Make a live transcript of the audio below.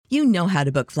You know how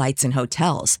to book flights and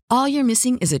hotels. All you're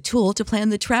missing is a tool to plan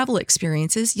the travel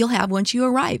experiences you'll have once you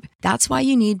arrive. That's why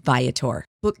you need Viator.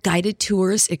 Book guided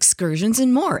tours, excursions,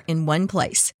 and more in one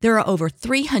place. There are over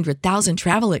 300,000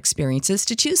 travel experiences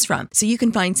to choose from, so you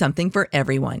can find something for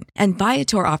everyone. And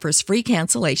Viator offers free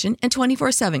cancellation and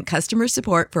 24/7 customer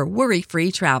support for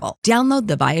worry-free travel. Download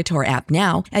the Viator app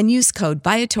now and use code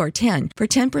Viator10 for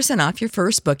 10% off your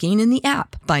first booking in the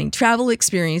app. Find travel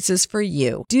experiences for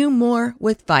you. Do more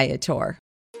with Viator.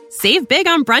 Save big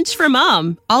on brunch for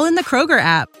mom, all in the Kroger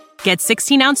app. Get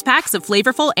 16-ounce packs of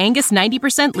flavorful Angus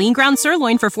 90% lean ground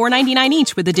sirloin for $4.99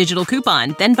 each with a digital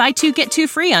coupon. Then buy 2, get 2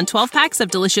 free on 12 packs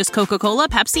of delicious Coca-Cola,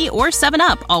 Pepsi, or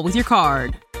 7-Up, all with your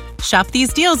card. Shop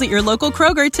these deals at your local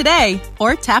Kroger today,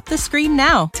 or tap the screen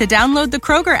now to download the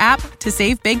Kroger app to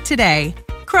save big today.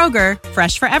 Kroger,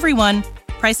 fresh for everyone.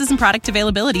 Prices and product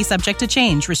availability subject to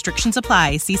change. Restrictions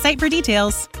apply. See site for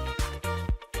details.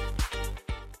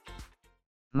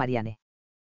 Marianne.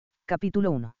 Capítulo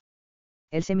 1.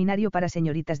 El seminario para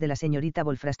señoritas de la señorita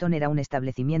Wolfraston era un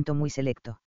establecimiento muy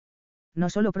selecto. No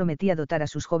solo prometía dotar a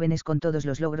sus jóvenes con todos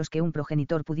los logros que un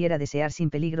progenitor pudiera desear sin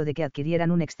peligro de que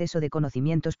adquirieran un exceso de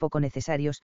conocimientos poco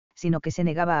necesarios, sino que se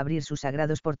negaba a abrir sus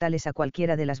sagrados portales a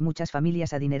cualquiera de las muchas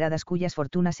familias adineradas cuyas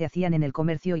fortunas se hacían en el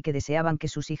comercio y que deseaban que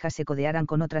sus hijas se codearan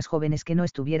con otras jóvenes que no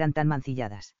estuvieran tan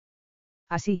mancilladas.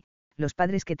 Así, los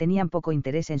padres que tenían poco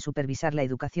interés en supervisar la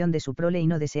educación de su prole y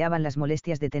no deseaban las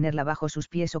molestias de tenerla bajo sus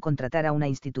pies o contratar a una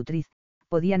institutriz,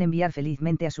 podían enviar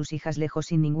felizmente a sus hijas lejos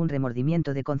sin ningún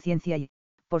remordimiento de conciencia y,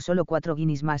 por solo 4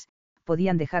 guineas más,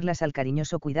 podían dejarlas al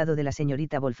cariñoso cuidado de la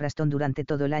señorita Wolfraston durante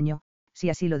todo el año, si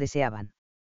así lo deseaban.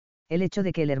 El hecho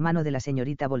de que el hermano de la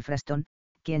señorita Wolfraston,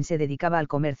 quien se dedicaba al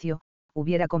comercio,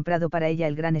 hubiera comprado para ella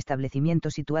el gran establecimiento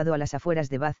situado a las afueras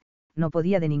de Bath, no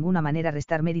podía de ninguna manera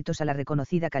restar méritos a la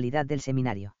reconocida calidad del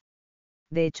seminario.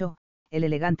 De hecho, el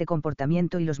elegante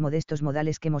comportamiento y los modestos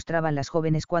modales que mostraban las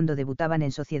jóvenes cuando debutaban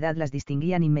en sociedad las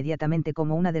distinguían inmediatamente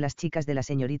como una de las chicas de la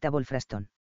señorita Wolfraston.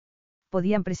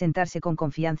 Podían presentarse con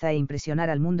confianza e impresionar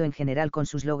al mundo en general con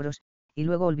sus logros, y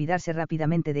luego olvidarse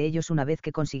rápidamente de ellos una vez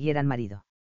que consiguieran marido.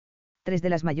 3 de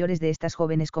las mayores de estas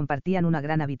jóvenes compartían una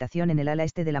gran habitación en el ala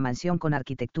este de la mansión con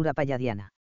arquitectura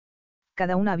palladiana.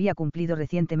 Cada una había cumplido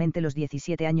recientemente los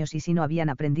 17 años y si no habían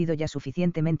aprendido ya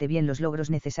suficientemente bien los logros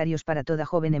necesarios para toda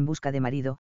joven en busca de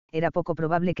marido, era poco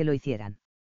probable que lo hicieran.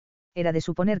 Era de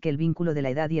suponer que el vínculo de la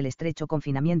edad y el estrecho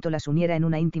confinamiento las uniera en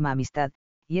una íntima amistad,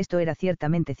 y esto era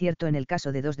ciertamente cierto en el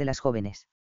caso de 2 de las jóvenes.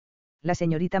 La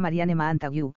señorita Marianne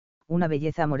Montague, una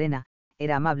belleza morena,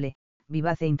 era amable,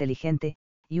 vivaz e inteligente,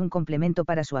 y un complemento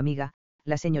para su amiga,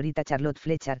 la señorita Charlotte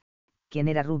Fletcher, quien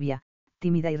era rubia,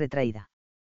 tímida y retraída.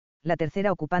 La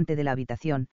tercera ocupante de la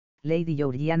habitación, Lady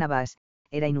Georgiana Bass,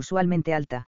 era inusualmente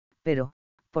alta, pero,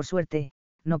 por suerte,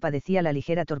 no padecía la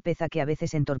ligera torpeza que a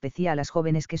veces entorpecía a las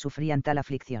jóvenes que sufrían tal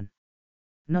aflicción.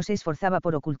 No se esforzaba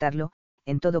por ocultarlo,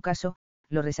 en todo caso,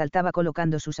 lo resaltaba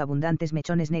colocando sus abundantes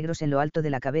mechones negros en lo alto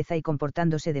de la cabeza y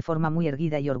comportándose de forma muy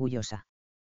erguida y orgullosa.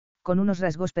 Con unos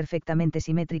rasgos perfectamente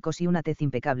simétricos y una tez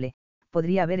impecable,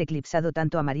 podría haber eclipsado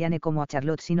tanto a Marianne como a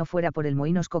Charlotte si no fuera por el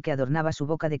mohinosco que adornaba su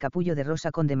boca de capullo de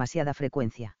rosa con demasiada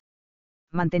frecuencia.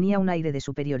 Mantenía un aire de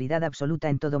superioridad absoluta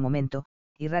en todo momento,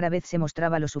 y rara vez se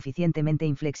mostraba lo suficientemente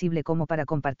inflexible como para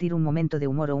compartir un momento de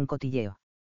humor o un cotilleo.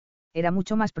 Era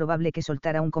mucho más probable que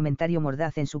soltara un comentario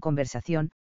mordaz en su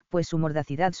conversación, pues su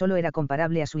mordacidad solo era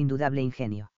comparable a su indudable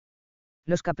ingenio.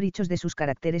 Los caprichos de sus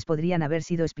caracteres podrían haber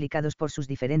sido explicados por sus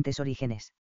diferentes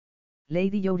orígenes.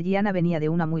 Lady Georgiana venía de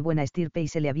una muy buena estirpe y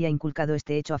se le había inculcado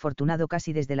este hecho afortunado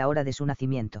casi desde la hora de su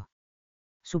nacimiento.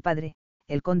 Su padre,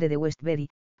 el conde de Westbury,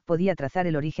 podía trazar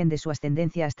el origen de su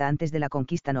ascendencia hasta antes de la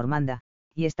conquista normanda,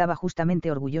 y estaba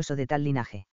justamente orgulloso de tal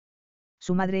linaje.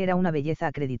 Su madre era una belleza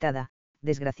acreditada,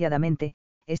 desgraciadamente,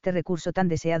 este recurso tan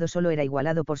deseado solo era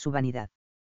igualado por su vanidad.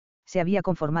 Se había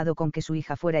conformado con que su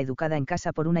hija fuera educada en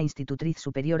casa por una institutriz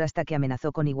superior hasta que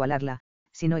amenazó con igualarla,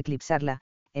 si no eclipsarla,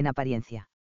 en apariencia.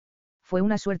 Fue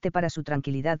una suerte para su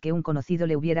tranquilidad que un conocido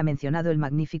le hubiera mencionado el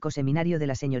magnífico seminario de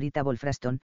la señorita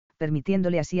Wolfraston,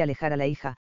 permitiéndole así alejar a la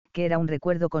hija, que era un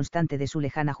recuerdo constante de su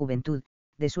lejana juventud,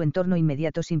 de su entorno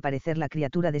inmediato sin parecer la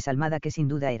criatura desalmada que sin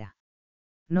duda era.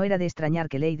 No era de extrañar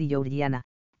que Lady Georgiana,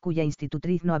 cuya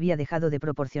institutriz no había dejado de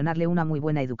proporcionarle una muy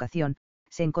buena educación,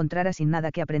 se encontrara sin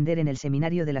nada que aprender en el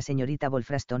seminario de la señorita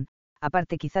Wolfraston,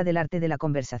 aparte quizá del arte de la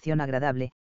conversación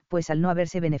agradable, pues al no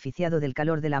haberse beneficiado del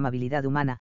calor de la amabilidad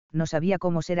humana, no sabía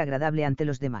cómo ser agradable ante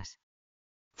los demás.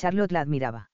 Charlotte la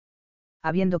admiraba.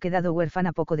 Habiendo quedado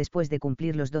huérfana poco después de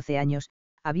cumplir los 12 años,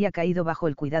 había caído bajo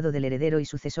el cuidado del heredero y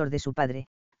sucesor de su padre,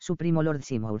 su primo Lord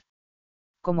Seymour.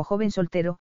 Como joven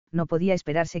soltero, no podía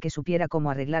esperarse que supiera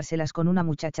cómo arreglárselas con una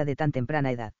muchacha de tan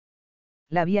temprana edad.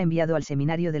 La había enviado al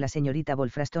seminario de la señorita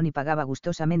Wolfraston y pagaba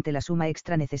gustosamente la suma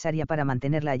extra necesaria para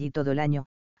mantenerla allí todo el año,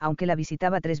 aunque la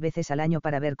visitaba 3 veces al año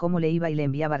para ver cómo le iba y le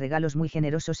enviaba regalos muy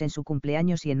generosos en su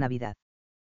cumpleaños y en Navidad.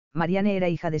 Marianne era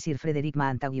hija de Sir Frederick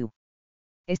Montague.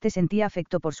 Este sentía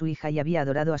afecto por su hija y había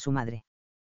adorado a su madre.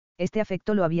 Este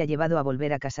afecto lo había llevado a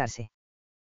volver a casarse.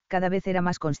 Cada vez era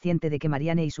más consciente de que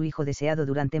Marianne y su hijo deseado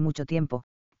durante mucho tiempo,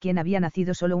 quien había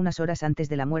nacido solo unas horas antes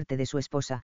de la muerte de su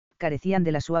esposa, carecían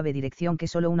de la suave dirección que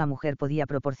solo una mujer podía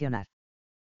proporcionar.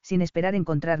 Sin esperar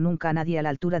encontrar nunca a nadie a la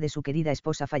altura de su querida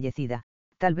esposa fallecida,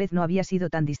 tal vez no había sido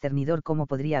tan discernidor como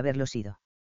podría haberlo sido.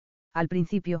 Al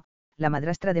principio, la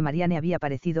madrastra de Marianne había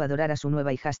parecido adorar a su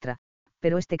nueva hijastra,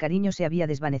 pero este cariño se había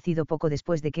desvanecido poco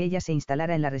después de que ella se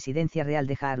instalara en la residencia real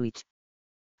de Harwich.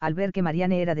 Al ver que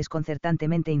Marianne era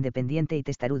desconcertantemente independiente y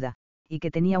testaruda, y que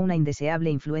tenía una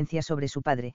indeseable influencia sobre su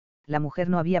padre, la mujer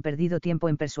no había perdido tiempo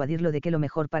en persuadirlo de que lo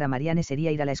mejor para Marianne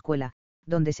sería ir a la escuela,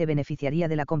 donde se beneficiaría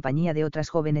de la compañía de otras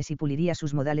jóvenes y puliría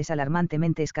sus modales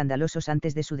alarmantemente escandalosos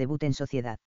antes de su debut en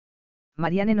sociedad.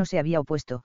 Marianne no se había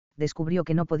opuesto, descubrió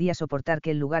que no podía soportar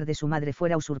que el lugar de su madre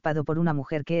fuera usurpado por una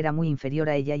mujer que era muy inferior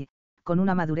a ella y, con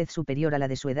una madurez superior a la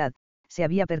de su edad, se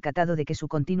había percatado de que su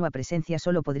continua presencia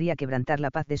solo podría quebrantar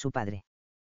la paz de su padre.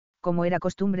 Como era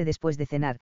costumbre después de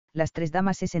cenar, las 3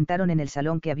 damas se sentaron en el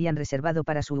salón que habían reservado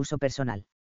para su uso personal.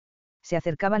 Se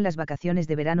acercaban las vacaciones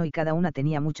de verano y cada una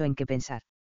tenía mucho en qué pensar.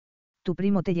 Tu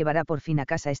primo te llevará por fin a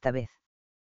casa esta vez,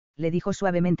 le dijo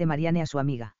suavemente Marianne a su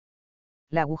amiga.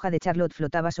 La aguja de Charlotte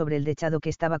flotaba sobre el dechado que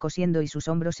estaba cosiendo y sus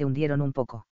hombros se hundieron un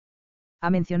poco. Ha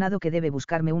mencionado que debe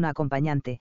buscarme una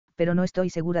acompañante, pero no estoy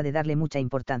segura de darle mucha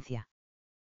importancia.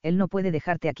 Él no puede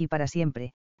dejarte aquí para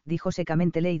siempre, dijo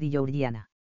secamente Lady Georgiana.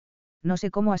 No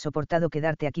sé cómo has soportado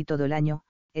quedarte aquí todo el año,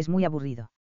 es muy aburrido.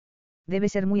 Debe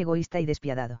ser muy egoísta y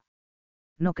despiadado.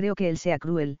 No creo que él sea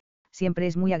cruel, siempre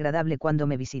es muy agradable cuando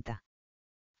me visita.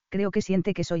 Creo que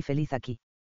siente que soy feliz aquí.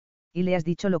 ¿Y le has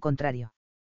dicho lo contrario?,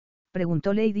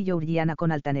 preguntó Lady Georgiana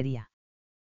con altanería.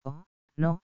 Oh,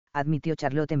 no, admitió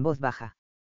Charlotte en voz baja.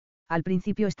 Al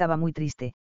principio estaba muy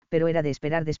triste, pero era de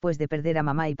esperar después de perder a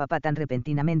mamá y papá tan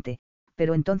repentinamente,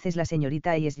 pero entonces la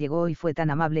señorita Ayes llegó y fue tan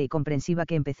amable y comprensiva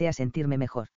que empecé a sentirme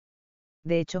mejor.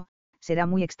 De hecho, será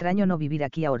muy extraño no vivir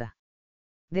aquí ahora.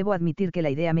 Debo admitir que la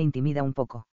idea me intimida un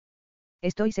poco.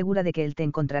 Estoy segura de que él te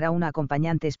encontrará una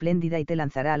acompañante espléndida y te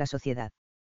lanzará a la sociedad.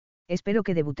 Espero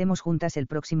que debutemos juntas el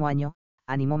próximo año,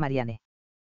 animó Marianne.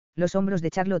 Los hombros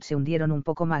de Charlotte se hundieron un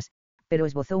poco más, pero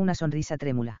esbozó una sonrisa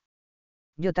trémula.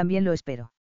 Yo también lo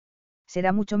espero.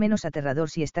 Será mucho menos aterrador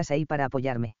si estás ahí para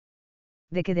apoyarme.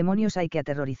 ¿De qué demonios hay que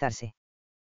aterrorizarse?,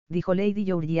 dijo Lady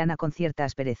Georgiana con cierta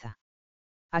aspereza.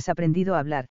 Has aprendido a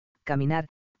hablar, caminar,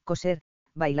 coser,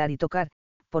 bailar y tocar,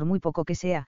 por muy poco que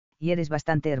sea, y eres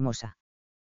bastante hermosa.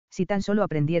 Si tan solo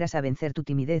aprendieras a vencer tu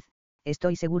timidez,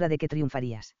 estoy segura de que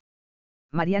triunfarías.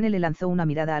 Marianne le lanzó una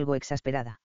mirada algo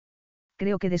exasperada.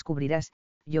 Creo que descubrirás,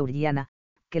 Georgiana,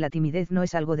 que la timidez no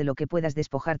es algo de lo que puedas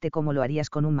despojarte como lo harías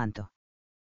con un manto.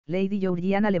 Lady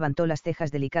Georgiana levantó las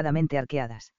cejas delicadamente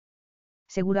arqueadas.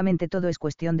 Seguramente todo es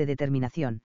cuestión de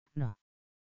determinación, ¿no?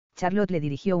 Charlotte le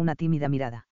dirigió una tímida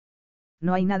mirada.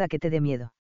 No hay nada que te dé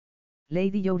miedo.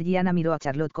 Lady Georgiana miró a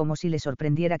Charlotte como si le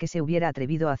sorprendiera que se hubiera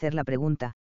atrevido a hacer la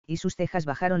pregunta, y sus cejas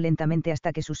bajaron lentamente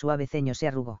hasta que su suave ceño se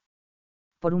arrugó.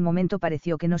 Por un momento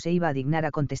pareció que no se iba a dignar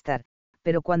a contestar,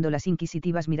 pero cuando las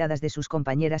inquisitivas miradas de sus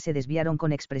compañeras se desviaron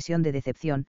con expresión de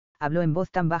decepción, habló en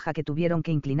voz tan baja que tuvieron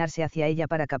que inclinarse hacia ella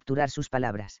para capturar sus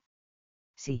palabras.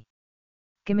 Sí.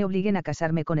 Que me obliguen a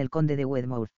casarme con el conde de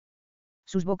Wedmore.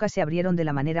 Sus bocas se abrieron de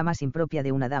la manera más impropia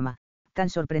de una dama, tan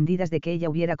sorprendidas de que ella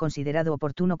hubiera considerado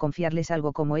oportuno confiarles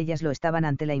algo como ellas lo estaban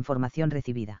ante la información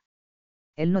recibida.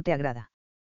 ¿Él no te agrada?,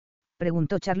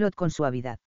 preguntó Charlotte con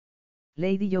suavidad.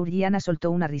 Lady Georgiana soltó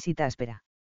una risita áspera.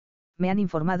 Me han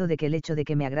informado de que el hecho de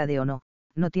que me agrade o no,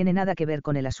 no tiene nada que ver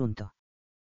con el asunto.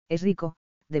 Es rico,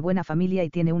 de buena familia y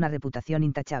tiene una reputación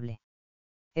intachable.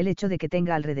 El hecho de que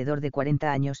tenga alrededor de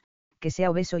 40 años, que sea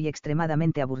obeso y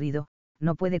extremadamente aburrido,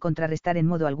 no puede contrarrestar en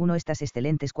modo alguno estas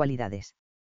excelentes cualidades.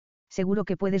 Seguro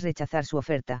que puedes rechazar su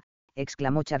oferta,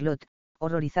 exclamó Charlotte,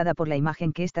 horrorizada por la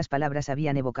imagen que estas palabras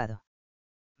habían evocado.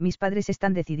 Mis padres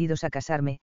están decididos a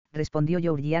casarme, respondió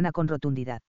Georgiana con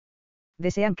rotundidad.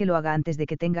 Desean que lo haga antes de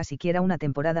que tenga siquiera una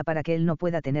temporada para que él no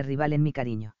pueda tener rival en mi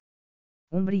cariño.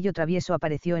 Un brillo travieso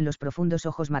apareció en los profundos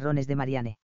ojos marrones de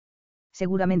Marianne.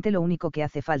 Seguramente lo único que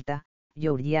hace falta,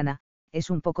 Georgiana, es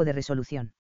un poco de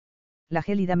resolución. La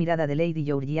gélida mirada de Lady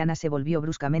Georgiana se volvió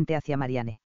bruscamente hacia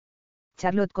Marianne.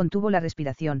 Charlotte contuvo la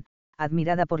respiración,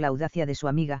 admirada por la audacia de su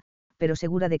amiga, pero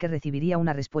segura de que recibiría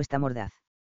una respuesta mordaz.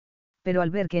 Pero al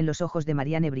ver que en los ojos de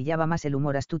Marianne brillaba más el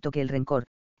humor astuto que el rencor,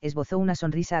 esbozó una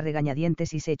sonrisa a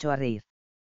regañadientes y se echó a reír.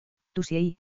 Tú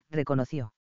sí,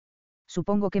 reconoció.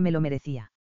 Supongo que me lo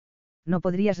merecía. No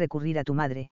podrías recurrir a tu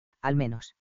madre, al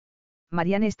menos.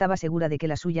 Marianne estaba segura de que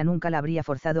la suya nunca la habría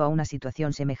forzado a una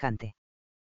situación semejante.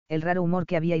 El raro humor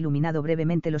que había iluminado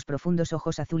brevemente los profundos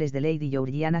ojos azules de Lady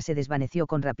Georgiana se desvaneció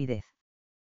con rapidez.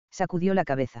 Sacudió la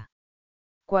cabeza.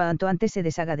 Cuanto antes se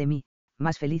deshaga de mí,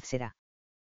 más feliz será.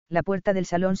 La puerta del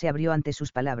salón se abrió ante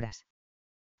sus palabras.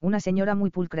 Una señora muy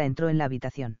pulcra entró en la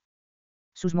habitación.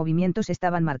 Sus movimientos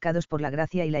estaban marcados por la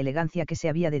gracia y la elegancia que se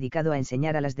había dedicado a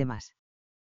enseñar a las demás.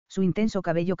 Su intenso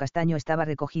cabello castaño estaba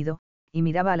recogido, y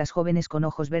miraba a las jóvenes con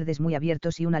ojos verdes muy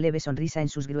abiertos y una leve sonrisa en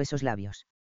sus gruesos labios.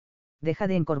 Deja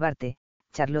de encorvarte,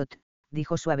 Charlotte,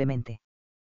 dijo suavemente.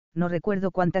 No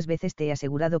recuerdo cuántas veces te he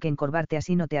asegurado que encorvarte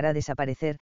así no te hará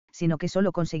desaparecer, sino que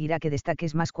solo conseguirá que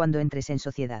destaques más cuando entres en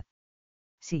sociedad.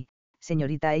 Sí,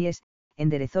 señorita Hayes,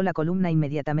 enderezó la columna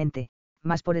inmediatamente,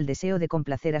 más por el deseo de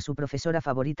complacer a su profesora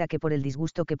favorita que por el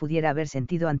disgusto que pudiera haber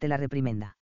sentido ante la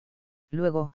reprimenda.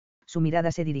 Luego, su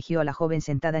mirada se dirigió a la joven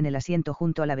sentada en el asiento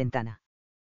junto a la ventana.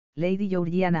 Lady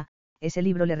Georgiana, ese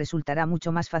libro le resultará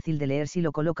mucho más fácil de leer si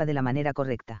lo coloca de la manera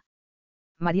correcta.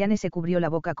 Marianne se cubrió la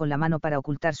boca con la mano para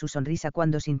ocultar su sonrisa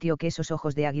cuando sintió que esos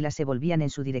ojos de águila se volvían en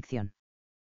su dirección.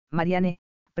 Marianne,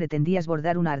 pretendías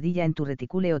bordar una ardilla en tu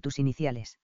reticule o tus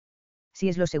iniciales. Si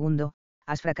es lo segundo,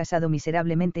 has fracasado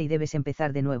miserablemente y debes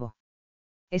empezar de nuevo.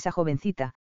 Esa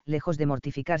jovencita, lejos de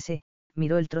mortificarse,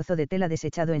 miró el trozo de tela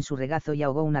desechado en su regazo y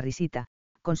ahogó una risita,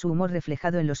 con su humor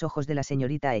reflejado en los ojos de la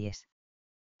señorita Hayes.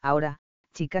 Ahora,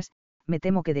 chicas, me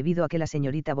temo que debido a que la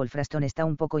señorita Wolfraston está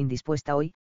un poco indispuesta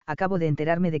hoy, acabo de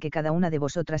enterarme de que cada una de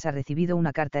vosotras ha recibido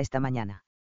una carta esta mañana.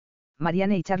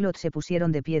 Marianne y Charlotte se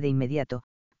pusieron de pie de inmediato,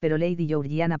 pero Lady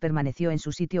Georgiana permaneció en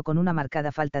su sitio con una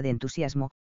marcada falta de entusiasmo,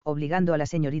 obligando a la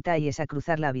señorita Hayes a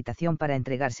cruzar la habitación para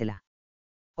entregársela.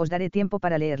 Os daré tiempo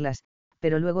para leerlas,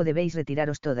 pero luego debéis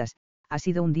retiraros todas, ha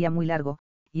sido un día muy largo,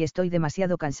 y estoy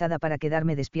demasiado cansada para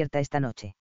quedarme despierta esta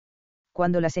noche.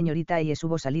 Cuando la señorita Hayes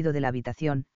hubo salido de la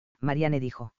habitación, Marianne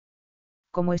dijo.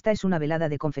 Como esta es una velada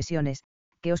de confesiones,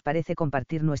 ¿qué os parece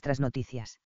compartir nuestras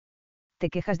noticias? Te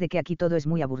quejas de que aquí todo es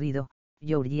muy aburrido,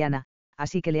 Georgiana,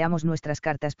 así que leamos nuestras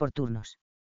cartas por turnos.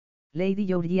 Lady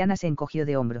Georgiana se encogió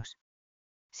de hombros.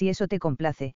 Si eso te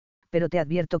complace, pero te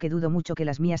advierto que dudo mucho que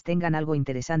las mías tengan algo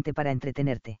interesante para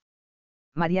entretenerte.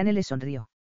 Marianne le sonrió.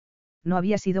 No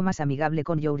había sido más amigable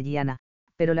con Georgiana,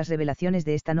 pero las revelaciones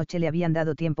de esta noche le habían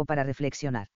dado tiempo para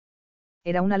reflexionar.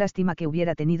 Era una lástima que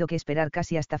hubiera tenido que esperar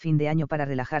casi hasta fin de año para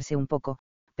relajarse un poco,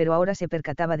 pero ahora se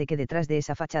percataba de que detrás de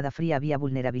esa fachada fría había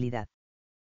vulnerabilidad.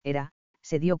 Era,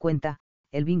 se dio cuenta,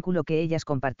 el vínculo que ellas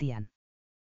compartían.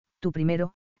 Tú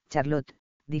primero, Charlotte,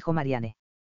 dijo Marianne.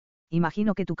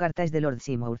 Imagino que tu carta es de Lord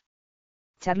Seymour.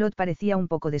 Charlotte parecía un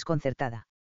poco desconcertada.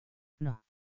 No.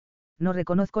 No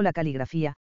reconozco la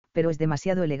caligrafía, pero es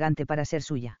demasiado elegante para ser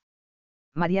suya.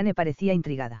 Marianne parecía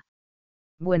intrigada.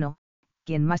 Bueno,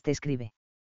 ¿quién más te escribe?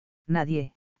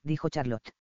 Nadie, dijo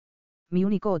Charlotte. Mi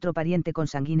único otro pariente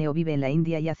consanguíneo vive en la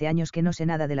India y hace años que no sé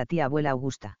nada de la tía abuela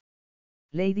Augusta.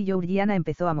 Lady Georgiana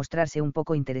empezó a mostrarse un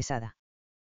poco interesada.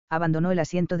 Abandonó el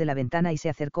asiento de la ventana y se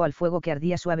acercó al fuego que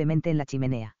ardía suavemente en la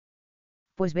chimenea.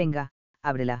 Pues venga,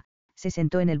 ábrela, se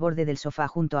sentó en el borde del sofá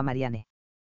junto a Marianne.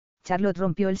 Charlotte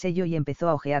rompió el sello y empezó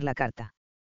a hojear la carta.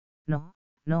 No,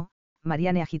 no,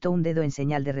 Marianne agitó un dedo en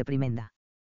señal de reprimenda.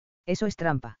 Eso es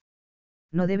trampa.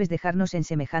 No debes dejarnos en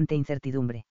semejante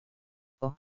incertidumbre.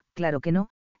 Oh, claro que no,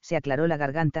 se aclaró la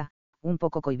garganta, un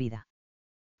poco cohibida.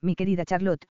 Mi querida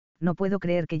Charlotte, no puedo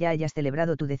creer que ya hayas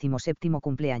celebrado tu 17º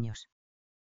cumpleaños.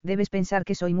 Debes pensar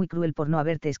que soy muy cruel por no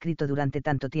haberte escrito durante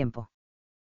tanto tiempo.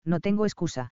 No tengo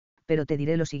excusa, pero te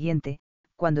diré lo siguiente,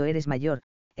 cuando eres mayor,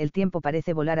 el tiempo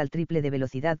parece volar al triple de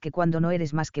velocidad que cuando no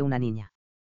eres más que una niña.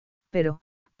 Pero,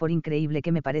 por increíble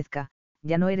que me parezca,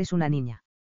 ya no eres una niña.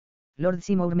 Lord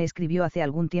Seymour me escribió hace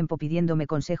algún tiempo pidiéndome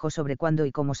consejos sobre cuándo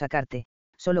y cómo sacarte,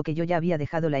 solo que yo ya había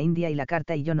dejado la India y la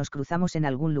carta y yo nos cruzamos en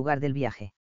algún lugar del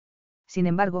viaje. Sin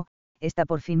embargo, esta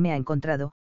por fin me ha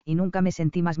encontrado, y nunca me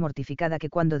sentí más mortificada que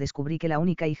cuando descubrí que la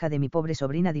única hija de mi pobre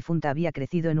sobrina difunta había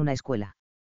crecido en una escuela.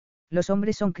 Los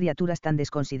hombres son criaturas tan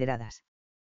desconsideradas.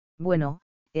 Bueno,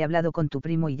 he hablado con tu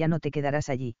primo y ya no te quedarás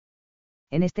allí.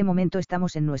 En este momento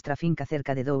estamos en nuestra finca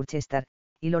cerca de Dorchester,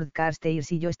 y Lord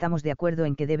Carstairs y yo estamos de acuerdo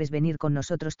en que debes venir con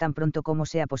nosotros tan pronto como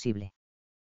sea posible.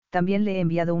 También le he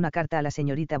enviado una carta a la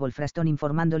señorita Wolfraston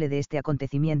informándole de este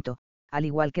acontecimiento, al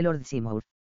igual que Lord Seymour.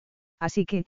 Así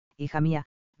que, hija mía,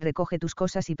 recoge tus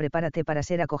cosas y prepárate para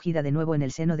ser acogida de nuevo en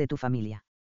el seno de tu familia.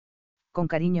 Con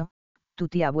cariño, Tu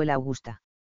tía abuela Augusta.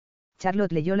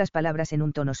 Charlotte leyó las palabras en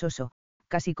un tono soso,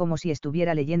 casi como si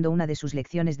estuviera leyendo una de sus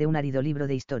lecciones de un árido libro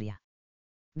de historia.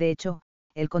 De hecho,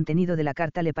 el contenido de la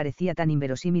carta le parecía tan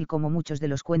inverosímil como muchos de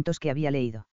los cuentos que había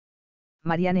leído.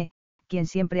 Marianne, quien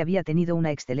siempre había tenido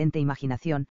una excelente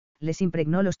imaginación, les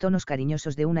impregnó los tonos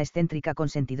cariñosos de una excéntrica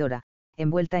consentidora,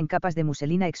 envuelta en capas de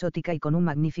muselina exótica y con un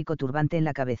magnífico turbante en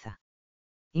la cabeza.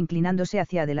 Inclinándose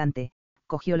hacia adelante,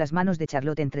 cogió las manos de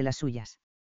Charlotte entre las suyas.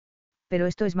 Pero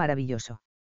esto es maravilloso,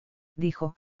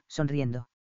 dijo, sonriendo.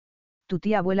 Tu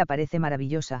tía abuela parece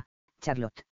maravillosa,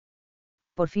 Charlotte.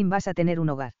 Por fin vas a tener un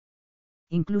hogar.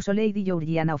 Incluso Lady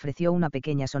Georgiana ofreció una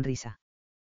pequeña sonrisa.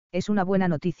 Es una buena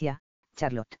noticia,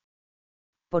 Charlotte.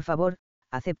 Por favor,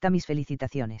 acepta mis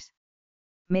felicitaciones.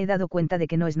 Me he dado cuenta de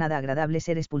que no es nada agradable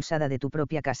ser expulsada de tu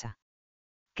propia casa.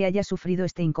 Que hayas sufrido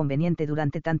este inconveniente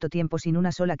durante tanto tiempo sin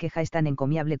una sola queja es tan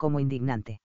encomiable como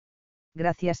indignante.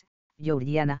 Gracias,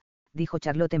 Georgiana, dijo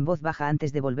Charlotte en voz baja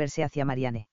antes de volverse hacia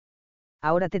Marianne.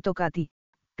 Ahora te toca a ti,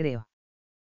 creo.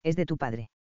 Es de tu padre.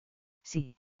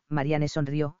 Sí, Marianne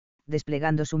sonrió,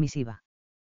 desplegando su misiva.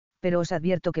 Pero os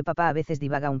advierto que papá a veces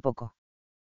divaga un poco.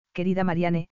 Querida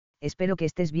Marianne, espero que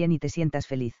estés bien y te sientas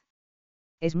feliz.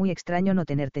 Es muy extraño no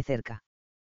tenerte cerca.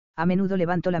 A menudo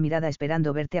levanto la mirada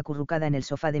esperando verte acurrucada en el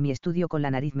sofá de mi estudio con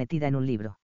la nariz metida en un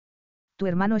libro. Tu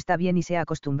hermano está bien y se ha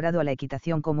acostumbrado a la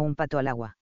equitación como un pato al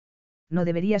agua. No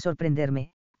debería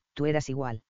sorprenderme, tú eras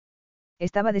igual.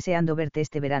 Estaba deseando verte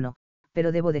este verano,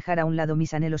 pero debo dejar a un lado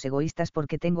mis anhelos egoístas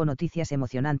porque tengo noticias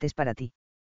emocionantes para ti.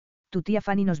 Tu tía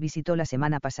Fanny nos visitó la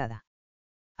semana pasada.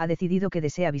 Ha decidido que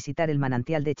desea visitar el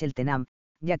manantial de Cheltenham,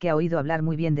 ya que ha oído hablar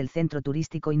muy bien del centro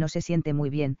turístico y no se siente muy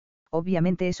bien.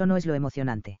 Obviamente eso no es lo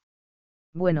emocionante.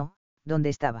 Bueno, ¿dónde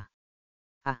estaba?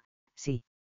 Ah, sí.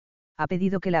 Ha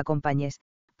pedido que la acompañes,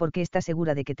 porque está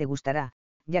segura de que te gustará,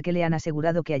 ya que le han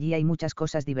asegurado que allí hay muchas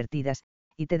cosas divertidas,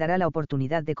 y te dará la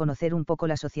oportunidad de conocer un poco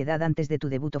la sociedad antes de tu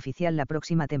debut oficial la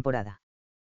próxima temporada.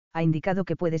 Ha indicado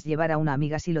que puedes llevar a una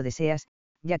amiga si lo deseas,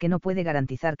 ya que no puede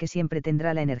garantizar que siempre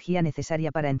tendrá la energía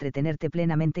necesaria para entretenerte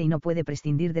plenamente y no puede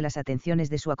prescindir de las atenciones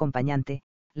de su acompañante,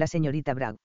 la señorita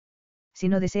Bragg. Si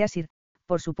no deseas ir,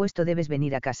 por supuesto debes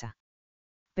venir a casa.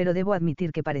 Pero debo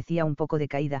admitir que parecía un poco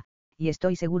decaída, y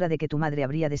estoy segura de que tu madre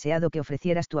habría deseado que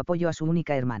ofrecieras tu apoyo a su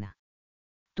única hermana.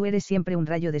 Tú eres siempre un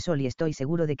rayo de sol y estoy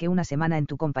seguro de que una semana en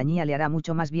tu compañía le hará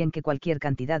mucho más bien que cualquier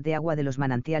cantidad de agua de los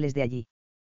manantiales de allí.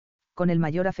 Con el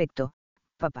mayor afecto,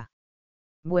 papá.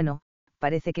 Bueno,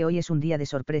 parece que hoy es un día de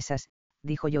sorpresas,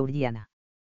 dijo Georgiana.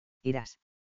 ¿Irás?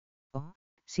 Oh,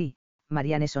 sí,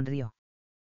 Marianne sonrió.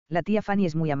 La tía Fanny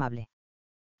es muy amable.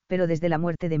 Pero desde la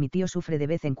muerte de mi tío sufre de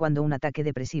vez en cuando un ataque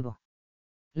depresivo.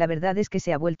 La verdad es que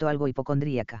se ha vuelto algo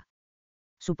hipocondríaca.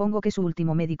 Supongo que su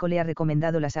último médico le ha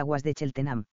recomendado las aguas de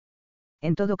Cheltenham.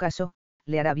 En todo caso,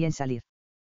 le hará bien salir.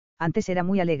 Antes era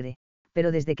muy alegre,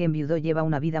 pero desde que enviudó lleva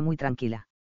una vida muy tranquila.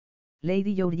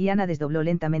 Lady Georgiana desdobló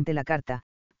lentamente la carta,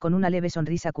 con una leve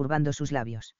sonrisa curvando sus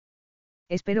labios.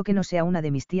 Espero que no sea una de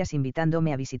mis tías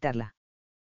invitándome a visitarla.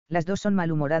 Las dos son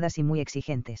malhumoradas y muy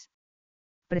exigentes.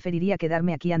 Preferiría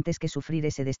quedarme aquí antes que sufrir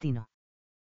ese destino.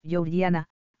 Georgiana,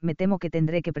 me temo que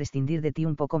tendré que prescindir de ti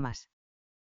un poco más.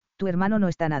 Tu hermano no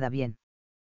está nada bien.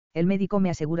 El médico me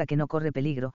asegura que no corre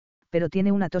peligro, pero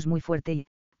tiene una tos muy fuerte y,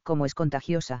 como es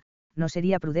contagiosa, no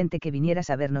sería prudente que vinieras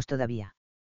a vernos todavía.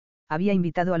 Había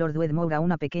invitado a Lord Wedmore a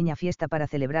una pequeña fiesta para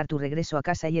celebrar tu regreso a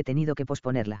casa y he tenido que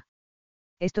posponerla.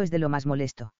 Esto es de lo más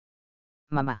molesto.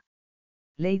 Mamá.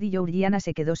 Lady Georgiana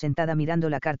se quedó sentada mirando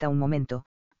la carta un momento,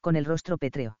 con el rostro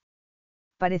pétreo.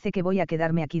 Parece que voy a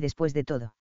quedarme aquí después de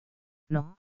todo.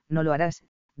 No, no lo harás,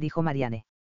 dijo Marianne.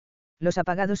 Los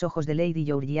apagados ojos de Lady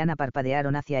Georgiana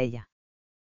parpadearon hacia ella.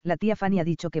 La tía Fanny ha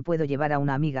dicho que puedo llevar a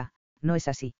una amiga, ¿no es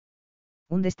así?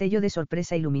 Un destello de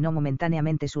sorpresa iluminó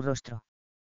momentáneamente su rostro.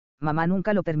 Mamá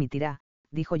nunca lo permitirá,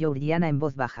 dijo Georgiana en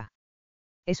voz baja.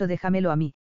 Eso déjamelo a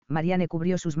mí, Marianne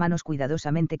cubrió sus manos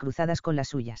cuidadosamente cruzadas con las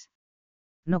suyas.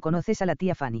 No conoces a la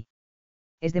tía Fanny.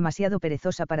 Es demasiado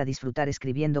perezosa para disfrutar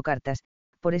escribiendo cartas,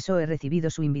 por eso he recibido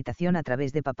su invitación a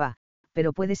través de papá,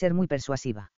 pero puede ser muy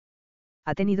persuasiva.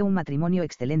 Ha tenido un matrimonio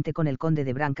excelente con el conde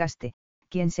de Brancaste,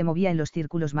 quien se movía en los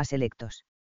círculos más selectos.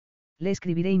 Le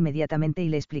escribiré inmediatamente y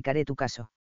le explicaré tu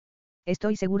caso.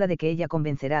 Estoy segura de que ella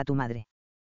convencerá a tu madre.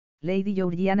 Lady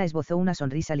Georgiana esbozó una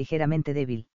sonrisa ligeramente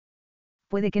débil.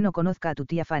 Puede que no conozca a tu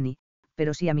tía Fanny,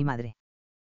 pero sí a mi madre.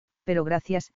 Pero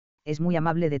gracias, es muy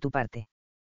amable de tu parte.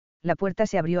 La puerta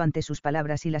se abrió ante sus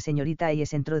palabras y la señorita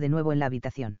Ayes entró de nuevo en la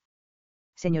habitación.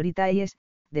 Señorita Ayes,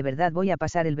 de verdad voy a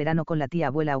pasar el verano con la tía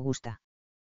abuela Augusta.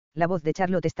 La voz de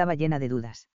Charlotte estaba llena de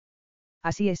dudas.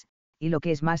 Así es, y lo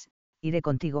que es más, iré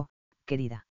contigo,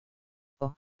 querida.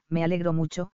 Oh, Me alegro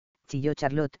mucho, chilló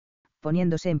Charlotte,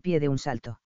 poniéndose en pie de un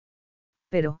salto.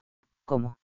 Pero,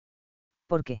 ¿cómo?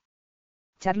 ¿Por qué?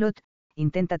 Charlotte,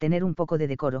 intenta tener un poco de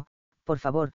decoro, por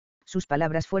favor. Sus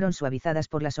palabras fueron suavizadas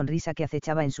por la sonrisa que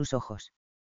acechaba en sus ojos.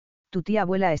 Tu tía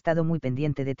abuela ha estado muy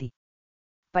pendiente de ti.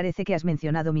 Parece que has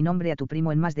mencionado mi nombre a tu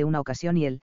primo en más de una ocasión y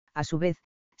él, a su vez,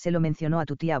 se lo mencionó a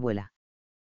tu tía abuela.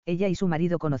 Ella y su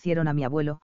marido conocieron a mi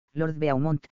abuelo, Lord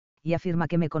Beaumont, y afirma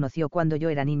que me conoció cuando yo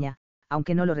era niña,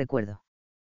 aunque no lo recuerdo.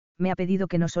 Me ha pedido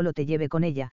que no solo te lleve con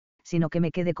ella, sino que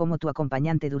me quede como tu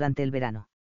acompañante durante el verano.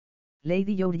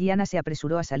 Lady Georgiana se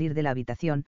apresuró a salir de la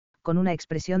habitación, con una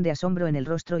expresión de asombro en el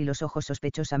rostro y los ojos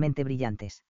sospechosamente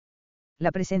brillantes.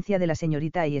 La presencia de la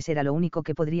señorita Ayes era lo único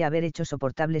que podría haber hecho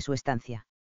soportable su estancia.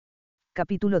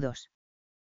 Capítulo 2.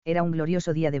 Era un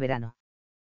glorioso día de verano.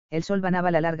 El sol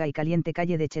banaba la larga y caliente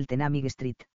calle de Cheltenham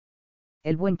Street.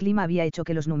 El buen clima había hecho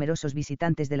que los numerosos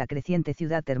visitantes de la creciente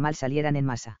ciudad termal salieran en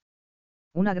masa.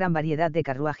 Una gran variedad de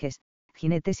carruajes,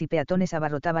 jinetes y peatones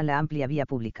abarrotaban la amplia vía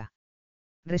pública.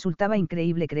 Resultaba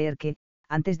increíble creer que,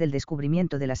 antes del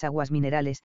descubrimiento de las aguas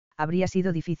minerales, habría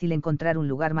sido difícil encontrar un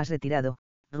lugar más retirado,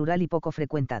 rural y poco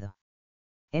frecuentado.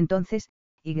 Entonces,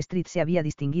 High Street se había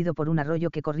distinguido por un arroyo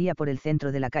que corría por el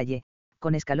centro de la calle,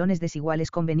 con escalones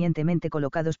desiguales convenientemente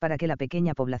colocados para que la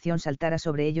pequeña población saltara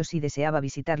sobre ellos si deseaba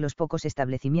visitar los pocos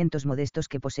establecimientos modestos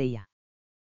que poseía.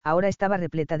 Ahora estaba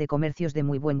repleta de comercios de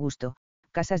muy buen gusto,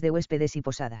 casas de huéspedes y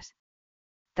posadas.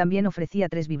 También ofrecía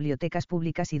 3 bibliotecas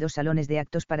públicas y 2 salones de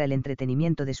actos para el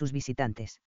entretenimiento de sus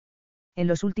visitantes. En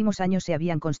los últimos años se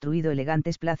habían construido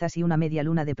elegantes plazas y una media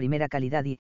luna de primera calidad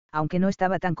y, aunque no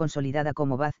estaba tan consolidada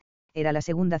como Bath, era la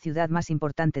segunda ciudad más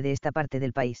importante de esta parte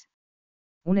del país.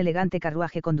 Un elegante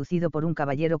carruaje conducido por un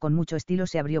caballero con mucho estilo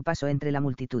se abrió paso entre la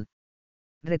multitud.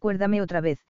 Recuérdame otra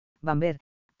vez, Bamber,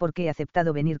 por qué he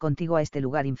aceptado venir contigo a este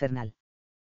lugar infernal.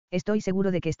 Estoy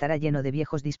seguro de que estará lleno de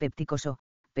viejos dispépticos o,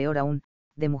 peor aún,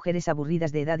 de mujeres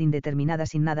aburridas de edad indeterminada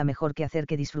sin nada mejor que hacer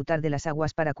que disfrutar de las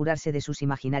aguas para curarse de sus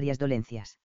imaginarias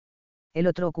dolencias. El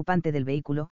otro ocupante del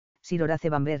vehículo, Sir Horace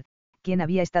Bamber, quien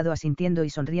había estado asintiendo y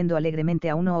sonriendo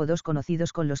alegremente a uno o dos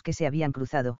conocidos con los que se habían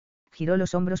cruzado, giró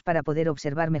los hombros para poder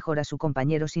observar mejor a su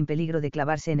compañero sin peligro de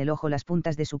clavarse en el ojo las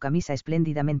puntas de su camisa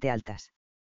espléndidamente altas.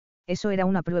 Eso era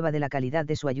una prueba de la calidad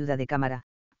de su ayuda de cámara,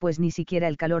 pues ni siquiera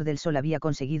el calor del sol había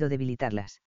conseguido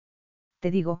debilitarlas.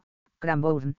 Te digo,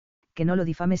 Cranbourne, que no lo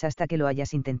difames hasta que lo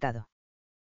hayas intentado.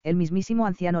 El mismísimo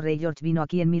anciano rey George vino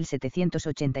aquí en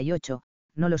 1788,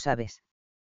 ¿no lo sabes?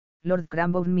 Lord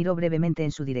Cranbourne miró brevemente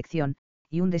en su dirección,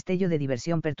 y un destello de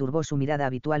diversión perturbó su mirada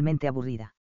habitualmente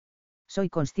aburrida. Soy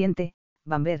consciente,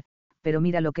 Bamber, pero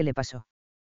mira lo que le pasó.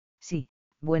 Sí,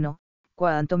 bueno,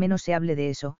 cuanto menos se hable de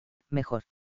eso, mejor.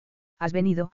 Has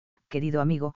venido, querido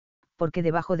amigo, porque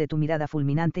debajo de tu mirada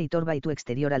fulminante y torva y tu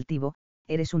exterior altivo,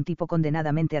 eres un tipo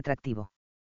condenadamente atractivo.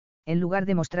 En lugar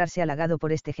de mostrarse halagado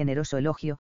por este generoso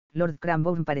elogio, Lord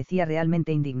Cranbourne parecía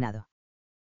realmente indignado.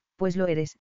 Pues lo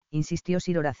eres, insistió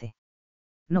Sir Horace.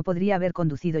 No podría haber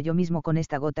conducido yo mismo con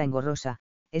esta gota engorrosa,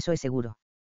 eso es seguro.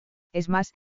 Es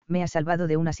más, me ha salvado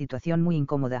de una situación muy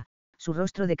incómoda. Su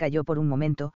rostro decayó por un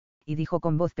momento, y dijo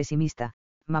con voz pesimista,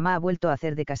 mamá ha vuelto a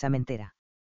hacer de casamentera.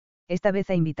 Esta vez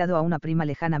ha invitado a una prima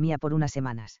lejana mía por unas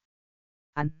semanas.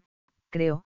 Anne,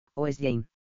 creo, o es Jane.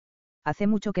 Hace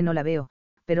mucho que no la veo,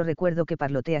 pero recuerdo que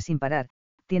parlotea sin parar,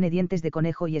 tiene dientes de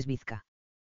conejo y es bizca.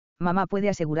 Mamá puede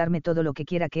asegurarme todo lo que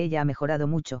quiera que ella ha mejorado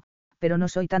mucho, pero no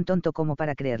soy tan tonto como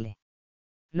para creerle.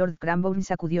 Lord Cranbourne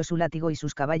sacudió su látigo y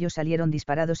sus caballos salieron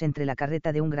disparados entre la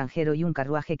carreta de un granjero y un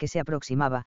carruaje que se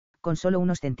aproximaba, con solo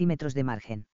unos centímetros de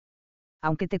margen.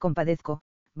 Aunque te compadezco,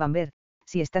 Bamber,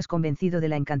 si estás convencido de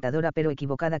la encantadora pero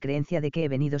equivocada creencia de que he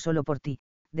venido solo por ti,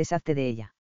 deshazte de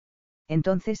ella.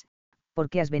 Entonces, ¿por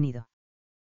qué has venido?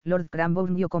 Lord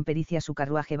Cranbourne guió con pericia su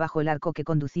carruaje bajo el arco que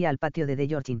conducía al patio de The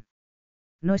Georgian.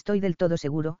 No estoy del todo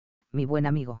seguro, mi buen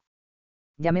amigo.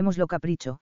 Llamémoslo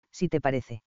capricho, si te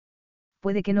parece.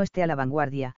 Puede que no esté a la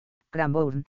vanguardia,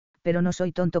 Cranbourne, pero no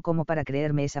soy tonto como para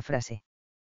creerme esa frase.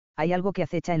 Hay algo que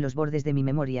acecha en los bordes de mi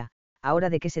memoria, ¿ahora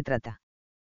de qué se trata?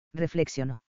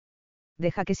 Reflexionó.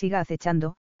 Deja que siga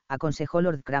acechando, aconsejó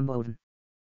Lord Cranbourne.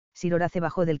 Sir Horace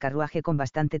bajó del carruaje con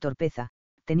bastante torpeza,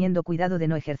 teniendo cuidado de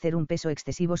no ejercer un peso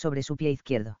excesivo sobre su pie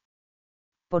izquierdo.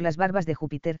 Por las barbas de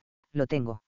Júpiter, lo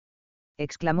tengo.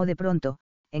 Exclamó de pronto,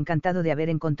 encantado de haber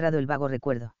encontrado el vago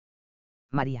recuerdo.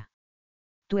 María.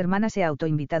 Tu hermana se ha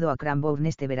autoinvitado a Cranbourne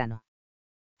este verano.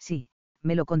 Sí,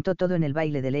 me lo contó todo en el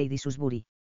baile de Lady Shrewsbury.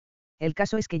 El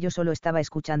caso es que yo solo estaba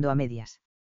escuchando a medias.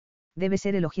 Debe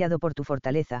ser elogiado por tu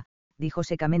fortaleza, dijo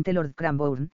secamente Lord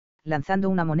Cranbourne, lanzando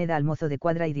una moneda al mozo de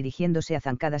cuadra y dirigiéndose a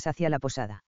zancadas hacia la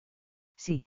posada.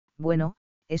 Sí, bueno,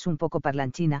 es un poco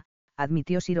parlanchina,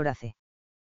 admitió Sir Horace.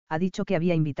 Ha dicho que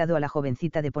había invitado a la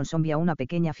jovencita de Ponsonby a una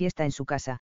pequeña fiesta en su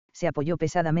casa. Se apoyó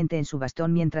pesadamente en su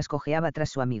bastón mientras cojeaba tras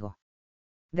su amigo.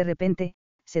 De repente,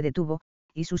 se detuvo,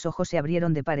 y sus ojos se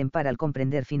abrieron de par en par al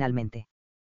comprender finalmente.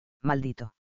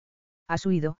 Maldito. Has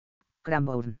huido,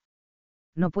 Cranbourne.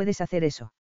 No puedes hacer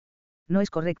eso. No es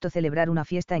correcto celebrar una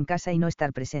fiesta en casa y no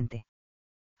estar presente.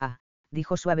 Ah,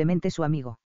 dijo suavemente su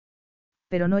amigo.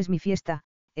 Pero no es mi fiesta,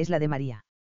 es la de María.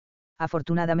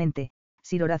 Afortunadamente,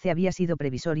 Sir Horace había sido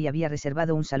previsor y había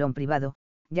reservado un salón privado,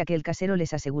 ya que el casero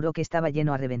les aseguró que estaba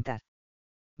lleno a reventar.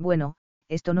 Bueno,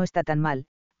 esto no está tan mal,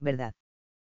 ¿verdad?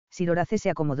 Sir Horace se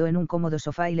acomodó en un cómodo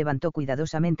sofá y levantó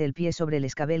cuidadosamente el pie sobre el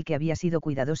escabel que había sido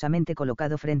cuidadosamente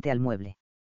colocado frente al mueble.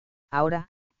 Ahora,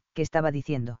 ¿qué estaba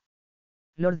diciendo?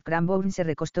 Lord Cranbourne se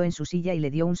recostó en su silla y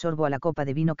le dio un sorbo a la copa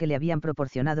de vino que le habían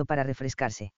proporcionado para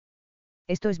refrescarse.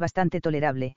 Esto es bastante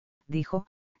tolerable, dijo,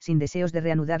 sin deseos de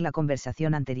reanudar la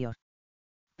conversación anterior.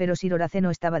 Pero Sir Horace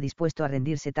no estaba dispuesto a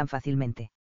rendirse tan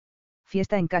fácilmente.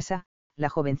 Fiesta en casa, la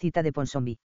jovencita de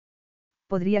Ponsonby.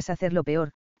 Podrías hacerlo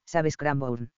peor, sabes,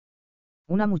 Cranbourne.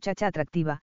 Una muchacha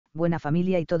atractiva, buena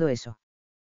familia y todo eso.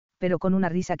 Pero con una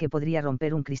risa que podría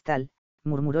romper un cristal,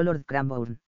 murmuró Lord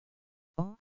Cranbourne.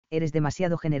 Oh, eres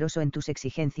demasiado generoso en tus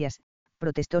exigencias,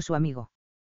 protestó su amigo.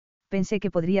 Pensé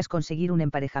que podrías conseguir un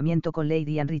emparejamiento con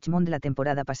Lady Anne Richmond la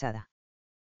temporada pasada.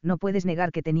 No puedes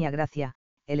negar que tenía gracia,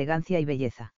 elegancia y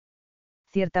belleza.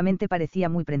 Ciertamente parecía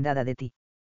muy prendada de ti.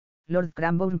 Lord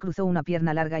Cranbourne cruzó una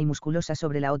pierna larga y musculosa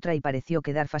sobre la otra y pareció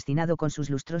quedar fascinado con sus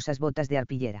lustrosas botas de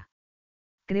arpillera.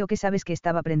 Creo que sabes que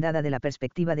estaba prendada de la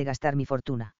perspectiva de gastar mi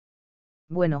fortuna.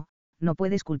 Bueno, no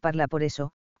puedes culparla por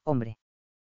eso, hombre.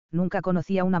 Nunca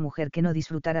conocí a una mujer que no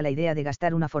disfrutara la idea de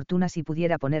gastar una fortuna si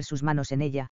pudiera poner sus manos en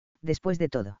ella, después de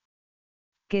todo.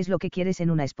 ¿Qué es lo que quieres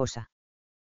en una esposa?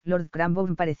 Lord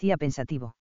Cranbourne parecía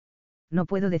pensativo. No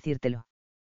puedo decírtelo.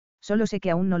 Solo sé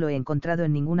que aún no lo he encontrado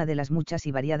en ninguna de las muchas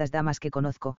y variadas damas que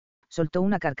conozco, soltó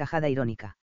una carcajada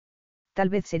irónica. Tal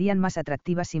vez serían más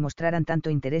atractivas si mostraran tanto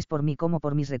interés por mí como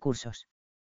por mis recursos.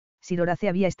 Sir Horace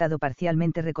había estado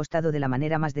parcialmente recostado de la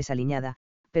manera más desaliñada,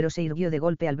 pero se irguió de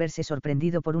golpe al verse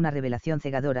sorprendido por una revelación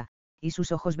cegadora, y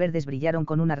sus ojos verdes brillaron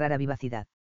con una rara vivacidad.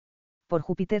 Por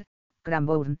Júpiter,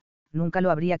 Cranbourne, nunca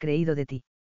lo habría creído de ti.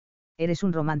 Eres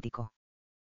un romántico.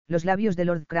 Los labios de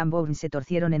Lord Cranbourne se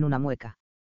torcieron en una mueca.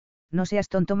 No seas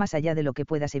tonto más allá de lo que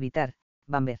puedas evitar,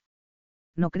 Bamber.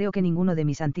 No creo que ninguno de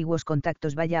mis antiguos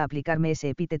contactos vaya a aplicarme ese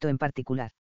epíteto en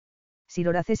particular. Sir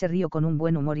Horace se rió con un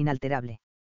buen humor inalterable.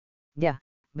 Ya,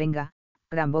 venga,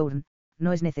 Cranbourne,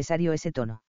 no es necesario ese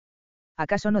tono.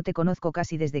 ¿Acaso no te conozco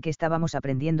casi desde que estábamos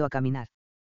aprendiendo a caminar?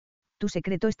 Tu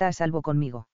secreto está a salvo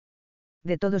conmigo.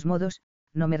 De todos modos,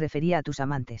 no me refería a tus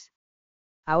amantes.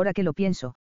 Ahora que lo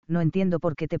pienso, no entiendo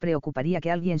por qué te preocuparía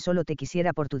que alguien solo te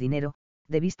quisiera por tu dinero.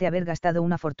 Debiste haber gastado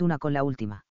una fortuna con la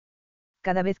última.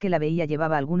 Cada vez que la veía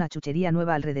llevaba alguna chuchería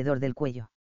nueva alrededor del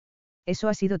cuello. Eso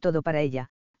ha sido todo para ella,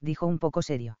 dijo un poco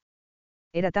serio.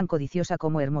 Era tan codiciosa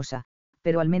como hermosa,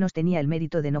 pero al menos tenía el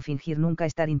mérito de no fingir nunca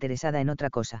estar interesada en otra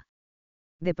cosa.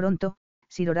 De pronto,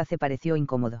 Sir Horace pareció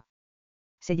incómodo.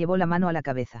 Se llevó la mano a la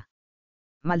cabeza.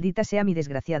 Maldita sea mi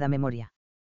desgraciada memoria.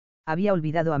 Había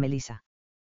olvidado a Melissa.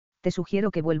 Te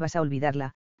sugiero que vuelvas a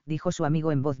olvidarla, dijo su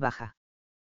amigo en voz baja.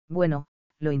 Bueno,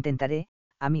 lo intentaré,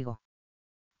 amigo.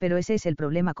 Pero ese es el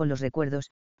problema con los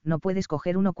recuerdos, no puedes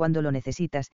coger uno cuando lo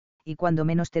necesitas, y cuando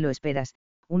menos te lo esperas,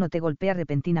 uno te golpea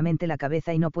repentinamente la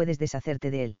cabeza y no puedes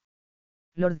deshacerte de él.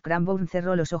 Lord Cranbourne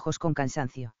cerró los ojos con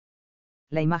cansancio.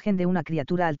 La imagen de una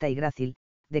criatura alta y grácil,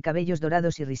 de cabellos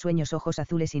dorados y risueños ojos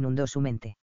azules inundó su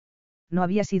mente. No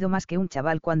había sido más que un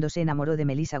chaval cuando se enamoró de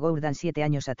Melissa Gordon 7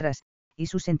 años atrás, y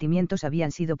sus sentimientos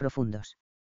habían sido profundos.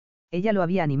 Ella lo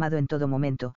había animado en todo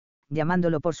momento,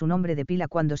 llamándolo por su nombre de pila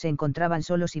cuando se encontraban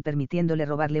solos y permitiéndole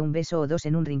robarle un beso o dos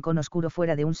en un rincón oscuro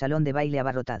fuera de un salón de baile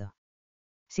abarrotado.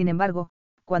 Sin embargo,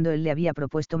 cuando él le había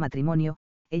propuesto matrimonio,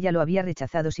 ella lo había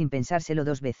rechazado sin pensárselo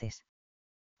 2 veces.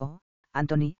 Oh,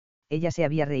 Anthony, ella se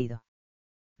había reído.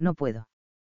 No puedo.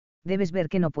 Debes ver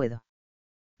que no puedo.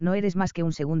 No eres más que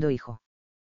un segundo hijo.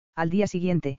 Al día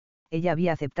siguiente, ella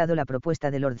había aceptado la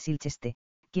propuesta de Lord Silchester,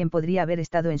 quien podría haber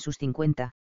estado en sus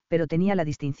 50, pero tenía la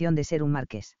distinción de ser un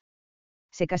marqués.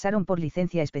 Se casaron por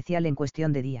licencia especial en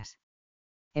cuestión de días.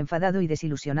 Enfadado y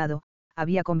desilusionado,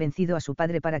 había convencido a su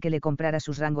padre para que le comprara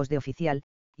sus rangos de oficial,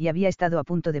 y había estado a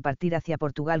punto de partir hacia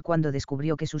Portugal cuando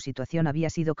descubrió que su situación había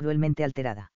sido cruelmente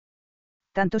alterada.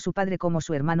 Tanto su padre como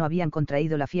su hermano habían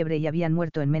contraído la fiebre y habían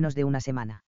muerto en menos de una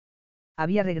semana.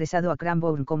 Había regresado a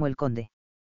Cranbourne como el conde.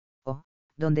 Oh,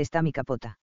 ¿dónde está mi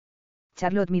capota?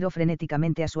 Charlotte miró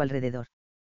frenéticamente a su alrededor.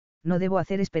 No debo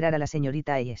hacer esperar a la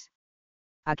señorita Hayes.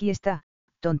 Aquí está,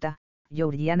 tonta.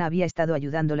 Georgiana había estado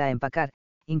ayudándola a empacar,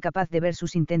 incapaz de ver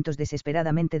sus intentos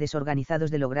desesperadamente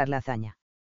desorganizados de lograr la hazaña.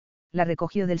 La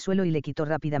recogió del suelo y le quitó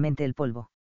rápidamente el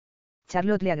polvo.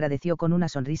 Charlotte le agradeció con una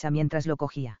sonrisa mientras lo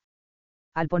cogía.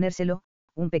 Al ponérselo,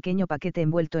 un pequeño paquete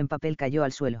envuelto en papel cayó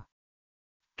al suelo.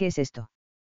 ¿Qué es esto?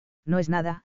 No es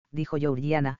nada, dijo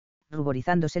Georgiana,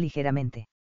 ruborizándose ligeramente.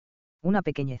 Una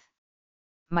pequeñez.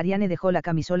 Marianne dejó la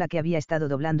camisola que había estado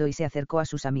doblando y se acercó a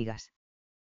sus amigas.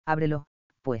 Ábrelo,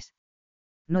 pues.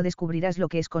 No descubrirás lo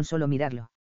que es con solo mirarlo.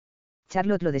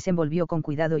 Charlotte lo desenvolvió con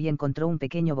cuidado y encontró un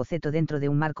pequeño boceto dentro de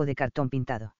un marco de cartón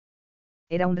pintado.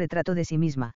 Era un retrato de sí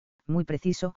misma, muy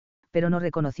preciso, pero no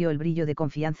reconoció el brillo de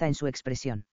confianza en su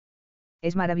expresión.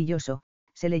 Es maravilloso,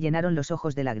 se le llenaron los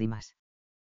ojos de lágrimas.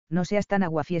 No seas tan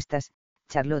aguafiestas,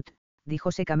 Charlotte,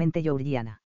 dijo secamente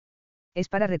Georgiana. Es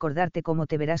para recordarte cómo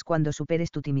te verás cuando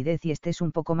superes tu timidez y estés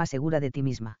un poco más segura de ti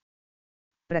misma.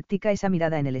 Practica esa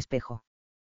mirada en el espejo.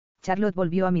 Charlotte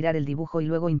volvió a mirar el dibujo y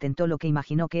luego intentó lo que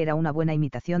imaginó que era una buena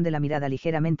imitación de la mirada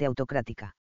ligeramente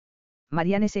autocrática.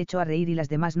 Marianne se echó a reír y las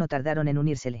demás no tardaron en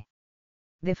unírsele.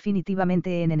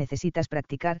 Definitivamente necesitas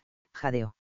practicar,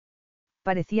 jadeó.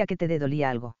 Parecía que te dolía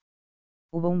algo.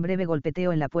 Hubo un breve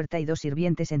golpeteo en la puerta y dos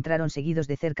sirvientes entraron seguidos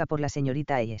de cerca por la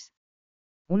señorita Hayes.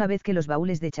 Una vez que los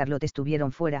baúles de Charlotte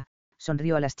estuvieron fuera,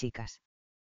 sonrió a las chicas.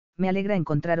 Me alegra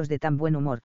encontraros de tan buen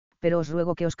humor, pero os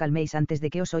ruego que os calméis antes de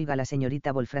que os oiga la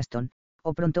señorita Wolfraston,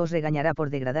 o pronto os regañará por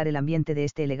degradar el ambiente de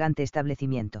este elegante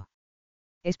establecimiento.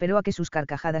 Esperó a que sus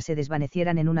carcajadas se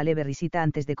desvanecieran en una leve risita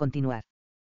antes de continuar.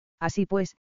 Así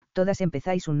pues, todas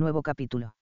empezáis un nuevo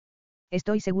capítulo.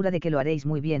 Estoy segura de que lo haréis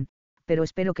muy bien, pero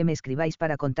espero que me escribáis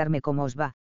para contarme cómo os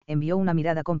va. Envió una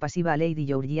mirada compasiva a Lady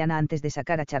Georgiana antes de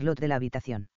sacar a Charlotte de la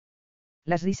habitación.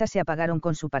 Las risas se apagaron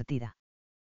con su partida.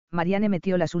 Marianne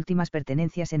metió las últimas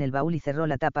pertenencias en el baúl y cerró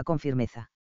la tapa con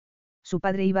firmeza. Su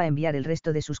padre iba a enviar el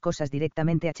resto de sus cosas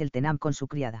directamente a Cheltenham con su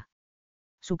criada.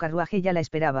 Su carruaje ya la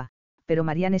esperaba, pero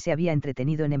Marianne se había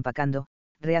entretenido en empacando,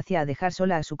 reacia a dejar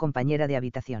sola a su compañera de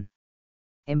habitación.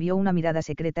 Envió una mirada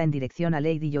secreta en dirección a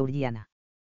Lady Georgiana.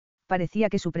 Parecía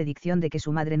que su predicción de que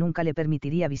su madre nunca le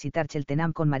permitiría visitar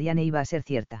Cheltenham con Marianne iba a ser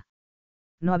cierta.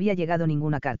 No había llegado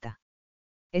ninguna carta.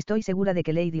 Estoy segura de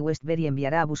que Lady Westbury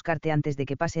enviará a buscarte antes de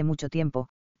que pase mucho tiempo,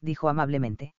 dijo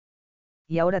amablemente.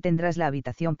 Y ahora tendrás la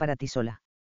habitación para ti sola.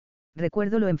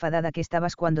 Recuerdo lo enfadada que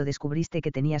estabas cuando descubriste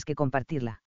que tenías que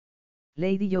compartirla.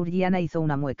 Lady Georgiana hizo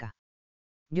una mueca.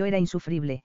 Yo era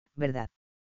insufrible, ¿verdad?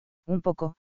 Un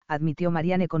poco, admitió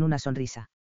Marianne con una sonrisa.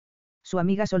 Su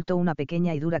amiga soltó una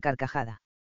pequeña y dura carcajada.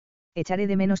 Echaré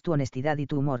de menos tu honestidad y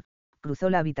tu humor. Cruzó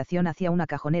la habitación hacia una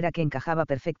cajonera que encajaba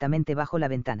perfectamente bajo la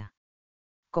ventana.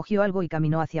 Cogió algo y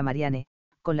caminó hacia Marianne,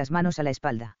 con las manos a la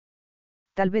espalda.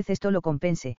 Tal vez esto lo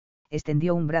compense,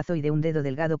 extendió un brazo y de un dedo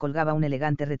delgado colgaba un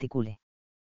elegante reticule.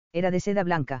 Era de seda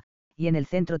blanca, y en el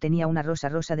centro tenía una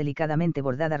rosa delicadamente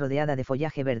bordada rodeada de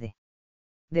follaje verde.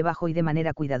 Debajo y de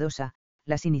manera cuidadosa,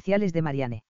 las iniciales de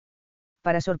Marianne.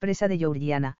 Para sorpresa de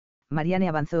Georgiana, Marianne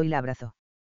avanzó y la abrazó.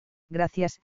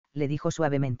 Gracias, le dijo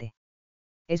suavemente.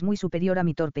 Es muy superior a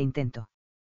mi torpe intento.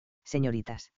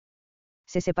 Señoritas.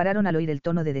 Se separaron al oír el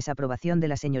tono de desaprobación de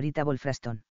la señorita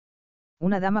Wolfraston.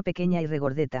 Una dama pequeña y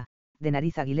regordeta, de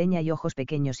nariz aguileña y ojos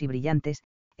pequeños y brillantes,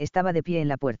 estaba de pie en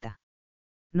la puerta.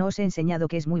 No os he enseñado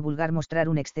que es muy vulgar mostrar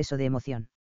un exceso de emoción.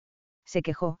 Se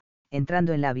quejó,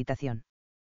 entrando en la habitación.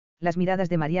 Las miradas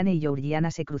de Marianne y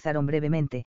Georgiana se cruzaron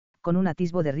brevemente, con un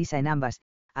atisbo de risa en ambas,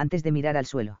 antes de mirar al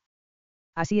suelo.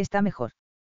 Así está mejor.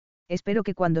 Espero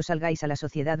que cuando salgáis a la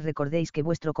sociedad recordéis que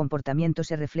vuestro comportamiento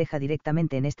se refleja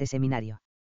directamente en este seminario.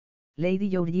 Lady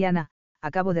Georgiana,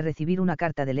 acabo de recibir una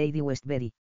carta de Lady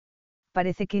Westbury.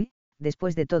 Parece que,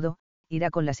 después de todo, irá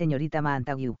con la señorita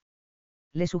Montague.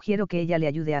 Le sugiero que ella le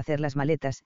ayude a hacer las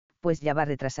maletas, pues ya va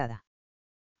retrasada.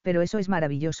 Pero eso es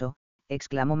maravilloso,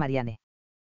 exclamó Marianne.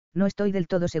 No estoy del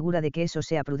todo segura de que eso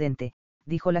sea prudente,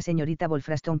 dijo la señorita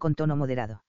Wolfraston con tono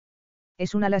moderado.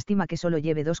 Es una lástima que solo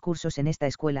lleve 2 cursos en esta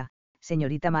escuela,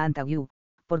 señorita Montague,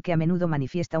 porque a menudo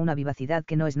manifiesta una vivacidad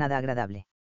que no es nada agradable.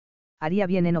 Haría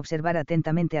bien en observar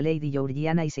atentamente a Lady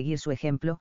Georgiana y seguir su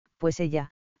ejemplo, pues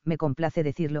ella, me complace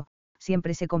decirlo,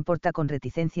 siempre se comporta con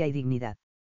reticencia y dignidad.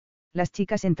 Las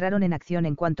chicas entraron en acción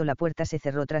en cuanto la puerta se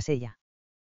cerró tras ella.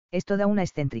 Es toda una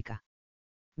excéntrica,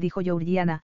 dijo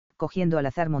Georgiana, cogiendo al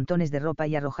azar montones de ropa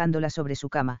y arrojándola sobre su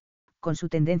cama, con su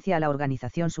tendencia a la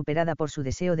organización superada por su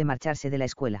deseo de marcharse de la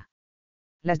escuela.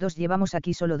 Las dos llevamos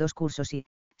aquí solo 2 cursos y,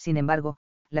 sin embargo,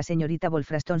 la señorita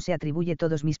Wolfraston se atribuye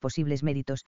todos mis posibles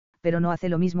méritos, pero no hace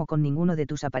lo mismo con ninguno de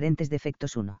tus aparentes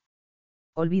defectos.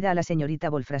 Olvida a la señorita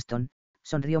Wolfraston,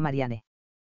 sonrió Marianne.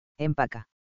 Empaca.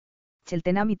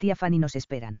 Cheltenham y tía Fanny nos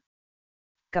esperan.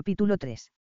 Capítulo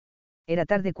 3. Era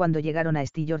tarde cuando llegaron a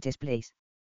St. George's Place.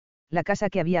 La casa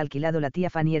que había alquilado la tía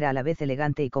Fanny era a la vez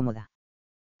elegante y cómoda.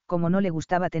 Como no le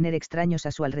gustaba tener extraños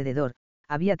a su alrededor,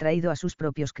 había traído a sus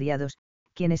propios criados,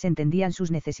 quienes entendían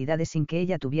sus necesidades sin que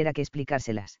ella tuviera que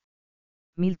explicárselas.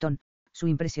 Milton, su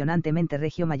impresionantemente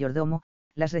regio mayordomo,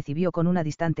 las recibió con una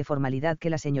distante formalidad que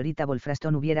la señorita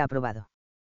Wolfraston hubiera aprobado.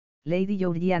 Lady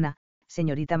Georgiana,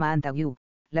 señorita Montague,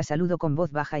 la saludó con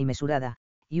voz baja y mesurada,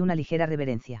 y una ligera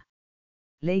reverencia.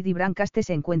 Lady Brancaste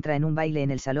se encuentra en un baile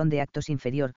en el salón de actos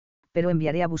inferior, pero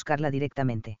enviaré a buscarla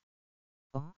directamente.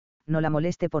 Oh, no la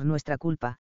moleste por nuestra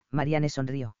culpa, Marianne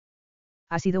sonrió.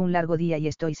 Ha sido un largo día y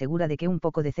estoy segura de que un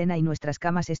poco de cena y nuestras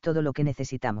camas es todo lo que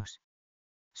necesitamos.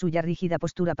 Su ya rígida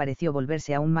postura pareció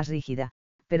volverse aún más rígida,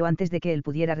 pero antes de que él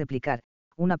pudiera replicar,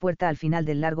 una puerta al final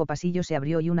del largo pasillo se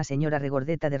abrió y una señora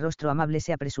regordeta de rostro amable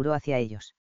se apresuró hacia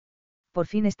ellos. Por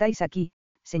fin estáis aquí,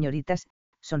 señoritas,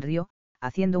 sonrió,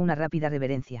 haciendo una rápida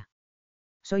reverencia.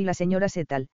 Soy la señora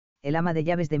Setal, el ama de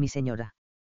llaves de mi señora.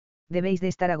 Debéis de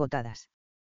estar agotadas.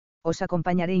 Os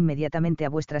acompañaré inmediatamente a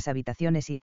vuestras habitaciones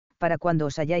y, para cuando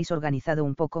os hayáis organizado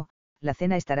un poco, la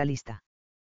cena estará lista.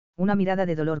 Una mirada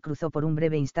de dolor cruzó por un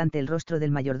breve instante el rostro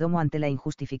del mayordomo ante la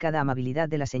injustificada amabilidad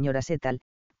de la señora Setal,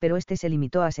 pero éste se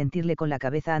limitó a sentirle con la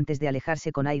cabeza antes de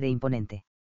alejarse con aire imponente.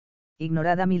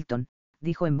 Ignorad a Milton,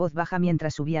 dijo en voz baja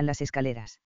mientras subían las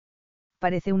escaleras.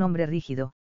 Parece un hombre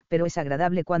rígido, pero es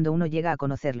agradable cuando uno llega a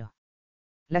conocerlo.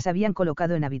 Las habían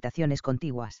colocado en habitaciones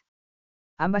contiguas.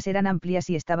 Ambas eran amplias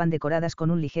y estaban decoradas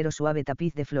con un ligero suave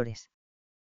tapiz de flores.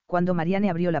 Cuando Marianne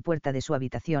abrió la puerta de su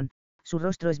habitación, su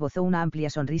rostro esbozó una amplia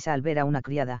sonrisa al ver a una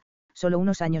criada, solo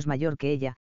unos años mayor que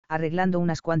ella, arreglando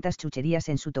unas cuantas chucherías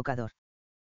en su tocador.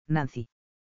 Nancy.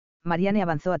 Marianne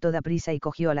avanzó a toda prisa y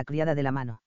cogió a la criada de la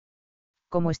mano.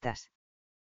 ¿Cómo estás?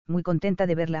 Muy contenta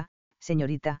de verla,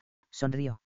 señorita,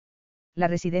 sonrió. La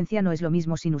residencia no es lo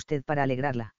mismo sin usted para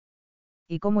alegrarla.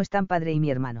 ¿Y cómo están padre y mi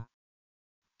hermano?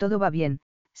 Todo va bien,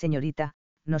 señorita,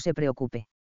 no se preocupe.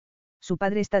 Su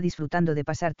padre está disfrutando de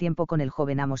pasar tiempo con el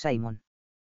joven amo Simon.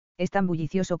 Es tan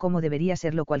bullicioso como debería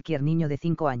serlo cualquier niño de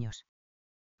 5 años.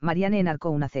 Marianne enarcó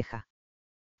una ceja.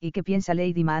 ¿Y qué piensa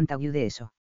Lady Montague de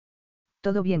eso?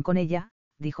 Todo bien con ella,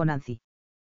 dijo Nancy.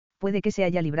 Puede que se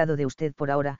haya librado de usted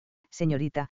por ahora,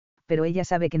 señorita, pero ella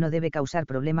sabe que no debe causar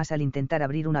problemas al intentar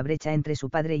abrir una brecha entre su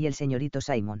padre y el señorito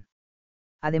Simon.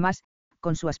 Además,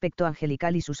 con su aspecto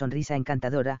angelical y su sonrisa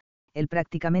encantadora, él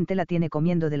prácticamente la tiene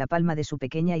comiendo de la palma de su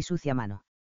pequeña y sucia mano.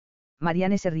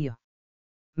 Marianne se rió.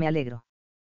 Me alegro.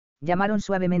 Llamaron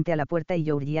suavemente a la puerta y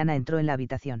Georgiana entró en la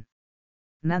habitación.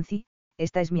 Nancy,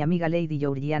 esta es mi amiga Lady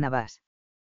Georgiana Bass.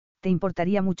 ¿Te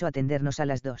importaría mucho atendernos a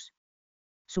las 2?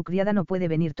 Su criada no puede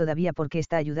venir todavía porque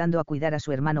está ayudando a cuidar a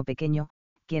su hermano pequeño,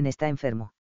 quien está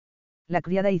enfermo. La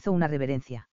criada hizo una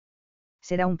reverencia.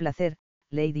 Será un placer,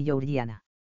 Lady Georgiana.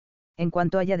 En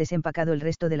cuanto haya desempacado el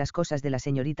resto de las cosas de la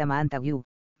señorita Montague,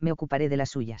 me ocuparé de las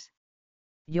suyas.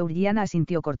 Georgiana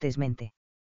asintió cortésmente.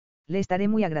 Le estaré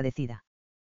muy agradecida.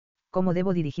 ¿Cómo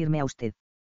debo dirigirme a usted?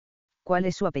 ¿Cuál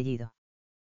es su apellido?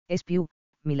 Es Pugh,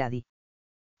 milady.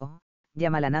 Oh,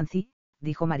 llámala Nancy,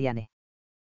 dijo Marianne.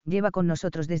 Lleva con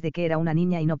nosotros desde que era una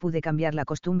niña y no pude cambiar la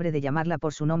costumbre de llamarla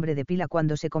por su nombre de pila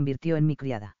cuando se convirtió en mi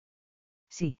criada.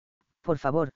 Sí, por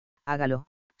favor, hágalo,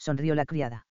 sonrió la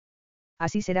criada.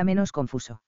 Así será menos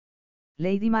confuso.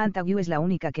 Lady Montague es la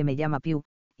única que me llama Pugh,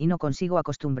 y no consigo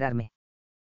acostumbrarme.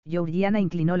 Georgiana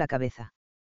inclinó la cabeza.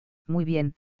 Muy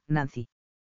bien, Nancy.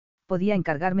 Podía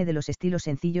encargarme de los estilos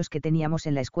sencillos que teníamos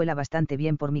en la escuela bastante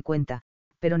bien por mi cuenta,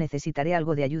 pero necesitaré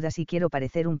algo de ayuda si quiero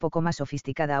parecer un poco más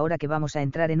sofisticada ahora que vamos a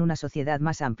entrar en una sociedad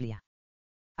más amplia.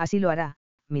 Así lo hará,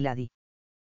 milady.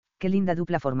 Qué linda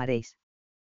dupla formaréis.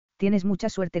 Tienes mucha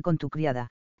suerte con tu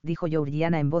criada, dijo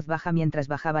Georgiana en voz baja mientras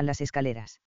bajaban las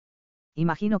escaleras.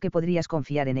 Imagino que podrías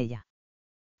confiar en ella.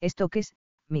 Stokes,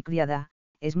 mi criada,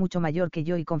 es mucho mayor que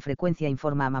yo y con frecuencia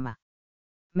informa a mamá.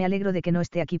 Me alegro de que no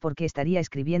esté aquí porque estaría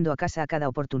escribiendo a casa a cada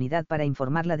oportunidad para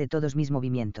informarla de todos mis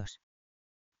movimientos.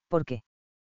 ¿Por qué?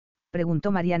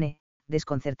 Preguntó Marianne,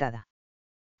 desconcertada.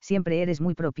 Siempre eres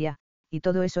muy propia, y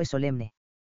todo eso es solemne.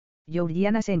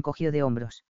 Georgiana se encogió de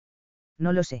hombros.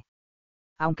 No lo sé.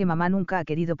 Aunque mamá nunca ha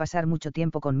querido pasar mucho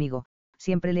tiempo conmigo,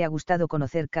 siempre le ha gustado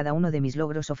conocer cada uno de mis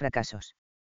logros o fracasos.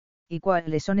 ¿Y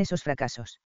cuáles son esos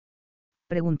fracasos?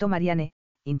 Preguntó Marianne,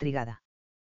 intrigada.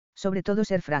 Sobre todo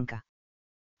ser franca.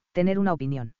 Tener una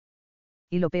opinión.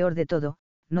 Y lo peor de todo,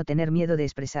 no tener miedo de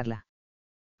expresarla.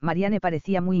 Marianne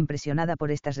parecía muy impresionada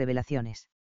por estas revelaciones.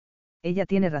 Ella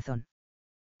tiene razón.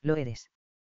 Lo eres.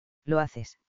 Lo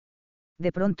haces.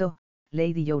 De pronto,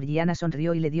 Lady Georgiana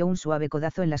sonrió y le dio un suave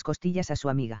codazo en las costillas a su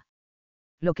amiga.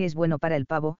 Lo que es bueno para el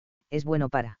pavo, es bueno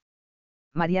para.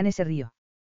 Marianne se rió.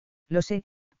 Lo sé,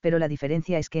 pero la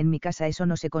diferencia es que en mi casa eso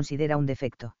no se considera un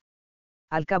defecto.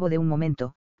 Al cabo de un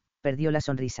momento, perdió la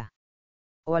sonrisa.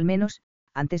 O al menos,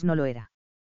 antes no lo era.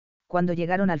 Cuando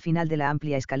llegaron al final de la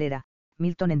amplia escalera,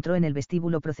 Milton entró en el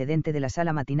vestíbulo procedente de la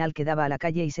sala matinal que daba a la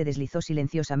calle y se deslizó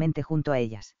silenciosamente junto a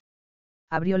ellas.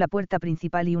 Abrió la puerta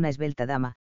principal y una esbelta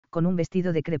dama, con un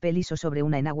vestido de crepé liso sobre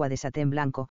una enagua de satén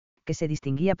blanco, que se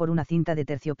distinguía por una cinta de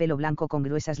terciopelo blanco con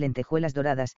gruesas lentejuelas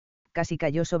doradas, casi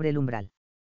cayó sobre el umbral.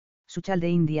 Su chal de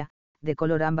India, de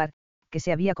color ámbar, que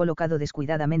se había colocado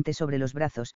descuidadamente sobre los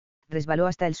brazos, resbaló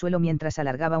hasta el suelo mientras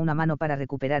alargaba una mano para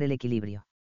recuperar el equilibrio.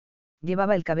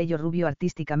 Llevaba el cabello rubio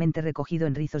artísticamente recogido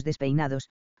en rizos despeinados,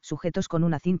 sujetos con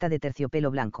una cinta de terciopelo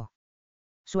blanco.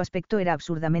 Su aspecto era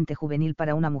absurdamente juvenil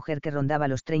para una mujer que rondaba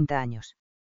los 30 años.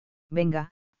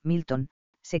 Venga, Milton,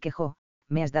 se quejó,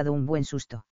 me has dado un buen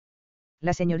susto.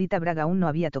 La señorita Bragg aún no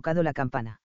había tocado la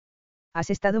campana.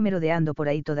 Has estado merodeando por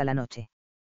ahí toda la noche.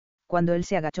 Cuando él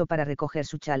se agachó para recoger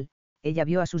su chal, ella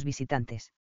vio a sus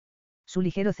visitantes. Su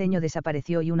ligero ceño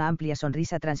desapareció y una amplia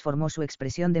sonrisa transformó su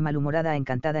expresión de malhumorada a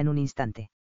encantada en un instante.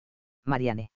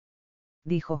 Marianne.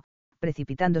 Dijo,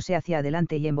 precipitándose hacia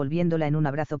adelante y envolviéndola en un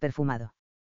abrazo perfumado.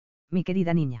 Mi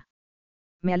querida niña.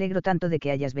 Me alegro tanto de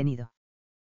que hayas venido.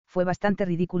 Fue bastante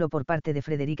ridículo por parte de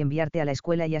Frederick enviarte a la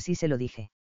escuela y así se lo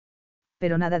dije.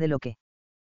 Pero nada de lo que.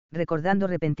 Recordando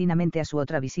repentinamente a su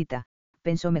otra visita,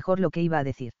 pensó mejor lo que iba a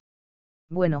decir.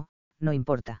 Bueno, no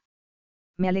importa.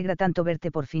 Me alegra tanto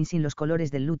verte por fin sin los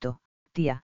colores del luto,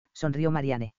 tía, sonrió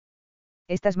Marianne.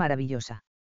 Estás maravillosa.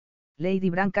 Lady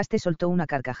Brancaste soltó una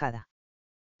carcajada.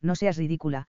 No seas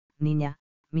ridícula, niña,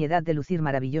 mi edad de lucir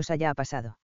maravillosa ya ha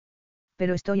pasado.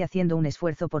 Pero estoy haciendo un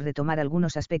esfuerzo por retomar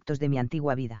algunos aspectos de mi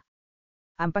antigua vida.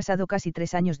 Han pasado casi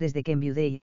 3 años desde que enviudé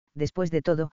y, después de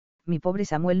todo, mi pobre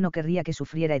Samuel no querría que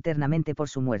sufriera eternamente por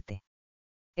su muerte.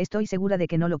 Estoy segura de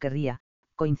que no lo querría,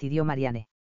 coincidió Marianne.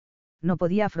 No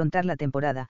podía afrontar la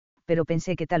temporada, pero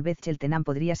pensé que tal vez Cheltenham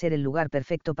podría ser el lugar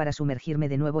perfecto para sumergirme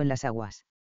de nuevo en las aguas.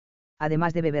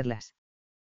 Además de beberlas.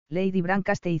 Lady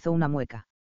Brancaste hizo una mueca.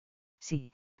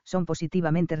 Sí, son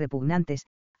positivamente repugnantes,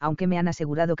 aunque me han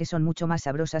asegurado que son mucho más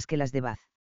sabrosas que las de Bath.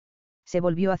 Se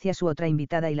volvió hacia su otra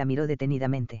invitada y la miró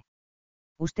detenidamente.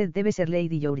 Usted debe ser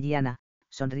Lady Georgiana,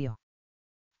 sonrió.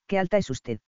 ¿Qué alta es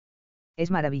usted? Es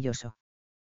maravilloso.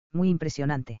 Muy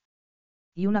impresionante.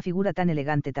 Y una figura tan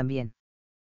elegante también.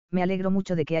 Me alegro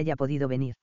mucho de que haya podido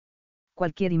venir.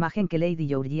 Cualquier imagen que Lady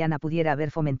Georgiana pudiera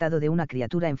haber fomentado de una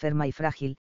criatura enferma y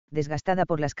frágil, desgastada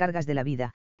por las cargas de la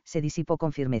vida, se disipó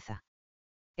con firmeza.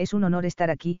 Es un honor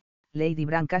estar aquí, Lady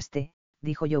Brancaste,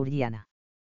 dijo Georgiana.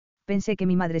 Pensé que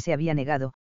mi madre se había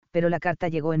negado, pero la carta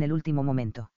llegó en el último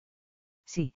momento.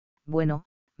 Sí, bueno,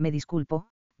 me disculpo,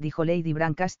 dijo Lady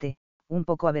Brancaste, un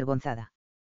poco avergonzada.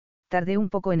 Tardé un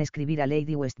poco en escribir a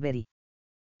Lady Westbury.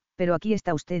 Pero aquí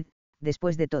está usted,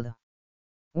 después de todo.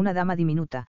 Una dama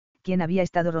diminuta, quien había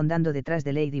estado rondando detrás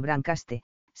de Lady Brancaste,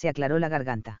 se aclaró la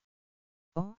garganta.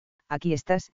 Oh, aquí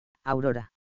estás,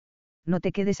 Aurora. No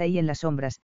te quedes ahí en las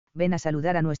sombras, ven a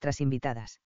saludar a nuestras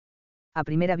invitadas. A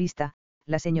primera vista,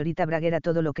 la señorita Bragg era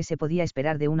todo lo que se podía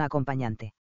esperar de una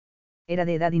acompañante. Era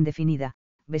de edad indefinida,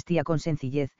 vestía con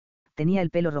sencillez, tenía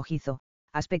el pelo rojizo,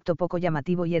 aspecto poco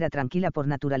llamativo y era tranquila por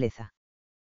naturaleza.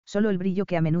 Solo el brillo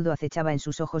que a menudo acechaba en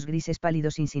sus ojos grises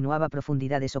pálidos insinuaba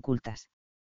profundidades ocultas.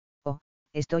 Oh,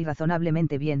 estoy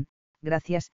razonablemente bien,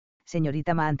 gracias,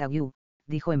 señorita Montague,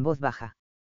 dijo en voz baja.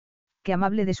 Qué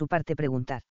amable de su parte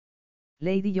preguntar.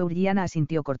 Lady Georgiana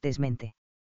asintió cortésmente.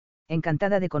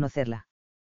 Encantada de conocerla.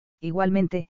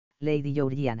 Igualmente, Lady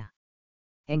Georgiana.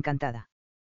 Encantada.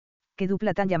 ¿Qué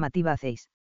dupla tan llamativa hacéis?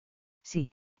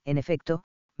 Sí, en efecto,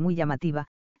 muy llamativa,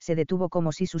 se detuvo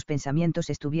como si sus pensamientos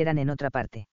estuvieran en otra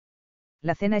parte.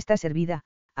 La cena está servida,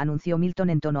 anunció Milton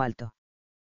en tono alto.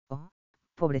 Oh,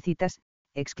 pobrecitas,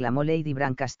 exclamó Lady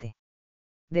Brancaste.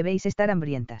 Debéis estar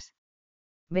hambrientas.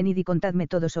 Venid y contadme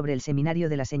todo sobre el seminario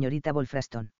de la señorita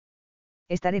Wolfraston.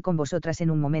 Estaré con vosotras en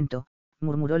un momento,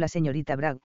 murmuró la señorita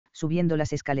Bragg, subiendo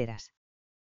las escaleras.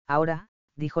 Ahora,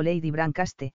 dijo Lady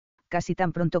Brancaste, casi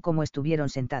tan pronto como estuvieron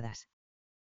sentadas.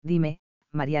 Dime,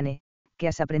 Marianne, ¿qué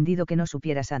has aprendido que no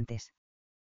supieras antes?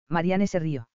 Marianne se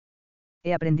rió.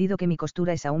 He aprendido que mi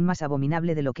costura es aún más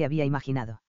abominable de lo que había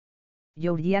imaginado.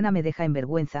 Georgiana me deja en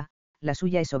vergüenza, la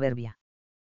suya es soberbia.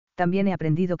 También he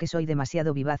aprendido que soy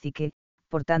demasiado vivaz y que,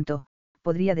 por tanto,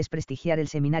 podría desprestigiar el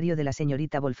seminario de la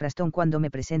señorita Wolfraston cuando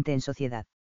me presente en sociedad.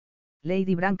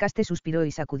 Lady Brancaste suspiró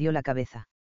y sacudió la cabeza.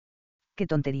 ¡Qué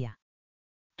tontería!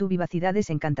 Tu vivacidad es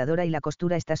encantadora y la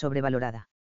costura está sobrevalorada.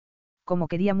 Como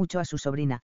quería mucho a su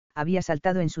sobrina, había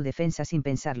saltado en su defensa sin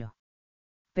pensarlo.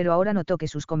 Pero ahora notó que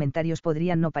sus comentarios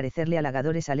podrían no parecerle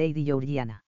halagadores a Lady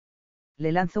Georgiana.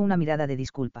 Le lanzó una mirada de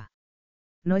disculpa.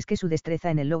 No es que su destreza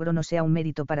en el logro no sea un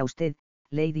mérito para usted,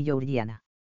 Lady Georgiana.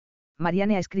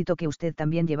 Marianne ha escrito que usted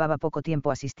también llevaba poco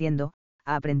tiempo asistiendo,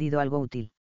 ¿ha aprendido algo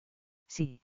útil?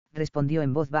 Sí, respondió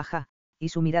en voz baja, y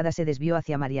su mirada se desvió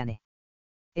hacia Marianne.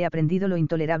 He aprendido lo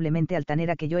intolerablemente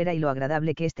altanera que yo era y lo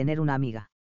agradable que es tener una amiga.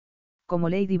 Como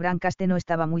Lady Brancaste no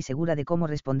estaba muy segura de cómo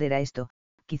responder a esto,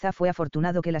 quizá fue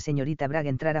afortunado que la señorita Bragg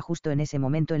entrara justo en ese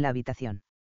momento en la habitación.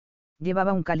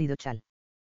 Llevaba un cálido chal.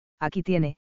 Aquí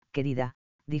tiene, querida,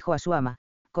 dijo a su ama,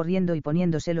 corriendo y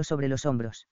poniéndoselo sobre los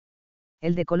hombros.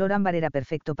 El de color ámbar era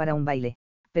perfecto para un baile,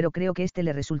 pero creo que este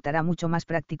le resultará mucho más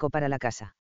práctico para la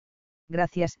casa.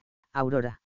 Gracias,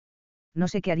 Aurora. No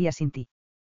sé qué haría sin ti.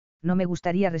 No me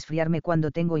gustaría resfriarme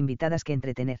cuando tengo invitadas que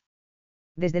entretener.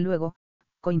 Desde luego,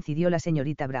 coincidió la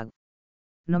señorita Bragg.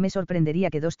 No me sorprendería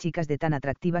que dos chicas de tan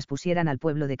atractivas pusieran al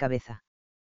pueblo de cabeza.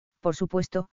 Por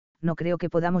supuesto, no creo que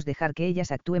podamos dejar que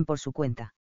ellas actúen por su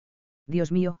cuenta.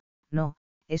 Dios mío, no,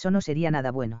 eso no sería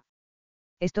nada bueno.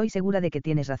 Estoy segura de que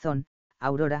tienes razón,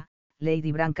 Aurora,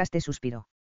 Lady Brancaste suspiró.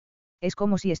 Es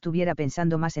como si estuviera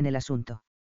pensando más en el asunto.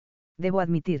 Debo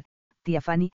admitir, tía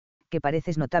Fanny, que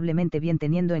pareces notablemente bien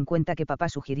teniendo en cuenta que papá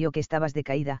sugirió que estabas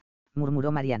decaída,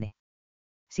 murmuró Marianne.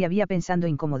 Si había pensado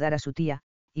incomodar a su tía,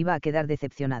 iba a quedar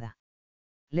decepcionada.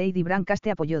 Lady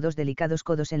Brancaste apoyó dos delicados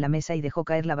codos en la mesa y dejó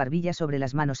caer la barbilla sobre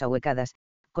las manos ahuecadas,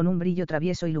 con un brillo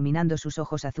travieso iluminando sus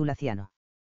ojos azul aciano.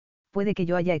 Puede que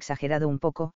yo haya exagerado un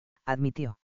poco,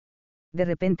 admitió. De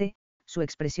repente, su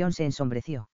expresión se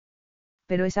ensombreció.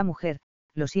 Pero esa mujer,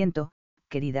 lo siento,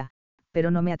 querida, pero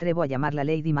no me atrevo a llamarla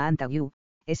Lady Montague,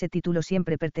 ese título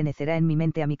siempre pertenecerá en mi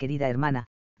mente a mi querida hermana,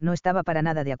 no estaba para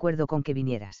nada de acuerdo con que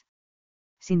vinieras.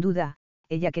 Sin duda,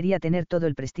 ella quería tener todo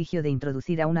el prestigio de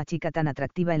introducir a una chica tan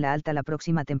atractiva en la alta la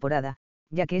próxima temporada,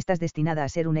 ya que estás destinada a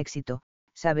ser un éxito,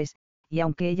 sabes, y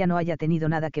aunque ella no haya tenido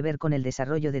nada que ver con el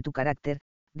desarrollo de tu carácter,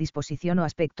 disposición o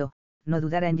aspecto, no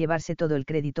dudará en llevarse todo el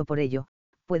crédito por ello,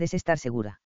 puedes estar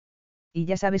segura. Y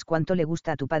ya sabes cuánto le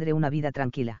gusta a tu padre una vida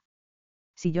tranquila.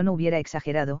 Si yo no hubiera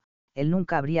exagerado, él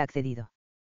nunca habría accedido.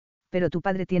 Pero tu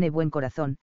padre tiene buen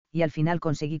corazón, y al final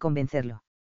conseguí convencerlo.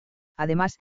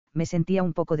 Además, me sentía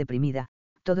un poco deprimida,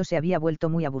 todo se había vuelto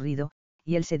muy aburrido,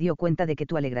 y él se dio cuenta de que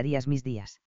tú alegrarías mis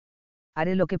días.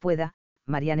 Haré lo que pueda,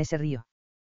 Marianne se rió.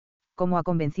 ¿Cómo ha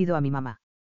convencido a mi mamá?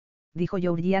 Dijo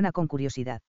Georgiana con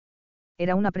curiosidad.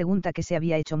 Era una pregunta que se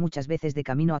había hecho muchas veces de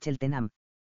camino a Cheltenham.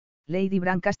 Lady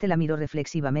Brancaste la miró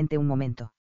reflexivamente un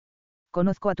momento.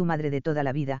 Conozco a tu madre de toda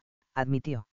la vida,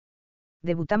 admitió.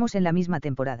 Debutamos en la misma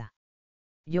temporada.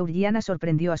 Georgiana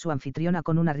sorprendió a su anfitriona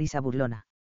con una risa burlona.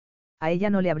 A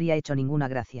ella no le habría hecho ninguna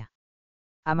gracia.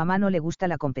 A mamá no le gusta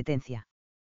la competencia.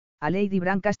 A Lady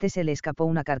Brancaste se le escapó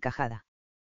una carcajada.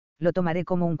 Lo tomaré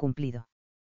como un cumplido.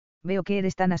 Veo que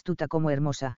eres tan astuta como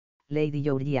hermosa, Lady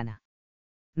Georgiana.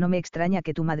 No me extraña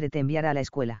que tu madre te enviara a la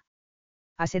escuela.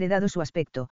 Has heredado su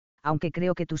aspecto, aunque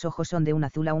creo que tus ojos son de un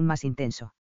azul aún más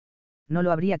intenso. No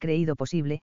lo habría creído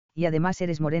posible, y además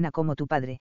eres morena como tu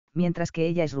padre, mientras que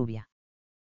ella es rubia.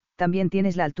 También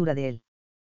tienes la altura de él.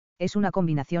 Es una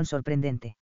combinación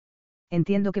sorprendente.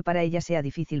 Entiendo que para ella sea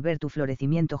difícil ver tu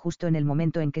florecimiento justo en el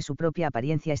momento en que su propia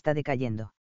apariencia está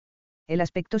decayendo. El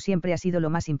aspecto siempre ha sido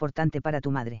lo más importante para tu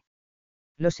madre.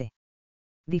 Lo sé.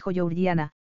 Dijo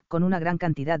Georgiana, con una gran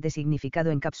cantidad de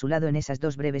significado encapsulado en esas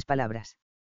dos breves palabras.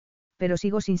 Pero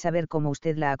sigo sin saber cómo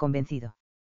usted la ha convencido.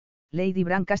 Lady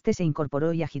Brancaste se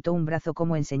incorporó y agitó un brazo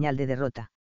como en señal de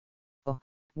derrota. Oh,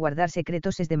 guardar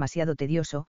secretos es demasiado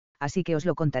tedioso, así que os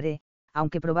lo contaré,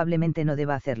 aunque probablemente no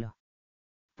deba hacerlo.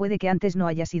 Puede que antes no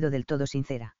haya sido del todo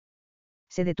sincera.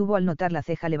 Se detuvo al notar la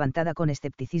ceja levantada con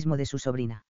escepticismo de su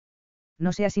sobrina.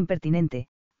 No seas impertinente,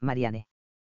 Marianne.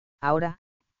 Ahora,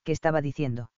 ¿qué estaba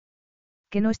diciendo?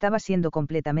 Que no estaba siendo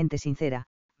completamente sincera,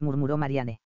 murmuró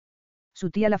Marianne. Su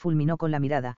tía la fulminó con la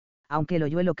mirada, aunque el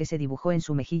hoyuelo que se dibujó en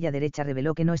su mejilla derecha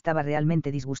reveló que no estaba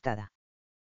realmente disgustada.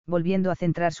 Volviendo a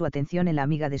centrar su atención en la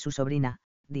amiga de su sobrina,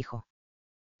 dijo.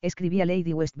 Escribí a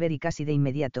Lady Westbury casi de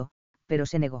inmediato, pero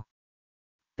se negó.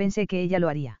 Pensé que ella lo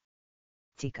haría.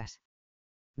 Chicas.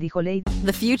 Dijo Lady.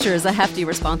 The future is a hefty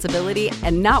responsibility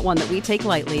and not one that we take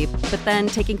lightly, but then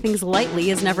taking things lightly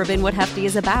has never been what Hefty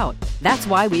is about. That's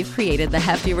why we've created the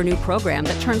Hefty Renew program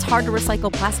that turns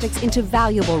hard-to-recycle plastics into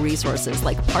valuable resources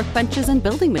like park benches and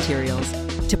building materials.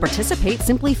 To participate,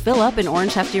 simply fill up an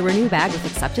orange Hefty Renew bag with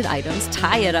accepted items,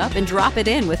 tie it up, and drop it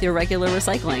in with your regular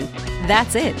recycling.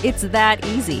 That's it. It's that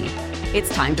easy.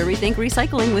 It's time to rethink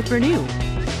recycling with Renew.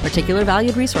 Particular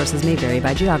valued resources may vary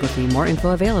by geography. More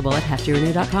info available at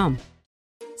heftyrenew.com.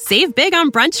 Save big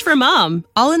on brunch for mom,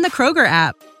 all in the Kroger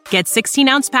app. Get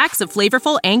 16-ounce packs of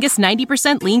flavorful Angus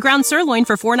 90% lean ground sirloin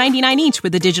for $4.99 each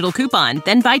with a digital coupon.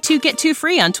 Then buy 2, get 2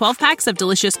 free on 12 packs of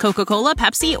delicious Coca-Cola,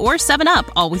 Pepsi, or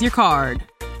 7-Up, all with your card.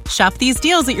 Shop these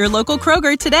deals at your local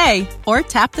Kroger today, or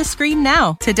tap the screen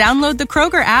now to download the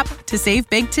Kroger app to save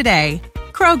big today.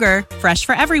 Kroger, fresh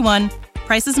for everyone.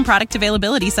 Prices and product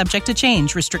availability subject to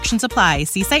change. Restrictions apply.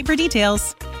 See site for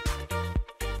details.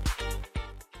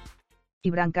 Y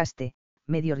Brancaste,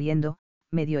 medio riendo,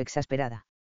 medio exasperada.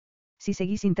 Si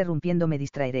seguís interrumpiendo me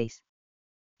distraeréis.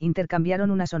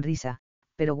 Intercambiaron una sonrisa,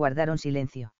 pero guardaron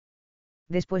silencio.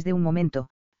 Después de un momento,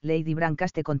 Lady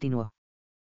Brancaste continuó.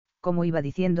 Como iba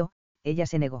diciendo, ella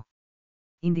se negó.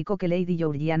 Indicó que Lady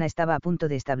Georgiana estaba a punto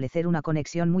de establecer una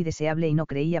conexión muy deseable y no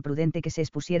creía prudente que se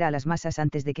expusiera a las masas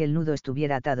antes de que el nudo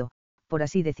estuviera atado, por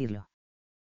así decirlo.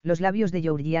 Los labios de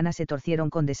Georgiana se torcieron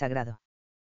con desagrado.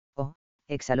 Oh,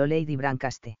 exhaló Lady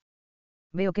Brancaste.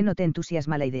 Veo que no te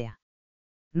entusiasma la idea.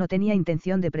 No tenía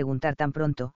intención de preguntar tan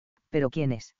pronto, pero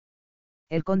 ¿quién es?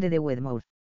 El conde de Wedmore.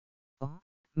 Oh,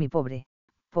 mi pobre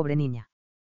niña.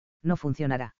 No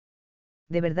funcionará.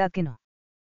 ¿De verdad que no?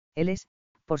 Él es,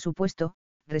 por supuesto,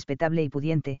 respetable y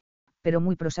pudiente, pero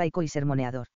muy prosaico y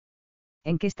sermoneador.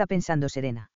 ¿En qué está pensando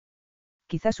Serena?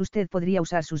 Quizás usted podría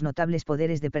usar sus notables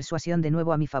poderes de persuasión de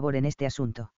nuevo a mi favor en este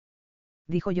asunto.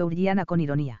 Dijo Georgiana con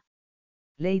ironía.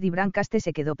 Lady Brancaste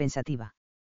se quedó pensativa.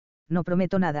 No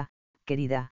prometo nada,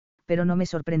 querida, pero no me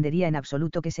sorprendería en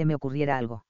absoluto que se me ocurriera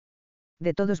algo.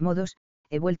 De todos modos,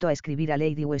 he vuelto a escribir a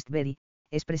Lady Westbury,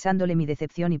 expresándole mi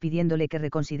decepción y pidiéndole que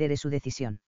reconsidere su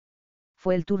decisión.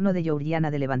 Fue el turno de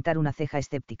Georgiana de levantar una ceja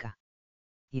escéptica.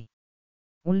 Y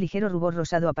un ligero rubor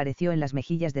rosado apareció en las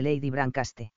mejillas de Lady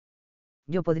Brancaste.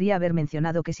 Yo podría haber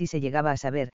mencionado que si se llegaba a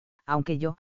saber, aunque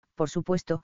yo, por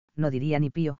supuesto, no diría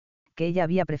ni pío, que ella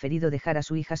había preferido dejar a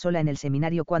su hija sola en el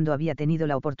seminario cuando había tenido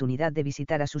la oportunidad de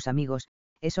visitar a sus amigos,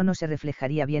 eso no se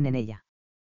reflejaría bien en ella.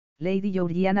 Lady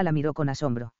Georgiana la miró con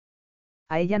asombro.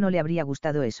 A ella no le habría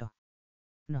gustado eso.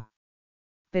 No.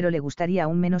 Pero le gustaría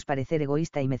aún menos parecer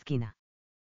egoísta y mezquina.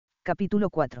 Capítulo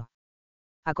 4.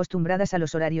 Acostumbradas a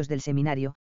los horarios del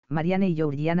seminario, Marianne y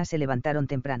Georgiana se levantaron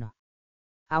temprano.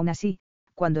 Aún así,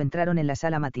 cuando entraron en la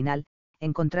sala matinal,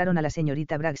 encontraron a la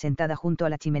señorita Bragg sentada junto a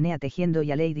la chimenea tejiendo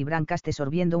y a Lady Brancaste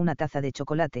sorbiendo una taza de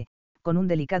chocolate, con un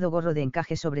delicado gorro de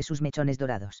encaje sobre sus mechones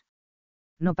dorados.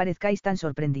 No parezcáis tan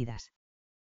sorprendidas.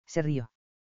 Se rió.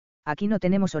 Aquí no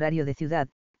tenemos horario de ciudad,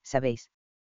 sabéis.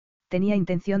 Tenía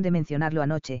intención de mencionarlo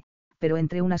anoche, pero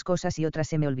entre unas cosas y otras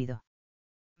se me olvidó.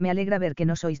 Me alegra ver que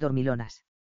no sois dormilonas.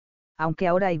 Aunque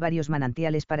ahora hay varios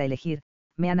manantiales para elegir,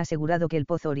 me han asegurado que el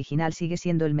pozo original sigue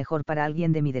siendo el mejor para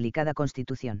alguien de mi delicada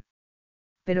constitución.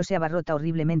 Pero se abarrota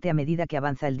horriblemente a medida que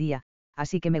avanza el día,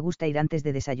 así que me gusta ir antes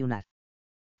de desayunar.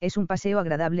 Es un paseo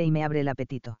agradable y me abre el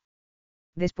apetito.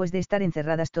 Después de estar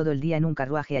encerradas todo el día en un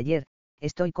carruaje ayer,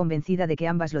 estoy convencida de que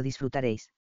ambas lo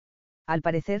disfrutaréis. Al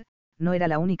parecer, no era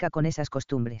la única con esas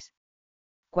costumbres.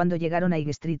 Cuando llegaron a High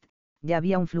Street, ya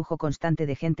había un flujo constante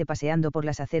de gente paseando por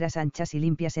las aceras anchas y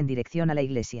limpias en dirección a la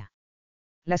iglesia.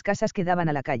 Las casas que daban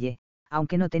a la calle,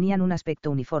 aunque no tenían un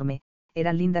aspecto uniforme,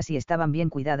 eran lindas y estaban bien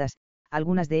cuidadas,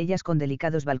 algunas de ellas con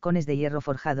delicados balcones de hierro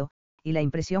forjado, y la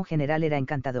impresión general era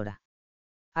encantadora.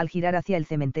 Al girar hacia el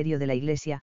cementerio de la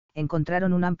iglesia,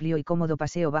 encontraron un amplio y cómodo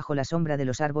paseo bajo la sombra de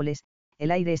los árboles,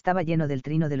 el aire estaba lleno del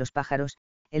trino de los pájaros,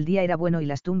 el día era bueno y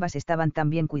las tumbas estaban tan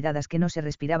bien cuidadas que no se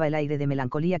respiraba el aire de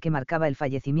melancolía que marcaba el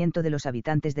fallecimiento de los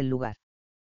habitantes del lugar.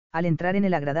 Al entrar en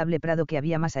el agradable prado que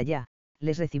había más allá,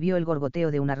 les recibió el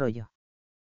gorgoteo de un arroyo.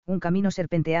 Un camino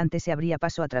serpenteante se abría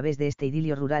paso a través de este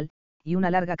idilio rural, y una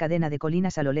larga cadena de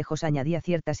colinas a lo lejos añadía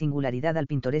cierta singularidad al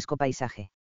pintoresco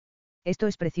paisaje. Esto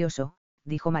es precioso,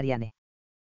 dijo Marianne.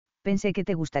 Pensé que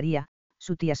te gustaría,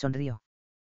 su tía sonrió.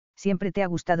 Siempre te ha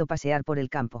gustado pasear por el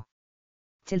campo.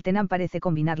 Cheltenham parece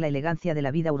combinar la elegancia de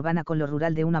la vida urbana con lo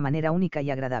rural de una manera única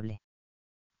y agradable.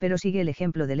 Pero sigue el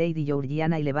ejemplo de Lady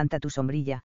Georgiana y levanta tu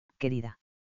sombrilla, querida.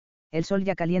 El sol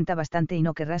ya calienta bastante y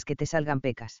no querrás que te salgan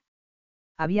pecas.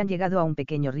 Habían llegado a un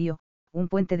pequeño río, un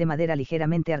puente de madera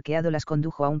ligeramente arqueado las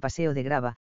condujo a un paseo de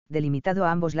grava, delimitado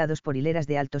a ambos lados por hileras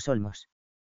de altos olmos.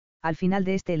 Al final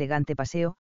de este elegante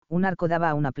paseo, un arco daba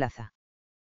a una plaza.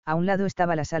 A un lado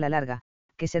estaba la sala larga,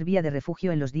 que servía de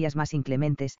refugio en los días más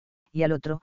inclementes, y al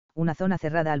otro, una zona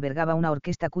cerrada albergaba una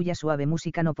orquesta cuya suave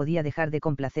música no podía dejar de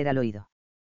complacer al oído.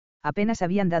 Apenas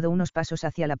habían dado unos pasos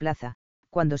hacia la plaza,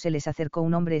 cuando se les acercó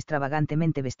un hombre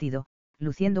extravagantemente vestido,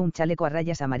 luciendo un chaleco a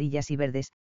rayas amarillas y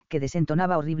verdes, que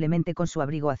desentonaba horriblemente con su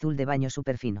abrigo azul de baño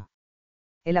superfino.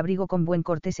 El abrigo con buen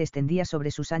corte se extendía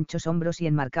sobre sus anchos hombros y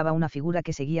enmarcaba una figura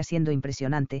que seguía siendo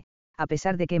impresionante, a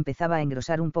pesar de que empezaba a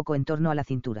engrosar un poco en torno a la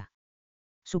cintura.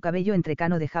 Su cabello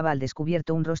entrecano dejaba al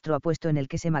descubierto un rostro apuesto en el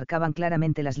que se marcaban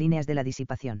claramente las líneas de la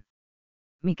disipación.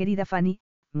 Mi querida Fanny,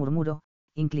 murmuró,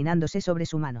 inclinándose sobre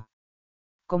su mano.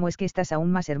 ¿Cómo es que estás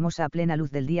aún más hermosa a plena luz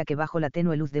del día que bajo la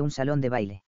tenue luz de un salón de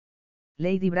baile?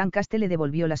 Lady Brancaste le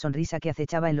devolvió la sonrisa que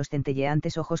acechaba en los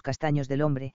centelleantes ojos castaños del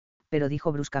hombre, pero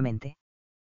dijo bruscamente: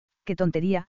 «¡Qué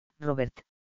tontería, Robert!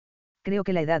 Creo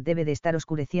que la edad debe de estar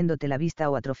oscureciéndote la vista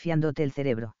o atrofiándote el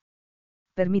cerebro.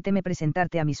 Permíteme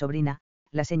presentarte a mi sobrina,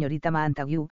 la señorita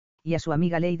Montague, y a su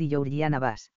amiga Lady Georgiana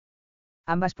Bass.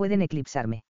 Ambas pueden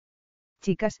eclipsarme.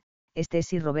 Chicas, este es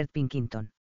Sir Robert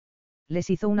Pilkington». Les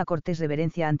hizo una cortés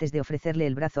reverencia antes de ofrecerle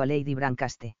el brazo a Lady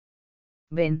Brancaste.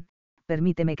 «Ven,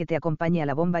 permíteme que te acompañe a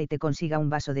la bomba y te consiga un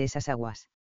vaso de esas aguas».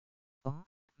 «Oh,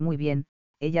 muy bien»,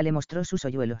 ella le mostró sus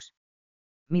hoyuelos.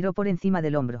 Miró por encima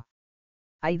del hombro.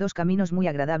 «Hay dos caminos muy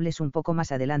agradables un poco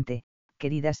más adelante,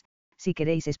 queridas, si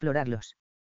queréis explorarlos.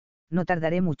 No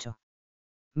tardaré mucho».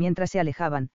 Mientras se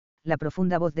alejaban, la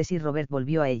profunda voz de Sir Robert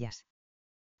volvió a ellas.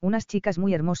 «Unas chicas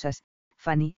muy hermosas,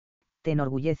 Fanny, te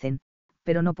enorgullecen,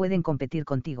 pero no pueden competir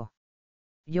contigo».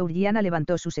 Georgiana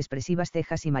levantó sus expresivas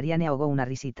cejas y Marianne ahogó una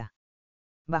risita.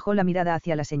 Bajó la mirada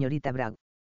hacia la señorita Bragg.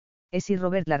 «¿Es Sir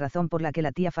Robert la razón por la que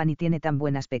la tía Fanny tiene tan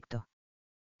buen aspecto?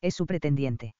 Es su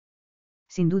pretendiente».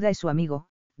 «Sin duda es su amigo»,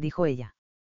 dijo ella.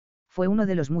 «Fue uno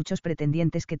de los muchos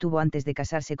pretendientes que tuvo antes de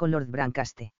casarse con Lord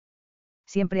Brancaste».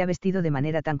 «¿Siempre ha vestido de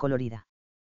manera tan colorida?»,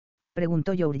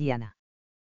 preguntó Georgiana.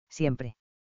 «Siempre.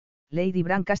 Lady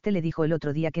Brancaste le dijo el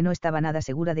otro día que no estaba nada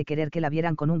segura de querer que la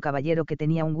vieran con un caballero que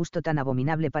tenía un gusto tan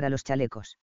abominable para los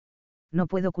chalecos». «No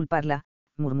puedo culparla»,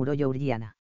 murmuró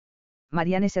Georgiana.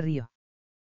 Marianne se rió.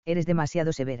 «Eres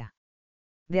demasiado severa.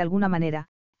 De alguna manera,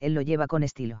 él lo lleva con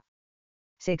estilo».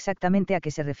 «Sé exactamente a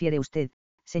qué se refiere usted,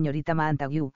 señorita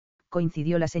Montague»,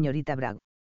 coincidió la señorita Bragg.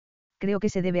 «Creo que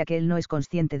se debe a que él no es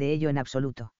consciente de ello en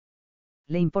absoluto.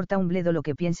 Le importa un bledo lo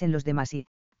que piensen los demás y,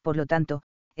 por lo tanto,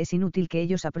 es inútil que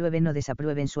ellos aprueben o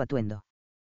desaprueben su atuendo.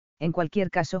 En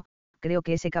cualquier caso, creo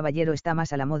que ese caballero está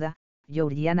más a la moda»,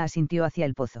 Georgiana asintió hacia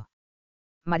el pozo.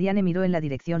 Marianne miró en la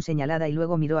dirección señalada y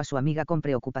luego miró a su amiga con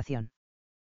preocupación.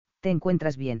 «¿Te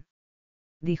encuentras bien?»,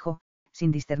 dijo,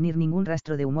 sin discernir ningún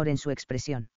rastro de humor en su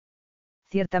expresión.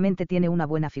 «Ciertamente tiene una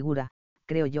buena figura,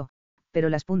 creo yo, pero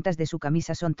las puntas de su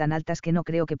camisa son tan altas que no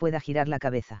creo que pueda girar la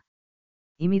cabeza.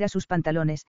 Y mira sus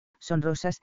pantalones, son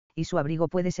rosas, y su abrigo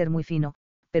puede ser muy fino,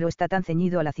 pero está tan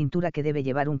ceñido a la cintura que debe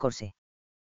llevar un corsé.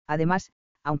 Además,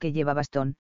 aunque lleva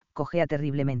bastón, cojea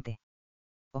terriblemente».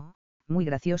 «Oh, muy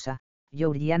graciosa»,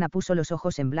 Georgiana puso los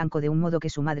ojos en blanco de un modo que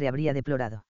su madre habría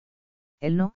deplorado.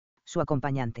 Él no, su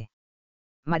acompañante.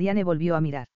 Marianne volvió a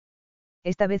mirar.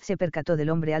 Esta vez se percató del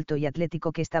hombre alto y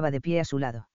atlético que estaba de pie a su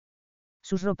lado.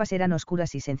 Sus ropas eran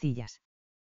oscuras y sencillas.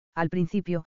 Al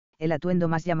principio, el atuendo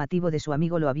más llamativo de su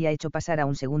amigo lo había hecho pasar a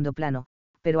un segundo plano,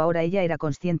 pero ahora ella era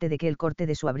consciente de que el corte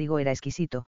de su abrigo era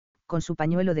exquisito, con su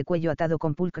pañuelo de cuello atado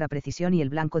con pulcra precisión y el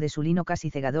blanco de su lino casi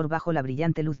cegador bajo la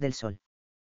brillante luz del sol.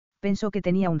 Pensó que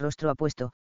tenía un rostro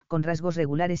apuesto, con rasgos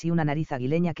regulares y una nariz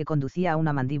aguileña que conducía a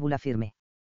una mandíbula firme.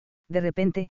 De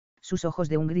repente, sus ojos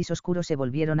de un gris oscuro se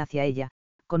volvieron hacia ella,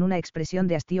 con una expresión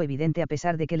de hastío evidente a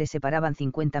pesar de que les separaban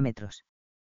 50 metros.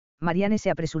 Marianne se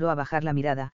apresuró a bajar la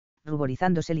mirada,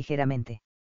 ruborizándose ligeramente.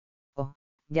 «Oh,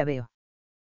 ya veo.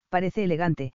 Parece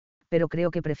elegante, pero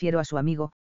creo que prefiero a su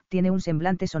amigo, tiene un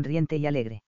semblante sonriente y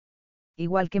alegre».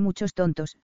 «Igual que muchos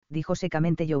tontos», dijo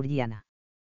secamente Georgiana.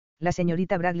 La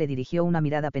señorita Bragg le dirigió una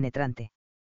mirada penetrante.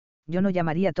 «Yo no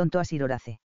llamaría tonto a Sir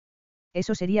Horace.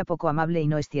 Eso sería poco amable y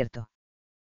no es cierto.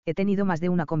 He tenido más de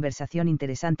una conversación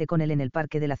interesante con él en el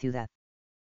parque de la ciudad.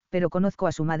 Pero conozco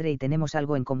a su madre y tenemos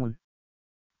algo en común.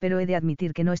 Pero he de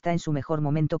admitir que no está en su mejor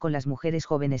momento con las mujeres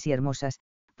jóvenes y hermosas,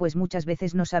 pues muchas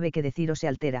veces no sabe qué decir o se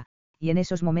altera, y en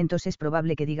esos momentos es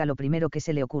probable que diga lo primero que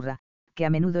se le ocurra, que a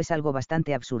menudo es algo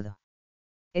bastante absurdo.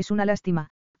 Es una lástima,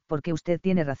 porque usted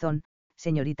tiene razón,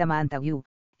 señorita Montague,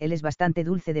 él es bastante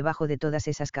dulce debajo de todas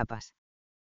esas capas».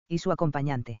 «¿Y su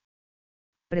acompañante?»,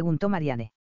 preguntó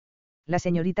Marianne. La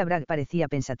señorita Bragg parecía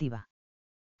pensativa.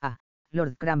 «Ah,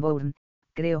 Lord Cranbourne,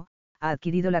 creo, ha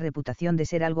adquirido la reputación de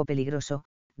ser algo peligroso»,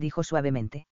 dijo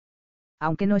suavemente.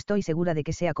 «Aunque no estoy segura de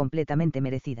que sea completamente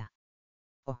merecida».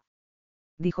 «Oh»,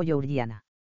 dijo Georgiana.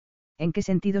 «¿En qué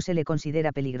sentido se le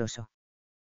considera peligroso?».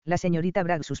 La señorita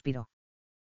Bragg suspiró.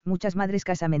 «Muchas madres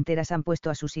casamenteras han puesto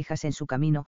a sus hijas en su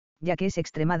camino, ya que es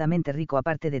extremadamente rico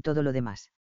aparte de todo lo demás.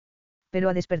 Pero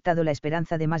ha despertado la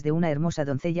esperanza de más de una hermosa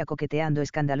doncella coqueteando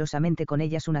escandalosamente con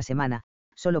ellas una semana,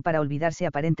 solo para olvidarse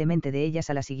aparentemente de ellas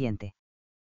a la siguiente.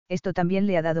 Esto también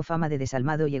le ha dado fama de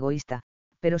desalmado y egoísta,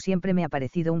 pero siempre me ha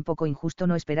parecido un poco injusto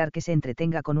no esperar que se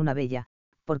entretenga con una bella,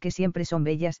 porque siempre son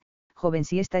bellas, joven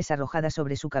si esta es arrojada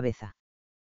sobre su cabeza.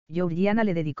 Georgiana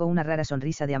le dedicó una rara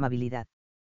sonrisa de amabilidad.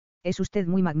 Es usted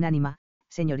muy magnánima,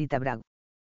 señorita Bragg.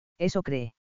 ¿Eso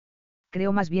cree?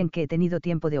 Creo más bien que he tenido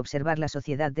tiempo de observar la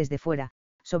sociedad desde fuera,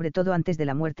 sobre todo antes de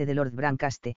la muerte de Lord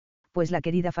Brancaste, pues la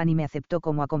querida Fanny me aceptó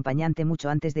como acompañante mucho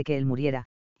antes de que él muriera,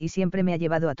 y siempre me ha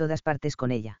llevado a todas partes con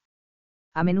ella.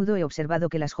 A menudo he observado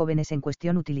que las jóvenes en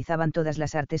cuestión utilizaban todas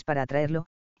las artes para atraerlo,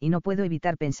 y no puedo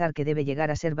evitar pensar que debe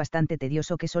llegar a ser bastante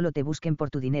tedioso que solo te busquen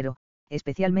por tu dinero,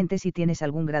 especialmente si tienes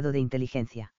algún grado de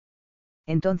inteligencia.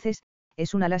 Entonces,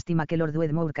 es una lástima que Lord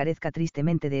Wedmore carezca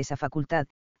tristemente de esa facultad,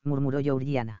 murmuró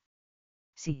Georgiana.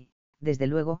 Sí, desde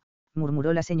luego,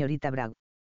 murmuró la señorita Bragg.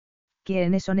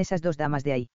 ¿Quiénes son esas dos damas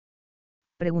de ahí?,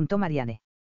 preguntó Marianne.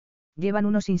 Llevan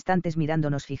unos instantes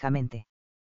mirándonos fijamente.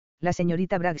 La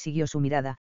señorita Bragg siguió su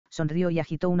mirada, sonrió y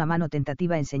agitó una mano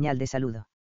tentativa en señal de saludo.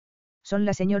 Son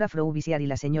la señora Frobisher y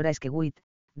la señora Skewit,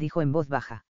 dijo en voz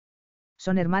baja.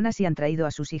 Son hermanas y han traído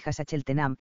a sus hijas a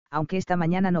Cheltenham, aunque esta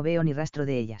mañana no veo ni rastro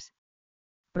de ellas.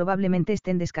 Probablemente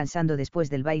estén descansando después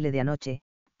del baile de anoche,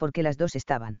 porque las dos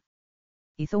estaban.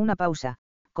 Hizo una pausa,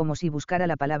 como si buscara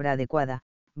la palabra adecuada,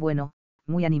 bueno,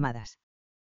 muy animadas.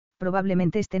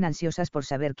 Probablemente estén ansiosas por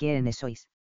saber quiénes sois.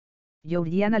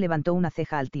 Georgiana levantó una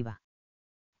ceja altiva.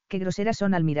 Qué groseras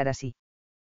son al mirar así.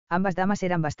 Ambas damas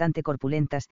eran bastante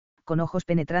corpulentas, con ojos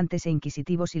penetrantes e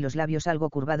inquisitivos y los labios algo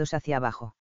curvados hacia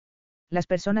abajo. Las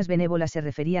personas benévolas se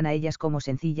referían a ellas como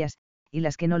sencillas, y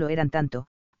las que no lo eran tanto,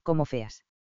 como feas.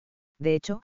 De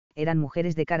hecho, eran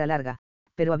mujeres de cara larga,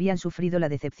 pero habían sufrido la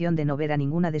decepción de no ver a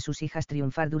ninguna de sus hijas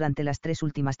triunfar durante las 3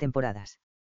 últimas temporadas.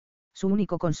 Su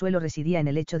único consuelo residía en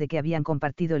el hecho de que habían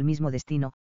compartido el mismo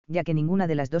destino, ya que ninguna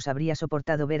de las dos habría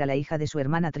soportado ver a la hija de su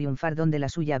hermana triunfar donde la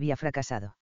suya había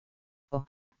fracasado. Oh,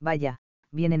 vaya,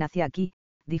 vienen hacia aquí,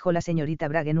 dijo la señorita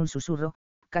Bragg en un susurro,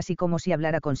 casi como si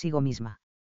hablara consigo misma.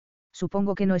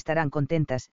 Supongo que no estarán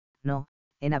contentas, no,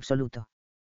 en absoluto.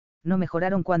 No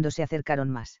mejoraron cuando se acercaron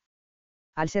más.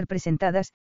 Al ser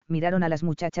presentadas, miraron a las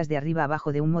muchachas de arriba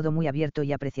abajo de un modo muy abierto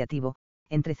y apreciativo,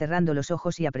 entrecerrando los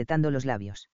ojos y apretando los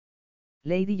labios.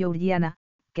 Lady Georgiana,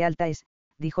 qué alta es,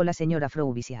 dijo la señora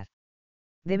Frobisher.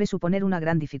 Debe suponer una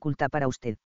gran dificultad para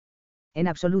usted. En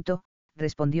absoluto,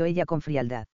 respondió ella con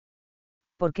frialdad.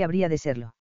 ¿Por qué habría de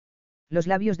serlo? Los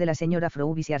labios de la señora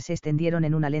Frobisher se extendieron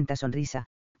en una lenta sonrisa,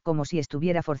 como si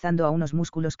estuviera forzando a unos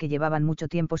músculos que llevaban mucho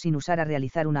tiempo sin usar a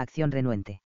realizar una acción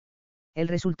renuente. El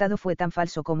resultado fue tan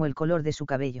falso como el color de su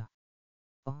cabello.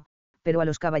 Oh, pero a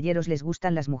los caballeros les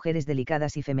gustan las mujeres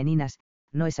delicadas y femeninas,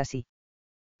 ¿no es así?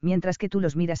 Mientras que tú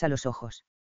los miras a los ojos.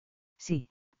 Sí,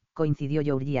 coincidió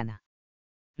Georgiana.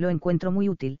 Lo encuentro muy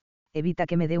útil, evita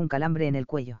que me dé un calambre en el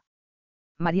cuello.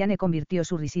 Marianne convirtió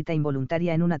su risita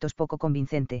involuntaria en una tos poco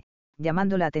convincente,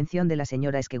 llamando la atención de la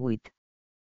señora Skewit.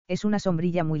 Es una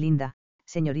sombrilla muy linda,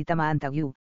 señorita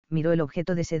Montague, miró el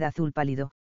objeto de seda azul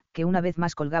pálido, que una vez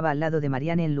más colgaba al lado de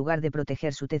Marianne en lugar de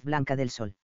proteger su tez blanca del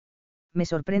sol. Me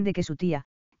sorprende que su tía,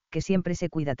 que siempre se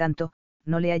cuida tanto,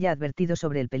 no le haya advertido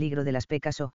sobre el peligro de las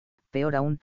pecas o, peor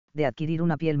aún, de adquirir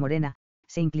una piel morena.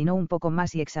 Se inclinó un poco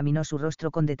más y examinó su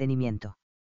rostro con detenimiento.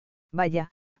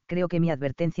 Vaya, creo que mi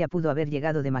advertencia pudo haber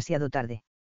llegado demasiado tarde.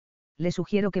 Le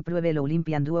sugiero que pruebe el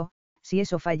Olympian Duo, si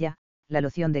eso falla, la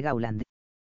loción de Gowland.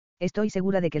 Estoy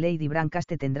segura de que Lady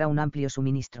Brancaste tendrá un amplio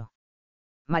suministro.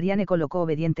 Marianne colocó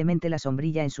obedientemente la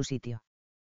sombrilla en su sitio.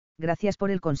 Gracias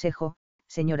por el consejo,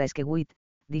 señora Skewit,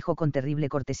 dijo con terrible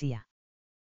cortesía.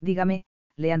 Dígame,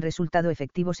 ¿le han resultado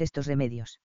efectivos estos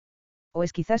remedios? ¿O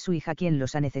es quizás su hija quien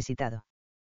los ha necesitado?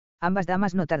 Ambas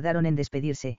damas no tardaron en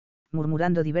despedirse,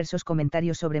 murmurando diversos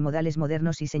comentarios sobre modales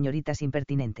modernos y señoritas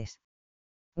impertinentes.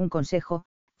 Un consejo,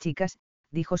 chicas,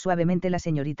 dijo suavemente la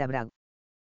señorita Bragg.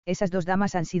 Esas dos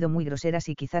damas han sido muy groseras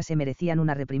y quizás se merecían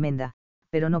una reprimenda,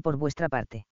 pero no por vuestra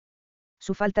parte.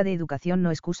 Su falta de educación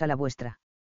no excusa la vuestra.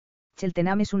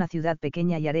 Cheltenham es una ciudad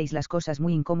pequeña y haréis las cosas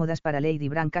muy incómodas para Lady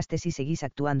Brancaste si seguís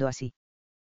actuando así.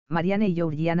 Marianne y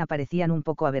Georgiana parecían un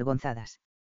poco avergonzadas.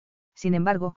 Sin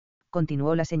embargo,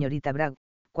 continuó la señorita Bragg,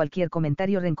 cualquier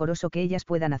comentario rencoroso que ellas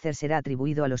puedan hacer será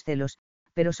atribuido a los celos,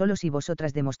 pero solo si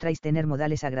vosotras demostráis tener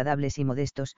modales agradables y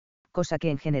modestos, cosa que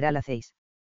en general hacéis.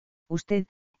 Usted,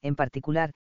 en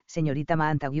particular, señorita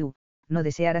Montague, no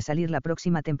deseará salir la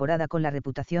próxima temporada con la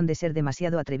reputación de ser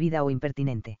demasiado atrevida o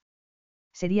impertinente.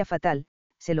 Sería fatal,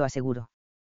 se lo aseguro.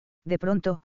 De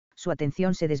pronto, su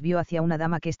atención se desvió hacia una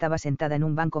dama que estaba sentada en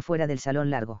un banco fuera del salón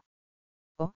largo.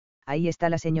 Oh, ahí está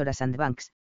la señora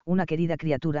Sandbanks, una querida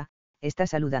criatura, está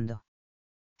saludando.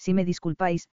 Si me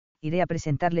disculpáis, iré a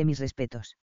presentarle mis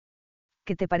respetos.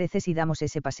 ¿Qué te parece si damos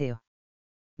ese paseo?,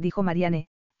 dijo Marianne,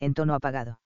 en tono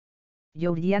apagado.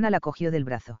 Georgiana la cogió del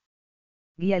brazo.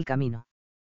 Guía el camino.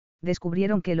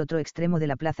 Descubrieron que el otro extremo de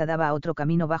la plaza daba a otro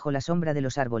camino bajo la sombra de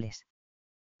los árboles.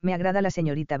 Me agrada la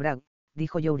señorita Bragg,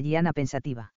 dijo Georgiana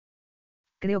pensativa.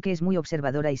 Creo que es muy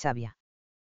observadora y sabia.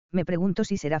 Me pregunto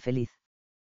si será feliz.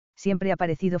 Siempre ha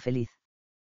parecido feliz.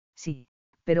 Sí,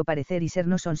 pero parecer y ser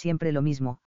no son siempre lo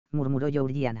mismo, murmuró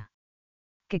Georgiana.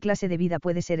 ¿Qué clase de vida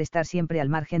puede ser estar siempre al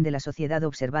margen de la sociedad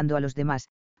observando a los demás,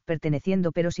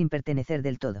 perteneciendo pero sin pertenecer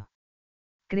del todo?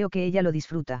 Creo que ella lo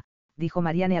disfruta, dijo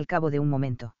Marianne al cabo de un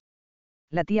momento.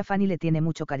 La tía Fanny le tiene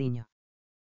mucho cariño.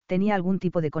 Tenía algún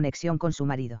tipo de conexión con su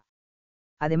marido.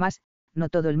 Además, no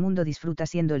todo el mundo disfruta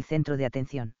siendo el centro de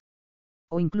atención.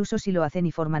 O incluso si lo hacen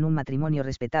y forman un matrimonio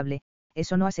respetable,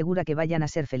 eso no asegura que vayan a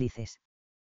ser felices.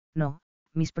 No,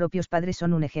 mis propios padres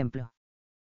son un ejemplo.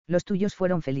 Los tuyos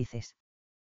fueron felices.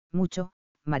 Mucho,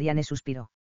 Marianne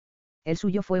suspiró. El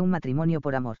suyo fue un matrimonio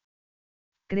por amor.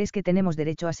 ¿Crees que tenemos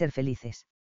derecho a ser felices?,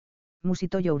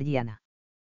 musitó Georgiana.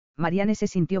 Marianne se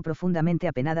sintió profundamente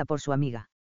apenada por su amiga.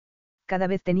 Cada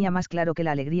vez tenía más claro que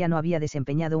la alegría no había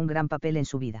desempeñado un gran papel en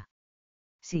su vida.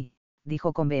 Sí,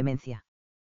 dijo con vehemencia.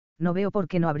 No veo por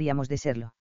qué no habríamos de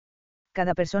serlo.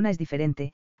 Cada persona es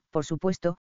diferente, por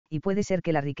supuesto, y puede ser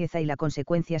que la riqueza y la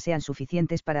consecuencia sean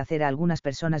suficientes para hacer a algunas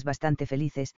personas bastante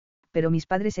felices, pero mis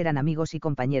padres eran amigos y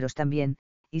compañeros también,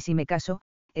 y si me caso,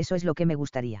 eso es lo que me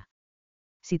gustaría.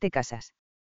 Si te casas.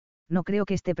 No creo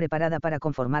que esté preparada para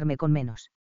conformarme con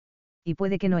menos. Y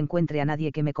puede que no encuentre a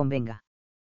nadie que me convenga.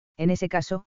 En ese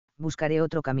caso, buscaré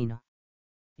otro camino.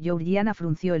 Georgiana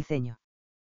frunció el ceño.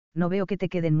 No veo que te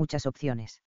queden muchas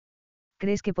opciones.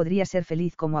 ¿Crees que podría ser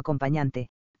feliz como acompañante,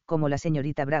 como la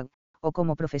señorita Bragg, o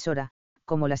como profesora,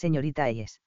 como la señorita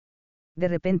Hayes? De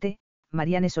repente,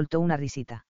 Marianne soltó una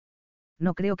risita.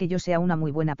 No creo que yo sea una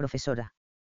muy buena profesora.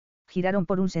 Giraron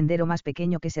por un sendero más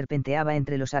pequeño que serpenteaba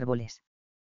entre los árboles.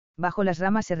 Bajo las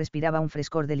ramas se respiraba un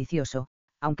frescor delicioso,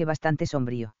 aunque bastante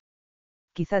sombrío.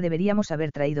 Quizá deberíamos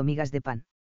haber traído migas de pan,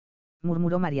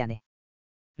 murmuró Marianne.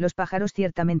 Los pájaros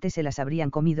ciertamente se las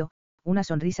habrían comido, una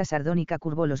sonrisa sardónica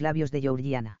curvó los labios de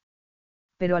Georgiana.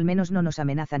 Pero al menos no nos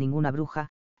amenaza ninguna bruja,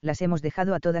 las hemos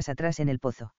dejado a todas atrás en el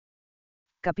pozo.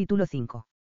 Capítulo 5.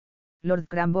 Lord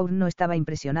Cranbourne no estaba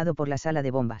impresionado por la sala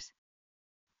de bombas.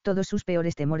 Todos sus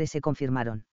peores temores se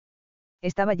confirmaron.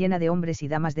 Estaba llena de hombres y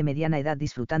damas de mediana edad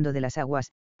disfrutando de las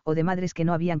aguas, o de madres que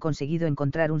no habían conseguido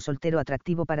encontrar un soltero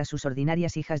atractivo para sus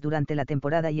ordinarias hijas durante la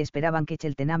temporada y esperaban que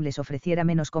Cheltenham les ofreciera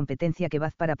menos competencia que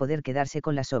Bath para poder quedarse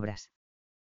con las obras.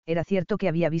 Era cierto que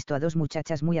había visto a dos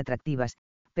muchachas muy atractivas,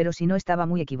 pero si no estaba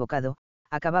muy equivocado,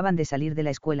 acababan de salir de la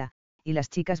escuela, y las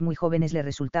chicas muy jóvenes le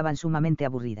resultaban sumamente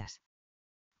aburridas.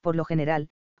 Por lo general,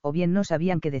 o bien no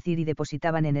sabían qué decir y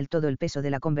depositaban en él todo el peso de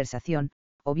la conversación,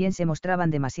 o bien se mostraban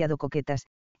demasiado coquetas,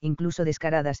 incluso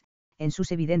descaradas, en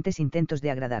sus evidentes intentos de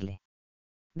agradarle.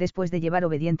 Después de llevar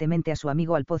obedientemente a su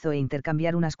amigo al pozo e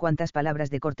intercambiar unas cuantas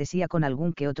palabras de cortesía con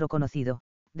algún que otro conocido,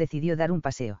 decidió dar un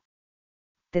paseo.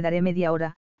 Te daré media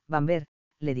hora, Bamber,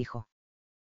 le dijo.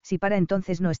 Si para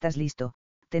entonces no estás listo,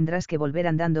 tendrás que volver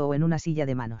andando o en una silla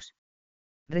de manos.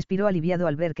 Respiró aliviado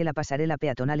al ver que la pasarela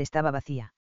peatonal estaba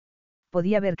vacía.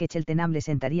 Podía ver que Cheltenham le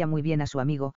sentaría muy bien a su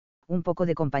amigo, un poco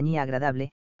de compañía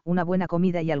agradable, una buena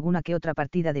comida y alguna que otra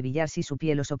partida de billar si su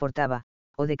pie lo soportaba,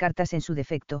 o de cartas en su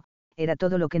defecto, era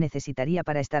todo lo que necesitaría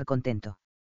para estar contento.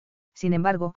 Sin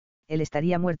embargo, él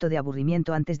estaría muerto de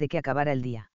aburrimiento antes de que acabara el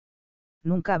día.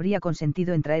 Nunca habría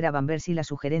consentido en traer a Bamber si la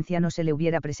sugerencia no se le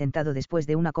hubiera presentado después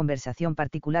de una conversación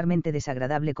particularmente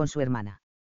desagradable con su hermana.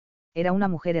 Era una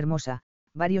mujer hermosa,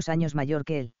 varios años mayor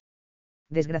que él.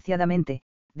 Desgraciadamente,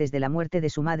 desde la muerte de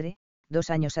su madre, 2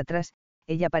 años atrás,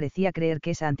 ella parecía creer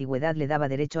que esa antigüedad le daba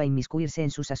derecho a inmiscuirse en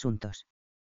sus asuntos.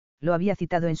 Lo había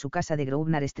citado en su casa de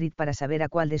Grosvenor Street para saber a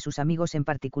cuál de sus amigos en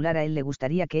particular a él le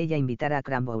gustaría que ella invitara a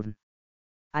Cranbourne.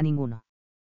 A ninguno.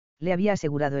 Le había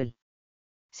asegurado él.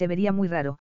 Se vería muy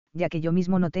raro, ya que yo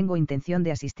mismo no tengo intención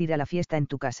de asistir a la fiesta en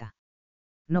tu casa.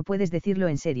 No puedes decirlo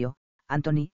en serio,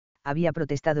 Anthony, había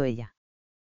protestado ella.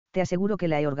 Te aseguro que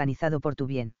la he organizado por tu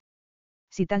bien.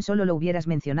 Si tan solo lo hubieras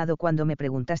mencionado cuando me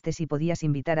preguntaste si podías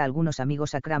invitar a algunos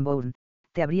amigos a Cranbourne,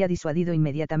 te habría disuadido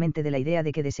inmediatamente de la idea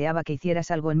de que deseaba que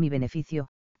hicieras algo en mi beneficio,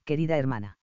 querida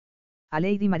hermana. A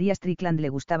Lady Maria Strickland le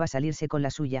gustaba salirse con la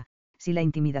suya, si la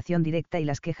intimidación directa y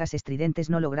las quejas estridentes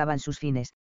no lograban sus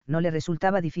fines, no le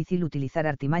resultaba difícil utilizar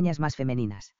artimañas más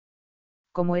femeninas.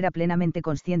 Como era plenamente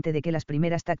consciente de que las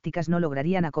primeras tácticas no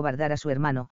lograrían acobardar a su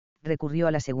hermano, recurrió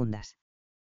a las segundas.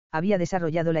 Había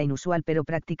desarrollado la inusual pero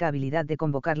práctica habilidad de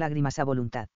convocar lágrimas a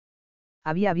voluntad.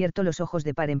 Había abierto los ojos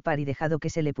de par en par y dejado que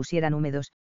se le pusieran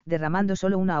húmedos, derramando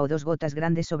solo una o dos gotas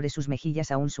grandes sobre sus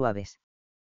mejillas aún suaves.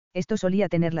 Esto solía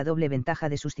tener la doble ventaja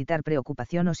de suscitar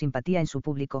preocupación o simpatía en su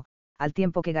público, al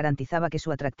tiempo que garantizaba que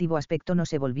su atractivo aspecto no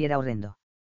se volviera horrendo.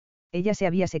 Ella se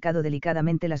había secado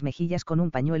delicadamente las mejillas con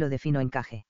un pañuelo de fino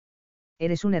encaje.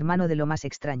 Eres un hermano de lo más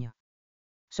extraño.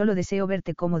 Solo deseo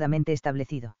verte cómodamente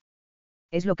establecido.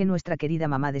 Es lo que nuestra querida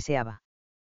mamá deseaba.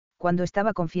 Cuando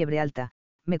estaba con fiebre alta,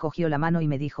 me cogió la mano y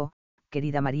me dijo,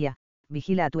 querida María,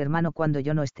 vigila a tu hermano cuando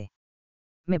yo no esté.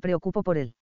 Me preocupo por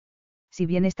él. Si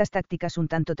bien estas tácticas un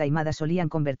tanto taimadas solían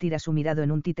convertir a su mirado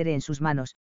en un títere en sus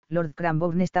manos, Lord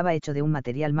Cranbourne estaba hecho de un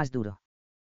material más duro.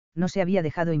 No se había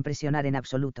dejado impresionar en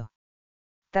absoluto.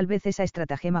 Tal vez esa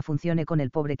estratagema funcione con el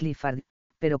pobre Clifford,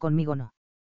 pero conmigo no.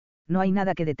 No hay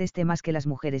nada que deteste más que las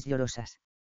mujeres llorosas.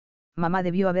 Mamá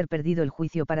debió haber perdido el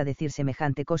juicio para decir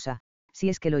semejante cosa, si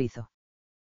es que lo hizo.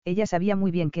 Ella sabía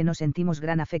muy bien que no sentimos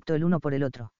gran afecto el uno por el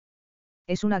otro.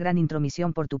 Es una gran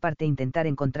intromisión por tu parte intentar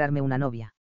encontrarme una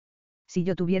novia. Si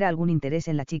yo tuviera algún interés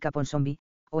en la chica Ponsonby,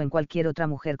 o en cualquier otra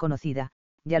mujer conocida,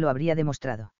 ya lo habría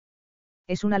demostrado.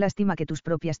 Es una lástima que tus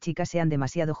propias chicas sean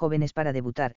demasiado jóvenes para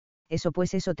debutar, eso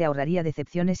te ahorraría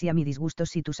decepciones y a mi disgusto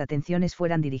si tus atenciones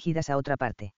fueran dirigidas a otra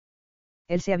parte.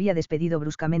 Él se había despedido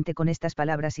bruscamente con estas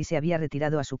palabras y se había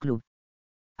retirado a su club.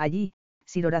 Allí,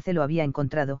 Sir Horace lo había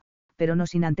encontrado, pero no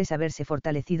sin antes haberse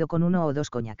fortalecido con 1 o 2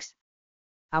 coñacs.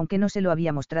 Aunque no se lo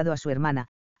había mostrado a su hermana,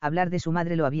 hablar de su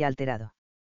madre lo había alterado.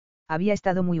 Había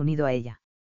estado muy unido a ella.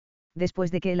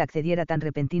 Después de que él accediera tan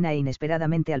repentina e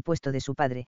inesperadamente al puesto de su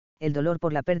padre, el dolor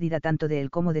por la pérdida tanto de él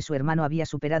como de su hermano había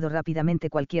superado rápidamente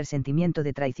cualquier sentimiento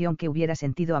de traición que hubiera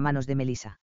sentido a manos de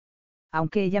Melissa.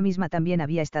 Aunque ella misma también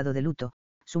había estado de luto,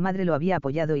 su madre lo había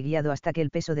apoyado y guiado hasta que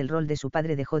el peso del rol de su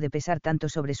padre dejó de pesar tanto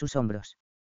sobre sus hombros.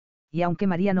 Y aunque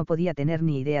María no podía tener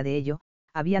ni idea de ello,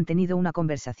 habían tenido una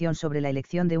conversación sobre la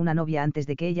elección de una novia antes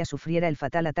de que ella sufriera el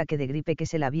fatal ataque de gripe que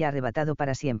se la había arrebatado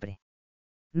para siempre.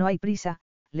 No hay prisa,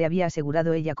 le había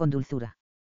asegurado ella con dulzura.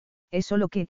 Es solo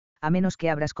que, a menos que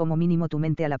abras como mínimo tu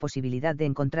mente a la posibilidad de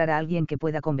encontrar a alguien que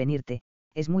pueda convenirte,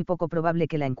 es muy poco probable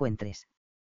que la encuentres.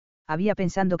 Había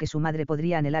pensado que su madre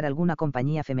podría anhelar alguna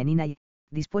compañía femenina y,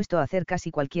 dispuesto a hacer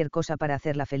casi cualquier cosa para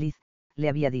hacerla feliz, le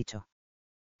había dicho.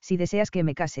 Si deseas que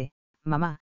me case,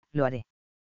 mamá, lo haré.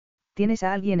 ¿Tienes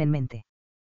a alguien en mente?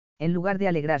 En lugar de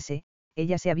alegrarse,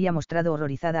 ella se había mostrado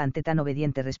horrorizada ante tan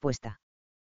obediente respuesta.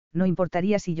 No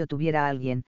importaría si yo tuviera a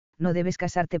alguien, no debes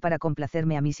casarte para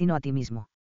complacerme a mí sino a ti mismo.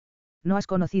 No has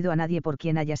conocido a nadie por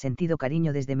quien hayas sentido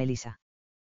cariño desde Melissa.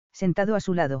 Sentado a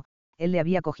su lado, él le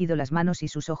había cogido las manos y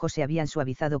sus ojos se habían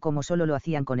suavizado como solo lo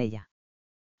hacían con ella.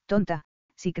 Tonta,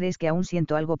 si crees que aún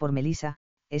siento algo por Melissa,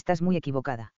 estás muy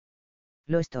equivocada.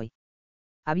 Lo estoy.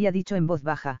 Había dicho en voz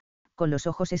baja, con los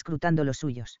ojos escrutando los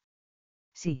suyos.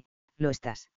 Sí, lo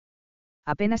estás.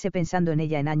 Apenas he pensado en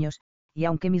ella en años, y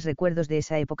aunque mis recuerdos de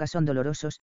esa época son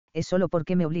dolorosos, es solo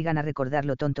porque me obligan a recordar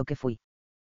lo tonto que fui.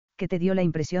 ¿Qué te dio la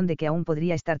impresión de que aún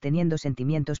podría estar teniendo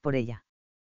sentimientos por ella?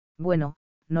 Bueno,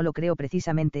 no lo creo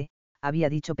precisamente, había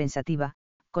dicho pensativa,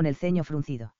 con el ceño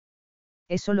fruncido.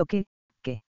 Es solo que.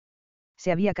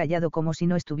 Se había callado como si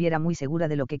no estuviera muy segura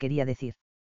de lo que quería decir.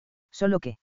 Solo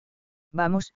que.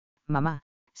 Vamos, mamá,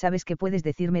 sabes que puedes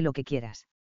decirme lo que quieras.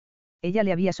 Ella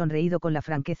le había sonreído con la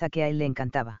franqueza que a él le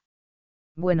encantaba.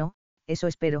 Bueno, eso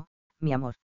espero, mi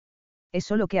amor. Es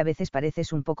solo que a veces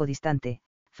pareces un poco distante,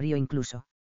 frío incluso.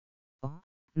 Oh,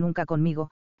 nunca conmigo,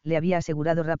 le había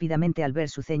asegurado rápidamente al ver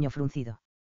su ceño fruncido.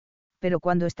 Pero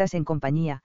cuando estás en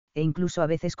compañía, e incluso a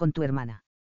veces con tu hermana.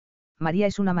 María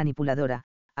es una manipuladora,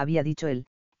 había dicho él,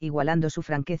 igualando su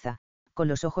franqueza, con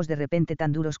los ojos de repente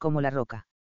tan duros como la roca.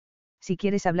 Si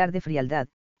quieres hablar de frialdad,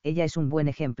 ella es un buen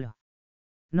ejemplo.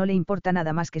 No le importa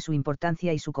nada más que su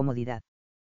importancia y su comodidad.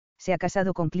 Se ha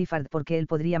casado con Clifford porque él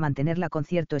podría mantenerla con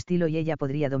cierto estilo y ella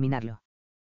podría dominarlo.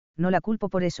 No la culpo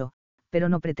por eso, pero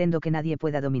no pretendo que nadie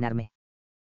pueda dominarme.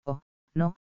 Oh,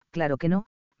 no, claro que no,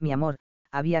 mi amor,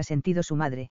 había asentido su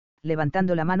madre,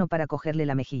 levantando la mano para cogerle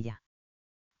la mejilla.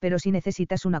 Pero si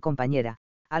necesitas una compañera,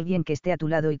 alguien que esté a tu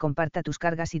lado y comparta tus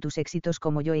cargas y tus éxitos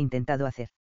como yo he intentado hacer.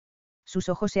 Sus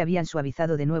ojos se habían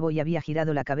suavizado de nuevo y había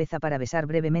girado la cabeza para besar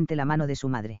brevemente la mano de su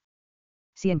madre.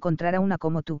 Si encontrara una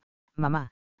como tú,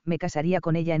 mamá, me casaría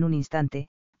con ella en un instante,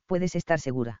 puedes estar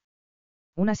segura.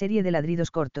 Una serie de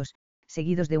ladridos cortos,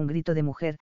 seguidos de un grito de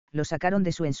mujer, lo sacaron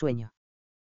de su ensueño.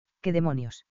 ¿Qué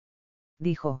demonios?,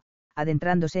 dijo,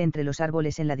 adentrándose entre los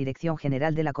árboles en la dirección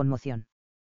general de la conmoción.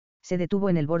 Se detuvo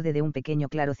en el borde de un pequeño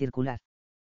claro circular.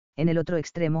 En el otro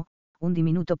extremo, un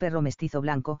diminuto perro mestizo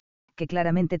blanco, que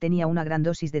claramente tenía una gran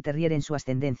dosis de terrier en su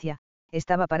ascendencia,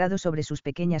 estaba parado sobre sus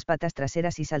pequeñas patas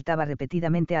traseras y saltaba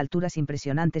repetidamente a alturas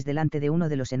impresionantes delante de uno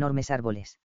de los enormes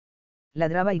árboles.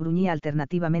 Ladraba y gruñía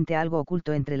alternativamente a algo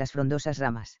oculto entre las frondosas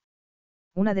ramas.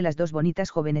 Una de las dos bonitas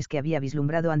jóvenes que había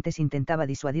vislumbrado antes intentaba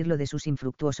disuadirlo de sus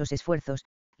infructuosos esfuerzos,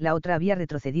 la otra había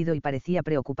retrocedido y parecía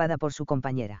preocupada por su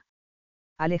compañera.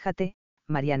 Aléjate,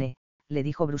 Marianne, le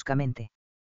dijo bruscamente.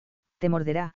 Te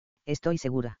morderá, estoy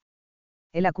segura.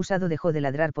 El acusado dejó de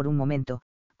ladrar por un momento,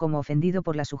 como ofendido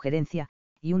por la sugerencia,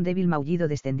 y un débil maullido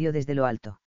descendió desde lo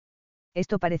alto.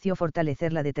 Esto pareció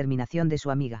fortalecer la determinación de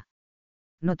su amiga.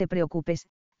 No te preocupes,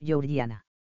 Georgiana.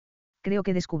 Creo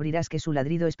que descubrirás que su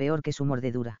ladrido es peor que su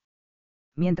mordedura.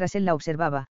 Mientras él la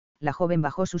observaba, la joven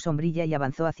bajó su sombrilla y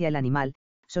avanzó hacia el animal,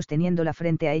 sosteniéndola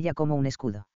frente a ella como un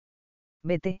escudo.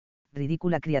 Vete,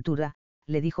 ridícula criatura,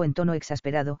 le dijo en tono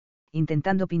exasperado,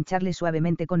 intentando pincharle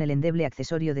suavemente con el endeble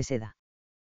accesorio de seda.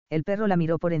 El perro la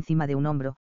miró por encima de un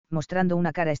hombro, mostrando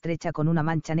una cara estrecha con una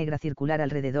mancha negra circular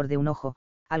alrededor de un ojo,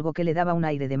 algo que le daba un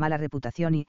aire de mala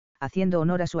reputación y, haciendo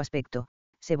honor a su aspecto,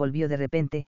 se volvió de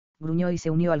repente, gruñó y se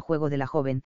unió al juego de la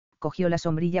joven, cogió la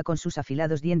sombrilla con sus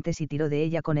afilados dientes y tiró de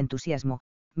ella con entusiasmo,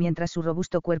 mientras su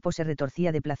robusto cuerpo se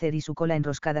retorcía de placer y su cola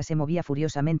enroscada se movía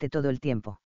furiosamente todo el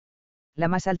tiempo. La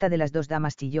más alta de las dos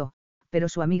damas chilló, pero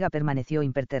su amiga permaneció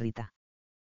impertérrita.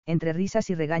 Entre risas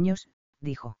y regaños,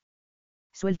 dijo.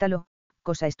 Suéltalo,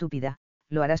 cosa estúpida,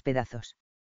 lo harás pedazos.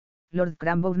 Lord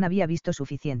Cranbourne había visto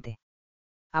suficiente.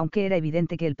 Aunque era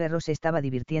evidente que el perro se estaba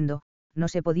divirtiendo, no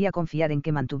se podía confiar en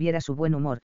que mantuviera su buen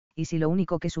humor, y si lo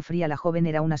único que sufría la joven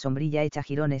era una sombrilla hecha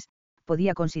jirones,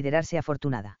 podía considerarse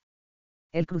afortunada.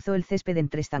 Él cruzó el césped en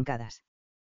 3 zancadas.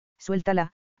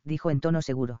 Suéltala, dijo en tono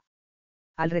seguro.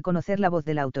 Al reconocer la voz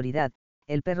de la autoridad,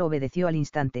 el perro obedeció al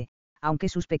instante, aunque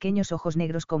sus pequeños ojos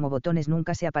negros como botones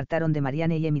nunca se apartaron de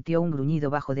Marianne y emitió un gruñido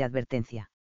bajo de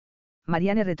advertencia.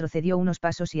 Marianne retrocedió unos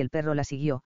pasos y el perro la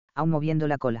siguió, aún moviendo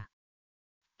la cola.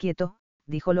 Quieto,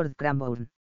 dijo Lord Cranbourne.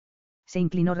 Se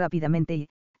inclinó rápidamente y,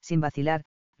 sin vacilar,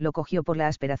 lo cogió por la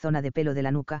áspera zona de pelo de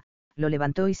la nuca, lo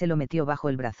levantó y se lo metió bajo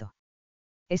el brazo.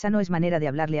 Esa no es manera de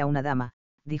hablarle a una dama,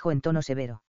 dijo en tono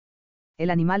severo. El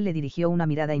animal le dirigió una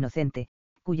mirada inocente,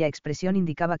 cuya expresión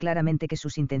indicaba claramente que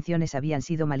sus intenciones habían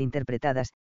sido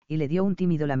malinterpretadas, y le dio un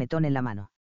tímido lametón en la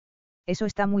mano. Eso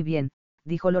está muy bien,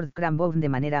 dijo Lord Cranbourne de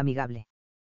manera amigable.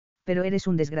 Pero eres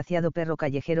un desgraciado perro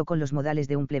callejero con los modales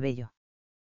de un plebeyo.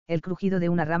 El crujido de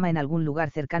una rama en algún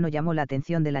lugar cercano llamó la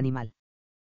atención del animal.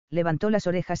 Levantó las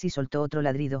orejas y soltó otro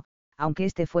ladrido, aunque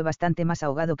este fue bastante más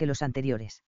ahogado que los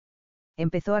anteriores.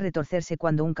 Empezó a retorcerse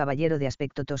cuando un caballero de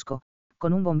aspecto tosco,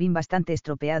 con un bombín bastante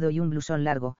estropeado y un blusón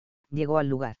largo, llegó al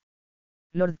lugar.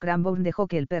 Lord Cranbourne dejó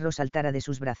que el perro saltara de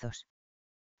sus brazos.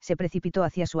 Se precipitó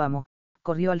hacia su amo,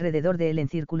 corrió alrededor de él en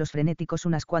círculos frenéticos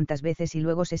unas cuantas veces y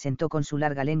luego se sentó con su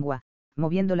larga lengua,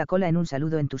 moviendo la cola en un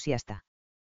saludo entusiasta.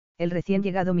 El recién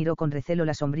llegado miró con recelo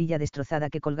la sombrilla destrozada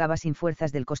que colgaba sin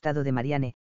fuerzas del costado de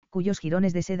Marianne, cuyos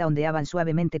jirones de seda ondeaban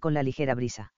suavemente con la ligera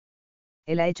brisa.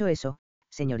 Él ha hecho eso,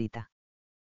 señorita.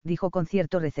 Dijo con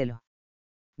cierto recelo.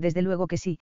 Desde luego que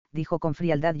sí, dijo con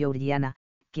frialdad Georgiana,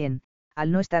 quien,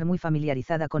 al no estar muy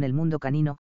familiarizada con el mundo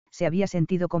canino, se había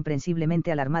sentido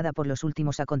comprensiblemente alarmada por los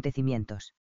últimos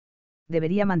acontecimientos.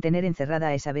 Debería mantener encerrada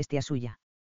a esa bestia suya.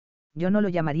 Yo no lo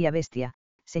llamaría bestia,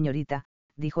 señorita,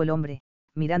 dijo el hombre,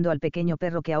 mirando al pequeño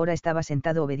perro que ahora estaba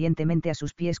sentado obedientemente a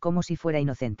sus pies como si fuera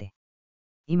inocente.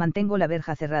 Y mantengo la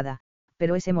verja cerrada,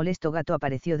 pero ese molesto gato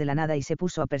apareció de la nada y se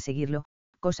puso a perseguirlo,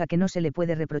 cosa que no se le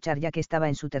puede reprochar ya que estaba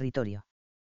en su territorio.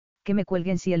 Que me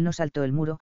cuelguen si él no saltó el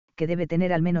muro, que debe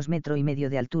tener al menos 1,5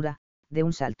 metros de altura, de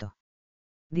un salto.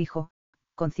 Dijo,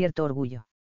 con cierto orgullo.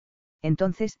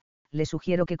 Entonces, le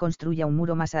sugiero que construya un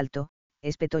muro más alto,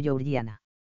 espetó Georgiana.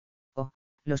 Oh,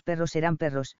 los perros serán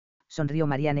perros, sonrió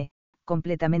Marianne,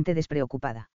 completamente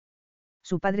despreocupada.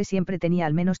 Su padre siempre tenía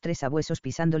al menos 3 sabuesos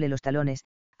pisándole los talones,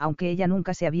 aunque ella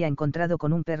nunca se había encontrado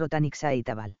con un perro tan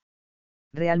excitable.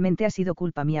 Realmente ha sido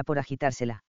culpa mía por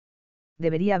agitársela.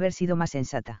 Debería haber sido más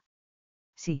sensata.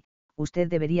 Sí, usted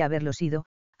debería haberlo sido,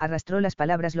 arrastró las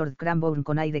palabras Lord Cranbourne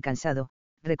con aire cansado,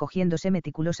 recogiéndose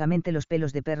meticulosamente los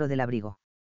pelos de perro del abrigo.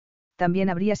 También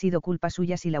habría sido culpa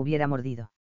suya si la hubiera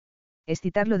mordido.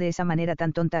 Excitarlo de esa manera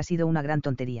tan tonta ha sido una gran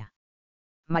tontería.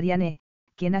 Marianne,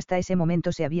 quien hasta ese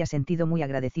momento se había sentido muy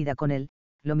agradecida con él,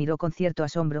 lo miró con cierto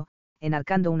asombro,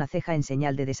 enarcando una ceja en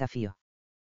señal de desafío.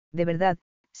 De verdad,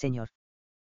 señor.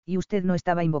 Y usted no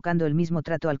estaba invocando el mismo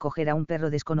trato al coger a un perro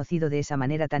desconocido de esa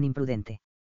manera tan imprudente.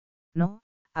 No,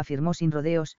 afirmó sin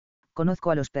rodeos,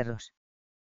 conozco a los perros.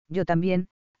 Yo también,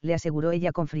 le aseguró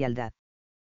ella con frialdad.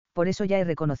 Por eso ya he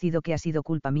reconocido que ha sido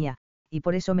culpa mía, y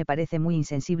por eso me parece muy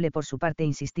insensible por su parte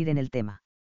insistir en el tema.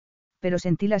 Pero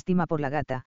sentí lástima por la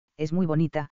gata, es muy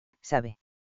bonita, ¿sabe?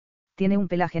 Tiene un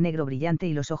pelaje negro brillante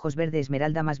y los ojos verde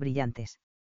esmeralda más brillantes.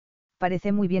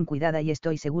 Parece muy bien cuidada y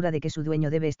estoy segura de que su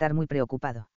dueño debe estar muy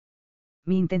preocupado.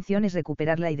 Mi intención es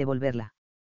recuperarla y devolverla.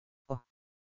 Oh.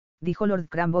 Dijo Lord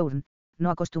Cranbourne, no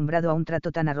acostumbrado a un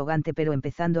trato tan arrogante pero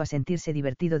empezando a sentirse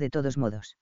divertido de todos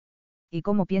modos. ¿Y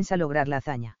cómo piensa lograr la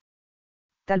hazaña?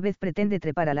 Tal vez pretende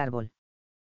trepar al árbol.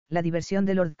 La diversión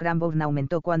de Lord Cranbourne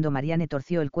aumentó cuando Marianne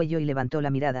torció el cuello y levantó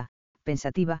la mirada,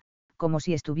 pensativa, como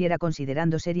si estuviera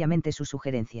considerando seriamente su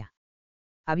sugerencia.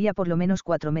 Había por lo menos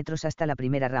 4 metros hasta la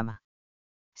primera rama.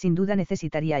 Sin duda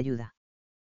necesitaría ayuda.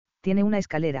 Tiene una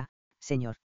escalera,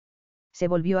 señor. Se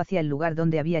volvió hacia el lugar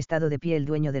donde había estado de pie el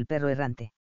dueño del perro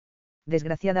errante.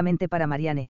 Desgraciadamente para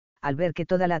Marianne, al ver que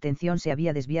toda la atención se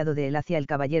había desviado de él hacia el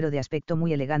caballero de aspecto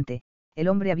muy elegante, el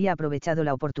hombre había aprovechado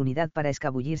la oportunidad para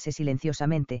escabullirse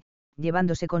silenciosamente,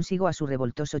 llevándose consigo a su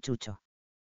revoltoso chucho.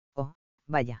 Oh,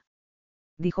 vaya.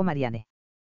 Dijo Marianne.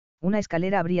 Una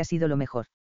escalera habría sido lo mejor.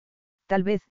 Tal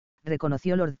vez,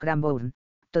 reconoció Lord Cranbourne,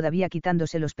 todavía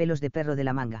quitándose los pelos de perro de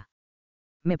la manga.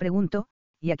 Me pregunto,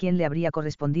 ¿y a quién le habría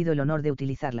correspondido el honor de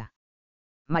utilizarla?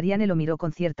 Marianne lo miró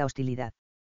con cierta hostilidad.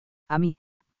 A mí,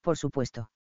 por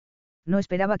supuesto. No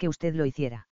esperaba que usted lo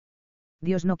hiciera.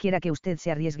 Dios no quiera que usted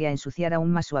se arriesgue a ensuciar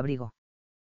aún más su abrigo.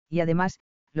 Y además,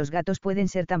 los gatos pueden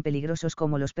ser tan peligrosos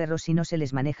como los perros si no se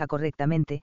les maneja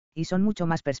correctamente, y son mucho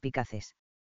más perspicaces.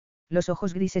 Los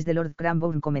ojos grises de Lord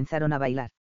Cranbourne comenzaron a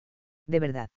bailar. De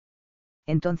verdad.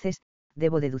 Entonces,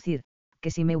 debo deducir,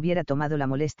 que si me hubiera tomado la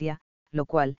molestia, lo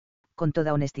cual, con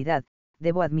toda honestidad,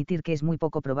 debo admitir que es muy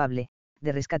poco probable,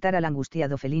 de rescatar al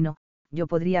angustiado felino, yo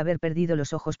podría haber perdido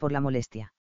los ojos por la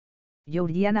molestia.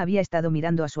 Georgiana había estado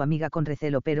mirando a su amiga con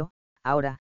recelo pero,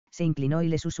 ahora, se inclinó y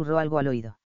le susurró algo al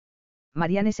oído.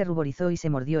 Marianne se ruborizó y se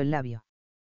mordió el labio.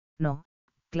 No,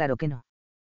 claro que no.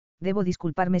 Debo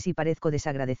disculparme si parezco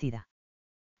desagradecida.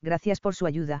 Gracias por su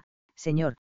ayuda,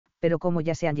 señor, pero como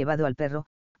ya se han llevado al perro,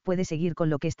 puede seguir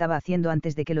con lo que estaba haciendo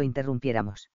antes de que lo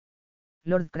interrumpiéramos.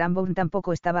 Lord Cranbourne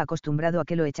tampoco estaba acostumbrado a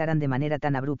que lo echaran de manera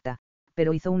tan abrupta,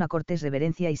 pero hizo una cortés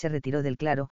reverencia y se retiró del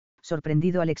claro,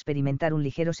 sorprendido al experimentar un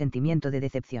ligero sentimiento de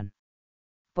decepción.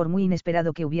 Por muy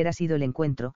inesperado que hubiera sido el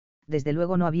encuentro, desde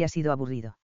luego no había sido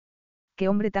aburrido. «Qué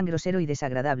hombre tan grosero y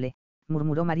desagradable»,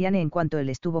 murmuró Marianne en cuanto él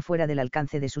estuvo fuera del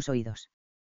alcance de sus oídos.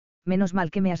 «Menos mal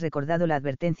que me has recordado la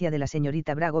advertencia de la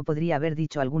señorita Brago, podría haber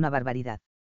dicho alguna barbaridad».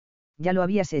 «Ya lo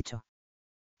habías hecho.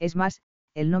 Es más,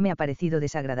 él no me ha parecido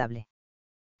desagradable.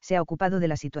 Se ha ocupado de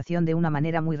la situación de una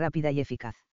manera muy rápida y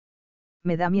eficaz.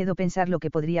 Me da miedo pensar lo que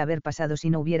podría haber pasado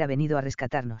si no hubiera venido a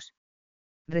rescatarnos».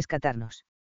 «¿Rescatarnos?»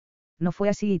 «No fue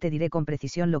así y te diré con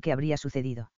precisión lo que habría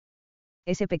sucedido.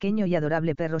 Ese pequeño y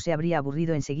adorable perro se habría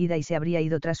aburrido enseguida y se habría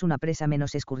ido tras una presa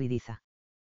menos escurridiza».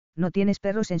 «¿No tienes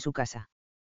perros en su casa?»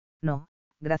 «No,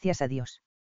 gracias a Dios.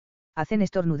 Hacen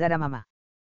estornudar a mamá».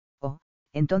 «Oh,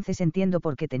 entonces entiendo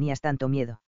por qué tenías tanto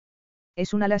miedo.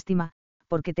 Es una lástima,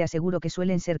 porque te aseguro que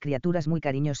suelen ser criaturas muy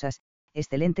cariñosas,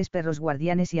 excelentes perros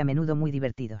guardianes y a menudo muy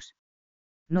divertidos».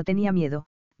 «No tenía miedo»,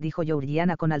 dijo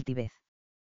Georgiana con altivez.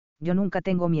 «Yo nunca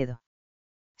tengo miedo.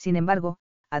 Sin embargo,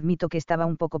 admito que estaba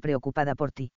un poco preocupada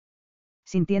por ti».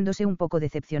 Sintiéndose un poco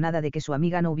decepcionada de que su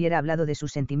amiga no hubiera hablado de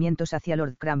sus sentimientos hacia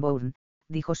Lord Cranbourne,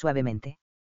 dijo suavemente.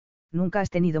 «¿Nunca has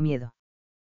tenido miedo?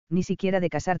 Ni siquiera de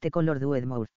casarte con Lord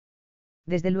Wedmore?»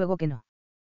 «Desde luego que no.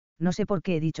 No sé por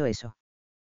qué he dicho eso.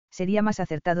 Sería más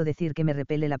acertado decir que me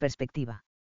repele la perspectiva».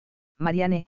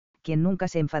 Marianne, quien nunca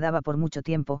se enfadaba por mucho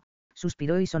tiempo,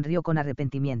 suspiró y sonrió con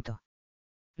arrepentimiento.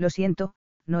 «Lo siento,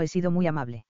 no he sido muy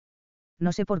amable.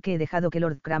 No sé por qué he dejado que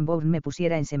Lord Cranbourne me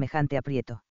pusiera en semejante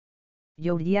aprieto».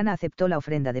 Georgiana aceptó la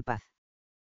ofrenda de paz.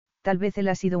 «Tal vez él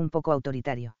ha sido un poco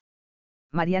autoritario».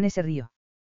 Marianne se rió.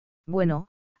 «Bueno,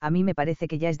 a mí me parece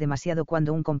que ya es demasiado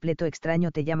cuando un completo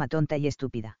extraño te llama tonta y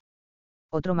estúpida».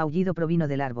 Otro maullido provino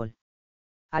del árbol.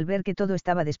 Al ver que todo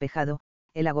estaba despejado,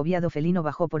 el agobiado felino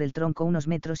bajó por el tronco unos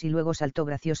metros y luego saltó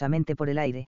graciosamente por el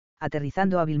aire,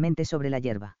 aterrizando hábilmente sobre la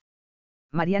hierba.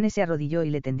 Marianne se arrodilló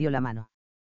y le tendió la mano.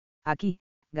 «Aquí,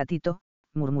 gatito»,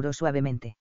 murmuró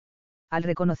suavemente. Al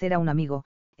reconocer a un amigo,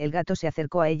 el gato se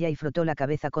acercó a ella y frotó la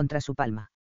cabeza contra su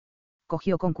palma.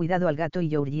 Cogió con cuidado al gato y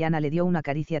Georgiana le dio una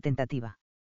caricia tentativa.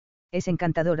 «Es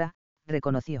encantadora»,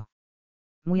 reconoció.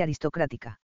 «Muy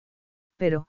aristocrática.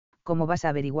 Pero, ¿cómo vas a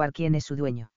averiguar quién es su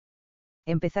dueño?»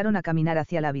 Empezaron a caminar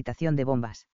hacia la habitación de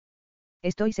bombas.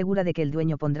 «Estoy segura de que el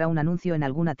dueño pondrá un anuncio en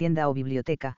alguna tienda o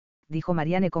biblioteca», dijo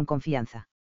Marianne con confianza.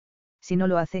 «Si no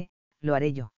lo hace, lo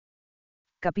haré yo».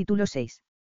 Capítulo 6.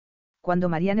 Cuando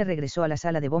Marianne regresó a la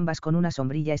sala de bombas con una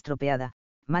sombrilla estropeada,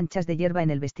 manchas de hierba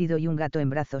en el vestido y un gato en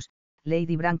brazos,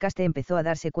 Lady Brancaste empezó a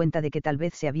darse cuenta de que tal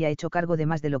vez se había hecho cargo de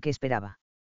más de lo que esperaba.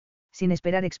 Sin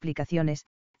esperar explicaciones,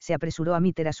 se apresuró a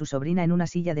meter a su sobrina en una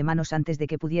silla de manos antes de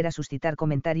que pudiera suscitar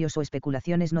comentarios o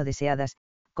especulaciones no deseadas,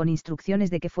 con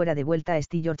instrucciones de que fuera de vuelta a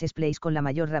St. George's Place con la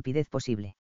mayor rapidez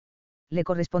posible. Le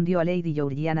correspondió a Lady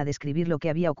Georgiana describir lo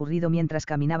que había ocurrido mientras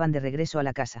caminaban de regreso a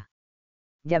la casa.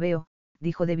 Ya veo,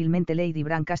 dijo débilmente Lady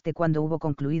Brancaste cuando hubo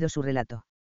concluido su relato.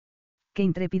 Qué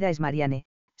intrépida es Marianne,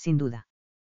 sin duda.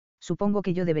 Supongo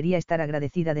que yo debería estar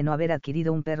agradecida de no haber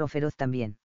adquirido un perro feroz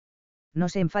también. No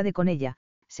se enfade con ella,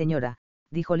 señora,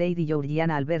 dijo Lady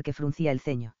Georgiana al ver que fruncía el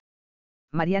ceño.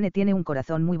 Marianne tiene un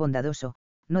corazón muy bondadoso,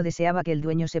 no deseaba que el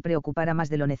dueño se preocupara más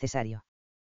de lo necesario.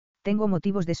 Tengo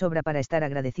motivos de sobra para estar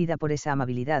agradecida por esa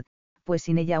amabilidad, pues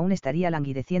sin ella aún estaría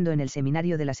languideciendo en el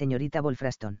seminario de la señorita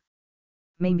Wolfraston.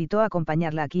 Me invitó a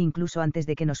acompañarla aquí incluso antes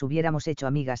de que nos hubiéramos hecho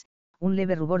amigas, un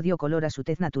leve rubor dio color a su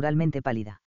tez naturalmente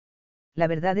pálida. La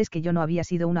verdad es que yo no había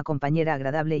sido una compañera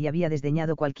agradable y había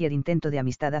desdeñado cualquier intento de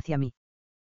amistad hacia mí.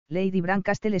 Lady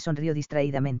Brancaste le sonrió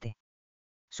distraídamente.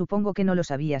 Supongo que no lo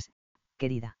sabías,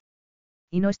 querida.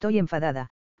 Y no estoy enfadada,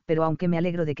 pero aunque me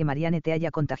alegro de que Marianne te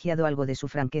haya contagiado algo de su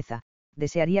franqueza,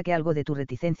 desearía que algo de tu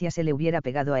reticencia se le hubiera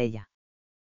pegado a ella.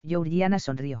 Georgiana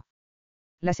sonrió.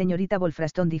 La señorita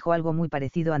Wolfraston dijo algo muy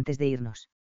parecido antes de irnos.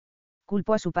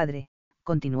 Culpo a su padre,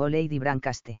 continuó Lady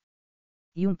Brancaste.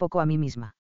 Y un poco a mí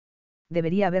misma.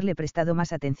 Debería haberle prestado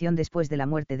más atención después de la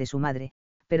muerte de su madre,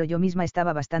 pero yo misma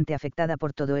estaba bastante afectada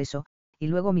por todo eso, y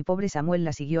luego mi pobre Samuel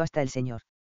la siguió hasta el Señor.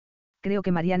 Creo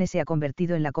que Marianne se ha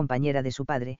convertido en la compañera de su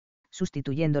padre,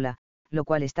 sustituyéndola, lo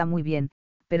cual está muy bien,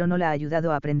 pero no la ha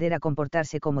ayudado a aprender a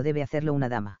comportarse como debe hacerlo una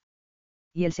dama.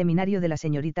 Y el seminario de la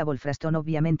señorita Wolfraston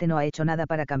obviamente no ha hecho nada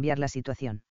para cambiar la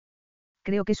situación.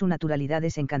 Creo que su naturalidad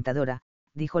es encantadora,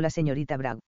 dijo la señorita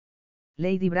Bragg.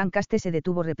 Lady Brancaste se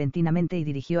detuvo repentinamente y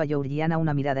dirigió a Georgiana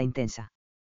una mirada intensa.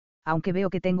 Aunque veo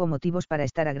que tengo motivos para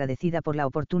estar agradecida por la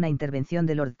oportuna intervención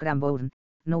de Lord Cranbourne,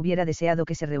 no hubiera deseado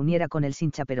que se reuniera con él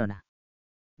sin chaperona.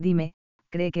 Dime,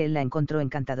 ¿cree que él la encontró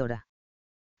encantadora?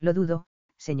 Lo dudo,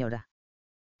 señora.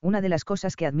 Una de las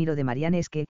cosas que admiro de Marianne es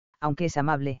que, aunque es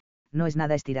amable, no es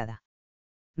nada estirada.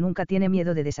 Nunca tiene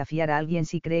miedo de desafiar a alguien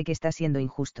si cree que está siendo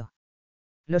injusto.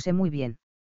 Lo sé muy bien.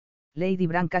 Lady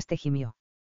Brancaste gimió.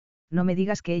 No me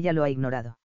digas que ella lo ha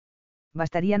ignorado.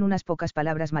 Bastarían unas pocas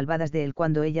palabras malvadas de él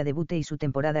cuando ella debute y su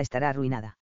temporada estará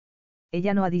arruinada.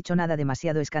 Ella no ha dicho nada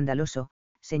demasiado escandaloso,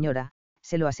 señora,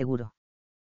 se lo aseguro.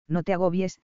 No te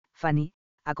agobies, Fanny,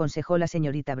 aconsejó la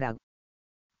señorita Bragg.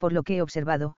 Por lo que he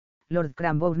observado, Lord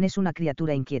Cranbourne es una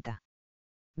criatura inquieta.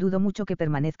 Dudo mucho que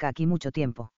permanezca aquí mucho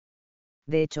tiempo.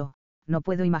 De hecho, no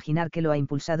puedo imaginar que lo ha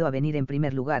impulsado a venir en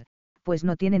primer lugar, pues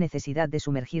no tiene necesidad de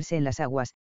sumergirse en las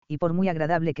aguas, y por muy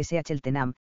agradable que sea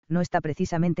Cheltenham, no está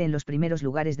precisamente en los primeros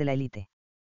lugares de la élite.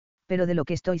 Pero de lo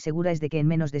que estoy segura es de que en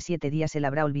menos de 7 días él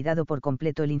habrá olvidado por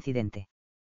completo el incidente.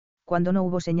 Cuando no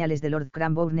hubo señales de Lord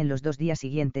Cranbourne en los 2 días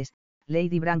siguientes,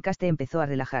 Lady Brancaste empezó a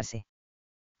relajarse.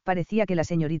 Parecía que la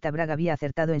señorita Bragg había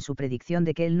acertado en su predicción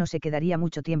de que él no se quedaría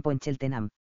mucho tiempo en Cheltenham.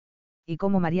 Y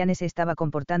como Marianne se estaba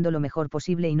comportando lo mejor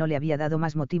posible y no le había dado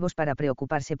más motivos para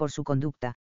preocuparse por su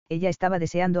conducta, ella estaba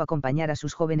deseando acompañar a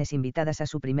sus jóvenes invitadas a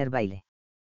su primer baile.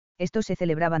 Estos se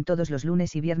celebraban todos los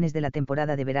lunes y viernes de la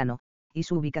temporada de verano, y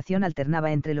su ubicación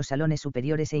alternaba entre los salones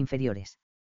superiores e inferiores.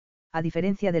 A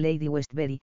diferencia de Lady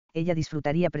Westbury, ella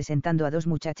disfrutaría presentando a 2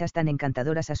 muchachas tan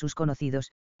encantadoras a sus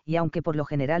conocidos, y aunque por lo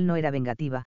general no era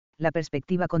vengativa, la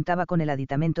perspectiva contaba con el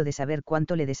aditamento de saber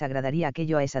cuánto le desagradaría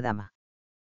aquello a esa dama.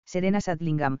 Serena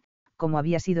Sandlingham, como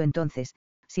había sido entonces,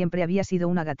 siempre había sido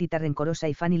una gatita rencorosa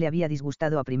y Fanny le había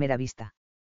disgustado a primera vista.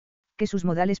 Que sus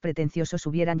modales pretenciosos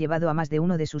hubieran llevado a más de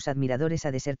uno de sus admiradores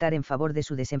a desertar en favor de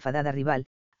su desenfadada rival,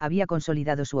 había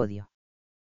consolidado su odio.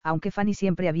 Aunque Fanny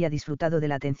siempre había disfrutado de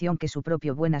la atención que su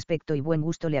propio buen aspecto y buen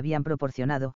gusto le habían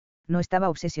proporcionado, no estaba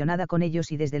obsesionada con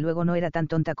ellos y desde luego no era tan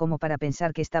tonta como para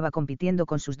pensar que estaba compitiendo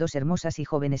con sus 2 hermosas y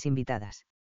jóvenes invitadas.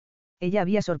 Ella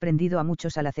había sorprendido a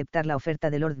muchos al aceptar la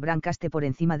oferta de Lord Brancaste por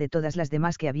encima de todas las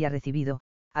demás que había recibido,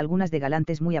 algunas de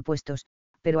galantes muy apuestos,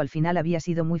 pero al final había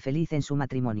sido muy feliz en su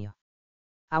matrimonio.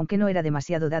 Aunque no era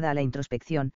demasiado dada a la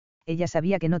introspección, ella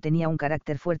sabía que no tenía un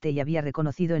carácter fuerte y había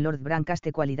reconocido en Lord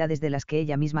Brancaste cualidades de las que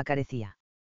ella misma carecía.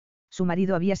 Su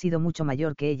marido había sido mucho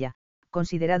mayor que ella,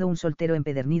 considerado un soltero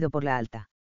empedernido por la alta.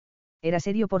 Era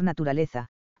serio por naturaleza,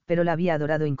 pero la había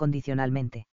adorado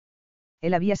incondicionalmente.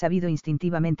 Él había sabido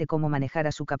instintivamente cómo manejar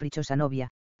a su caprichosa novia,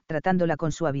 tratándola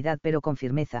con suavidad pero con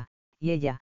firmeza, y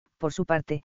ella, por su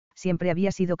parte, siempre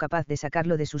había sido capaz de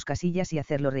sacarlo de sus casillas y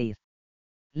hacerlo reír.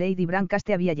 Lady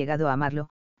Brancaste había llegado a amarlo,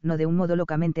 no de un modo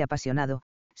locamente apasionado,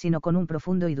 sino con un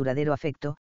profundo y duradero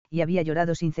afecto, y había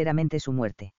llorado sinceramente su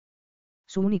muerte.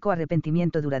 Su único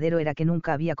arrepentimiento duradero era que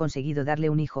nunca había conseguido darle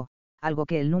un hijo, algo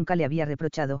que él nunca le había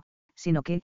reprochado, sino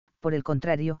que, por el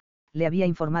contrario, le había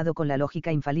informado con la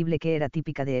lógica infalible que era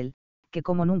típica de él, que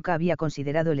como nunca había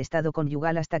considerado el estado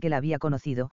conyugal hasta que la había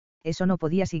conocido, eso no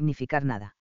podía significar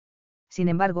nada. Sin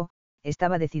embargo,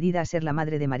 estaba decidida a ser la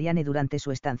madre de Marianne durante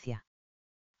su estancia.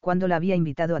 Cuando la había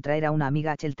invitado a traer a una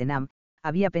amiga a Cheltenham,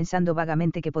 había pensado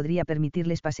vagamente que podría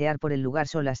permitirles pasear por el lugar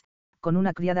solas, con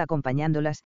una criada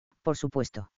acompañándolas, por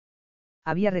supuesto.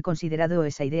 Había reconsiderado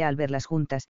esa idea al verlas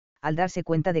juntas, al darse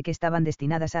cuenta de que estaban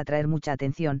destinadas a atraer mucha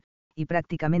atención, y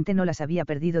prácticamente no las había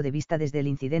perdido de vista desde el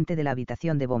incidente de la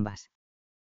habitación de bombas.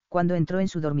 Cuando entró en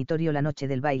su dormitorio la noche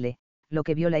del baile, lo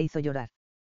que vio la hizo llorar.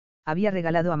 Había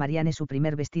regalado a Marianne su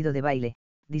primer vestido de baile,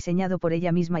 diseñado por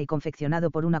ella misma y confeccionado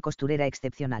por una costurera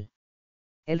excepcional.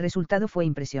 El resultado fue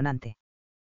impresionante.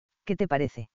 ¿Qué te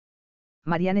parece?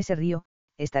 Marianne se rió.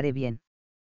 Estaré bien.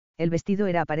 El vestido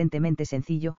era aparentemente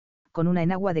sencillo, con una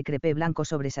enagua de crepé blanco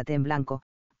sobre satén blanco,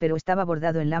 pero estaba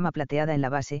bordado en lama plateada en la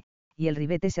base, y el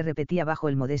ribete se repetía bajo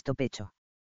el modesto pecho.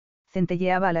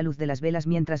 Centelleaba a la luz de las velas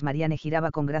mientras Marianne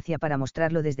giraba con gracia para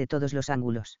mostrarlo desde todos los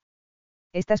ángulos.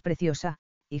 «Estás preciosa,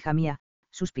 hija mía»,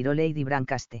 suspiró Lady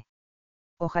Brancaste.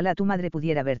 «Ojalá tu madre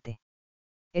pudiera verte.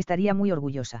 Estaría muy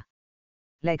orgullosa».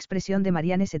 La expresión de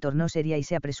Marianne se tornó seria y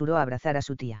se apresuró a abrazar a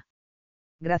su tía.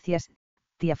 «Gracias,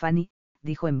 tía Fanny»,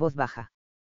 dijo en voz baja.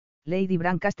 Lady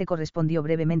Brancaste correspondió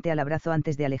brevemente al abrazo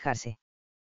antes de alejarse.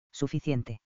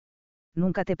 «Suficiente.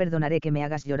 Nunca te perdonaré que me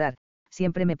hagas llorar,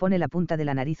 siempre me pone la punta de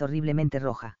la nariz horriblemente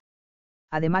roja.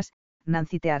 Además,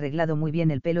 Nancy te ha arreglado muy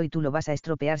bien el pelo y tú lo vas a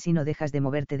estropear si no dejas de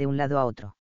moverte de un lado a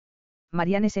otro».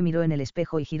 Marianne se miró en el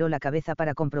espejo y giró la cabeza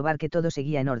para comprobar que todo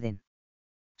seguía en orden.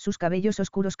 Sus cabellos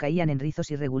oscuros caían en rizos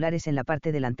irregulares en la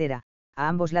parte delantera, a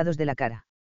ambos lados de la cara.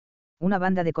 Una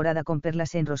banda decorada con perlas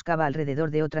se enroscaba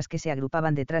alrededor de otras que se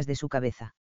agrupaban detrás de su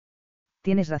cabeza.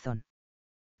 «Tienes razón.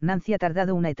 Nancy ha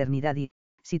tardado una eternidad y,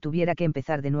 si tuviera que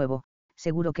empezar de nuevo,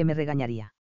 seguro que me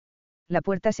regañaría». La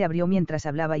puerta se abrió mientras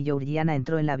hablaba y Georgiana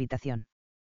entró en la habitación.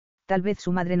 Tal vez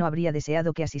su madre no habría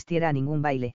deseado que asistiera a ningún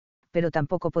baile, pero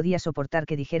tampoco podía soportar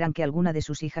que dijeran que alguna de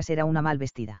sus hijas era una mal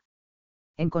vestida.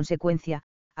 En consecuencia,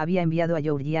 había enviado a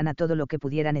Georgiana todo lo que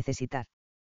pudiera necesitar.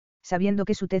 Sabiendo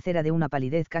que su tez era de una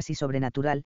palidez casi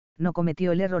sobrenatural, no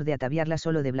cometió el error de ataviarla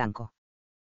solo de blanco.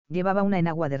 Llevaba una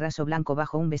enagua de raso blanco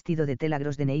bajo un vestido de tela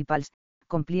gros de Naples,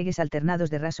 con pliegues alternados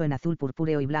de raso en azul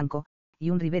purpúreo y blanco, y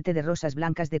un ribete de rosas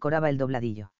blancas decoraba el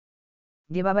dobladillo.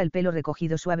 Llevaba el pelo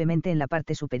recogido suavemente en la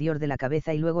parte superior de la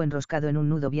cabeza y luego enroscado en un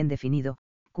nudo bien definido,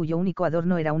 cuyo único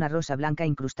adorno era una rosa blanca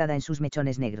incrustada en sus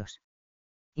mechones negros.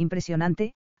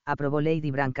 «Impresionante», aprobó Lady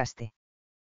Brancaste.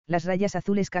 «Las rayas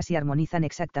azules casi armonizan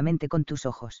exactamente con tus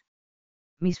ojos.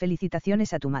 Mis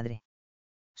felicitaciones a tu madre».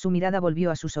 Su mirada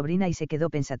volvió a su sobrina y se quedó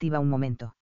pensativa un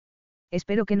momento.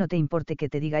 «Espero que no te importe que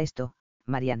te diga esto,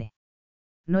 Marianne.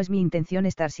 No es mi intención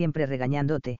estar siempre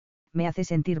regañándote, me hace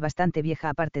sentir bastante vieja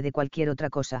aparte de cualquier otra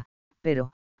cosa,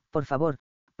 pero, por favor,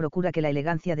 procura que la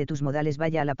elegancia de tus modales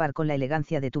vaya a la par con la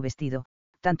elegancia de tu vestido,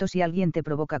 tanto si alguien te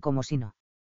provoca como si no».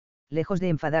 Lejos de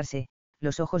enfadarse,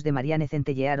 los ojos de Marianne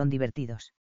centellearon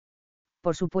divertidos.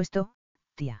 «Por supuesto,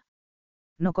 tía.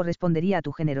 No correspondería a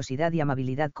tu generosidad y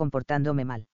amabilidad comportándome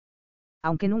mal.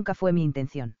 Aunque nunca fue mi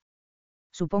intención.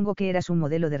 Supongo que eras un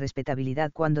modelo de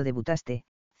respetabilidad cuando debutaste,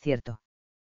 ¿cierto?»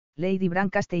 Lady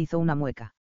Brancaste hizo una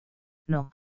mueca.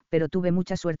 «No, pero tuve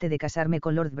mucha suerte de casarme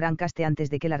con Lord Brancaste antes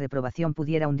de que la reprobación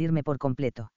pudiera hundirme por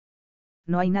completo.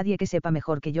 No hay nadie que sepa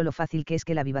mejor que yo lo fácil que es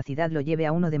que la vivacidad lo lleve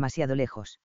a uno demasiado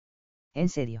lejos». «¿En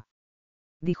serio?»,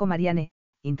 dijo Marianne,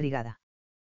 intrigada.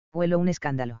 «Huelo un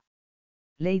escándalo».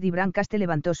 Lady Brancaste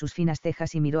levantó sus finas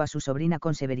cejas y miró a su sobrina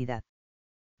con severidad.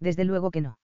 «Desde luego que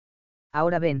no.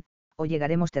 Ahora ven, o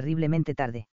llegaremos terriblemente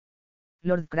tarde».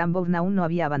 Lord Cranbourne aún no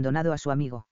había abandonado a su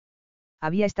amigo.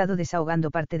 Había estado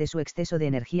desahogando parte de su exceso de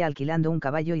energía alquilando un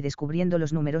caballo y descubriendo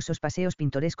los numerosos paseos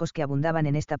pintorescos que abundaban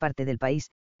en esta parte del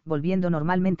país, volviendo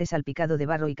normalmente salpicado de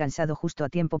barro y cansado justo a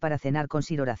tiempo para cenar con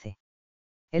Sir Horace.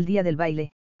 El día del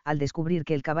baile, al descubrir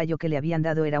que el caballo que le habían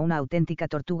dado era una auténtica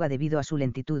tortuga debido a su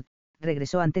lentitud,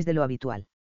 regresó antes de lo habitual.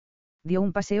 Dio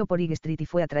un paseo por High Street y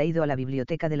fue atraído a la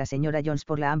biblioteca de la señora Jones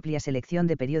por la amplia selección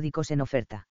de periódicos en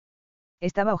oferta.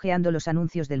 Estaba hojeando los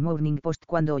anuncios del Morning Post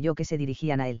cuando oyó que se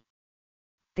dirigían a él.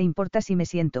 «¿Te importa si me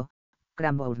siento,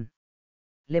 Cranbourne?».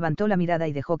 Levantó la mirada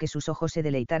y dejó que sus ojos se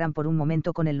deleitaran por un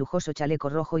momento con el lujoso chaleco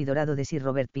rojo y dorado de Sir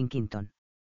Robert Pilkington.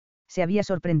 Se había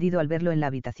sorprendido al verlo en la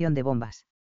habitación de bombas.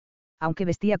 Aunque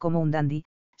vestía como un dandy,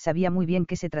 sabía muy bien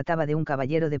que se trataba de un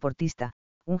caballero deportista,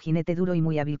 un jinete duro y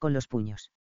muy hábil con los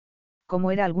puños.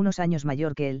 Como era algunos años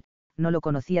mayor que él, no lo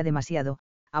conocía demasiado,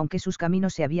 aunque sus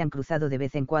caminos se habían cruzado de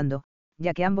vez en cuando,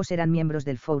 ya que ambos eran miembros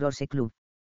del Four Horse Club.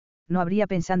 No habría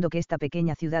pensado que esta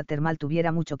pequeña ciudad termal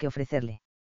tuviera mucho que ofrecerle.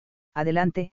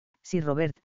 Adelante, Sir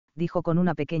Robert, dijo con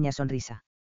una pequeña sonrisa.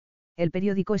 El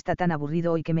periódico está tan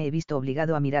aburrido hoy que me he visto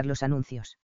obligado a mirar los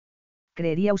anuncios.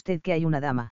 ¿Creería usted que hay una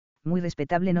dama, muy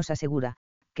respetable nos asegura,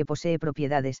 que posee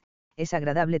propiedades, es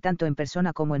agradable tanto en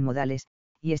persona como en modales,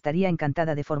 y estaría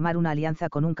encantada de formar una alianza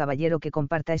con un caballero que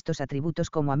comparta estos atributos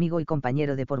como amigo y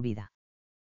compañero de por vida?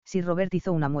 Sir Robert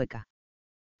hizo una mueca.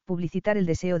 Publicitar el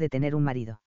deseo de tener un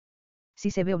marido.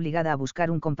 Si se ve obligada a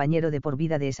buscar un compañero de por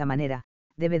vida de esa manera,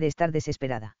 debe de estar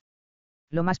desesperada.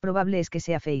 Lo más probable es que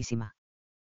sea feísima.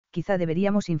 Quizá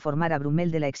deberíamos informar a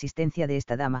Brummel de la existencia de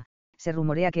esta dama, se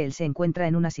rumorea que él se encuentra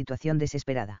en una situación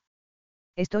desesperada.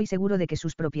 Estoy seguro de que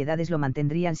sus propiedades lo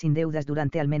mantendrían sin deudas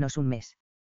durante al menos un mes.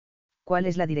 ¿Cuál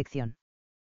es la dirección?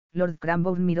 Lord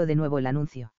Cranbourne miró de nuevo el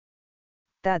anuncio.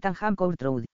 Tottenham Court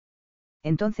Road.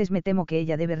 Entonces me temo que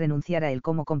ella debe renunciar a él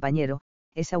como compañero,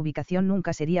 esa ubicación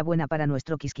nunca sería buena para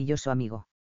nuestro quisquilloso amigo.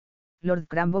 Lord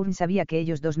Cranbourne sabía que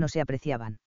ellos dos no se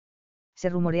apreciaban. Se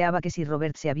rumoreaba que Sir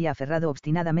Robert se había aferrado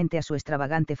obstinadamente a su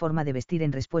extravagante forma de vestir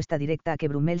en respuesta directa a que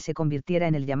Brummel se convirtiera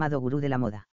en el llamado gurú de la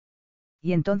moda.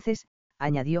 Y entonces,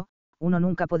 añadió, uno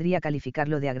nunca podría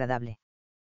calificarlo de agradable.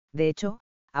 De hecho,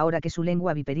 ahora que su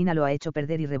lengua viperina lo ha hecho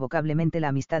perder irrevocablemente la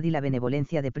amistad y la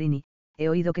benevolencia de Prini, he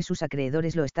oído que sus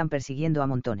acreedores lo están persiguiendo a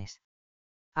montones.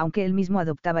 Aunque él mismo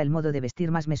adoptaba el modo de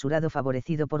vestir más mesurado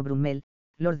favorecido por Brummel,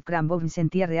 Lord Cranbourne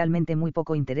sentía realmente muy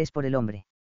poco interés por el hombre.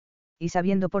 Y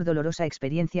sabiendo por dolorosa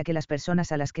experiencia que las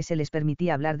personas a las que se les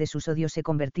permitía hablar de sus odios se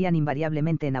convertían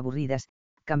invariablemente en aburridas,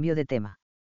 cambió de tema.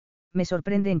 Me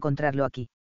sorprende encontrarlo aquí.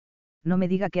 No me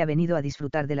diga que ha venido a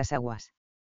disfrutar de las aguas.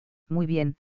 Muy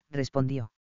bien,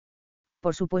 respondió.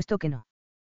 Por supuesto que no.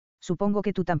 Supongo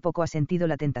que tú tampoco has sentido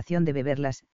la tentación de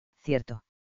beberlas, ¿cierto?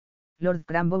 Lord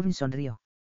Cranbourne sonrió.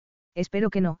 Espero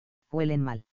que no, huelen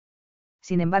mal.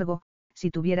 Sin embargo,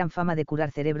 si tuvieran fama de curar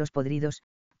cerebros podridos,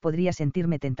 podría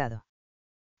sentirme tentado.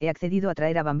 He accedido a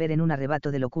traer a Bamber en un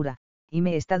arrebato de locura, y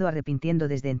me he estado arrepintiendo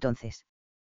desde entonces.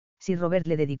 Sir Robert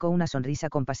le dedicó una sonrisa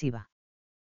compasiva.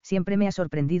 Siempre me ha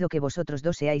sorprendido que vosotros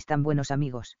dos seáis tan buenos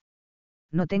amigos.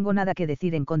 No tengo nada que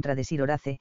decir en contra de Sir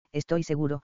Horace, estoy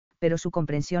seguro, pero su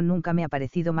comprensión nunca me ha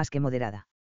parecido más que moderada.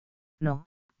 No,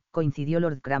 coincidió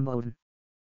Lord Cranbourne.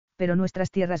 Pero nuestras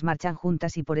tierras marchan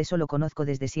juntas y por eso lo conozco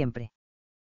desde siempre.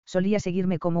 Solía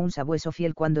seguirme como un sabueso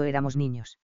fiel cuando éramos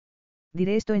niños.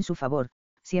 Diré esto en su favor,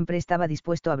 siempre estaba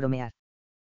dispuesto a bromear.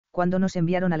 Cuando nos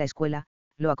enviaron a la escuela,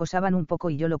 lo acosaban un poco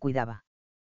y yo lo cuidaba.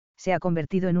 Se ha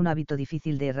convertido en un hábito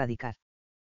difícil de erradicar.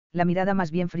 La mirada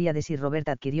más bien fría de Sir Robert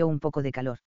adquirió un poco de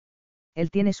calor. Él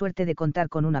tiene suerte de contar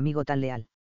con un amigo tan leal.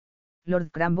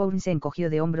 Lord Cranbourne se encogió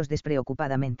de hombros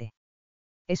despreocupadamente.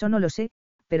 Eso no lo sé,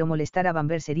 pero molestar a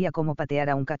Bamber sería como patear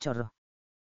a un cachorro.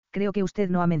 Creo que usted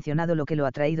no ha mencionado lo que lo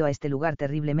ha traído a este lugar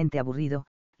terriblemente aburrido,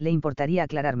 ¿le importaría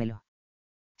aclarármelo?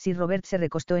 Sir Robert se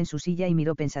recostó en su silla y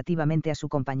miró pensativamente a su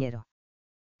compañero.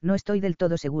 No estoy del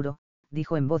todo seguro,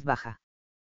 dijo en voz baja.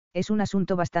 Es un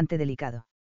asunto bastante delicado.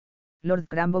 Lord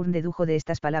Cranbourne dedujo de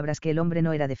estas palabras que el hombre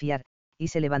no era de fiar, y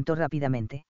se levantó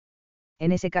rápidamente.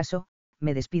 En ese caso,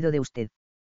 me despido de usted.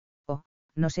 Oh,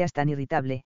 no seas tan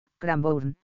irritable,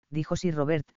 Cranbourne, dijo Sir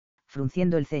Robert,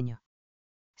 frunciendo el ceño.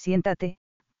 Siéntate,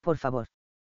 por favor.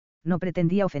 No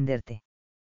pretendía ofenderte.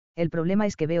 El problema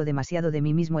es que veo demasiado de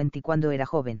mí mismo en ti cuando era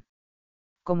joven.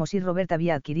 Como Sir Robert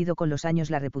había adquirido con los años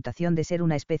la reputación de ser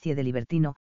una especie de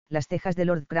libertino, las cejas de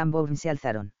Lord Cranbourne se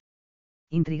alzaron.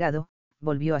 Intrigado,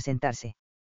 volvió a sentarse.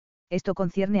 Esto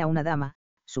concierne a una dama,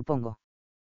 supongo.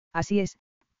 Así es,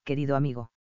 querido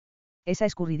amigo. Esa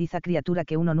escurridiza criatura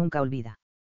que uno nunca olvida.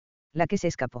 La que se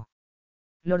escapó.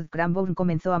 Lord Cranbourne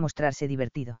comenzó a mostrarse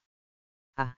divertido.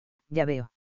 Ah, ya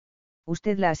veo.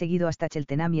 Usted la ha seguido hasta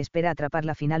Cheltenham y espera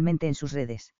atraparla finalmente en sus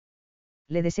redes.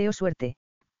 Le deseo suerte,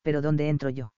 pero ¿dónde entro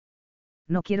yo?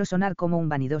 No quiero sonar como un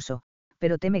vanidoso,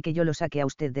 pero teme que yo lo saque a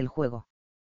usted del juego.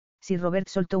 Sir Robert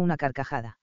soltó una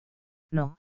carcajada.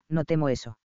 No, no temo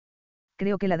eso.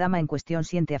 Creo que la dama en cuestión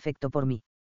siente afecto por mí.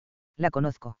 La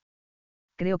conozco.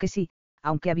 Creo que sí,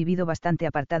 aunque ha vivido bastante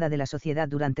apartada de la sociedad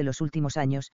durante los últimos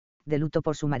años, de luto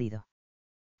por su marido.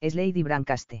 Es Lady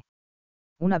Brancaste.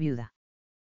 Una viuda.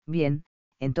 Bien,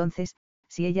 entonces,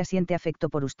 si ella siente afecto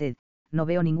por usted, no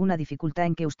veo ninguna dificultad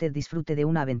en que usted disfrute de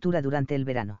una aventura durante el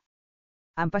verano.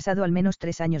 Han pasado al menos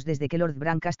 3 años desde que Lord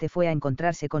Brancaste fue a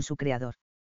encontrarse con su creador.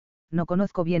 No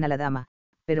conozco bien a la dama,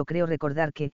 pero creo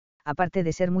recordar que, aparte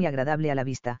de ser muy agradable a la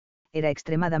vista, era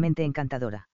extremadamente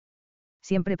encantadora.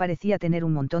 Siempre parecía tener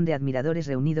un montón de admiradores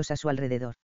reunidos a su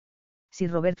alrededor.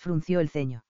 Sir Robert frunció el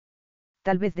ceño.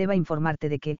 Tal vez deba informarte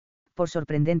de que, por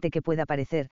sorprendente que pueda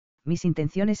parecer, mis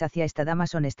intenciones hacia esta dama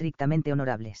son estrictamente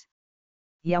honorables.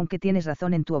 Y aunque tienes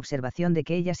razón en tu observación de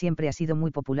que ella siempre ha sido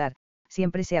muy popular,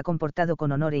 siempre se ha comportado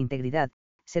con honor e integridad,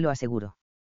 se lo aseguro.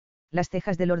 Las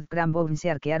cejas de Lord Cranbourne se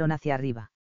arquearon hacia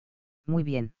arriba. Muy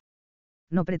bien.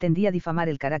 No pretendía difamar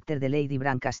el carácter de Lady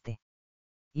Brancaste.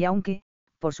 Y aunque,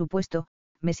 por supuesto,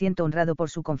 me siento honrado por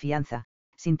su confianza,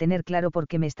 sin tener claro por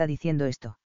qué me está diciendo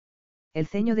esto. El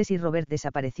ceño de Sir Robert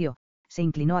desapareció, se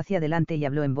inclinó hacia adelante y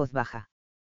habló en voz baja.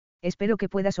 Espero que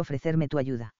puedas ofrecerme tu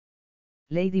ayuda.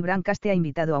 Lady Brancaste ha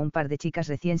invitado a un par de chicas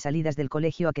recién salidas del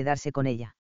colegio a quedarse con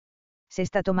ella. Se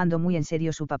está tomando muy en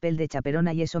serio su papel de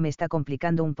chaperona y eso me está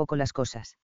complicando un poco las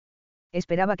cosas.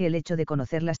 Esperaba que el hecho de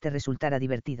conocerlas te resultara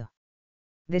divertido.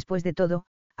 Después de todo,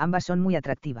 ambas son muy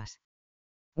atractivas.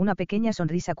 Una pequeña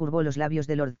sonrisa curvó los labios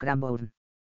de Lord Cranbourne.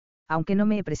 Aunque no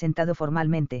me he presentado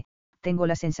formalmente, tengo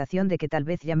la sensación de que tal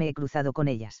vez ya me he cruzado con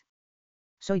ellas.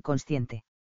 Soy consciente.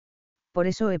 Por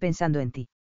eso he pensado en ti.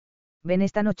 Ven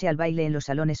esta noche al baile en los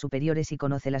salones superiores y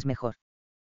conócelas mejor.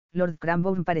 Lord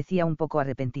Cranbourne parecía un poco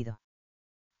arrepentido.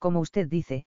 Como usted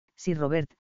dice, Sir Robert,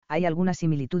 hay algunas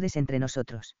similitudes entre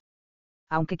nosotros.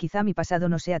 Aunque quizá mi pasado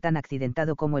no sea tan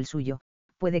accidentado como el suyo,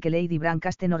 puede que Lady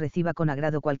Brancaste no reciba con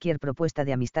agrado cualquier propuesta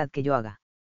de amistad que yo haga.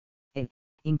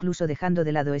 Incluso dejando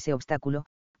de lado ese obstáculo,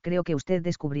 creo que usted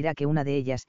descubrirá que una de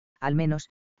ellas, al menos,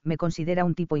 me considera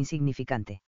un tipo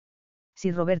insignificante.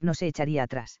 Sir Robert no se echaría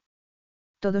atrás.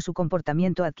 Todo su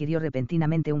comportamiento adquirió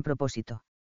repentinamente un propósito.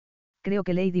 Creo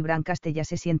que Lady Brancaste ya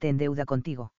se siente en deuda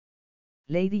contigo.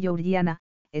 Lady Georgiana,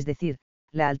 es decir,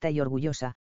 la alta y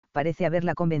orgullosa, parece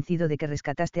haberla convencido de que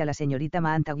rescataste a la señorita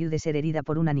Montague de ser herida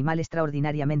por un animal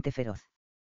extraordinariamente feroz.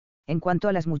 En cuanto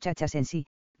a las muchachas en sí,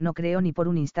 no creo ni por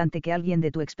un instante que alguien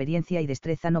de tu experiencia y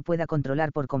destreza no pueda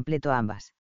controlar por completo a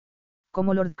ambas.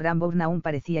 Como Lord Cranbourne aún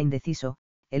parecía indeciso,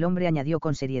 el hombre añadió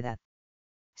con seriedad.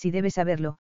 Si debes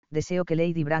saberlo, deseo que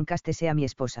Lady Brancaste sea mi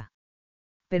esposa.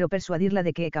 Pero persuadirla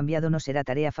de que he cambiado no será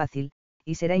tarea fácil,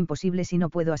 y será imposible si no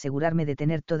puedo asegurarme de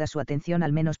tener toda su atención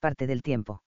al menos parte del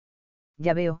tiempo.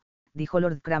 Ya veo, dijo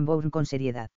Lord Cranbourne con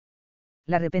seriedad.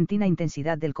 La repentina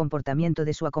intensidad del comportamiento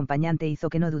de su acompañante hizo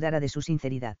que no dudara de su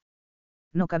sinceridad.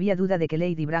 No cabía duda de que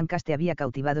Lady Brancaste había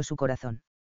cautivado su corazón.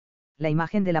 La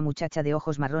imagen de la muchacha de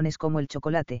ojos marrones como el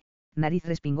chocolate, nariz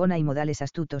respingona y modales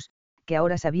astutos, que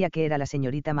ahora sabía que era la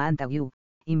señorita Montague,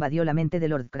 invadió la mente de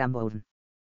Lord Cranbourne.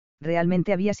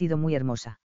 Realmente había sido muy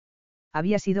hermosa.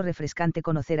 Había sido refrescante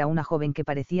conocer a una joven que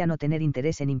parecía no tener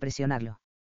interés en impresionarlo.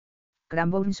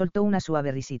 Cranbourne soltó una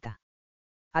suave risita.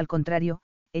 Al contrario,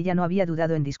 ella no había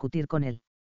dudado en discutir con él.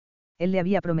 Él le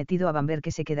había prometido a Bamber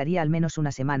que se quedaría al menos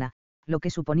una semana, lo que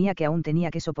suponía que aún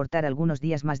tenía que soportar algunos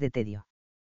días más de tedio.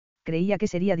 Creía que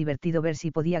sería divertido ver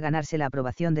si podía ganarse la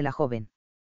aprobación de la joven.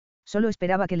 Solo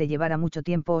esperaba que le llevara mucho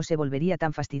tiempo o se volvería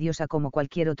tan fastidiosa como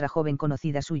cualquier otra joven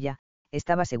conocida suya,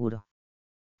 estaba seguro.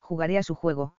 Jugaré a su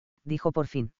juego, dijo por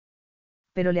fin.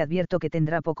 Pero le advierto que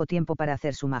tendrá poco tiempo para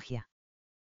hacer su magia.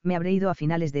 Me habré ido a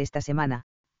finales de esta semana,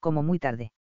 como muy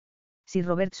tarde. Sir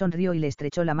Robert sonrió y le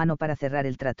estrechó la mano para cerrar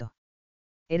el trato.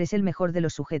 Eres el mejor de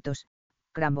los sujetos,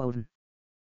 Cranbourne.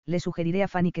 Le sugeriré a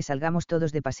Fanny que salgamos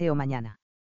todos de paseo mañana.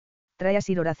 Trae a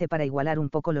Sir Horace para igualar un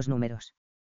poco los números.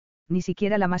 Ni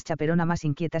siquiera la más chaperona más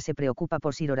inquieta se preocupa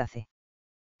por Sir Horace.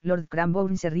 Lord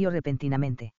Cranbourne se rió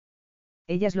repentinamente.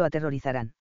 Ellas lo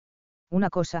aterrorizarán. Una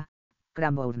cosa,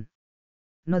 Cranbourne.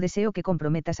 No deseo que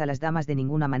comprometas a las damas de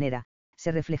ninguna manera,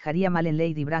 se reflejaría mal en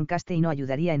Lady Brancaste y no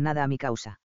ayudaría en nada a mi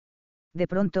causa. De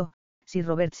pronto, Sir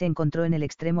Robert se encontró en el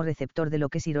extremo receptor de lo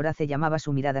que Sir Horace llamaba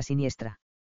su mirada siniestra.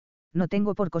 No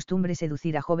tengo por costumbre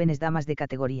seducir a jóvenes damas de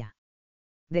categoría.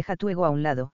 Deja tu ego a un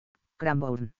lado,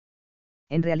 Cranbourne.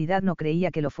 En realidad no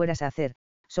creía que lo fueras a hacer,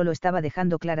 solo estaba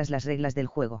dejando claras las reglas del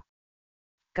juego.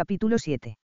 Capítulo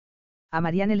 7. A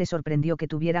Marianne le sorprendió que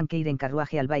tuvieran que ir en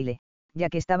carruaje al baile, ya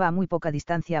que estaba a muy poca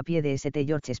distancia a pie de St.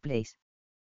 George's Place.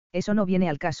 Eso no viene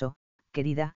al caso,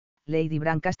 querida, Lady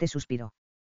Brancaste suspiró.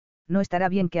 No estará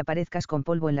bien que aparezcas con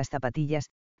polvo en las zapatillas,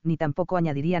 ni tampoco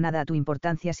añadiría nada a tu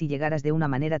importancia si llegaras de una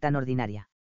manera tan ordinaria.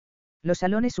 Los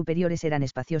salones superiores eran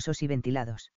espaciosos y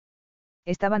ventilados.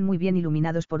 Estaban muy bien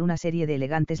iluminados por una serie de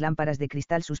elegantes lámparas de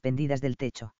cristal suspendidas del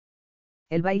techo.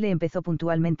 El baile empezó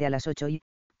puntualmente a las 8 y,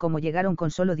 como llegaron con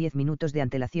solo 10 minutos de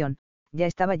antelación, ya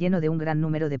estaba lleno de un gran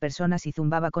número de personas y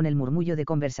zumbaba con el murmullo de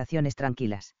conversaciones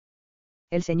tranquilas.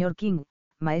 El señor King,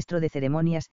 maestro de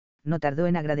ceremonias, no tardó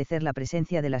en agradecer la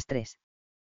presencia de las tres.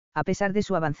 A pesar de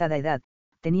su avanzada edad,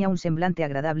 tenía un semblante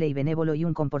agradable y benévolo y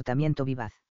un comportamiento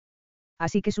vivaz.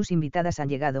 Así que sus invitadas han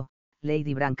llegado,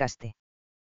 Lady Brancaste.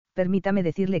 Permítame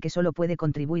decirle que solo puede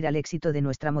contribuir al éxito de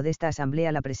nuestra modesta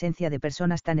asamblea la presencia de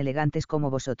personas tan elegantes como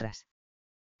vosotras.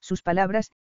 Sus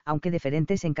palabras, aunque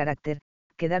diferentes en carácter,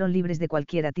 quedaron libres de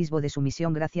cualquier atisbo de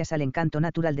sumisión gracias al encanto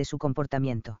natural de su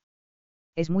comportamiento.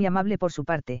 Es muy amable por su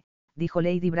parte, dijo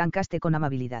Lady Brancaste con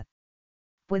amabilidad.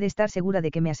 Puede estar segura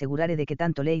de que me aseguraré de que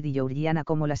tanto Lady Georgiana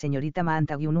como la señorita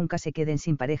Montague nunca se queden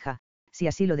sin pareja, si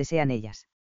así lo desean ellas.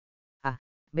 Ah,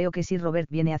 veo que Sir Robert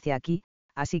viene hacia aquí,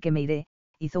 así que me iré,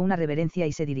 hizo una reverencia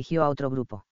y se dirigió a otro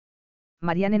grupo.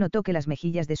 Marianne notó que las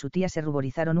mejillas de su tía se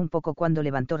ruborizaron un poco cuando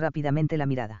levantó rápidamente la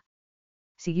mirada.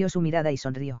 Siguió su mirada y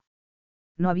sonrió.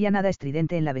 No había nada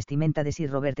estridente en la vestimenta de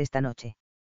Sir Robert esta noche.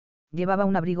 Llevaba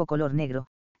un abrigo color negro,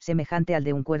 semejante al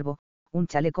de un cuervo, un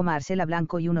chaleco marsela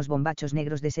blanco y unos bombachos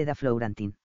negros de seda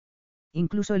Florentine.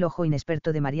 Incluso el ojo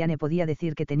inexperto de Marianne podía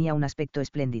decir que tenía un aspecto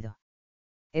espléndido.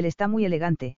 Él está muy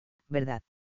elegante, ¿verdad?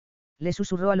 Le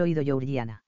susurró al oído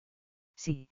Georgiana.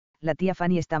 Sí, la tía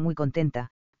Fanny está muy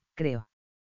contenta, creo.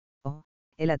 Oh,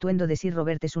 el atuendo de Sir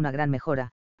Robert es una gran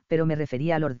mejora, pero me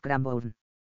refería a Lord Cranbourne.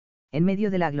 En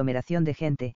medio de la aglomeración de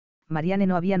gente, Marianne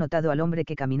no había notado al hombre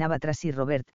que caminaba tras Sir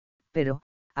Robert, pero,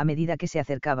 a medida que se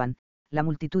acercaban, la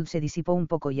multitud se disipó un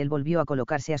poco y él volvió a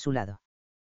colocarse a su lado.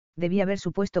 Debía haber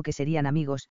supuesto que serían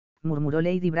amigos, murmuró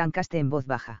Lady Brancaste en voz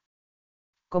baja.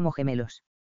 Como gemelos.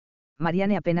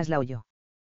 Marianne apenas la oyó.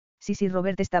 Si Sir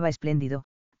Robert estaba espléndido,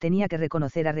 tenía que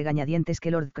reconocer a regañadientes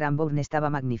que Lord Cranbourne estaba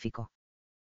magnífico.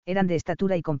 Eran de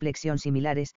estatura y complexión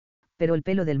similares, pero el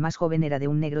pelo del más joven era de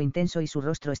un negro intenso y su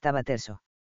rostro estaba terso.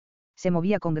 Se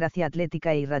movía con gracia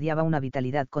atlética e irradiaba una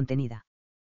vitalidad contenida.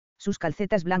 Sus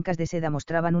calcetas blancas de seda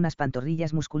mostraban unas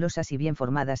pantorrillas musculosas y bien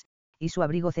formadas, y su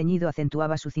abrigo ceñido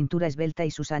acentuaba su cintura esbelta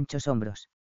y sus anchos hombros.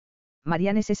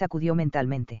 Marianne se sacudió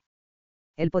mentalmente.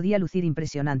 Él podía lucir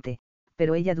impresionante,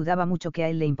 pero ella dudaba mucho que a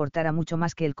él le importara mucho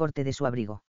más que el corte de su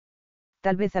abrigo.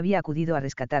 Tal vez había acudido a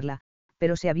rescatarla,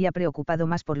 pero se había preocupado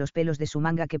más por los pelos de su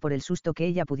manga que por el susto que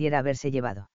ella pudiera haberse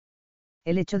llevado.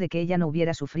 El hecho de que ella no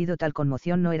hubiera sufrido tal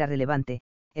conmoción no era relevante,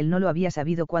 él no lo había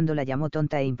sabido cuando la llamó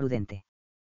tonta e imprudente.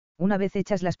 Una vez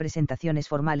hechas las presentaciones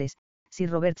formales, Sir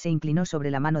Robert se inclinó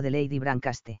sobre la mano de Lady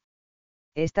Brancaste.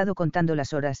 He estado contando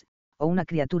las horas, o una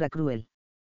criatura cruel.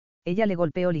 Ella le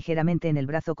golpeó ligeramente en el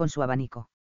brazo con su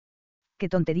abanico. ¡Qué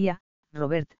tontería,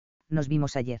 Robert! Nos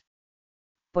vimos ayer.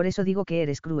 Por eso digo que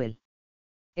eres cruel.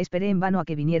 Esperé en vano a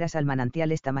que vinieras al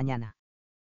manantial esta mañana.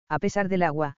 A pesar del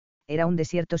agua, era un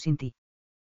desierto sin ti.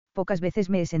 Pocas veces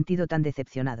me he sentido tan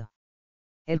decepcionado.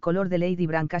 El color de Lady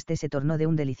Brancaste se tornó de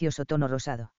un delicioso tono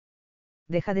rosado.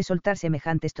 Deja de soltar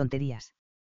semejantes tonterías.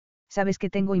 Sabes que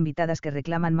tengo invitadas que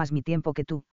reclaman más mi tiempo que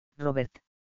tú, Robert.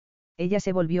 Ella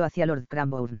se volvió hacia Lord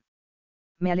Cranbourne.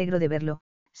 Me alegro de verlo,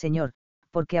 señor,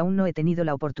 porque aún no he tenido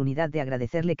la oportunidad de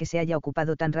agradecerle que se haya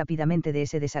ocupado tan rápidamente de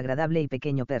ese desagradable y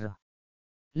pequeño perro.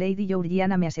 Lady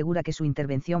Georgiana me asegura que su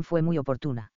intervención fue muy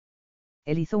oportuna.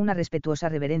 Él hizo una respetuosa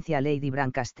reverencia a Lady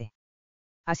Brancaste.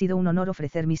 Ha sido un honor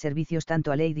ofrecer mis servicios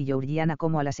tanto a Lady Georgiana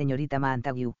como a la señorita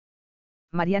Montague.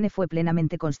 Marianne fue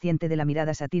plenamente consciente de la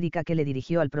mirada satírica que le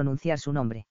dirigió al pronunciar su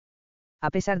nombre. A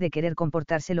pesar de querer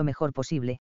comportarse lo mejor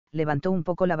posible, levantó un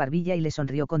poco la barbilla y le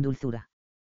sonrió con dulzura.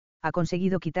 Ha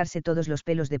conseguido quitarse todos los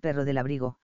pelos de perro del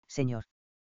abrigo, señor.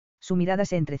 Su mirada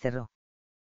se entrecerró.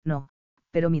 No,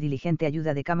 pero mi diligente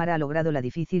ayuda de cámara ha logrado la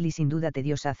difícil y sin duda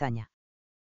tediosa hazaña.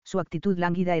 Su actitud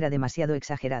lánguida era demasiado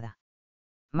exagerada.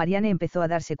 Marianne empezó a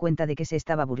darse cuenta de que se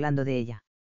estaba burlando de ella.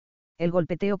 El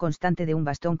golpeteo constante de un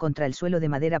bastón contra el suelo de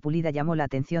madera pulida llamó la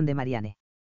atención de Marianne.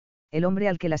 El hombre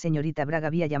al que la señorita Bragg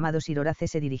había llamado Sir Horace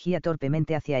se dirigía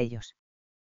torpemente hacia ellos.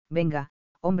 Venga,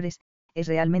 hombres, es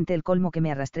realmente el colmo que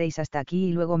me arrastréis hasta aquí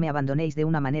y luego me abandonéis de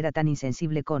una manera tan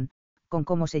insensible con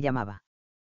cómo se llamaba.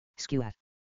 Skeward.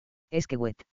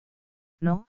 Skewett.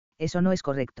 No, eso no es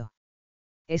correcto.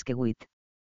 Skewett.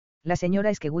 La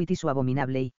señora Skewett y su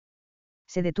abominable y...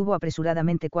 Se detuvo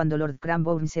apresuradamente cuando Lord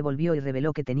Cranbourne se volvió y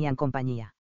reveló que tenían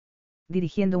compañía.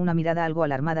 Dirigiendo una mirada algo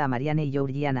alarmada a Marianne y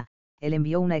Georgiana, él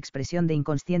envió una expresión de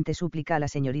inconsciente súplica a la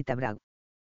señorita Bragg.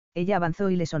 Ella avanzó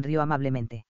y le sonrió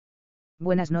amablemente.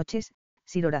 Buenas noches,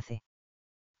 Sir Horace.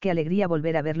 Qué alegría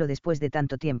volver a verlo después de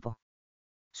tanto tiempo.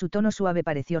 Su tono suave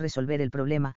pareció resolver el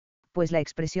problema, pues la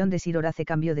expresión de Sir Horace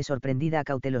cambió de sorprendida a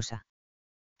cautelosa.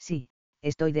 Sí,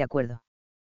 estoy de acuerdo.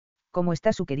 ¿Cómo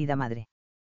está su querida madre?,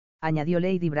 añadió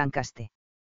Lady Brancaste.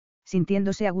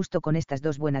 Sintiéndose a gusto con estas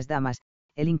dos buenas damas,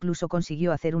 él incluso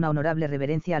consiguió hacer una honorable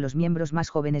reverencia a los miembros más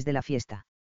jóvenes de la fiesta.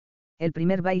 El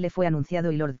primer baile fue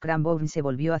anunciado y Lord Cranbourne se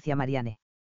volvió hacia Marianne.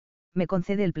 Me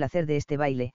concede el placer de este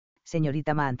baile,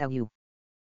 señorita Montague.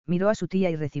 Miró a su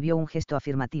tía y recibió un gesto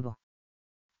afirmativo.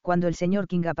 Cuando el señor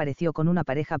King apareció con una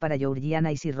pareja para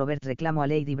Georgiana y Sir Robert reclamó a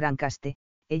Lady Brancaste,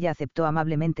 ella aceptó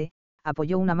amablemente,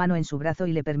 apoyó una mano en su brazo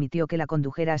y le permitió que la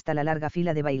condujera hasta la larga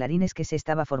fila de bailarines que se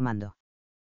estaba formando.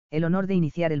 El honor de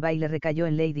iniciar el baile recayó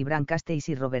en Lady Brancaste y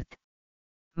Sir Robert.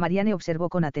 Marianne observó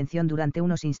con atención durante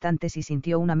unos instantes y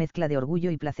sintió una mezcla de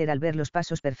orgullo y placer al ver los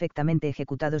pasos perfectamente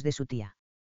ejecutados de su tía.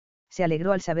 Se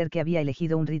alegró al saber que había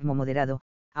elegido un ritmo moderado,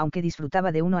 aunque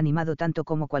disfrutaba de uno animado tanto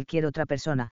como cualquier otra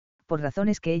persona, por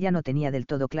razones que ella no tenía del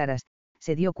todo claras,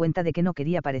 se dio cuenta de que no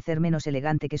quería parecer menos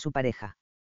elegante que su pareja.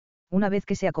 Una vez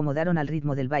que se acomodaron al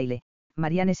ritmo del baile,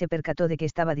 Marianne se percató de que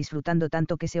estaba disfrutando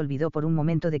tanto que se olvidó por un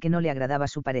momento de que no le agradaba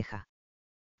su pareja.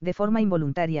 De forma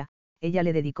involuntaria, ella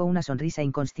le dedicó una sonrisa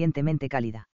inconscientemente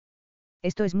cálida.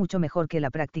 Esto es mucho mejor que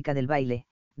la práctica del baile,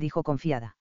 dijo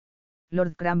confiada.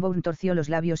 Lord Cranbourne torció los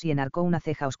labios y enarcó una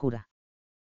ceja oscura.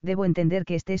 Debo entender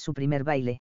que este es su primer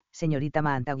baile, señorita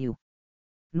Montague.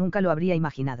 Nunca lo habría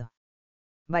imaginado.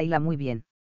 Baila muy bien.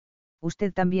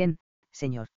 Usted también,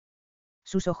 señor.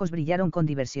 Sus ojos brillaron con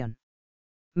diversión.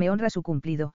 Me honra su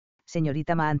cumplido,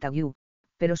 señorita Montague,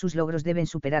 pero sus logros deben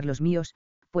superar los míos,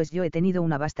 pues yo he tenido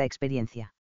una vasta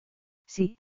experiencia.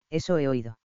 Sí, eso he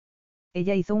oído.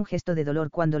 Ella hizo un gesto de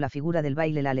dolor cuando la figura del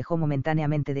baile la alejó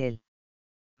momentáneamente de él.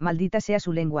 Maldita sea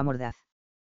su lengua mordaz.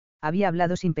 Había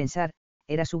hablado sin pensar,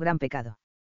 era su gran pecado.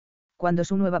 Cuando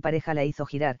su nueva pareja la hizo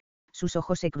girar, sus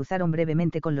ojos se cruzaron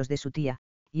brevemente con los de su tía,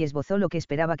 y esbozó lo que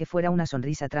esperaba que fuera una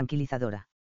sonrisa tranquilizadora.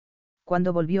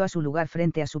 Cuando volvió a su lugar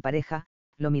frente a su pareja,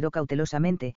 lo miró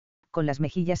cautelosamente, con las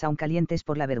mejillas aún calientes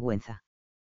por la vergüenza.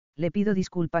 Le pido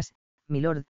disculpas,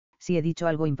 milord, si he dicho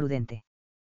algo imprudente.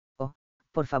 Oh,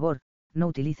 por favor, no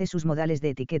utilice sus modales de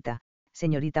etiqueta,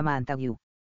 señorita Montague.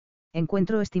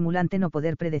 Encuentro estimulante no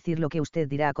poder predecir lo que usted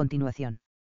dirá a continuación.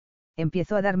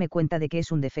 Empiezo a darme cuenta de que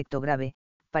es un defecto grave,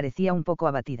 parecía un poco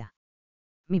abatida.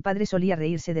 Mi padre solía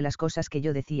reírse de las cosas que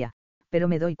yo decía, pero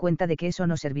me doy cuenta de que eso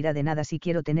no servirá de nada si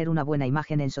quiero tener una buena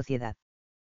imagen en sociedad.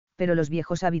 Pero los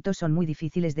viejos hábitos son muy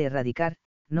difíciles de erradicar,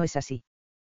 ¿no es así?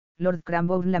 Lord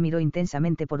Cranbourne la miró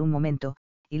intensamente por un momento,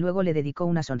 y luego le dedicó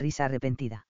una sonrisa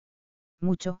arrepentida.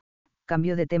 Mucho,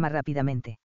 cambió de tema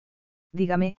rápidamente.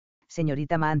 Dígame,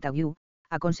 señorita Montague,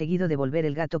 ¿ha conseguido devolver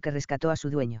el gato que rescató a su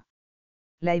dueño?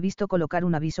 La he visto colocar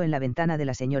un aviso en la ventana de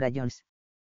la señora Jones.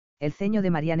 El ceño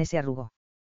de Marianne se arrugó.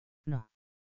 No.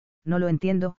 No lo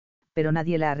entiendo, pero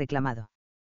nadie la ha reclamado.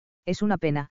 Es una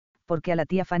pena, porque a la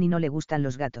tía Fanny no le gustan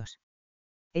los gatos.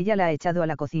 Ella la ha echado a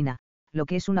la cocina, lo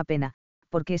que es una pena,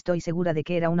 porque estoy segura de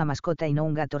que era una mascota y no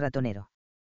un gato ratonero.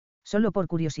 Solo por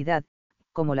curiosidad,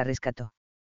 ¿cómo la rescató?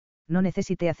 No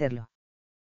necesité hacerlo.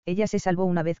 Ella se salvó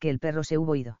una vez que el perro se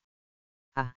hubo ido.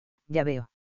 Ah, ya veo.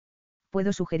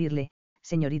 Puedo sugerirle,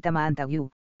 señorita Montague,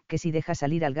 que si deja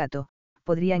salir al gato,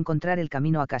 podría encontrar el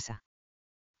camino a casa.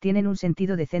 Tienen un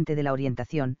sentido decente de la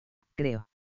orientación, creo.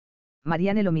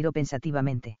 Marianne lo miró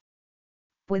pensativamente.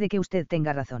 Puede que usted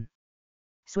tenga razón.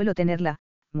 Suelo tenerla,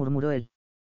 murmuró él.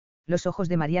 Los ojos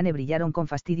de Marianne brillaron con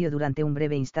fastidio durante un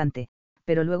breve instante,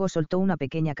 pero luego soltó una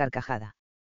pequeña carcajada.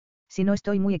 Si no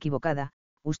estoy muy equivocada,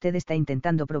 usted está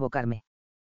intentando provocarme.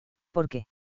 ¿Por qué?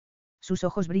 Sus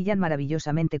ojos brillan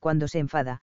maravillosamente cuando se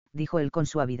enfada, dijo él con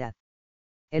suavidad.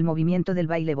 El movimiento del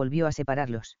baile volvió a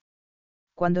separarlos.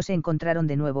 Cuando se encontraron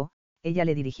de nuevo, ella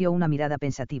le dirigió una mirada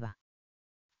pensativa.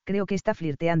 Creo que está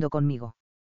flirteando conmigo.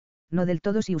 No del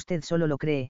todo si usted solo lo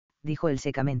cree, dijo él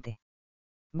secamente.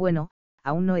 Bueno,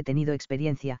 aún no he tenido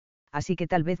experiencia, así que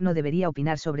tal vez no debería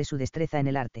opinar sobre su destreza en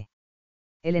el arte.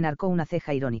 Él enarcó una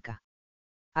ceja irónica.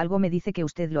 Algo me dice que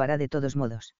usted lo hará de todos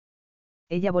modos.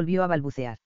 Ella volvió a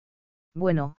balbucear.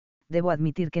 Bueno, debo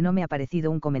admitir que no me ha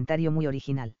parecido un comentario muy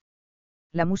original.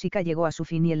 La música llegó a su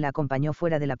fin y él la acompañó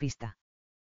fuera de la pista.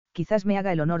 Quizás me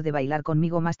haga el honor de bailar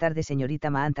conmigo más tarde, señorita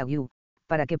Montague,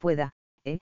 para que pueda,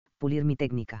 pulir mi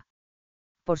técnica.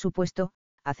 Por supuesto,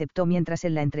 aceptó mientras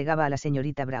él la entregaba a la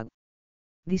señorita Bragg.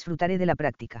 Disfrutaré de la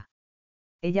práctica.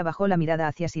 Ella bajó la mirada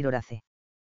hacia Sir Horace.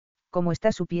 ¿Cómo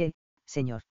está su pie,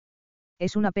 señor?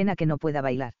 Es una pena que no pueda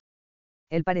bailar.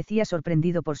 Él parecía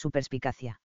sorprendido por su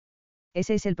perspicacia.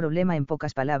 Ese es el problema en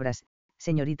pocas palabras,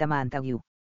 señorita Montague.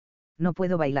 No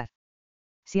puedo bailar.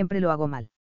 Siempre lo hago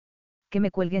mal. Que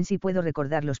me cuelguen si puedo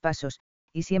recordar los pasos,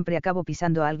 y siempre acabo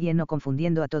pisando a alguien o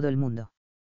confundiendo a todo el mundo.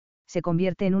 Se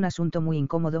convierte en un asunto muy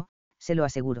incómodo, se lo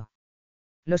aseguro.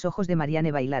 Los ojos de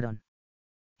Marianne bailaron.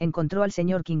 Encontró al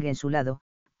señor King en su lado,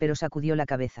 pero sacudió la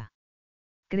cabeza.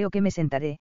 Creo que me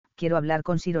sentaré, quiero hablar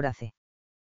con Sir Horace.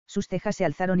 Sus cejas se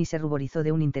alzaron y se ruborizó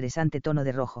de un interesante tono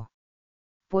de rojo.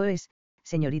 Pues,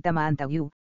 señorita Montague,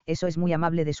 eso es muy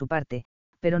amable de su parte,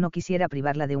 pero no quisiera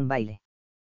privarla de un baile.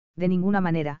 De ninguna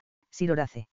manera, Sir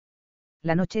Horace.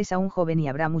 La noche es aún joven y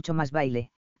habrá mucho más baile,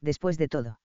 después de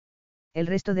todo. El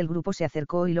resto del grupo se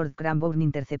acercó y Lord Cranbourne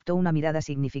interceptó una mirada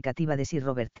significativa de Sir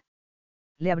Robert.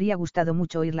 Le habría gustado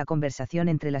mucho oír la conversación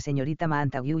entre la señorita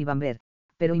Montague y Bamber,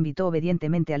 pero invitó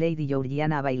obedientemente a Lady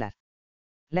Georgiana a bailar.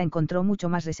 La encontró mucho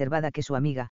más reservada que su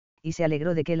amiga, y se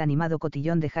alegró de que el animado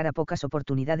cotillón dejara pocas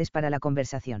oportunidades para la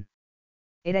conversación.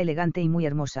 Era elegante y muy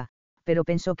hermosa, pero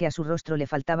pensó que a su rostro le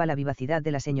faltaba la vivacidad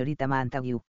de la señorita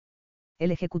Montague.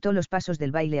 Él ejecutó los pasos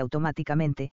del baile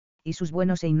automáticamente, y sus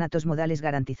buenos e innatos modales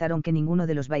garantizaron que ninguno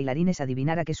de los bailarines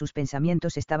adivinara que sus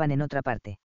pensamientos estaban en otra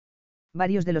parte.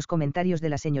 Varios de los comentarios de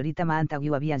la señorita Montague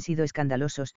habían sido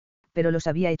escandalosos, pero los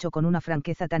había hecho con una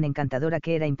franqueza tan encantadora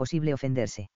que era imposible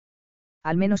ofenderse.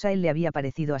 Al menos a él le había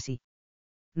parecido así.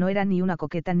 No era ni una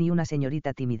coqueta ni una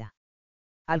señorita tímida.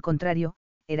 Al contrario,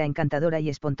 era encantadora y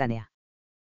espontánea.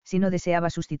 Si no deseaba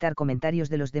suscitar comentarios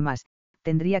de los demás,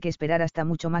 tendría que esperar hasta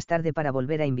mucho más tarde para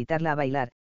volver a invitarla a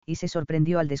bailar, y se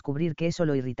sorprendió al descubrir que eso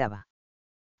lo irritaba.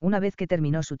 Una vez que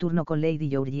terminó su turno con Lady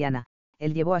Georgiana,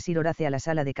 él llevó a Sir Horace a la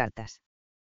sala de cartas.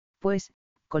 Pues,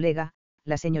 colega,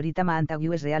 la señorita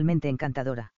Montague es realmente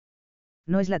encantadora.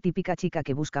 No es la típica chica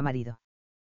que busca marido.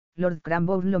 Lord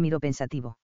Cranbourne lo miró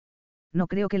pensativo. No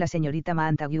creo que la señorita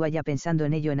Montague vaya pensando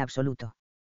en ello en absoluto.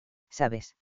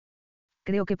 ¿Sabes?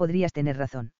 Creo que podrías tener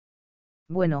razón.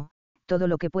 Bueno, todo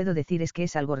lo que puedo decir es que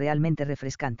es algo realmente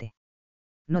refrescante.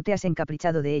 No te has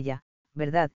encaprichado de ella,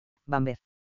 ¿verdad, Bamber?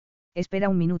 Espera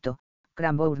un minuto,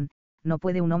 Cranbourne, no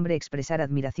puede un hombre expresar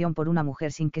admiración por una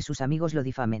mujer sin que sus amigos lo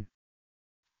difamen.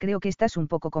 Creo que estás un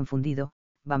poco confundido,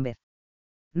 Bamber.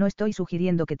 No estoy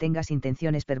sugiriendo que tengas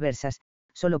intenciones perversas,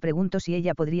 solo pregunto si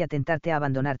ella podría tentarte a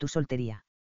abandonar tu soltería.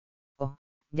 Oh,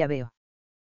 ya veo.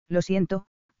 Lo siento,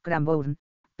 Cranbourne,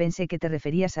 pensé que te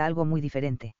referías a algo muy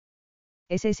diferente.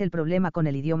 Ese es el problema con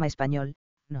el idioma español,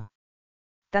 no.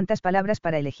 Tantas palabras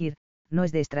para elegir, no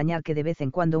es de extrañar que de vez en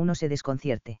cuando uno se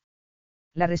desconcierte.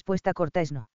 La respuesta corta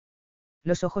es no.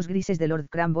 Los ojos grises de Lord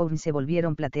Cranbourne se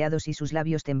volvieron plateados y sus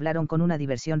labios temblaron con una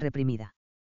diversión reprimida.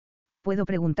 ¿Puedo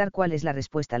preguntar cuál es la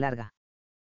respuesta larga?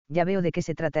 Ya veo de qué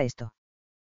se trata esto.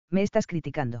 Me estás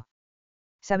criticando.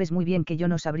 Sabes muy bien que yo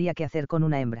no sabría qué hacer con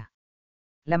una hembra.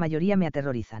 La mayoría me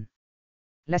aterrorizan.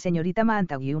 La señorita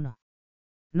Montague no.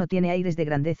 No tiene aires de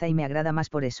grandeza y me agrada más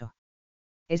por eso.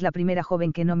 Es la primera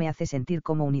joven que no me hace sentir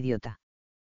como un idiota.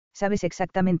 Sabes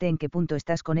exactamente en qué punto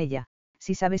estás con ella,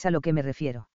 si sabes a lo que me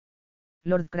refiero.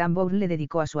 Lord Cranbourne le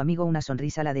dedicó a su amigo una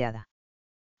sonrisa ladeada.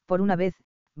 Por una vez,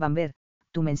 Bamber,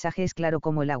 tu mensaje es claro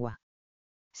como el agua.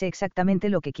 Sé exactamente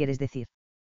lo que quieres decir.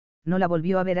 No la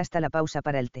volvió a ver hasta la pausa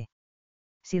para el té.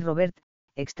 Sir Robert,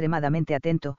 extremadamente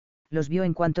atento, los vio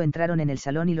en cuanto entraron en el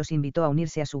salón y los invitó a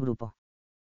unirse a su grupo.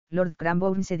 Lord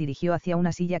Cranbourne se dirigió hacia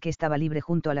una silla que estaba libre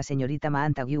junto a la señorita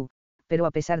Montague, pero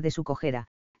a pesar de su cojera,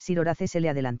 Sir Horace se le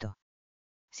adelantó.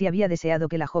 Si había deseado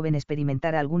que la joven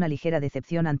experimentara alguna ligera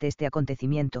decepción ante este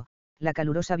acontecimiento, la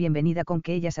calurosa bienvenida con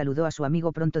que ella saludó a su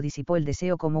amigo pronto disipó el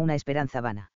deseo como una esperanza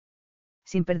vana.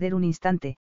 Sin perder un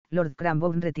instante, Lord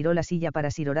Cranbourne retiró la silla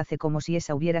para Sir Horace como si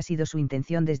esa hubiera sido su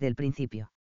intención desde el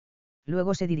principio.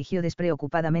 Luego se dirigió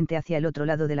despreocupadamente hacia el otro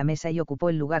lado de la mesa y ocupó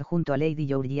el lugar junto a Lady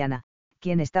Georgiana,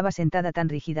 quien estaba sentada tan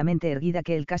rígidamente erguida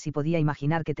que él casi podía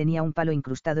imaginar que tenía un palo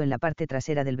incrustado en la parte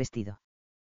trasera del vestido.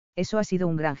 Eso ha sido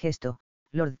un gran gesto,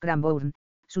 Lord Cranbourne,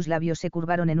 sus labios se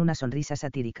curvaron en una sonrisa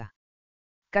satírica.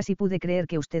 Casi pude creer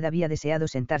que usted había deseado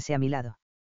sentarse a mi lado.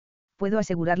 Puedo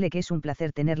asegurarle que es un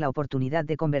placer tener la oportunidad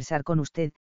de conversar con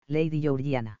usted, Lady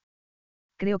Georgiana.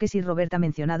 Creo que Sir Robert ha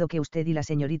mencionado que usted y la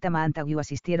señorita Montague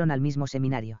asistieron al mismo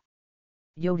seminario.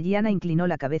 Georgiana inclinó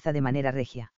la cabeza de manera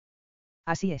regia.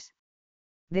 Así es.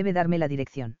 Debe darme la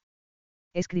dirección.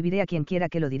 Escribiré a quien quiera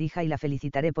que lo dirija y la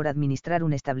felicitaré por administrar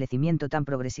un establecimiento tan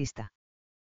progresista.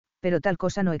 Pero tal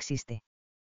cosa no existe.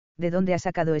 ¿De dónde ha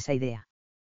sacado esa idea?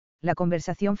 La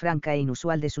conversación franca e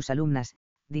inusual de sus alumnas,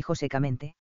 dijo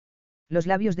secamente. Los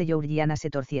labios de Georgiana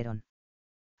se torcieron.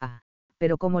 Ah,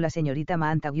 pero como la señorita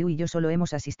Montague y yo solo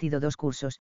hemos asistido 2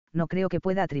 cursos, no creo que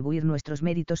pueda atribuir nuestros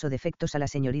méritos o defectos a la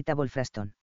señorita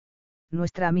Wolfraston.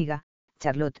 Nuestra amiga,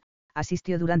 Charlotte,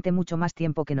 asistió durante mucho más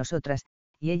tiempo que nosotras,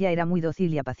 y ella era muy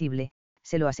dócil y apacible,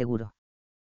 se lo aseguro.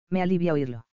 Me alivia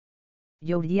oírlo.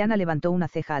 Georgiana levantó una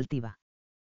ceja altiva.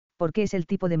 ¿Por qué es el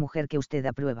tipo de mujer que usted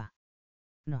aprueba?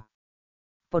 No.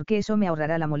 Porque eso me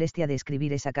ahorrará la molestia de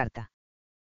escribir esa carta.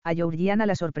 A Georgiana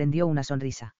la sorprendió una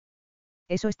sonrisa.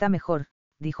 Eso está mejor,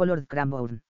 dijo Lord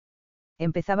Cranbourne.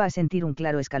 Empezaba a sentir un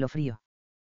claro escalofrío.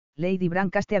 Lady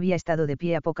Brancaste había estado de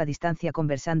pie a poca distancia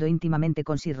conversando íntimamente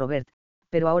con Sir Robert,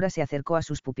 pero ahora se acercó a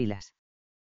sus pupilas.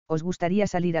 ¿Os gustaría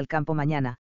salir al campo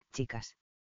mañana, chicas?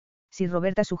 Sir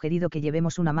Robert ha sugerido que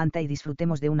llevemos una manta y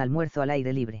disfrutemos de un almuerzo al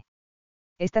aire libre.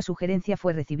 Esta sugerencia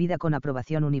fue recibida con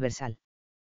aprobación universal.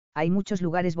 Hay muchos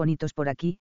lugares bonitos por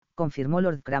aquí, confirmó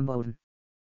Lord Cranbourne.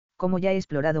 Como ya he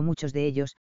explorado muchos de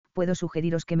ellos, puedo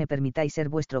sugeriros que me permitáis ser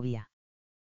vuestro guía.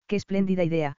 Qué espléndida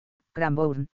idea,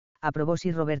 Cranbourne, aprobó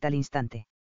Sir Robert al instante.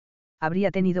 Habría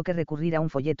tenido que recurrir a un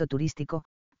folleto turístico,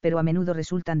 pero a menudo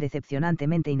resultan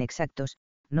decepcionantemente inexactos,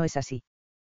 ¿no es así?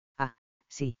 Ah,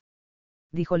 sí.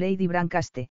 Dijo Lady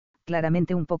Brancaste,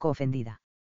 claramente un poco ofendida.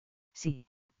 Sí,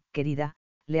 querida,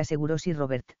 le aseguró Sir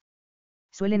Robert.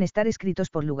 Suelen estar escritos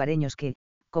por lugareños que,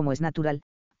 como es natural,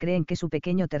 creen que su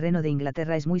pequeño terreno de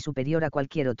Inglaterra es muy superior a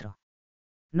cualquier otro.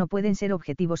 No pueden ser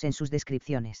objetivos en sus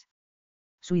descripciones.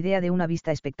 Su idea de una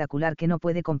vista espectacular que no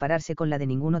puede compararse con la de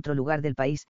ningún otro lugar del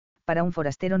país, para un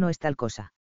forastero no es tal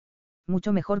cosa.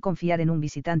 Mucho mejor confiar en un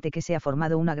visitante que se ha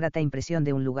formado una grata impresión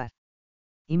de un lugar.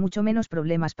 Y mucho menos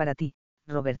problemas para ti,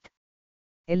 Robert.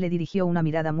 Él le dirigió una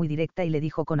mirada muy directa y le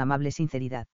dijo con amable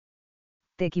sinceridad.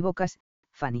 Te equivocas,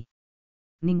 Fanny.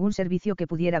 Ningún servicio que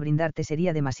pudiera brindarte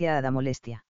sería demasiada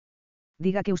molestia.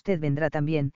 Diga que usted vendrá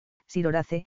también, Sir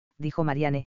Horace, dijo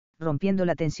Marianne, rompiendo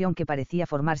la tensión que parecía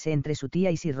formarse entre su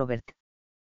tía y Sir Robert.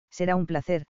 Será un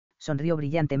placer, sonrió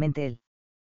brillantemente él.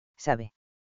 ¿Sabe?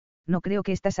 No creo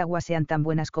que estas aguas sean tan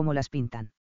buenas como las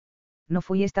pintan. No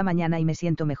fui esta mañana y me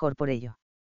siento mejor por ello.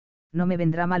 No me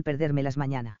vendrá mal perdérmelas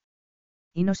mañana.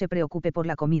 Y no se preocupe por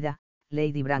la comida,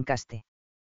 Lady Brancaste.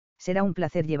 Será un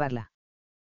placer llevarla.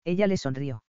 Ella le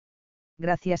sonrió.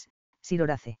 Gracias, Sir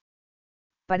Horace.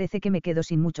 Parece que me quedo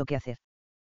sin mucho que hacer.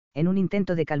 En un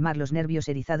intento de calmar los nervios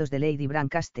erizados de Lady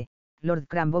Brancaste, Lord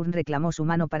Cranbourne reclamó su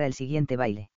mano para el siguiente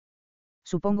baile.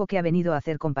 Supongo que ha venido a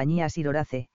hacer compañía a Sir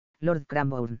Horace, Lord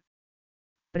Cranbourne.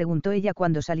 Preguntó ella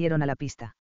cuando salieron a la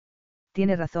pista.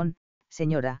 Tiene razón,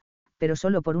 señora, pero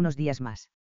solo por unos días más.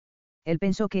 Él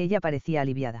pensó que ella parecía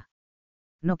aliviada.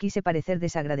 No quise parecer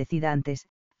desagradecida antes,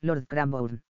 Lord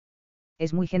Cranbourne.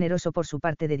 Es muy generoso por su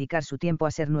parte dedicar su tiempo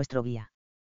a ser nuestro guía.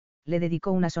 Le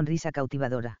dedicó una sonrisa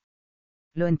cautivadora.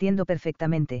 Lo entiendo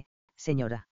perfectamente,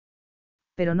 señora.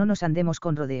 Pero no nos andemos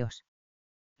con rodeos.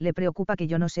 Le preocupa que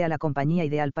yo no sea la compañía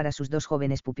ideal para sus dos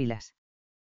jóvenes pupilas.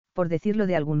 Por decirlo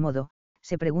de algún modo,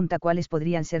 se pregunta cuáles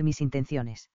podrían ser mis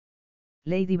intenciones.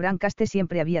 Lady Brancaste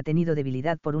siempre había tenido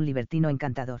debilidad por un libertino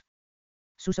encantador.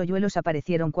 Sus hoyuelos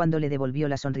aparecieron cuando le devolvió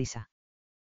la sonrisa.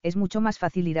 Es mucho más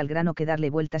fácil ir al grano que darle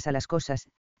vueltas a las cosas,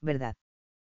 ¿verdad?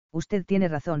 Usted tiene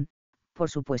razón, por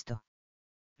supuesto.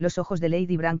 Los ojos de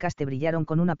Lady Brancaste brillaron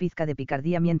con una pizca de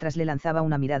picardía mientras le lanzaba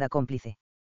una mirada cómplice.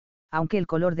 Aunque el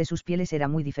color de sus pieles era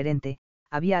muy diferente,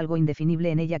 había algo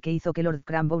indefinible en ella que hizo que Lord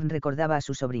Cranbourne recordaba a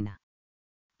su sobrina.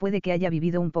 Puede que haya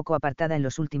vivido un poco apartada en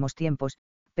los últimos tiempos,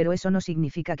 pero eso no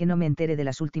significa que no me entere de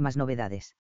las últimas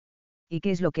novedades. ¿Y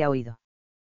qué es lo que ha oído?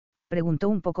 Preguntó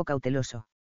un poco cauteloso.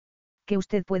 Que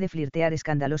usted puede flirtear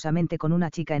escandalosamente con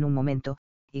una chica en un momento,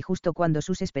 y justo cuando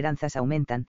sus esperanzas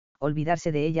aumentan,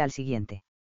 olvidarse de ella al siguiente.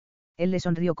 Él le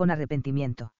sonrió con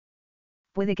arrepentimiento.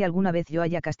 Puede que alguna vez yo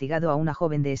haya castigado a una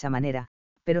joven de esa manera,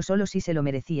 pero solo si se lo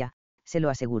merecía, se lo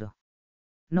aseguro.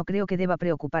 No creo que deba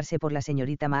preocuparse por la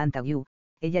señorita Montague,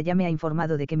 ella ya me ha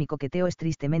informado de que mi coqueteo es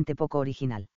tristemente poco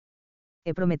original.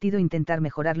 He prometido intentar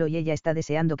mejorarlo y ella está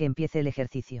deseando que empiece el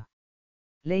ejercicio.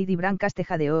 Lady Brancaste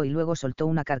jadeó y luego soltó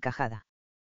una carcajada.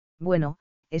 Bueno,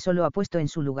 eso lo ha puesto en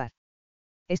su lugar.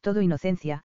 Es todo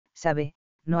inocencia, sabe,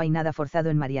 no hay nada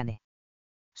forzado en Marianne.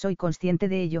 Soy consciente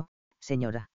de ello,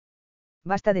 señora.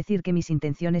 Basta decir que mis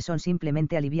intenciones son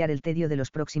simplemente aliviar el tedio de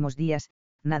los próximos días,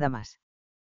 nada más.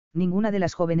 Ninguna de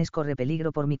las jóvenes corre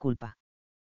peligro por mi culpa.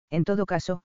 En todo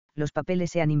caso, los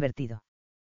papeles se han invertido.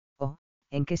 Oh,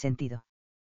 ¿en qué sentido?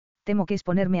 Temo que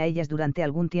exponerme a ellas durante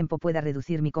algún tiempo pueda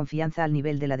reducir mi confianza al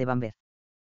nivel de la de Bamber.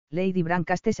 Lady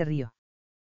Brancaste se rió.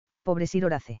 Pobre Sir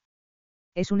Horace.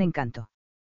 Es un encanto.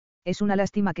 Es una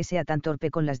lástima que sea tan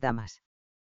torpe con las damas.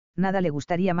 Nada le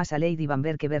gustaría más a Lady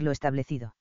Bamber que verlo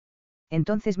establecido.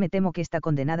 Entonces me temo que está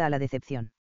condenada a la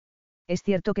decepción. Es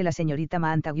cierto que la señorita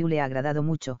Montague le ha agradado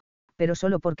mucho, pero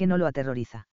solo porque no lo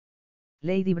aterroriza.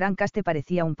 Lady Brancaste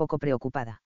parecía un poco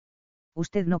preocupada.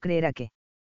 Usted no creerá que...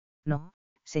 No,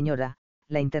 señora,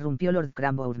 la interrumpió Lord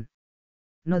Cranbourne.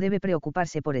 No debe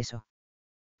preocuparse por eso.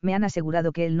 Me han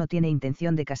asegurado que él no tiene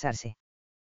intención de casarse.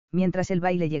 Mientras el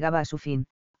baile llegaba a su fin,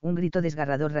 un grito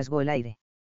desgarrador rasgó el aire.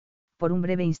 Por un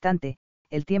breve instante,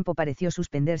 el tiempo pareció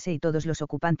suspenderse y todos los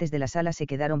ocupantes de la sala se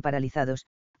quedaron paralizados,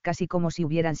 casi como si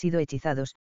hubieran sido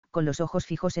hechizados, con los ojos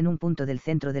fijos en un punto del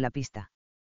centro de la pista.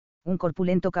 Un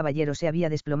corpulento caballero se había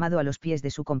desplomado a los pies de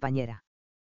su compañera.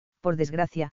 Por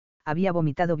desgracia, había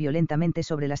vomitado violentamente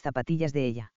sobre las zapatillas de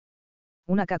ella.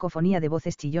 Una cacofonía de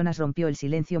voces chillonas rompió el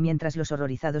silencio mientras los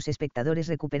horrorizados espectadores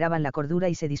recuperaban la cordura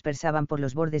y se dispersaban por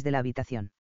los bordes de la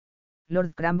habitación.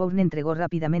 Lord Cranbourne entregó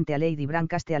rápidamente a Lady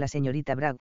Brancaste a la señorita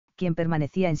Bragg, quien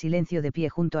permanecía en silencio de pie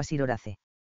junto a Sir Horace.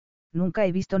 Nunca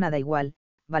he visto nada igual,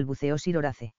 balbuceó Sir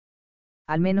Horace.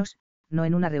 Al menos, no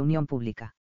en una reunión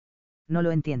pública. No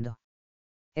lo entiendo.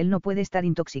 Él no puede estar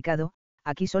intoxicado,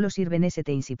 aquí solo sirven ese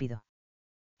té insípido.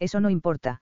 Eso no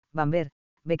importa, Bamber,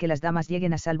 ve que las damas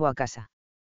lleguen a salvo a casa.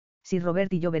 Sir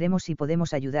Robert y yo veremos si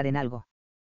podemos ayudar en algo.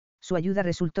 Su ayuda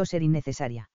resultó ser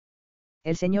innecesaria.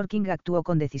 El señor King actuó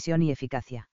con decisión y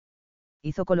eficacia.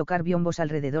 Hizo colocar biombos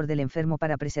alrededor del enfermo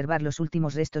para preservar los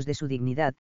últimos restos de su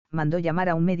dignidad, mandó llamar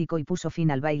a un médico y puso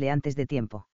fin al baile antes de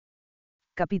tiempo.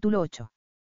 Capítulo 8.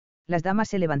 Las damas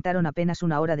se levantaron apenas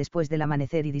una hora después del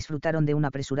amanecer y disfrutaron de un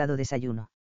apresurado desayuno.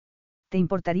 ¿Te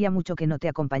importaría mucho que no te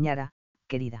acompañara,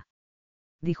 querida?,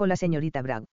 dijo la señorita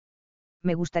Bragg.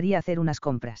 Me gustaría hacer unas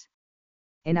compras.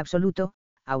 En absoluto,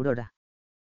 Aurora.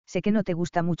 Sé que no te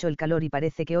gusta mucho el calor y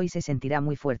parece que hoy se sentirá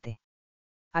muy fuerte.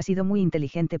 Ha sido muy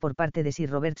inteligente por parte de Sir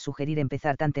Robert sugerir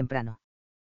empezar tan temprano.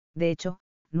 De hecho,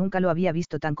 nunca lo había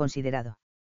visto tan considerado.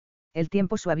 El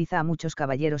tiempo suaviza a muchos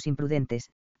caballeros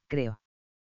imprudentes, creo.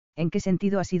 ¿En qué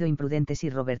sentido ha sido imprudente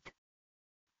Sir Robert?,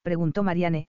 preguntó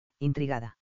Marianne,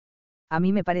 intrigada. A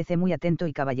mí me parece muy atento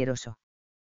y caballeroso.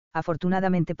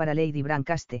 Afortunadamente para Lady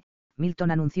Brancaste,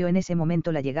 Milton anunció en ese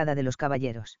momento la llegada de los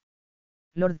caballeros.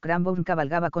 Lord Cranbourne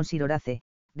cabalgaba con Sir Horace,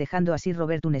 dejando a Sir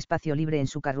Robert un espacio libre en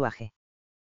su carruaje.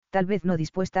 Tal vez no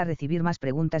dispuesta a recibir más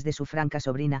preguntas de su franca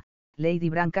sobrina, Lady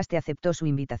Brancaste aceptó su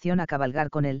invitación a cabalgar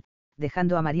con él,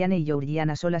 dejando a Marianne y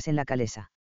Georgiana solas en la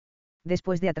calesa.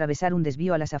 Después de atravesar un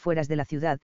desvío a las afueras de la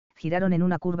ciudad, giraron en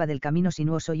una curva del camino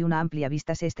sinuoso y una amplia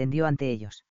vista se extendió ante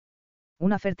ellos.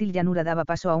 Una fértil llanura daba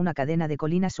paso a una cadena de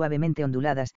colinas suavemente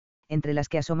onduladas, entre las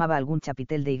que asomaba algún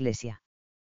chapitel de iglesia.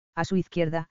 A su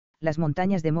izquierda, las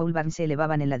montañas de Moulburn se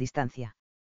elevaban en la distancia.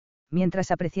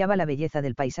 Mientras apreciaba la belleza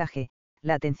del paisaje,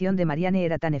 la atención de Marianne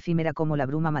era tan efímera como la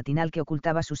bruma matinal que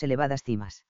ocultaba sus elevadas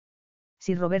cimas.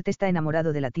 Sir Robert está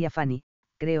enamorado de la tía Fanny,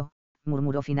 creo,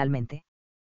 murmuró finalmente.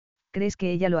 ¿Crees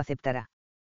que ella lo aceptará?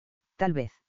 Tal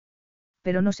vez.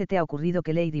 Pero no se te ha ocurrido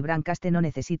que Lady Brancaste no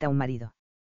necesita un marido.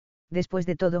 Después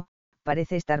de todo,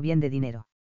 parece estar bien de dinero.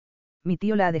 Mi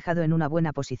tío la ha dejado en una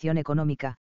buena posición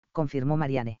económica, confirmó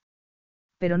Marianne.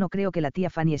 Pero no creo que la tía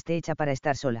Fanny esté hecha para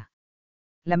estar sola.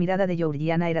 La mirada de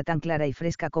Georgiana era tan clara y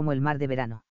fresca como el mar de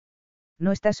verano.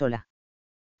 No está sola.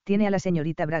 Tiene a la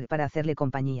señorita Bragg para hacerle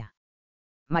compañía.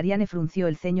 Marianne frunció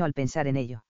el ceño al pensar en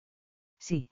ello.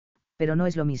 Sí, pero no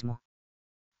es lo mismo.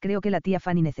 Creo que la tía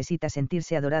Fanny necesita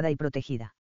sentirse adorada y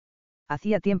protegida.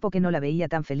 Hacía tiempo que no la veía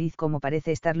tan feliz como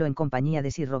parece estarlo en compañía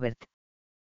de Sir Robert.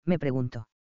 Me pregunto.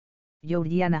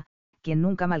 Georgiana, quien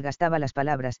nunca malgastaba las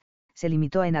palabras, se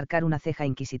limitó a enarcar una ceja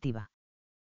inquisitiva.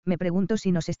 Me pregunto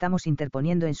si nos estamos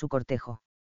interponiendo en su cortejo.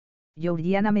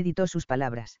 Georgiana meditó sus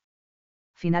palabras.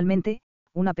 Finalmente,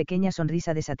 una pequeña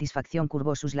sonrisa de satisfacción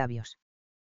curvó sus labios.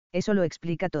 Eso lo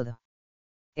explica todo.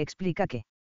 ¿Explica qué?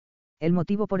 El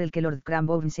motivo por el que Lord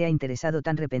Cranbourne se ha interesado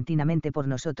tan repentinamente por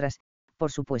nosotras,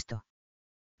 por supuesto.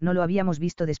 No lo habíamos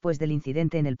visto después del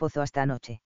incidente en el pozo hasta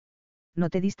anoche. No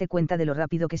te diste cuenta de lo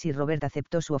rápido que Sir Robert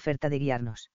aceptó su oferta de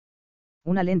guiarnos.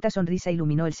 Una lenta sonrisa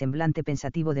iluminó el semblante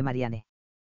pensativo de Marianne.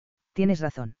 Tienes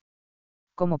razón.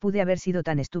 ¿Cómo pude haber sido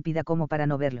tan estúpida como para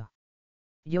no verlo?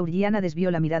 Georgiana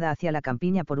desvió la mirada hacia la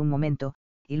campiña por un momento,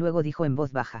 y luego dijo en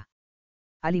voz baja.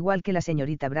 Al igual que la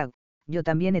señorita Bragg, yo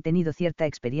también he tenido cierta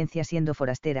experiencia siendo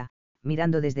forastera,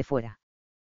 mirando desde fuera.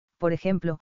 Por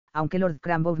ejemplo, aunque Lord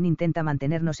Cranbourne intenta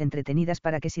mantenernos entretenidas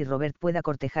para que Sir Robert pueda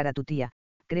cortejar a tu tía,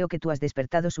 creo que tú has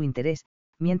despertado su interés,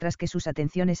 mientras que sus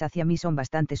atenciones hacia mí son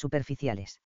bastante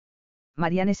superficiales.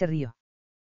 Marianne se rió.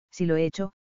 Si lo he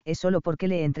hecho, es solo porque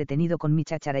le he entretenido con mi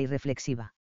cháchara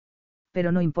irreflexiva.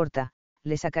 Pero no importa,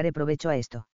 le sacaré provecho a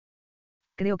esto.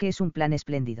 Creo que es un plan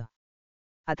espléndido.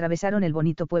 Atravesaron el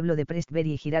bonito pueblo de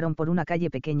Prestbury y giraron por una calle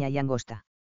pequeña y angosta.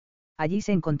 Allí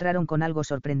se encontraron con algo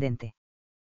sorprendente.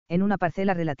 En una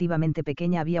parcela relativamente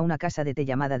pequeña había una casa de té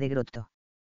llamada de Grotto.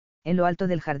 En lo alto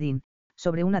del jardín,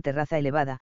 sobre una terraza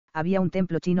elevada, había un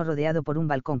templo chino rodeado por un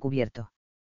balcón cubierto.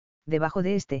 Debajo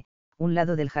de este, un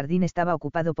lado del jardín estaba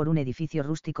ocupado por un edificio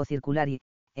rústico circular y,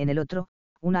 en el otro,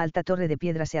 una alta torre de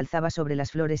piedra se alzaba sobre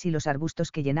las flores y los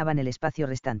arbustos que llenaban el espacio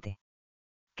restante.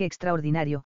 ¡Qué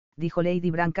extraordinario!, dijo Lady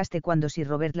Brancaste cuando Sir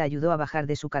Robert la ayudó a bajar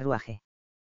de su carruaje.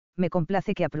 Me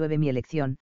complace que apruebe mi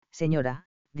elección, señora,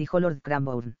 dijo Lord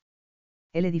Cranbourne.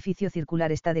 El edificio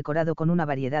circular está decorado con una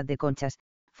variedad de conchas,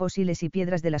 fósiles y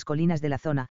piedras de las colinas de la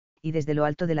zona, y desde lo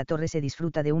alto de la torre se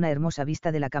disfruta de una hermosa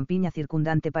vista de la campiña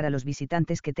circundante para los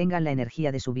visitantes que tengan la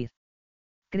energía de subir.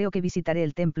 Creo que visitaré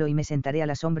el templo y me sentaré a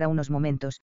la sombra unos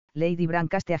momentos. Lady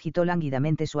Brancaste agitó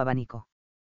lánguidamente su abanico.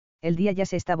 El día ya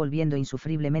se está volviendo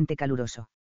insufriblemente caluroso.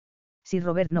 Sir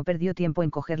Robert no perdió tiempo en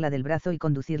cogerla del brazo y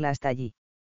conducirla hasta allí.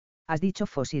 ¿Has dicho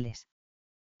fósiles?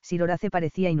 Sir Horace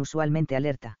parecía inusualmente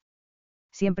alerta.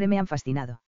 Siempre me han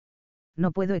fascinado.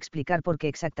 No puedo explicar por qué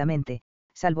exactamente,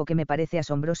 salvo que me parece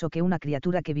asombroso que una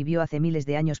criatura que vivió hace miles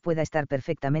de años pueda estar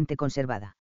perfectamente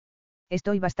conservada.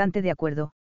 Estoy bastante de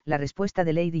acuerdo, la respuesta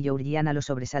de Lady Georgiana lo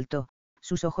sobresaltó,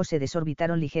 sus ojos se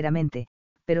desorbitaron ligeramente,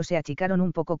 pero se achicaron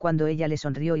un poco cuando ella le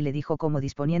sonrió y le dijo como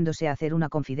disponiéndose a hacer una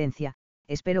confidencia: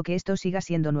 espero que esto siga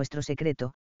siendo nuestro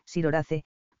secreto, Sir Horace,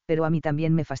 pero a mí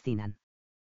también me fascinan.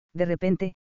 De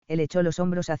repente, él echó los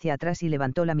hombros hacia atrás y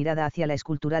levantó la mirada hacia la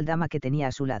escultural dama que tenía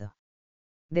a su lado.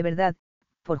 De verdad,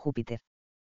 por Júpiter.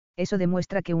 Eso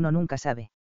demuestra que uno nunca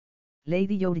sabe.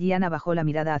 Lady Georgiana bajó la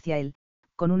mirada hacia él,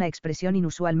 con una expresión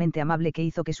inusualmente amable que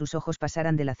hizo que sus ojos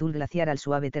pasaran del azul glaciar al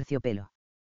suave terciopelo.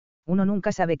 Uno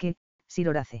nunca sabe qué, Sir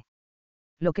Horace.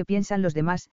 Lo que piensan los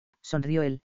demás, sonrió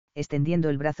él, extendiendo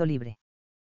el brazo libre.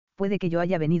 Puede que yo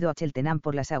haya venido a Cheltenham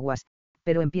por las aguas,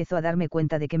 pero empiezo a darme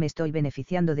cuenta de que me estoy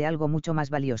beneficiando de algo mucho más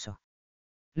valioso.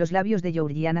 Los labios de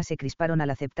Georgiana se crisparon al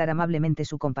aceptar amablemente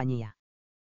su compañía.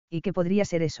 ¿Y qué podría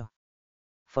ser eso?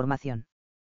 Formación.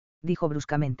 Dijo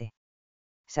bruscamente.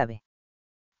 ¿Sabe?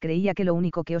 Creía que lo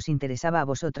único que os interesaba a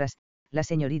vosotras, las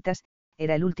señoritas,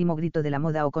 era el último grito de la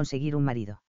moda o conseguir un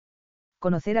marido.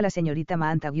 Conocer a la señorita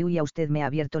Montague y a usted me ha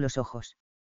abierto los ojos.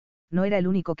 No era el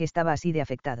único que estaba así de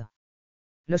afectado.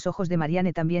 Los ojos de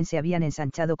Marianne también se habían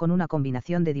ensanchado con una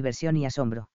combinación de diversión y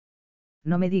asombro.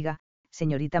 No me diga,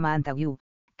 señorita Montague,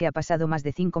 que ha pasado más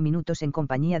de 5 minutos en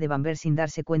compañía de Bamber sin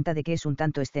darse cuenta de que es un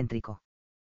tanto excéntrico.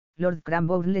 Lord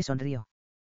Cranbourne le sonrió.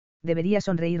 Debería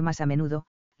sonreír más a menudo,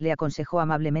 le aconsejó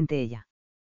amablemente ella.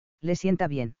 Le sienta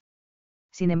bien.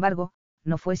 Sin embargo,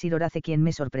 no fue Sir Horace quien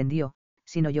me sorprendió,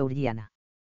 sino Georgiana.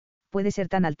 Puede ser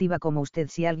tan altiva como usted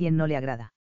si a alguien no le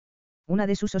agrada. Una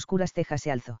de sus oscuras cejas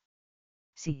se alzó.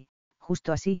 Sí,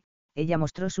 justo así, ella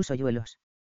mostró sus hoyuelos.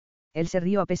 Él se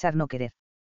rió a pesar no querer.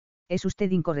 Es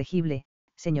usted incorregible,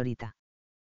 señorita.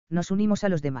 Nos unimos a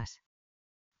los demás.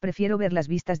 Prefiero ver las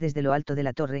vistas desde lo alto de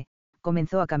la torre,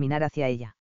 comenzó a caminar hacia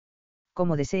ella.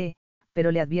 Como desee,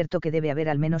 pero le advierto que debe haber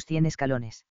al menos 100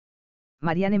 escalones.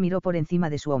 Marianne miró por encima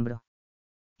de su hombro.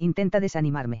 Intenta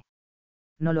desanimarme.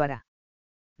 No lo hará.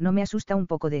 No me asusta un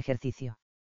poco de ejercicio.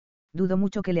 Dudo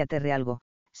mucho que le aterre algo,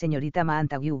 señorita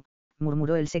Montague,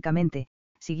 murmuró él secamente,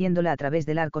 siguiéndola a través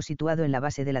del arco situado en la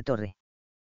base de la torre.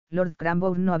 Lord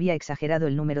Cranbourne no había exagerado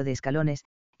el número de escalones,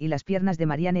 y las piernas de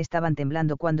Marianne estaban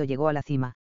temblando cuando llegó a la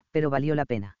cima, pero valió la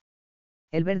pena.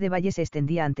 El verde valle se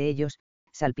extendía ante ellos,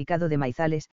 salpicado de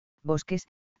maizales, bosques,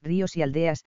 ríos y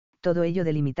aldeas, todo ello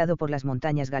delimitado por las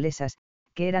montañas galesas,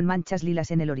 que eran manchas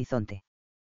lilas en el horizonte.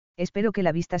 Espero que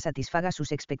la vista satisfaga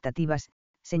sus expectativas,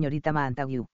 señorita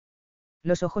Montague.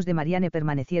 Los ojos de Marianne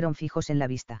permanecieron fijos en la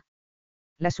vista.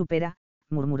 La supera,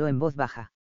 murmuró en voz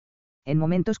baja. En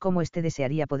momentos como este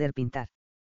desearía poder pintar.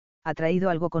 ¿Ha traído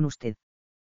algo con usted?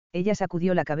 Ella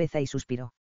sacudió la cabeza y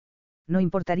suspiró. No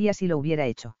importaría si lo hubiera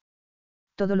hecho.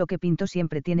 Todo lo que pinto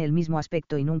siempre tiene el mismo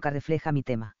aspecto y nunca refleja mi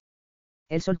tema.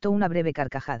 Él soltó una breve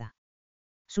carcajada.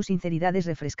 Su sinceridad es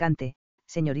refrescante,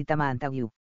 señorita Montague.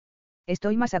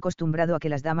 Estoy más acostumbrado a que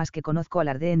las damas que conozco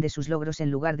alardeen de sus logros en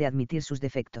lugar de admitir sus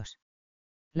defectos.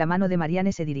 La mano de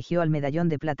Marianne se dirigió al medallón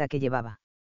de plata que llevaba.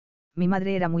 Mi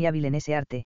madre era muy hábil en ese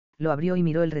arte, lo abrió y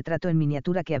miró el retrato en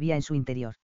miniatura que había en su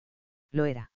interior. ¿Lo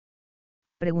era?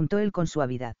 Preguntó él con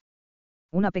suavidad.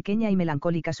 Una pequeña y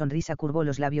melancólica sonrisa curvó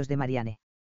los labios de Marianne.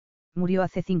 Murió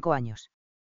hace 5 años.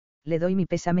 Le doy mi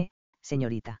pésame,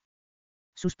 señorita.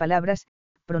 Sus palabras,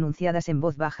 pronunciadas en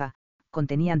voz baja,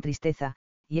 contenían tristeza,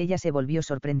 y ella se volvió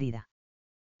sorprendida.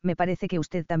 Me parece que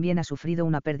usted también ha sufrido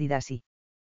una pérdida así.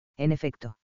 En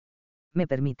efecto. ¿Me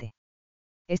permite?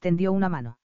 Extendió una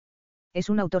mano. Es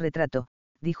un autorretrato,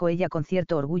 dijo ella con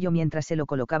cierto orgullo mientras se lo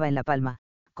colocaba en la palma,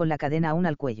 con la cadena aún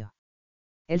al cuello.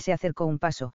 Él se acercó un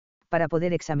paso, para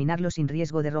poder examinarlo sin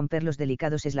riesgo de romper los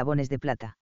delicados eslabones de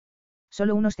plata.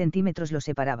 Solo unos centímetros lo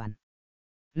separaban.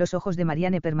 Los ojos de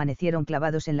Marianne permanecieron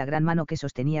clavados en la gran mano que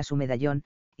sostenía su medallón,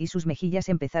 y sus mejillas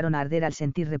empezaron a arder al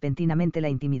sentir repentinamente la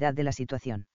intimidad de la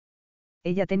situación.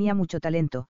 Ella tenía mucho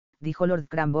talento, dijo Lord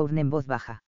Cranbourne en voz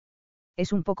baja.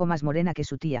 Es un poco más morena que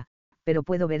su tía, pero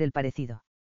puedo ver el parecido.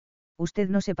 Usted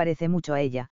no se parece mucho a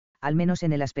ella, al menos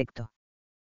en el aspecto.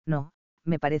 No,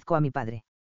 me parezco a mi padre.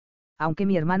 Aunque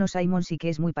mi hermano Simon sí que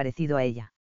es muy parecido a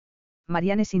ella.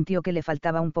 Marianne sintió que le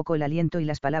faltaba un poco el aliento y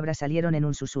las palabras salieron en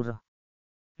un susurro.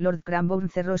 Lord Cranbourne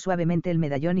cerró suavemente el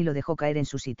medallón y lo dejó caer en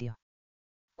su sitio.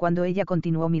 Cuando ella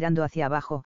continuó mirando hacia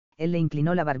abajo, él le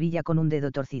inclinó la barbilla con un dedo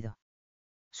torcido.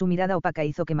 Su mirada opaca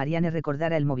hizo que Marianne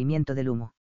recordara el movimiento del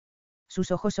humo.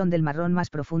 Sus ojos son del marrón más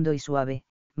profundo y suave,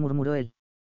 murmuró él.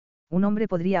 Un hombre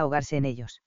podría ahogarse en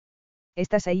ellos.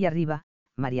 Estás ahí arriba,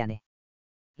 Marianne.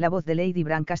 La voz de Lady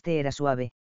Brancaste era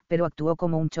suave, pero actuó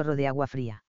como un chorro de agua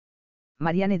fría.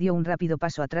 Marianne dio un rápido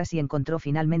paso atrás y encontró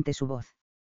finalmente su voz.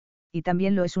 Y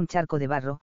también lo es un charco de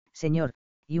barro, señor,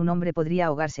 y un hombre podría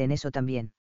ahogarse en eso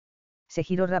también. Se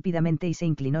giró rápidamente y se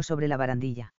inclinó sobre la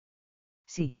barandilla.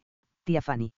 Sí, tía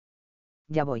Fanny.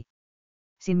 Ya voy.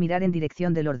 Sin mirar en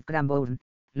dirección de Lord Cranbourne,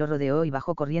 lo rodeó y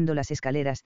bajó corriendo las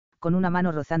escaleras, con una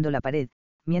mano rozando la pared,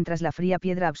 mientras la fría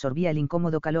piedra absorbía el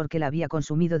incómodo calor que la había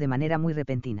consumido de manera muy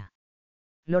repentina.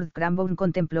 Lord Cranbourne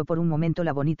contempló por un momento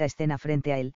la bonita escena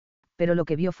frente a él, pero lo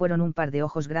que vio fueron un par de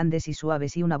ojos grandes y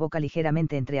suaves y una boca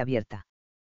ligeramente entreabierta.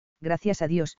 Gracias a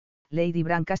Dios, Lady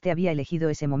Brancaste había elegido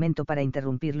ese momento para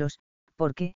interrumpirlos,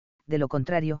 porque, de lo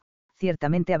contrario,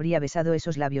 ciertamente habría besado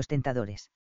esos labios tentadores.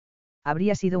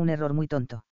 Habría sido un error muy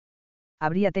tonto.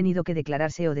 Habría tenido que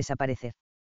declararse o desaparecer.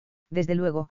 Desde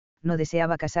luego, no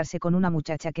deseaba casarse con una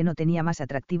muchacha que no tenía más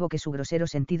atractivo que su grosero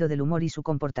sentido del humor y su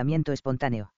comportamiento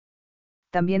espontáneo.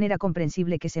 También era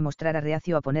comprensible que se mostrara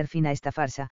reacio a poner fin a esta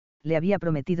farsa. Le había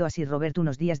prometido a Sir Robert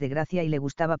unos días de gracia y le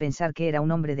gustaba pensar que era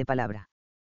un hombre de palabra.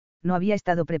 No había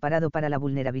estado preparado para la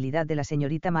vulnerabilidad de la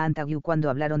señorita Montague cuando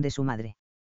hablaron de su madre.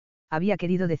 Había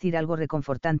querido decir algo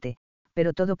reconfortante,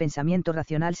 pero todo pensamiento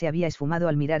racional se había esfumado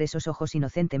al mirar esos ojos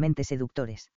inocentemente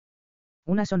seductores.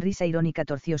 Una sonrisa irónica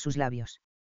torció sus labios.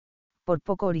 Por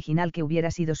poco original que hubiera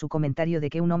sido su comentario de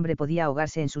que un hombre podía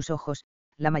ahogarse en sus ojos,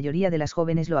 la mayoría de las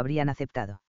jóvenes lo habrían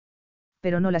aceptado.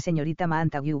 Pero no la señorita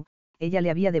Montague. Ella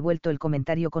le había devuelto el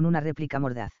comentario con una réplica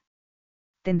mordaz.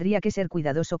 Tendría que ser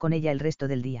cuidadoso con ella el resto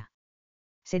del día.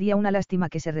 Sería una lástima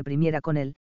que se reprimiera con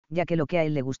él, ya que lo que a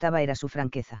él le gustaba era su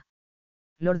franqueza.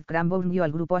 Lord Cranbourne vio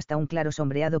al grupo hasta un claro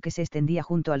sombreado que se extendía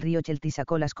junto al río Chelt y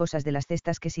sacó las cosas de las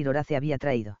cestas que Sir Horace había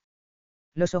traído.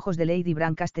 Los ojos de Lady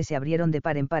Brancaste se abrieron de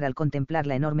par en par al contemplar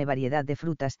la enorme variedad de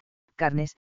frutas,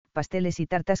 carnes, pasteles y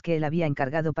tartas que él había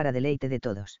encargado para deleite de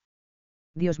todos.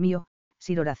 Dios mío,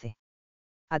 Sir Horace.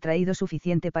 Ha traído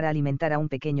suficiente para alimentar a un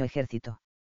pequeño ejército.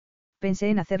 Pensé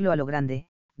en hacerlo a lo grande,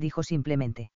 dijo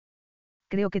simplemente.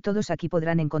 Creo que todos aquí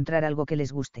podrán encontrar algo que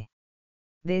les guste.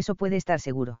 De eso puede estar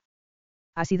seguro.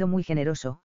 Ha sido muy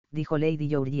generoso, dijo Lady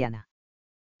Georgiana.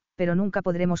 Pero nunca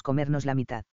podremos comernos la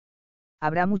mitad.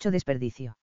 Habrá mucho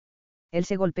desperdicio. Él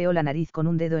se golpeó la nariz con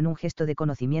un dedo en un gesto de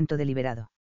conocimiento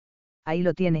deliberado. Ahí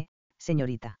lo tiene,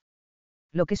 señorita.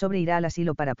 Lo que sobre irá al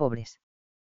asilo para pobres.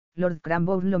 Lord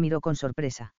Cranbourne lo miró con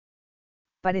sorpresa.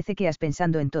 Parece que has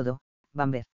pensado en todo,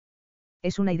 Bamber.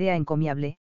 Es una idea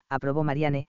encomiable, aprobó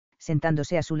Marianne,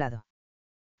 sentándose a su lado.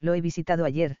 Lo he visitado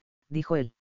ayer, dijo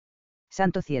él.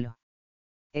 Santo cielo.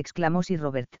 Exclamó Sir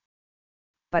Robert.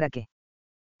 ¿Para qué?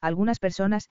 Algunas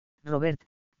personas, Robert,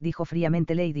 dijo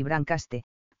fríamente Lady Brancaste,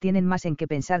 tienen más en qué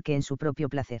pensar que en su propio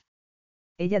placer.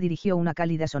 Ella dirigió una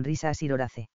cálida sonrisa a Sir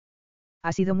Horace.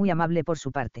 Ha sido muy amable por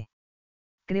su parte.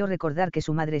 Creo recordar que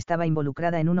su madre estaba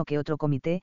involucrada en uno que otro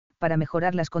comité, para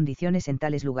mejorar las condiciones en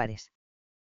tales lugares.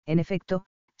 En efecto,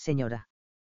 señora.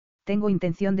 Tengo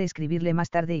intención de escribirle más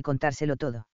tarde y contárselo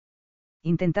todo.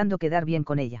 Intentando quedar bien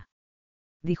con ella.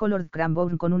 Dijo Lord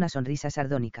Cranbourne con una sonrisa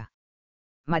sardónica.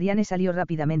 Marianne salió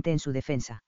rápidamente en su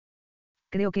defensa.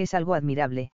 Creo que es algo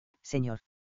admirable, señor.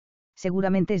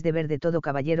 Seguramente es deber de todo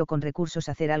caballero con recursos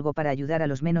hacer algo para ayudar a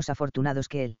los menos afortunados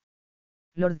que él.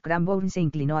 Lord Cranbourne se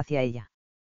inclinó hacia ella.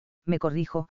 Me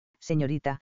corrijo,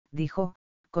 señorita, dijo,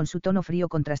 con su tono frío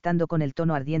contrastando con el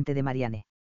tono ardiente de Marianne.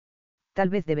 Tal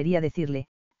vez debería decirle,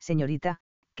 señorita,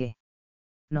 que...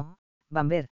 No,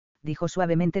 Bamber, dijo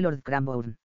suavemente Lord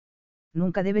Cranbourne.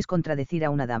 Nunca debes contradecir a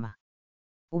una dama.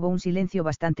 Hubo un silencio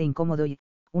bastante incómodo y,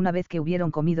 una vez que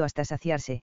hubieron comido hasta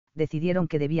saciarse, decidieron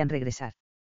que debían regresar.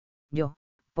 Yo,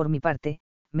 por mi parte,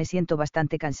 me siento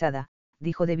bastante cansada,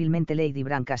 dijo débilmente Lady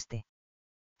Brancaste.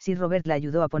 Sir Robert la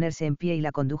ayudó a ponerse en pie y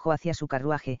la condujo hacia su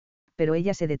carruaje, pero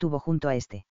ella se detuvo junto a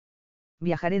este.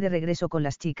 Viajaré de regreso con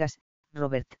las chicas,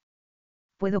 Robert.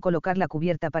 Puedo colocar la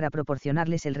cubierta para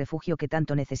proporcionarles el refugio que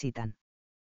tanto necesitan.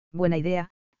 Buena idea,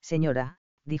 señora,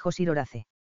 dijo Sir Horace.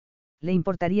 ¿Le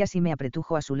importaría si me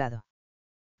apretujo a su lado?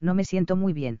 No me siento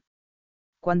muy bien.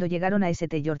 Cuando llegaron a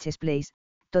St. George's Place,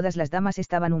 todas las damas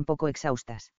estaban un poco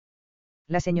exhaustas.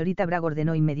 La señorita Bragg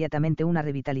ordenó inmediatamente una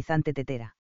revitalizante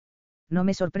tetera. No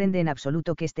me sorprende en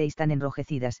absoluto que estéis tan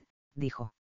enrojecidas,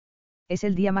 dijo. Es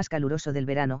el día más caluroso del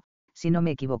verano, si no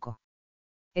me equivoco.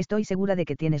 Estoy segura de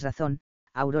que tienes razón,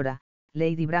 Aurora.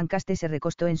 Lady Brancaste se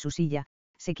recostó en su silla,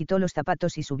 se quitó los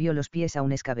zapatos y subió los pies a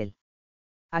un escabel.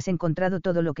 ¿Has encontrado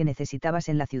todo lo que necesitabas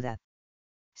en la ciudad?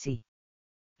 Sí.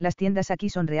 Las tiendas aquí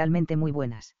son realmente muy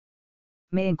buenas.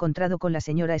 Me he encontrado con la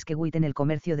señora Skewit en el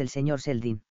comercio del señor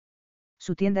Seldin.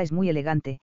 Su tienda es muy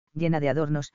elegante, llena de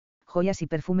adornos, joyas y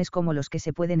perfumes como los que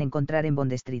se pueden encontrar en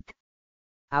Bond Street.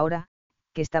 Ahora,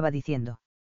 ¿qué estaba diciendo?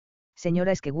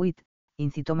 Señora Skewit,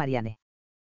 incitó Marianne.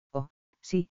 Oh,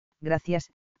 sí,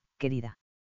 gracias, querida.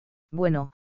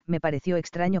 Bueno, me pareció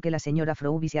extraño que la señora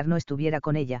Frobisher no estuviera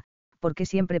con ella, porque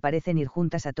siempre parecen ir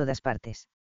juntas a todas partes.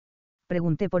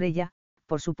 Pregunté por ella,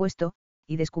 por supuesto,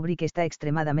 y descubrí que está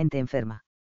extremadamente enferma.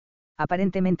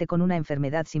 Aparentemente con una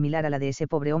enfermedad similar a la de ese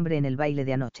pobre hombre en el baile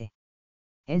de anoche.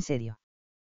 ¿En serio?,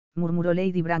 murmuró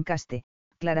Lady Brancaste,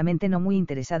 claramente no muy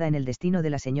interesada en el destino de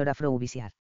la señora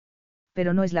Frobisher.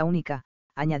 Pero no es la única,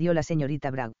 añadió la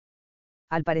señorita Bragg.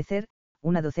 Al parecer,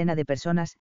 una docena de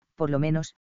personas, por lo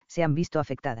menos, se han visto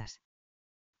afectadas.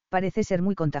 Parece ser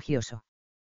muy contagioso.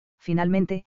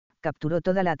 Finalmente, capturó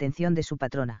toda la atención de su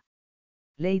patrona.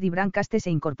 Lady Brancaste se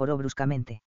incorporó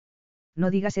bruscamente. No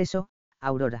digas eso,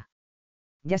 Aurora.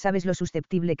 Ya sabes lo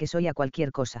susceptible que soy a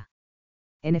cualquier cosa.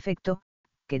 En efecto,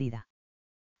 querida.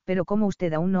 Pero como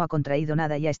usted aún no ha contraído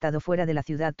nada y ha estado fuera de la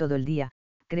ciudad todo el día,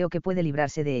 creo que puede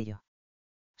librarse de ello.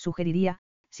 Sugeriría,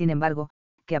 sin embargo,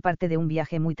 que aparte de un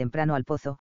viaje muy temprano al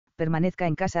pozo, permanezca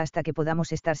en casa hasta que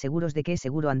podamos estar seguros de que es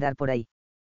seguro andar por ahí.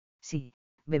 Sí,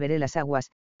 beberé las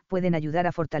aguas, pueden ayudar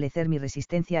a fortalecer mi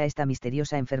resistencia a esta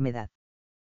misteriosa enfermedad.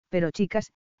 Pero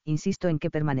chicas, insisto en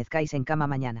que permanezcáis en cama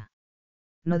mañana.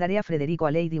 No daré a Frederico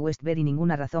a Lady Westbury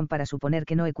ninguna razón para suponer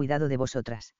que no he cuidado de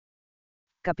vosotras.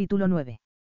 Capítulo 9.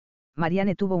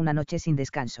 Marianne tuvo una noche sin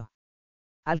descanso.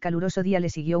 Al caluroso día le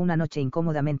siguió una noche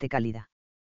incómodamente cálida.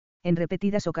 En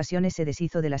repetidas ocasiones se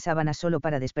deshizo de las sábanas solo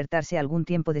para despertarse algún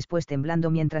tiempo después temblando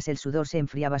mientras el sudor se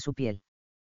enfriaba su piel.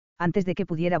 Antes de que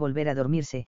pudiera volver a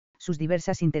dormirse, sus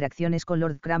diversas interacciones con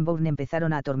Lord Cranbourne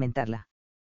empezaron a atormentarla.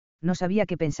 No sabía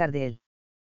qué pensar de él.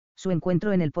 Su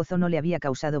encuentro en el pozo no le había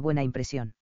causado buena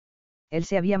impresión. Él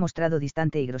se había mostrado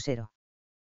distante y grosero.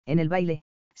 En el baile,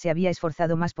 se había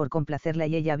esforzado más por complacerla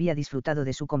y ella había disfrutado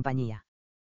de su compañía.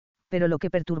 Pero lo que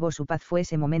perturbó su paz fue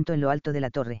ese momento en lo alto de la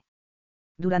torre.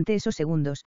 Durante esos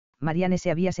segundos, Marianne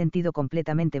se había sentido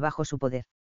completamente bajo su poder.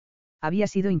 Había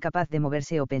sido incapaz de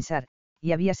moverse o pensar,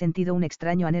 y había sentido un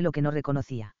extraño anhelo que no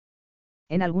reconocía.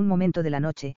 En algún momento de la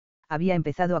noche, había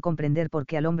empezado a comprender por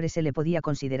qué al hombre se le podía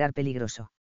considerar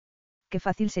peligroso. Qué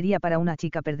fácil sería para una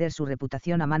chica perder su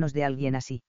reputación a manos de alguien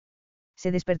así.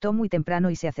 Se despertó muy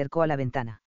temprano y se acercó a la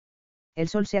ventana. El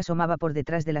sol se asomaba por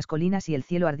detrás de las colinas y el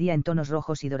cielo ardía en tonos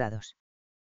rojos y dorados.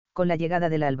 Con la llegada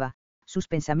del alba, sus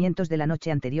pensamientos de la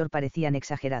noche anterior parecían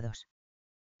exagerados.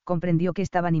 Comprendió que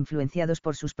estaban influenciados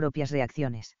por sus propias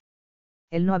reacciones.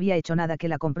 Él no había hecho nada que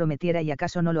la comprometiera y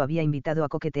acaso no lo había invitado a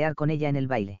coquetear con ella en el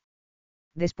baile.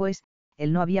 Después,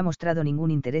 él no había mostrado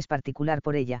ningún interés particular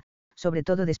por ella, sobre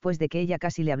todo después de que ella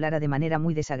casi le hablara de manera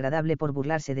muy desagradable por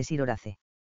burlarse de Sir Horace.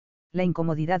 La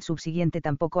incomodidad subsiguiente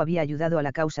tampoco había ayudado a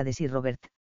la causa de Sir Robert.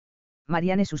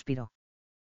 Marianne suspiró.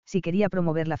 Si quería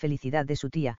promover la felicidad de su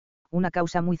tía, una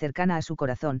causa muy cercana a su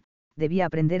corazón, debía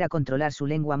aprender a controlar su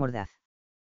lengua mordaz.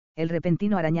 El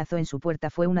repentino arañazo en su puerta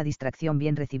fue una distracción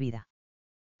bien recibida.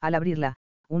 Al abrirla,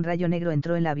 un rayo negro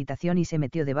entró en la habitación y se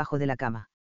metió debajo de la cama.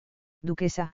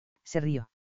 Duquesa, se rió.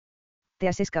 Te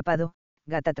has escapado,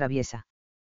 gata traviesa.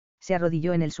 Se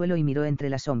arrodilló en el suelo y miró entre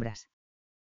las sombras.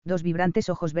 Dos vibrantes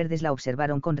ojos verdes la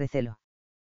observaron con recelo.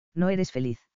 No eres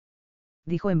feliz,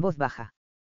 dijo en voz baja.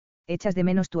 Echas de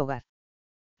menos tu hogar.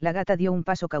 La gata dio un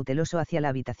paso cauteloso hacia la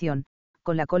habitación,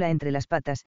 con la cola entre las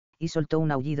patas, y soltó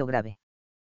un aullido grave.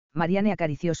 Marianne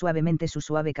acarició suavemente su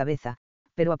suave cabeza,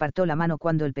 pero apartó la mano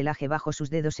cuando el pelaje bajo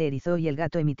sus dedos se erizó y el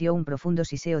gato emitió un profundo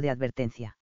siseo de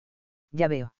advertencia. Ya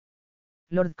veo.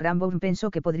 Lord Cranbourne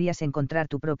pensó que podrías encontrar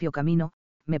tu propio camino,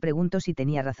 me pregunto si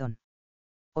tenía razón.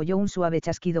 Oyó un suave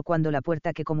chasquido cuando la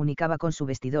puerta que comunicaba con su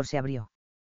vestidor se abrió.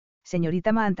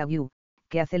 Señorita Montague,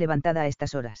 ¿qué hace levantada a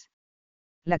estas horas?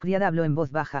 La criada habló en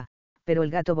voz baja, pero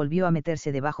el gato volvió a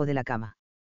meterse debajo de la cama.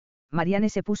 Marianne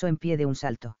se puso en pie de un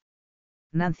salto.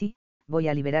 Nancy, voy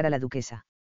a liberar a la duquesa.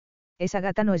 Esa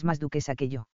gata no es más duquesa que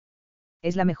yo.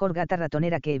 Es la mejor gata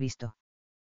ratonera que he visto.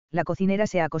 La cocinera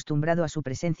se ha acostumbrado a su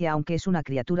presencia aunque es una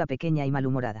criatura pequeña y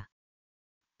malhumorada.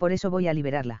 Por eso voy a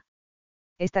liberarla.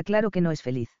 Está claro que no es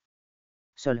feliz.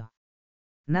 Solo.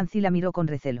 Nancy la miró con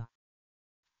recelo.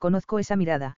 Conozco esa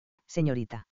mirada,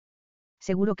 señorita.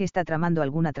 Seguro que está tramando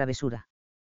alguna travesura.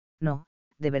 No,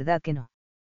 de verdad que no.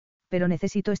 Pero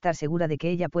necesito estar segura de que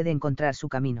ella puede encontrar su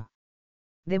camino.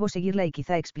 Debo seguirla y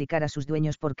quizá explicar a sus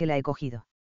dueños por qué la he cogido.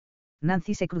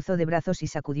 Nancy se cruzó de brazos y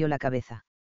sacudió la cabeza.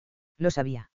 Lo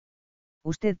sabía.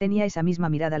 Usted tenía esa misma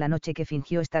mirada la noche que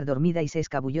fingió estar dormida y se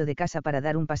escabulló de casa para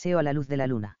dar un paseo a la luz de la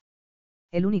luna.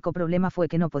 El único problema fue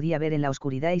que no podía ver en la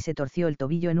oscuridad y se torció el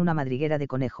tobillo en una madriguera de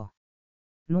conejo.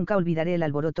 Nunca olvidaré el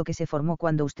alboroto que se formó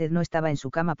cuando usted no estaba en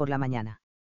su cama por la mañana.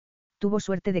 Tuvo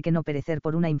suerte de que no perecer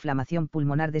por una inflamación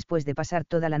pulmonar después de pasar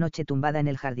toda la noche tumbada en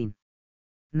el jardín.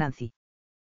 Nancy.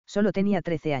 Solo tenía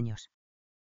 13 años.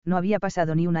 No había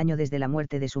pasado ni un año desde la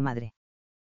muerte de su madre.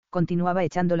 Continuaba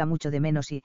echándola mucho de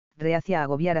menos y, reacia a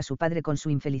agobiar a su padre con su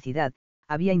infelicidad,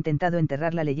 había intentado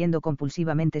enterrarla leyendo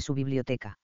compulsivamente su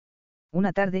biblioteca.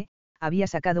 Una tarde, había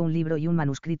sacado un libro y un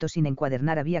manuscrito sin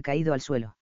encuadernar había caído al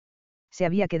suelo. Se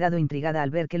había quedado intrigada al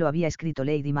ver que lo había escrito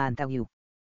Lady Montague.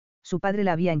 Su padre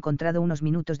la había encontrado unos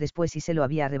minutos después y se lo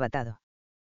había arrebatado.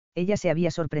 Ella se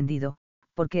había sorprendido,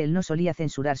 porque él no solía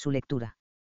censurar su lectura.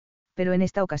 Pero en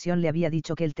esta ocasión le había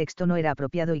dicho que el texto no era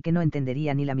apropiado y que no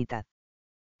entendería ni la mitad.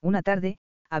 Una tarde,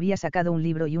 había sacado un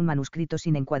libro y un manuscrito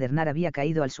sin encuadernar había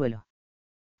caído al suelo.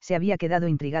 Se había quedado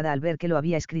intrigada al ver que lo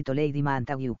había escrito Lady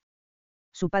Montague.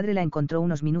 Su padre la encontró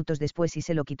unos minutos después y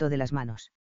se lo quitó de las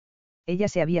manos. Ella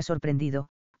se había sorprendido,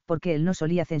 porque él no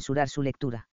solía censurar su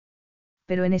lectura.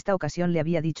 Pero en esta ocasión le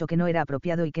había dicho que no era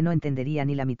apropiado y que no entendería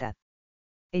ni la mitad.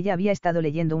 Ella había estado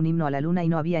leyendo un himno a la luna y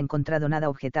no había encontrado nada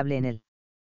objetable en él.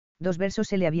 2 versos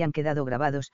se le habían quedado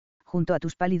grabados: junto a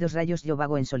tus pálidos rayos yo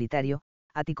vago en solitario,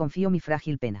 a ti confío mi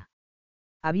frágil pena.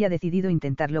 Había decidido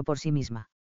intentarlo por sí misma.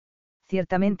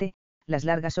 Ciertamente, las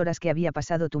largas horas que había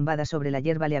pasado tumbada sobre la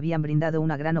hierba le habían brindado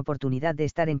una gran oportunidad de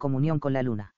estar en comunión con la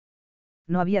luna.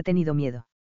 No había tenido miedo.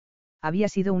 Había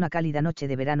sido una cálida noche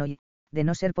de verano y, de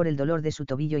no ser por el dolor de su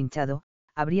tobillo hinchado,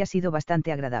 habría sido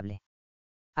bastante agradable.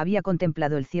 Había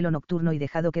contemplado el cielo nocturno y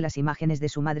dejado que las imágenes de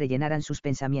su madre llenaran sus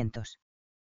pensamientos.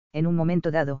 En un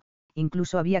momento dado,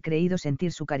 incluso había creído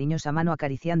sentir su cariñosa mano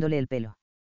acariciándole el pelo.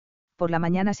 Por la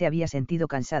mañana se había sentido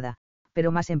cansada,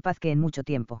 pero más en paz que en mucho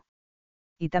tiempo.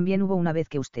 Y también hubo una vez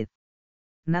que usted.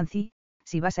 Nancy,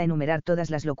 si vas a enumerar todas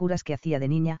las locuras que hacía de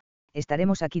niña,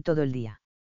 estaremos aquí todo el día.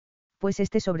 Pues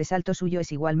este sobresalto suyo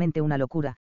es igualmente una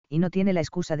locura, y no tiene la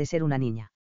excusa de ser una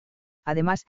niña.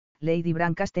 Además, Lady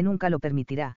Brancaste nunca lo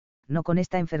permitirá, no con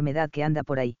esta enfermedad que anda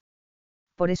por ahí.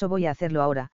 Por eso voy a hacerlo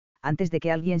ahora, antes de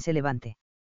que alguien se levante.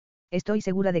 Estoy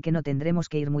segura de que no tendremos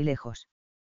que ir muy lejos.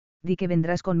 Di que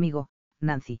vendrás conmigo,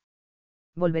 Nancy.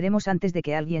 Volveremos antes de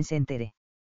que alguien se entere.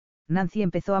 Nancy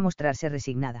empezó a mostrarse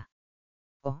resignada.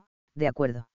 Oh, de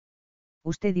acuerdo.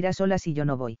 Usted irá sola si yo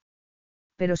no voy.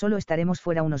 Pero solo estaremos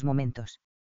fuera unos momentos.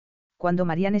 Cuando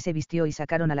Marianne se vistió y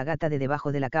sacaron a la gata de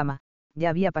debajo de la cama, ya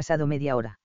había pasado media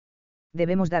hora.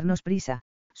 Debemos darnos prisa,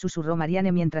 susurró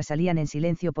Marianne mientras salían en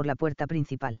silencio por la puerta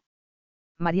principal.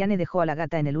 Marianne dejó a la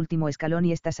gata en el último escalón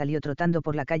y ésta salió trotando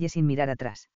por la calle sin mirar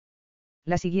atrás.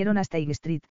 La siguieron hasta High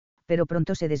Street, pero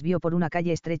pronto se desvió por una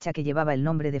calle estrecha que llevaba el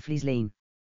nombre de Fleece Lane.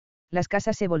 Las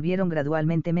casas se volvieron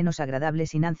gradualmente menos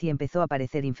agradables y Nancy empezó a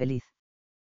parecer infeliz.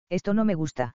 Esto no me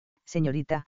gusta,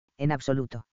 señorita, en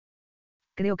absoluto.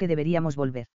 Creo que deberíamos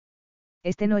volver.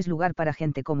 Este no es lugar para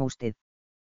gente como usted.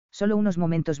 Solo unos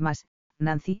momentos más,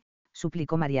 Nancy,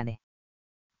 suplicó Marianne.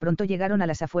 Pronto llegaron a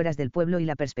las afueras del pueblo y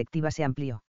la perspectiva se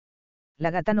amplió. La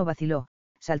gata no vaciló,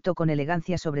 saltó con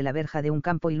elegancia sobre la verja de un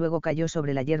campo y luego cayó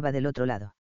sobre la hierba del otro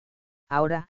lado.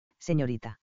 Ahora,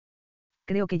 señorita.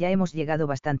 Creo que ya hemos llegado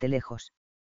bastante lejos.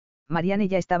 Marianne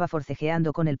ya estaba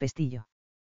forcejeando con el pestillo.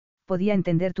 Podía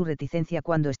entender tu reticencia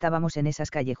cuando estábamos en esas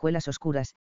callejuelas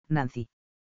oscuras, Nancy.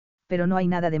 Pero no hay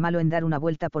nada de malo en dar una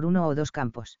vuelta por 1 o 2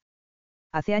 campos.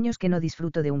 Hace años que no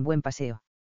disfruto de un buen paseo.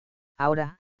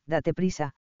 Ahora, date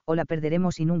prisa, o la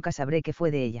perderemos y nunca sabré qué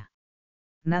fue de ella.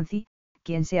 Nancy,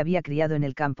 quien se había criado en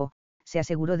el campo, se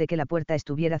aseguró de que la puerta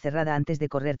estuviera cerrada antes de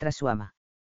correr tras su ama.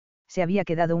 Se había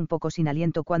quedado un poco sin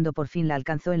aliento cuando por fin la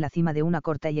alcanzó en la cima de una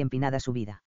corta y empinada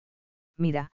subida.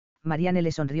 Mira, Marianne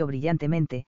le sonrió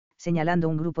brillantemente, señalando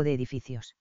un grupo de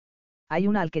edificios. Hay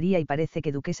una alquería y parece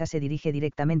que Duquesa se dirige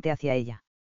directamente hacia ella.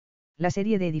 La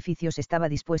serie de edificios estaba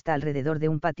dispuesta alrededor de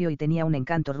un patio y tenía un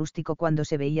encanto rústico cuando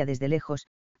se veía desde lejos,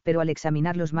 pero al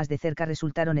examinarlos más de cerca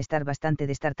resultaron estar bastante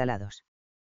destartalados.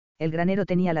 El granero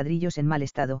tenía ladrillos en mal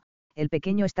estado, el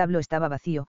pequeño establo estaba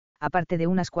vacío, aparte de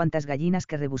unas cuantas gallinas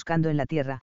que rebuscando en la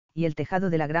tierra, y el tejado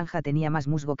de la granja tenía más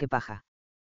musgo que paja.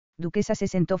 Duquesa se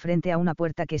sentó frente a una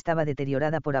puerta que estaba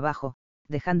deteriorada por abajo,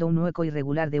 dejando un hueco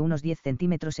irregular de unos 10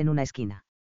 centímetros en una esquina.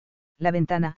 La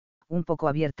ventana, un poco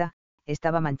abierta,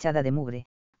 estaba manchada de mugre,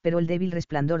 pero el débil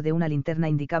resplandor de una linterna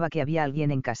indicaba que había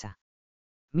alguien en casa.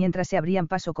 Mientras se abrían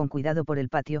paso con cuidado por el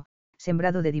patio,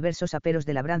 sembrado de diversos aperos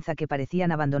de labranza que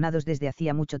parecían abandonados desde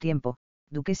hacía mucho tiempo,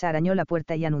 Duquesa arañó la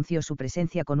puerta y anunció su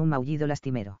presencia con un maullido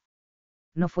lastimero.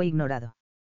 No fue ignorado.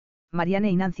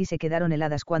 Marianne y Nancy se quedaron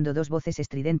heladas cuando 2 voces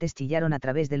estridentes chillaron a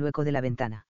través del hueco de la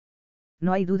ventana.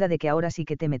 No hay duda de que ahora sí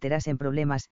que te meterás en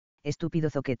problemas, estúpido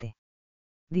zoquete.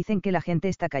 Dicen que la gente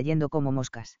está cayendo como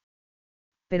moscas.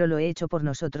 Pero lo he hecho por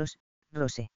nosotros,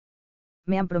 Rose.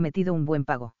 Me han prometido un buen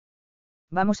pago.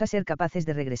 Vamos a ser capaces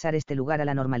de regresar este lugar a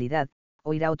la normalidad,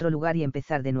 o ir a otro lugar y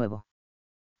empezar de nuevo.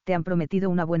 Te han prometido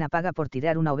una buena paga por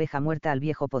tirar una oveja muerta al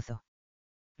viejo pozo.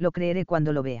 Lo creeré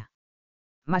cuando lo vea.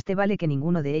 Más te vale que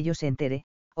ninguno de ellos se entere,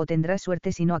 o tendrás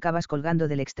suerte si no acabas colgando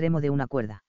del extremo de una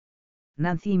cuerda.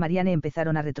 Nancy y Marianne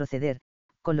empezaron a retroceder,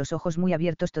 con los ojos muy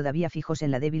abiertos todavía fijos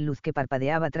en la débil luz que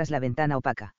parpadeaba tras la ventana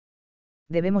opaca.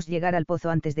 Debemos llegar al pozo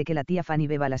antes de que la tía Fanny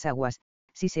beba las aguas,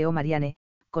 siseó Marianne,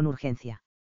 con urgencia.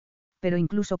 Pero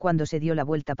incluso cuando se dio la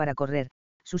vuelta para correr,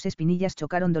 sus espinillas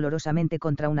chocaron dolorosamente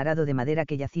contra un arado de madera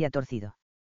que yacía torcido.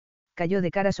 Cayó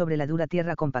de cara sobre la dura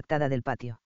tierra compactada del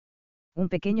patio. Un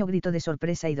pequeño grito de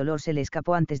sorpresa y dolor se le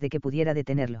escapó antes de que pudiera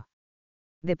detenerlo.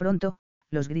 De pronto,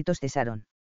 los gritos cesaron.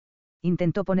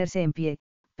 Intentó ponerse en pie,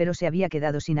 pero se había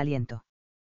quedado sin aliento.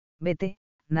 Vete,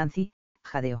 Nancy,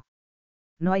 jadeó.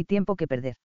 No hay tiempo que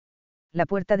perder. La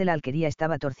puerta de la alquería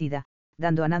estaba torcida,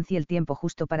 dando a Nancy el tiempo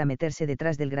justo para meterse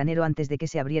detrás del granero antes de que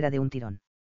se abriera de un tirón.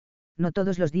 No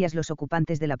todos los días los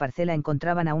ocupantes de la parcela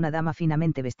encontraban a una dama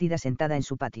finamente vestida sentada en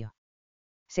su patio.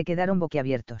 Se quedaron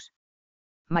boquiabiertos.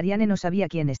 Marianne no sabía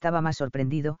quién estaba más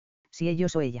sorprendido, si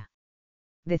ellos o ella.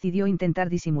 Decidió intentar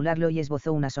disimularlo y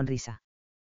esbozó una sonrisa.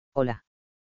 Hola.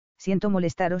 Siento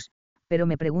molestaros, pero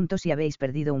me pregunto si habéis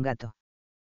perdido un gato.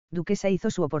 Duquesa hizo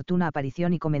su oportuna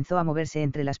aparición y comenzó a moverse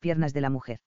entre las piernas de la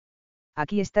mujer.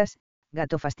 Aquí estás,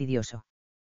 gato fastidioso.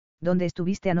 ¿Dónde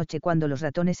estuviste anoche cuando los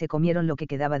ratones se comieron lo que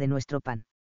quedaba de nuestro pan?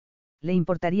 ¿Le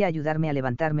importaría ayudarme a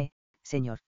levantarme,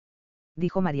 señor?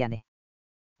 Dijo Marianne.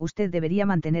 Usted debería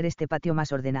mantener este patio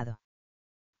más ordenado.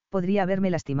 Podría haberme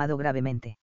lastimado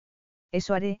gravemente.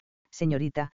 Eso haré,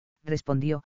 señorita,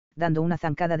 respondió, dando una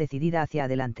zancada decidida hacia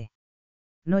adelante.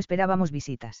 No esperábamos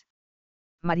visitas.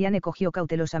 Marianne cogió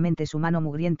cautelosamente su mano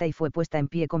mugrienta y fue puesta en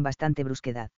pie con bastante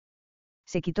brusquedad.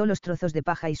 Se quitó los trozos de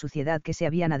paja y suciedad que se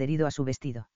habían adherido a su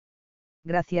vestido.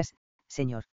 Gracias,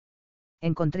 señor.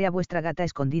 Encontré a vuestra gata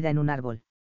escondida en un árbol.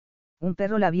 Un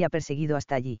perro la había perseguido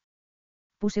hasta allí.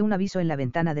 Puse un aviso en la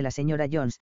ventana de la señora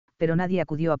Jones, pero nadie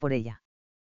acudió a por ella.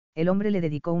 El hombre le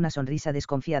dedicó una sonrisa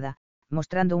desconfiada,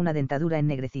 mostrando una dentadura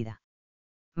ennegrecida.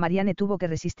 Marianne tuvo que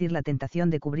resistir la tentación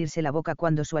de cubrirse la boca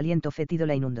cuando su aliento fétido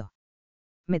la inundó.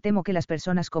 Me temo que las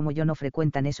personas como yo no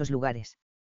frecuentan esos lugares.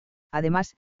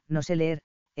 Además, no sé leer,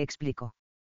 explicó.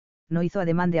 No hizo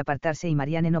ademán de apartarse y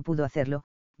Marianne no pudo hacerlo,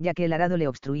 ya que el arado le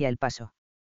obstruía el paso.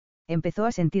 Empezó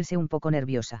a sentirse un poco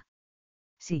nerviosa.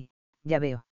 Sí, ya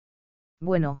veo.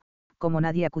 Bueno, como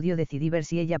nadie acudió decidí ver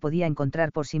si ella podía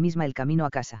encontrar por sí misma el camino a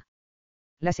casa.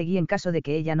 La seguí en caso de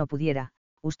que ella no pudiera,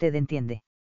 usted entiende.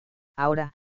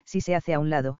 Ahora, si se hace a un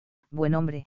lado, buen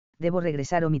hombre, debo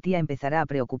regresar o mi tía empezará a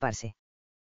preocuparse.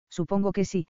 Supongo que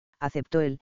sí, aceptó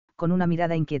él, con una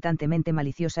mirada inquietantemente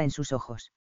maliciosa en sus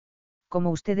ojos. Como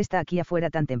usted está aquí afuera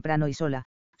tan temprano y sola,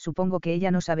 supongo que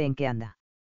ella no sabe en qué anda.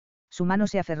 Su mano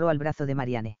se aferró al brazo de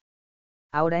Marianne.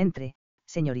 Ahora entre,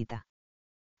 señorita.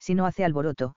 Si no hace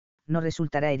alboroto, no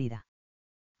resultará herida.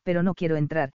 Pero no quiero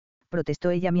entrar,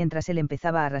 protestó ella mientras él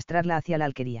empezaba a arrastrarla hacia la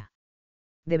alquería.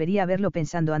 Debería haberlo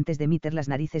pensado antes de meter las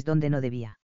narices donde no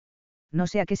debía. No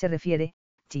sé a qué se refiere,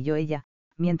 chilló ella,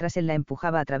 mientras él la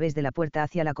empujaba a través de la puerta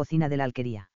hacia la cocina de la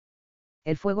alquería.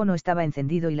 El fuego no estaba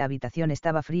encendido y la habitación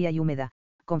estaba fría y húmeda,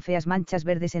 con feas manchas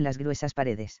verdes en las gruesas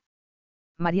paredes.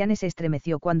 Marianne se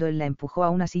estremeció cuando él la empujó a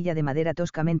una silla de madera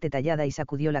toscamente tallada y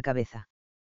sacudió la cabeza.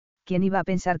 ¿Quién iba a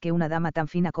pensar que una dama tan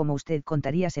fina como usted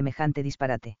contaría semejante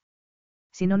disparate?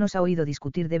 Si no nos ha oído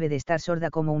discutir debe de estar sorda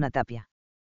como una tapia.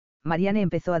 Marianne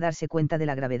empezó a darse cuenta de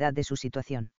la gravedad de su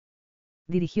situación.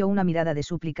 Dirigió una mirada de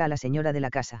súplica a la señora de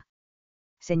la casa.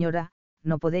 Señora,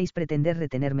 no podéis pretender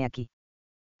retenerme aquí.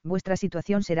 Vuestra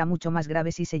situación será mucho más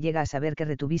grave si se llega a saber que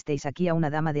retuvisteis aquí a una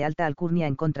dama de alta alcurnia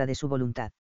en contra de su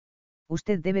voluntad.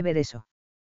 Usted debe ver eso.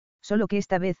 Solo que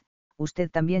esta vez, usted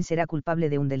también será culpable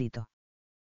de un delito.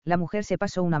 La mujer se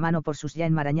pasó una mano por sus ya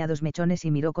enmarañados mechones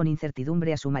y miró con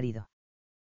incertidumbre a su marido.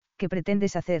 ¿Qué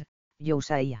pretendes hacer,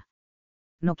 Josiah?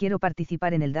 No quiero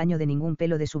participar en el daño de ningún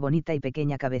pelo de su bonita y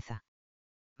pequeña cabeza.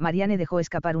 Marianne dejó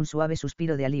escapar un suave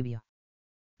suspiro de alivio.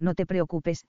 No te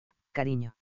preocupes,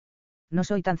 cariño. No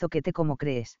soy tan zoquete como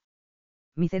crees.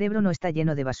 Mi cerebro no está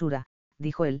lleno de basura,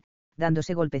 dijo él,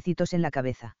 dándose golpecitos en la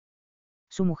cabeza.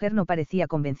 Su mujer no parecía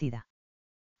convencida.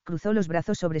 Cruzó los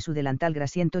brazos sobre su delantal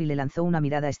grasiento y le lanzó una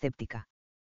mirada escéptica.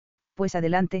 Pues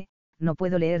adelante, no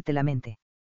puedo leerte la mente.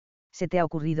 ¿Se te ha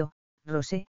ocurrido,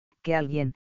 Rosé, que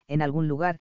alguien, en algún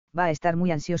lugar, va a estar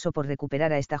muy ansioso por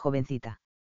recuperar a esta jovencita?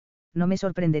 No me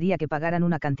sorprendería que pagaran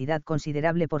una cantidad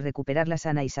considerable por recuperarla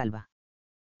sana y salva.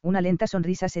 Una lenta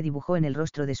sonrisa se dibujó en el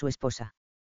rostro de su esposa.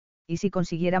 Y si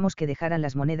consiguiéramos que dejaran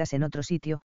las monedas en otro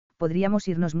sitio, podríamos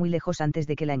irnos muy lejos antes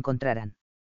de que la encontraran.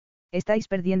 Estáis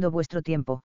perdiendo vuestro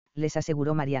tiempo, les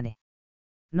aseguró Marianne.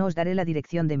 No os daré la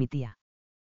dirección de mi tía.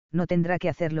 No tendrá que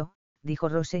hacerlo, dijo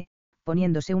Rose,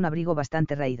 poniéndose un abrigo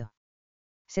bastante raído.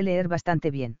 Sé leer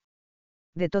bastante bien.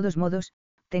 De todos modos,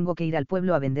 tengo que ir al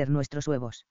pueblo a vender nuestros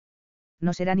huevos.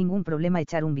 No será ningún problema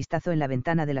echar un vistazo en la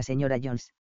ventana de la señora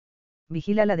Jones.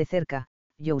 Vigílala de cerca,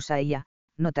 Josiah,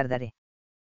 no tardaré.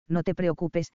 No te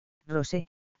preocupes, Rose,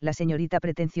 la señorita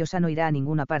pretenciosa no irá a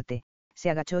ninguna parte. Se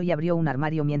agachó y abrió un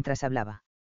armario mientras hablaba.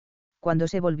 Cuando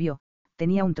se volvió,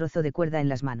 tenía un trozo de cuerda en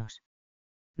las manos.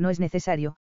 No es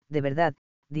necesario, de verdad,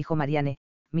 dijo Marianne,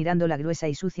 mirando la gruesa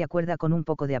y sucia cuerda con un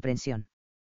poco de aprensión.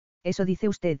 Eso dice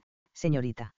usted,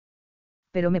 señorita.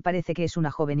 Pero me parece que es una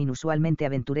joven inusualmente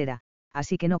aventurera,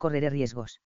 así que no correré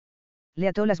riesgos. Le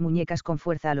ató las muñecas con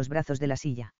fuerza a los brazos de la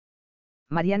silla.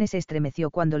 Marianne se estremeció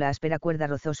cuando la áspera cuerda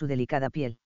rozó su delicada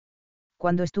piel.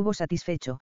 Cuando estuvo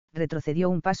satisfecho, retrocedió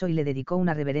un paso y le dedicó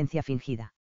una reverencia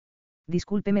fingida.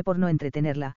 Discúlpeme por no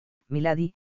entretenerla,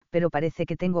 milady, pero parece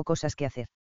que tengo cosas que hacer.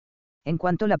 En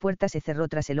cuanto la puerta se cerró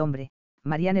tras el hombre,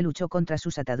 Marianne luchó contra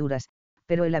sus ataduras,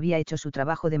 pero él había hecho su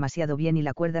trabajo demasiado bien y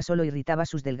la cuerda solo irritaba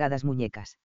sus delgadas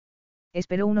muñecas.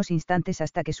 Esperó unos instantes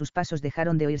hasta que sus pasos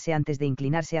dejaron de oírse antes de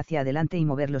inclinarse hacia adelante y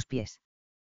mover los pies.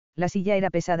 La silla era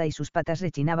pesada y sus patas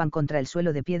rechinaban contra el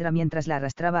suelo de piedra mientras la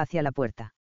arrastraba hacia la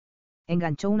puerta.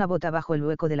 Enganchó una bota bajo el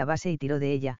hueco de la base y tiró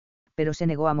de ella, pero se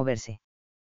negó a moverse.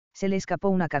 Se le escapó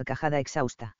una carcajada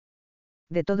exhausta.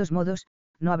 De todos modos,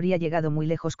 no habría llegado muy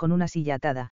lejos con una silla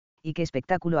atada, y qué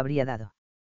espectáculo habría dado.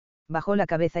 Bajó la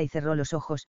cabeza y cerró los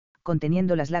ojos,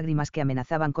 conteniendo las lágrimas que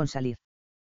amenazaban con salir.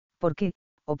 ¿Por qué,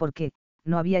 o por qué,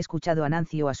 no había escuchado a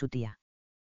Nancy o a su tía?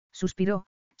 Suspiró,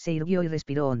 se irguió y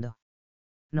respiró hondo.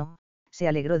 No, se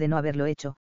alegró de no haberlo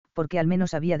hecho, porque al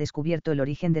menos había descubierto el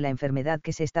origen de la enfermedad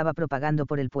que se estaba propagando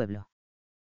por el pueblo.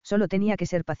 Solo tenía que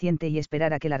ser paciente y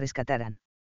esperar a que la rescataran.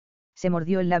 Se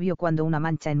mordió el labio cuando una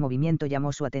mancha en movimiento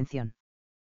llamó su atención.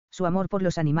 Su amor por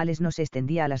los animales no se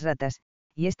extendía a las ratas,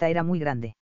 y esta era muy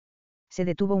grande. Se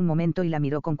detuvo un momento y la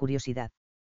miró con curiosidad.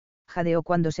 Jadeó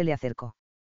cuando se le acercó.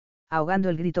 Ahogando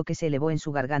el grito que se elevó en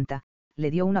su garganta,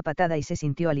 le dio una patada y se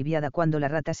sintió aliviada cuando la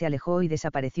rata se alejó y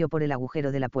desapareció por el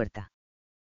agujero de la puerta.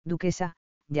 Duquesa,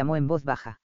 llamó en voz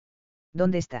baja.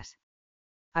 ¿Dónde estás?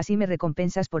 Así me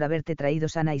recompensas por haberte traído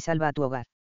sana y salva a tu hogar.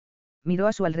 Miró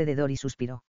a su alrededor y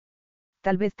suspiró.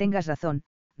 Tal vez tengas razón,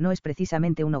 no es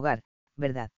precisamente un hogar,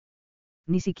 ¿verdad?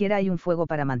 Ni siquiera hay un fuego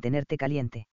para mantenerte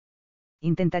caliente.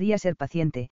 Intentaría ser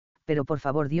paciente, pero por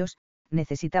favor Dios,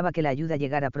 necesitaba que la ayuda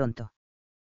llegara pronto.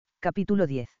 Capítulo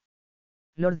 10.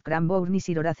 Lord Cranbourne y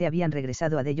Sir Horace habían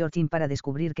regresado a The Yorkshire para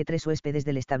descubrir que 3 huéspedes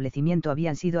del establecimiento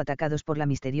habían sido atacados por la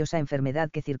misteriosa enfermedad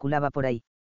que circulaba por ahí.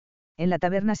 En la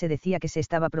taberna se decía que se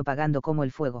estaba propagando como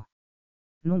el fuego.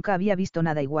 Nunca había visto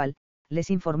nada igual, les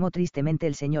informó tristemente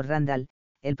el señor Randall,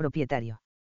 el propietario.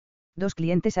 2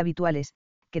 clientes habituales,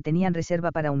 que tenían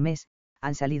reserva para un mes,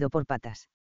 han salido por patas.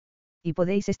 Y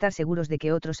podéis estar seguros de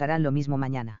que otros harán lo mismo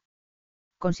mañana.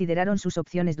 Consideraron sus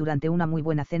opciones durante una muy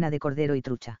buena cena de cordero y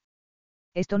trucha.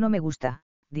 Esto no me gusta,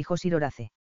 dijo Sir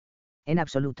Horace. En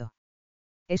absoluto.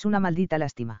 Es una maldita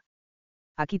lástima.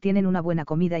 Aquí tienen una buena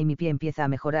comida y mi pie empieza a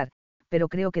mejorar, pero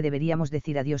creo que deberíamos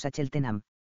decir adiós a Cheltenham.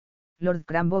 Lord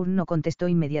Cranbourne no contestó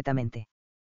inmediatamente.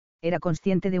 Era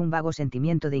consciente de un vago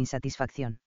sentimiento de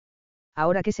insatisfacción.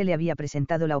 Ahora que se le había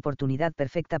presentado la oportunidad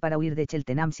perfecta para huir de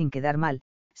Cheltenham sin quedar mal,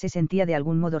 se sentía de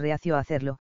algún modo reacio a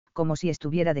hacerlo, como si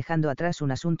estuviera dejando atrás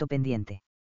un asunto pendiente.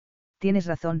 Tienes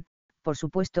razón, por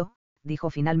supuesto, dijo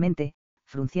finalmente,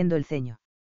 frunciendo el ceño.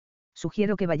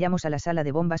 Sugiero que vayamos a la sala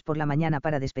de bombas por la mañana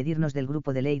para despedirnos del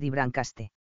grupo de Lady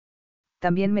Brancaste.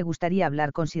 También me gustaría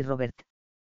hablar con Sir Robert.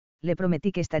 Le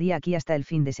prometí que estaría aquí hasta el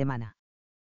fin de semana.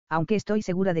 Aunque estoy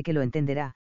segura de que lo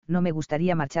entenderá, no me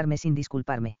gustaría marcharme sin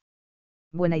disculparme.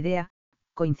 Buena idea,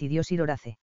 coincidió Sir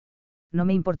Horace. No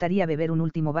me importaría beber un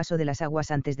último vaso de las aguas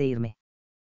antes de irme.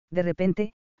 De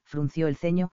repente, frunció el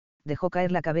ceño, dejó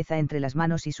caer la cabeza entre las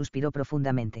manos y suspiró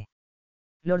profundamente.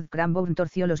 Lord Cranbourne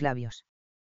torció los labios.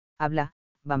 Habla,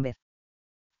 Bamber.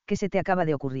 ¿Qué se te acaba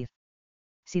de ocurrir?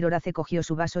 Sir Horace cogió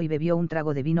su vaso y bebió un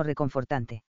trago de vino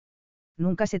reconfortante.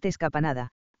 Nunca se te escapa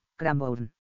nada,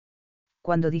 Cranbourne.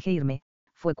 Cuando dije irme,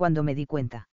 fue cuando me di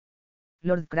cuenta.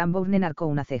 Lord Cranbourne enarcó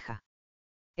una ceja.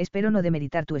 Espero no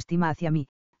demeritar tu estima hacia mí,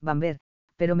 Bamber,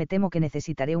 pero me temo que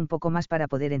necesitaré un poco más para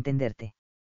poder entenderte.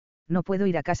 No puedo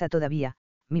ir a casa todavía,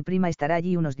 mi prima estará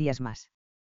allí unos días más.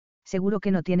 Seguro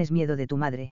que no tienes miedo de tu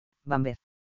madre, Bamber.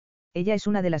 Ella es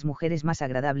una de las mujeres más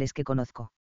agradables que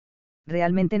conozco.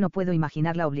 Realmente no puedo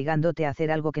imaginarla obligándote a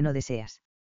hacer algo que no deseas.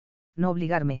 No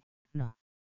obligarme, no.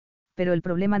 Pero el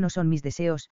problema no son mis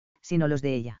deseos, sino los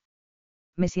de ella.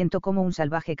 Me siento como un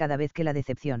salvaje cada vez que la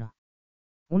decepciono.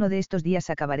 Uno de estos días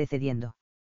acabaré cediendo.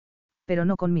 Pero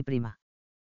no con mi prima.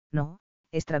 No,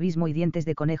 estrabismo y dientes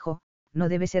de conejo, no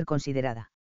debe ser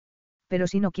considerada. Pero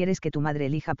si no quieres que tu madre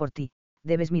elija por ti,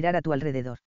 debes mirar a tu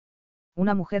alrededor.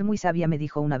 Una mujer muy sabia me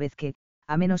dijo una vez que,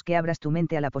 a menos que abras tu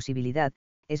mente a la posibilidad,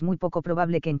 es muy poco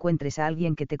probable que encuentres a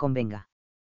alguien que te convenga.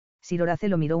 Sir Horace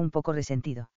lo miró un poco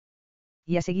resentido.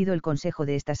 Y ha seguido el consejo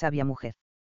de esta sabia mujer.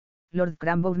 Lord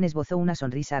Cranbourne esbozó una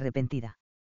sonrisa arrepentida.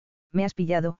 Me has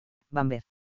pillado, Bamber.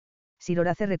 Sir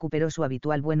Horace recuperó su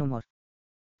habitual buen humor.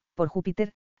 Por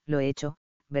Júpiter, lo he hecho,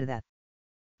 ¿verdad?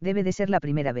 Debe de ser la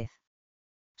primera vez.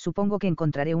 Supongo que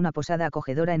encontraré una posada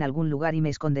acogedora en algún lugar y me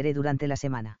esconderé durante la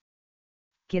semana.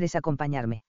 ¿Quieres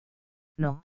acompañarme?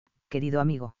 No, querido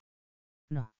amigo.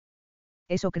 No.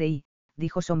 Eso creí,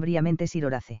 dijo sombríamente Sir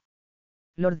Horace.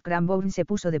 Lord Cranbourne se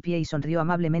puso de pie y sonrió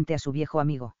amablemente a su viejo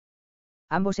amigo.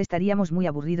 Ambos estaríamos muy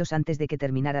aburridos antes de que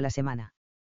terminara la semana.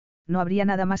 No habría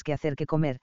nada más que hacer que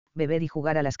comer, beber y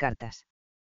jugar a las cartas.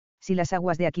 Si las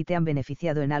aguas de aquí te han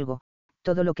beneficiado en algo,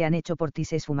 todo lo que han hecho por ti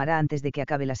se esfumará antes de que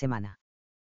acabe la semana.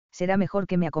 Será mejor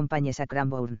que me acompañes a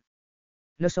Cranbourne.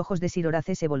 Los ojos de Sir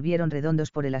Horace se volvieron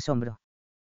redondos por el asombro.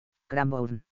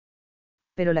 Cranbourne.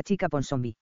 Pero la chica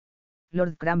Ponsonby.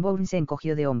 Lord Cranbourne se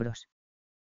encogió de hombros.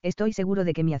 Estoy seguro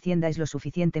de que mi hacienda es lo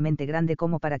suficientemente grande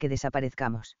como para que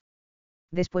desaparezcamos.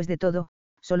 Después de todo,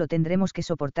 solo tendremos que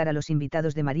soportar a los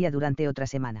invitados de María durante otra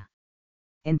semana.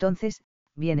 Entonces,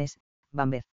 vienes,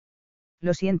 Bamber.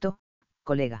 Lo siento,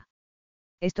 colega.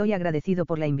 Estoy agradecido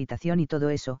por la invitación y todo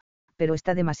eso, pero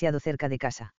está demasiado cerca de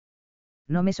casa.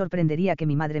 No me sorprendería que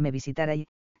mi madre me visitara y,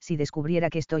 si descubriera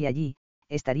que estoy allí,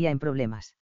 estaría en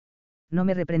problemas. No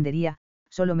me reprendería,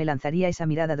 solo me lanzaría esa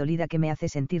mirada dolida que me hace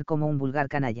sentir como un vulgar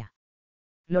canalla.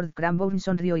 Lord Cranbourne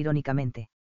sonrió irónicamente.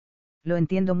 Lo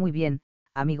entiendo muy bien,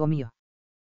 amigo mío.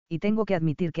 Y tengo que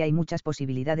admitir que hay muchas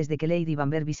posibilidades de que Lady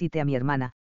Bamber visite a mi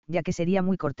hermana, ya que sería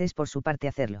muy cortés por su parte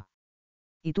hacerlo.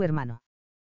 ¿Y tu hermano?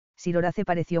 Sir Horace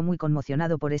pareció muy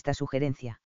conmocionado por esta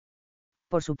sugerencia.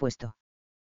 Por supuesto.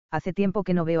 Hace tiempo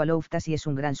que no veo a Loftus y es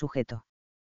un gran sujeto.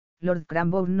 Lord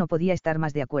Cranbourne no podía estar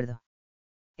más de acuerdo.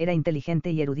 Era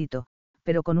inteligente y erudito,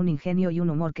 pero con un ingenio y un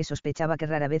humor que sospechaba que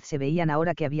rara vez se veían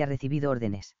ahora que había recibido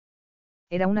órdenes.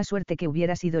 Era una suerte que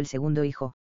hubiera sido el segundo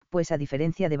hijo, pues a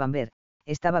diferencia de Bamber,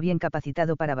 estaba bien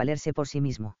capacitado para valerse por sí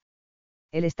mismo.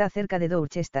 Él está cerca de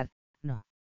Dorchester, ¿no?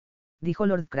 Dijo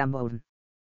Lord Cranbourne.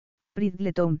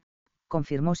 Bridletown,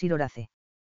 confirmó Sir Horace.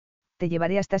 Te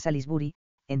llevaré hasta Salisbury,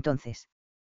 entonces.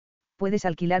 Puedes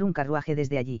alquilar un carruaje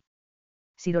desde allí.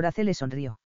 Sir Horace le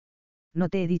sonrió. No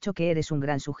te he dicho que eres un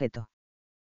gran sujeto.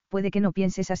 Puede que no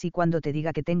pienses así cuando te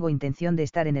diga que tengo intención de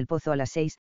estar en el pozo a las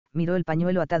 6, miró el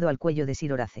pañuelo atado al cuello de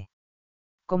Sir Horace.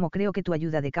 Como creo que tu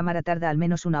ayuda de cámara tarda al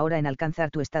menos una hora en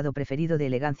alcanzar tu estado preferido de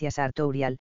elegancia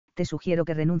sartorial, te sugiero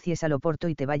que renuncies al oporto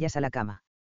y te vayas a la cama.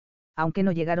 Aunque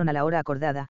no llegaron a la hora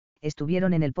acordada,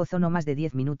 estuvieron en el pozo no más de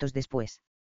 10 minutos después.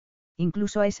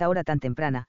 Incluso a esa hora tan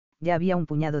temprana, ya había un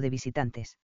puñado de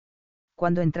visitantes.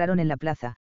 Cuando entraron en la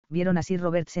plaza, vieron a Sir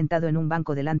Robert sentado en un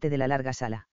banco delante de la larga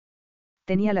sala.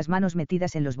 Tenía las manos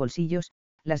metidas en los bolsillos,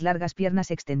 las largas piernas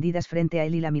extendidas frente a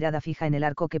él y la mirada fija en el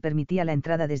arco que permitía la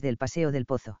entrada desde el paseo del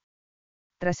pozo.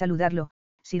 Tras saludarlo,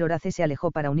 Sir Horace se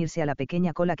alejó para unirse a la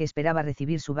pequeña cola que esperaba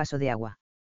recibir su vaso de agua.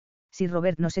 Sir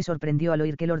Robert no se sorprendió al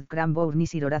oír que Lord Cranbourne y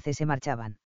Sir Horace se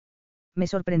marchaban. Me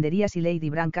sorprendería si Lady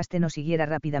Brancaste no siguiera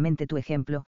rápidamente tu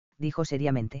ejemplo, dijo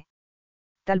seriamente.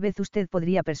 Tal vez usted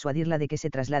podría persuadirla de que se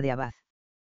traslade a Bath.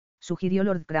 Sugirió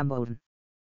Lord Cranbourne.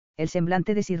 El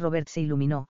semblante de Sir Robert se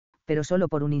iluminó, pero solo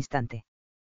por un instante.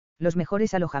 Los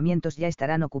mejores alojamientos ya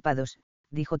estarán ocupados,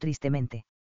 dijo tristemente.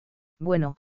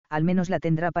 Bueno, al menos la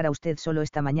tendrá para usted solo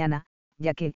esta mañana,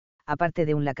 ya que, aparte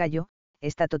de un lacayo,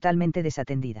 está totalmente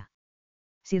desatendida.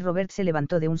 Sir Robert se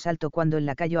levantó de un salto cuando el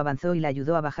lacayo avanzó y la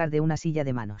ayudó a bajar de una silla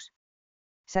de manos.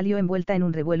 Salió envuelta en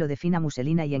un revuelo de fina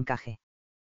muselina y encaje.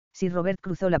 Sir Robert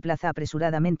cruzó la plaza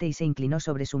apresuradamente y se inclinó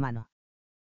sobre su mano.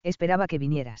 Esperaba que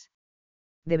vinieras.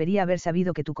 Debería haber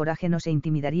sabido que tu coraje no se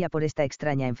intimidaría por esta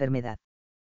extraña enfermedad.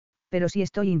 Pero sí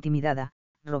estoy intimidada,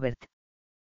 Robert.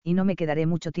 Y no me quedaré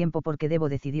mucho tiempo porque debo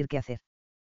decidir qué hacer.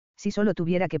 Si solo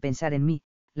tuviera que pensar en mí,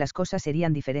 las cosas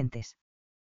serían diferentes.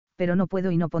 Pero no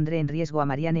puedo y no pondré en riesgo a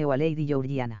Marianne o a Lady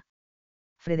Georgiana.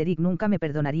 Frederick nunca me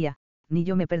perdonaría, ni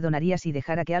yo me perdonaría si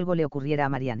dejara que algo le ocurriera a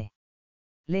Marianne.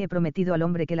 Le he prometido al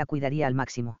hombre que la cuidaría al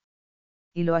máximo.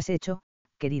 Y lo has hecho,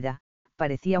 querida,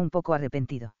 parecía un poco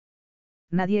arrepentido.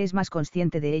 Nadie es más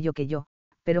consciente de ello que yo,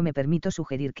 pero me permito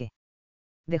sugerir que.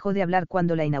 Dejó de hablar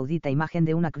cuando la inaudita imagen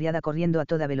de una criada corriendo a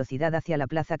toda velocidad hacia la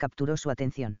plaza capturó su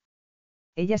atención.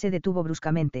 Ella se detuvo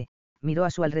bruscamente, miró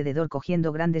a su alrededor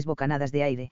cogiendo grandes bocanadas de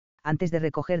aire, antes de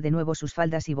recoger de nuevo sus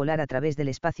faldas y volar a través del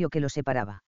espacio que los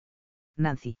separaba.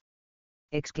 Nancy.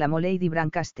 exclamó Lady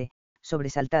Brancaste,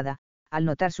 sobresaltada, al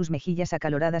notar sus mejillas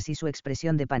acaloradas y su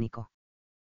expresión de pánico.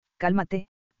 Cálmate,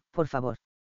 por favor.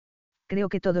 Creo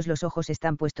que todos los ojos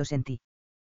están puestos en ti.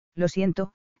 Lo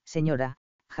siento, señora,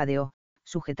 jadeó,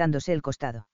 sujetándose el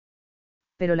costado.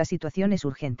 Pero la situación es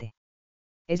urgente.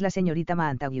 Es la señorita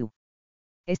Montague.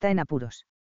 Está en apuros.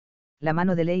 La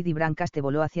mano de Lady Brancaste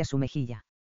voló hacia su mejilla.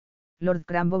 Lord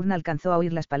Cranbourne alcanzó a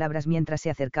oír las palabras mientras se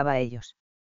acercaba a ellos.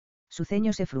 Su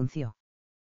ceño se frunció.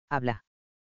 Habla.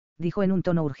 Dijo en un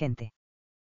tono urgente.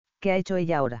 ¿Qué ha hecho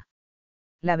ella ahora?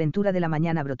 La aventura de la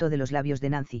mañana brotó de los labios de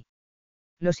Nancy.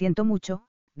 Lo siento mucho,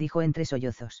 dijo entre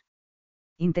sollozos.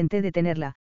 Intenté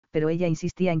detenerla, pero ella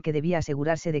insistía en que debía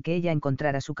asegurarse de que ella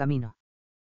encontrara su camino.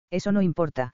 Eso no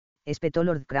importa, espetó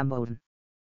Lord Cranbourne.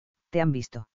 ¿Te han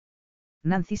visto?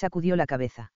 Nancy sacudió la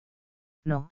cabeza.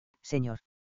 No, señor.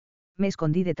 Me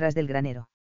escondí detrás del granero.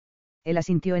 Él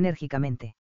asintió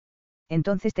enérgicamente.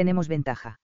 Entonces tenemos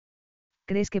ventaja.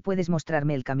 ¿Crees que puedes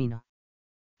mostrarme el camino?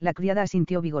 La criada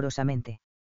asintió vigorosamente.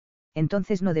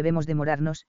 Entonces no debemos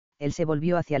demorarnos, él se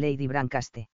volvió hacia Lady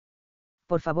Brancaste.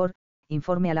 Por favor,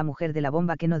 informe a la mujer de la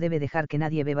bomba que no debe dejar que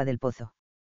nadie beba del pozo.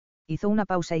 Hizo una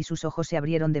pausa y sus ojos se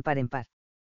abrieron de par en par.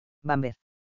 Bamber.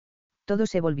 Todos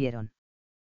se volvieron.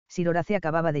 Sir Horace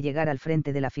acababa de llegar al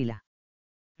frente de la fila.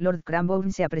 Lord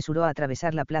Cranbourne se apresuró a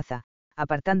atravesar la plaza,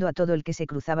 apartando a todo el que se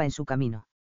cruzaba en su camino.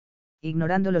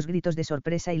 Ignorando los gritos de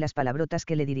sorpresa y las palabrotas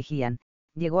que le dirigían,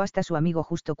 llegó hasta su amigo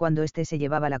justo cuando éste se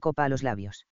llevaba la copa a los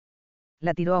labios.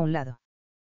 La tiró a un lado.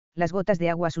 Las gotas de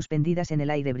agua suspendidas en el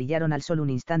aire brillaron al sol un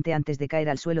instante antes de caer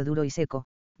al suelo duro y seco,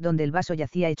 donde el vaso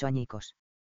yacía hecho añicos.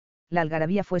 La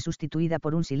algarabía fue sustituida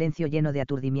por un silencio lleno de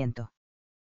aturdimiento.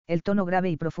 El tono grave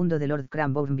y profundo de Lord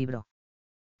Cranbourne vibró.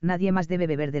 Nadie más debe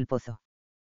beber del pozo.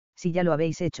 Si ya lo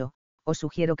habéis hecho, os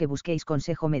sugiero que busquéis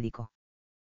consejo médico.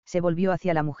 Se volvió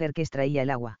hacia la mujer que extraía el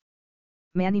agua.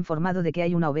 Me han informado de que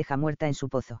hay una oveja muerta en su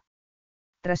pozo.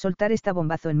 Tras soltar esta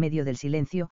bombazo en medio del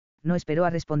silencio, no esperó a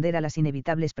responder a las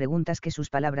inevitables preguntas que sus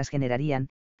palabras generarían,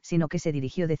 sino que se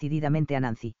dirigió decididamente a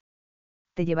Nancy.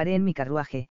 Te llevaré en mi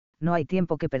carruaje, no hay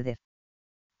tiempo que perder.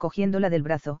 Cogiéndola del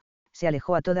brazo, se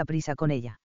alejó a toda prisa con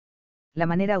ella. La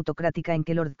manera autocrática en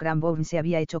que Lord Cranbourne se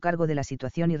había hecho cargo de la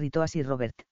situación irritó a Sir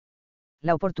Robert.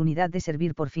 La oportunidad de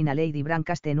servir por fin a Lady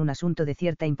Brancaste en un asunto de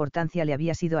cierta importancia le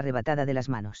había sido arrebatada de las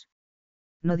manos.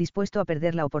 No dispuesto a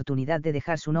perder la oportunidad de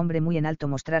dejar su nombre muy en alto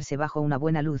mostrarse bajo una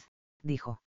buena luz,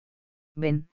 dijo.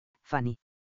 Ven, Fanny.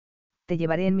 Te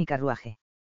llevaré en mi carruaje.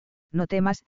 No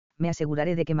temas, me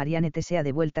aseguraré de que Marianne te sea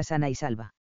de vuelta sana y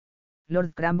salva.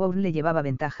 Lord Cranbourne le llevaba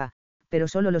ventaja, pero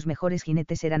solo los mejores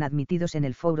jinetes eran admitidos en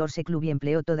el Four Horse Club y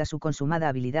empleó toda su consumada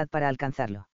habilidad para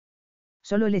alcanzarlo.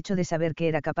 Solo el hecho de saber que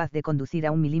era capaz de conducir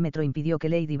a 1 milímetro impidió que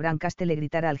Lady Brancaste le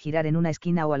gritara al girar en una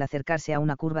esquina o al acercarse a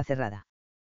una curva cerrada.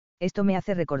 Esto me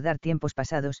hace recordar tiempos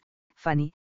pasados,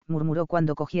 Fanny, murmuró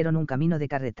cuando cogieron un camino de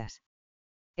carretas.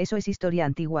 Eso es historia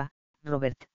antigua,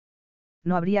 Robert.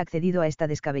 No habría accedido a esta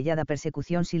descabellada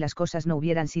persecución si las cosas no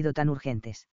hubieran sido tan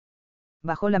urgentes.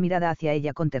 Bajó la mirada hacia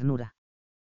ella con ternura.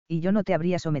 Y yo no te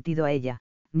habría sometido a ella,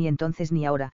 ni entonces ni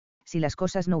ahora, si las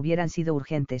cosas no hubieran sido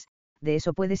urgentes, de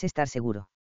eso puedes estar seguro.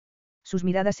 Sus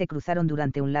miradas se cruzaron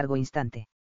durante un largo instante.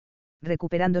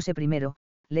 Recuperándose primero,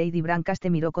 Lady Brancaste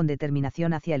miró con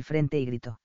determinación hacia el frente y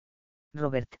gritó.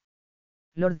 Robert.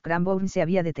 Lord Cranbourne se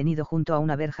había detenido junto a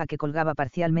una verja que colgaba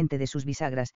parcialmente de sus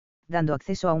bisagras, dando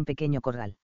acceso a un pequeño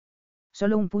corral.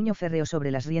 Solo un puño férreo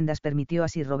sobre las riendas permitió a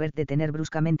Sir Robert detener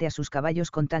bruscamente a sus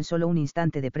caballos con tan solo un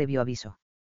instante de previo aviso.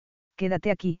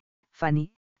 Quédate aquí,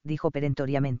 Fanny, dijo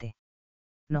perentoriamente.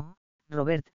 No,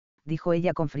 Robert, dijo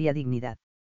ella con fría dignidad.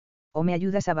 O me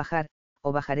ayudas a bajar,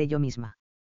 o bajaré yo misma.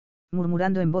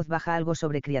 Murmurando en voz baja algo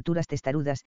sobre criaturas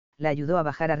testarudas, la ayudó a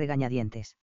bajar a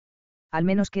regañadientes. Al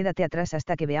menos quédate atrás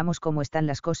hasta que veamos cómo están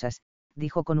las cosas,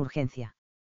 dijo con urgencia.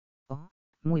 Oh,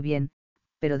 muy bien,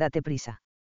 pero date prisa.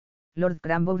 Lord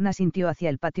Cranbourne asintió hacia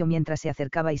el patio mientras se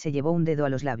acercaba y se llevó un dedo a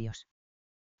los labios.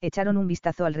 Echaron un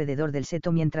vistazo alrededor del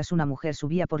seto mientras una mujer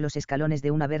subía por los escalones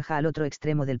de una verja al otro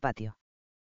extremo del patio.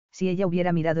 Si ella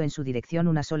hubiera mirado en su dirección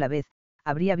una sola vez,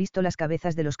 habría visto las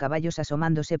cabezas de los caballos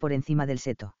asomándose por encima del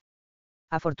seto.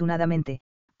 Afortunadamente,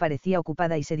 parecía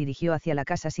ocupada y se dirigió hacia la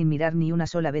casa sin mirar ni una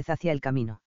sola vez hacia el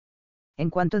camino. En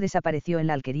cuanto desapareció en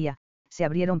la alquería, se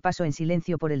abrieron paso en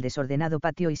silencio por el desordenado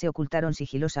patio y se ocultaron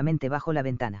sigilosamente bajo la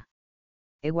ventana.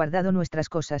 He guardado nuestras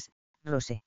cosas,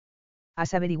 Rose.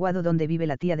 ¿Has averiguado dónde vive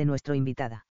la tía de nuestro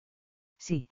invitada?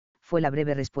 Sí, fue la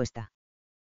breve respuesta.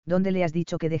 ¿Dónde le has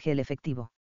dicho que deje el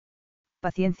efectivo?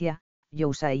 Paciencia,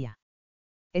 Josiah.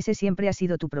 Ese siempre ha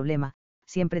sido tu problema,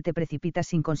 siempre te precipitas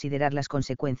sin considerar las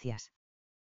consecuencias.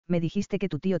 Me dijiste que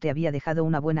tu tío te había dejado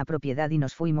una buena propiedad y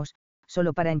nos fuimos,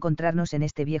 solo para encontrarnos en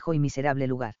este viejo y miserable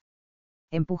lugar.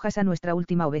 Empujas a nuestra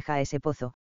última oveja a ese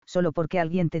pozo, solo porque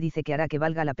alguien te dice que hará que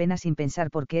valga la pena sin pensar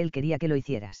por qué él quería que lo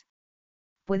hicieras.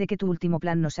 Puede que tu último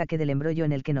plan nos saque del embrollo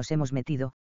en el que nos hemos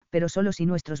metido, pero solo si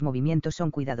nuestros movimientos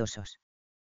son cuidadosos.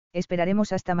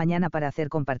 Esperaremos hasta mañana para hacer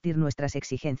compartir nuestras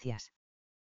exigencias.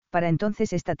 Para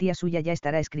entonces esta tía suya ya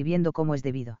estará escribiendo como es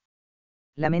debido.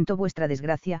 Lamento vuestra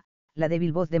desgracia, la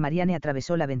débil voz de Marianne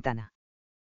atravesó la ventana.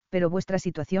 Pero vuestra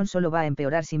situación solo va a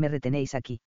empeorar si me retenéis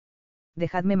aquí.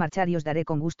 Dejadme marchar y os daré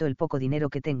con gusto el poco dinero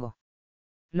que tengo.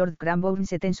 Lord Cranbourne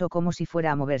se tensó como si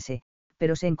fuera a moverse,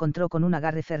 pero se encontró con un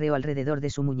agarre férreo alrededor de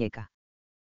su muñeca.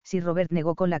 Sir Robert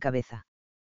negó con la cabeza.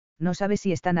 No sabe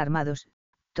si están armados,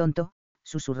 tonto,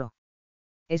 susurró.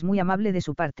 Es muy amable de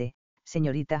su parte,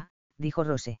 señorita, dijo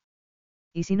Rose.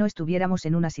 Y si no estuviéramos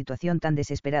en una situación tan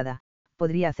desesperada,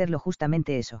 podría hacerlo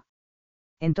justamente eso.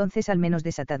 Entonces al menos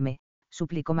desatadme,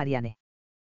 suplicó Marianne.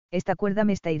 Esta cuerda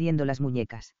me está hiriendo las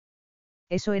muñecas.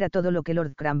 Eso era todo lo que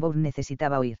Lord Cranbourne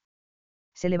necesitaba oír.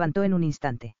 Se levantó en un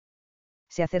instante.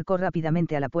 Se acercó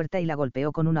rápidamente a la puerta y la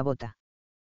golpeó con una bota.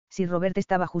 Sir Robert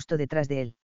estaba justo detrás de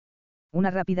él.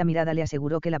 Una rápida mirada le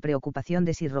aseguró que la preocupación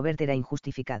de Sir Robert era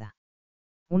injustificada.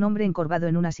 Un hombre encorvado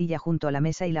en una silla junto a la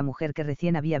mesa y la mujer que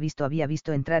recién había visto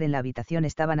entrar en la habitación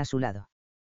estaban a su lado.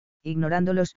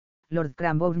 Ignorándolos, Lord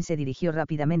Cranbourne se dirigió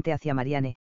rápidamente hacia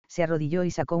Marianne, se arrodilló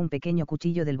y sacó un pequeño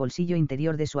cuchillo del bolsillo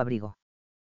interior de su abrigo.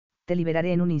 Te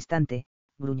liberaré en un instante,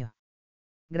 gruñó.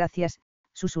 Gracias,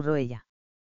 susurró ella.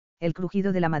 El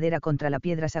crujido de la madera contra la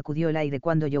piedra sacudió el aire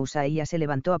cuando Josiah se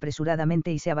levantó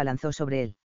apresuradamente y se abalanzó sobre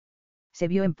él. Se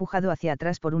vio empujado hacia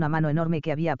atrás por una mano enorme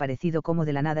que había aparecido como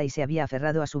de la nada y se había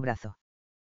aferrado a su brazo.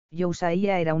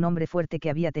 Josiah era un hombre fuerte que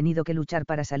había tenido que luchar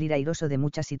para salir airoso de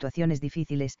muchas situaciones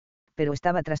difíciles, pero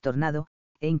estaba trastornado,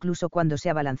 e incluso cuando se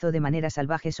abalanzó de manera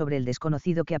salvaje sobre el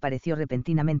desconocido que apareció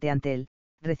repentinamente ante él,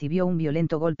 recibió un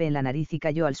violento golpe en la nariz y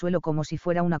cayó al suelo como si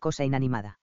fuera una cosa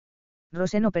inanimada.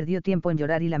 Rose no perdió tiempo en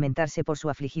llorar y lamentarse por su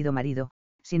afligido marido,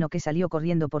 sino que salió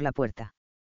corriendo por la puerta.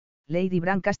 Lady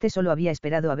Brancaste solo había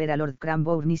esperado a ver a Lord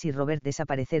Cranbourne y Sir Robert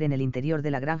desaparecer en el interior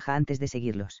de la granja antes de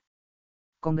seguirlos.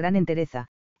 Con gran entereza,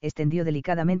 extendió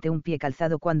delicadamente un pie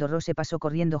calzado cuando Rose pasó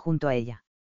corriendo junto a ella.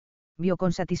 Vio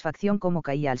con satisfacción cómo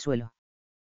caía al suelo.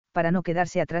 Para no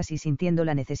quedarse atrás y sintiendo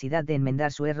la necesidad de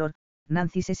enmendar su error,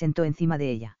 Nancy se sentó encima de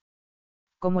ella.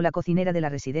 Como la cocinera de la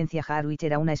residencia Harwich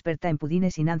era una experta en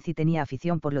pudines y Nancy tenía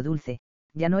afición por lo dulce,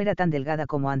 ya no era tan delgada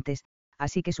como antes,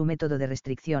 así que su método de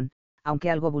restricción, aunque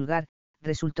algo vulgar,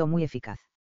 resultó muy eficaz.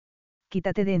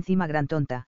 Quítate de encima, gran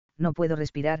tonta, no puedo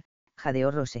respirar,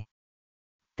 jadeó Rose.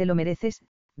 Te lo mereces,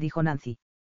 dijo Nancy.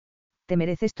 Te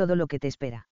mereces todo lo que te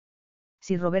espera.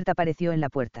 Sir Robert apareció en la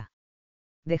puerta.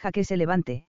 Deja que se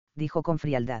levante, dijo con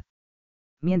frialdad.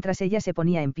 Mientras ella se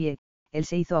ponía en pie, él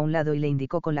se hizo a un lado y le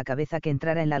indicó con la cabeza que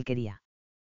entrara en la alquería.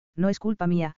 No es culpa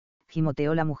mía,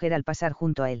 gimoteó la mujer al pasar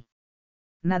junto a él.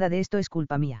 Nada de esto es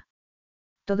culpa mía.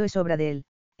 Todo es obra de él,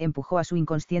 empujó a su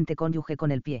inconsciente cónyuge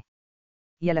con el pie.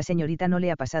 Y a la señorita no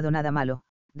le ha pasado nada malo,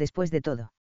 después de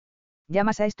todo.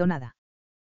 ¿Llamas a esto nada?,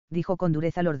 dijo con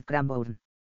dureza Lord Cranbourne.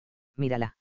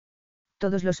 Mírala.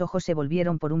 Todos los ojos se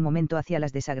volvieron por un momento hacia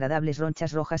las desagradables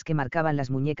ronchas rojas que marcaban las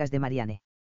muñecas de Marianne.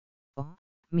 Oh,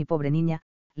 mi pobre niña,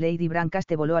 Lady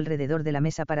Brancaste voló alrededor de la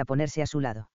mesa para ponerse a su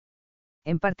lado.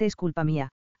 En parte es culpa mía,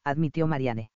 admitió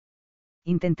Marianne.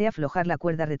 Intenté aflojar la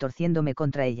cuerda retorciéndome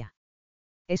contra ella.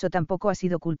 Eso tampoco ha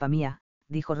sido culpa mía,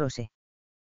 dijo Rose.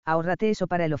 Ahórrate eso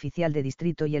para el oficial de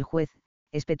distrito y el juez,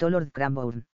 espetó Lord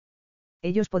Cranbourne.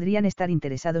 Ellos podrían estar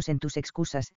interesados en tus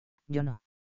excusas, yo no.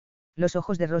 Los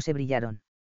ojos de Rose brillaron.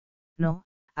 No,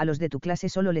 a los de tu clase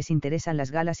solo les interesan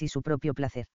las galas y su propio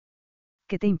placer.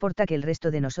 ¿Qué te importa que el resto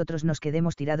de nosotros nos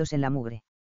quedemos tirados en la mugre?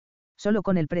 Solo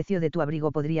con el precio de tu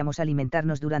abrigo podríamos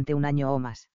alimentarnos durante un año o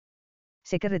más.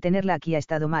 Sé que retenerla aquí ha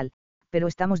estado mal, pero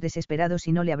estamos desesperados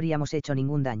y no le habríamos hecho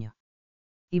ningún daño.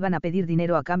 Iban a pedir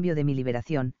dinero a cambio de mi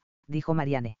liberación, dijo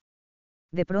Marianne.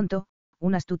 De pronto,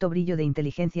 un astuto brillo de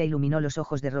inteligencia iluminó los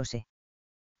ojos de Rose.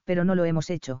 Pero no lo hemos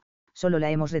hecho, solo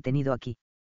la hemos retenido aquí.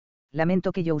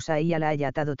 Lamento que Josiah la haya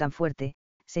atado tan fuerte,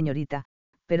 señorita,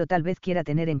 pero tal vez quiera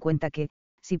tener en cuenta que,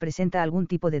 si presenta algún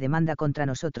tipo de demanda contra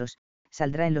nosotros,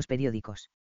 saldrá en los periódicos.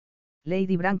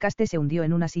 Lady Brancaste se hundió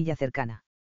en una silla cercana.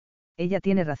 Ella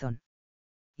tiene razón.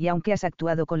 Y aunque has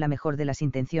actuado con la mejor de las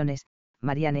intenciones,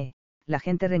 Marianne, la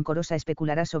gente rencorosa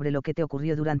especulará sobre lo que te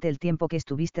ocurrió durante el tiempo que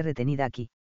estuviste retenida aquí.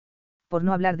 Por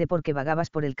no hablar de por qué vagabas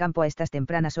por el campo a estas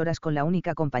tempranas horas con la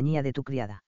única compañía de tu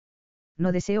criada.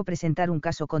 No deseo presentar un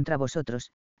caso contra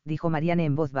vosotros, dijo Marianne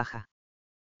en voz baja.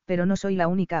 Pero no soy la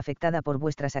única afectada por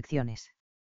vuestras acciones.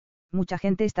 Mucha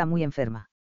gente está muy enferma.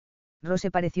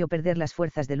 Rose pareció perder las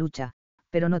fuerzas de lucha,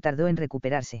 pero no tardó en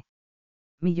recuperarse.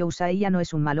 Mi Yousai no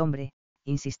es un mal hombre,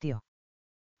 insistió.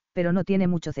 Pero no tiene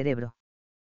mucho cerebro.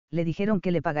 Le dijeron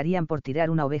que le pagarían por tirar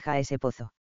una oveja a ese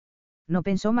pozo. No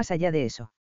pensó más allá de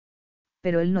eso.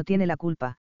 Pero él no tiene la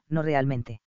culpa, no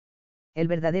realmente. El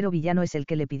verdadero villano es el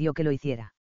que le pidió que lo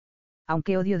hiciera.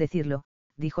 Aunque odio decirlo,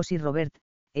 dijo Sir Robert,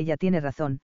 ella tiene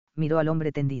razón, miró al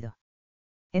hombre tendido.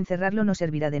 Encerrarlo no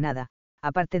servirá de nada,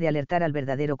 aparte de alertar al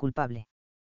verdadero culpable.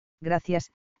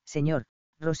 Gracias, señor.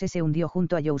 Rose se hundió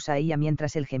junto a Yousai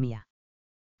mientras él gemía.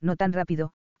 No tan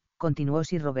rápido, continuó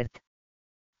Sir Robert.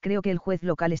 Creo que el juez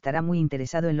local estará muy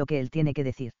interesado en lo que él tiene que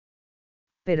decir.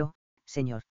 Pero,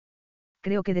 señor.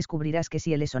 Creo que descubrirás que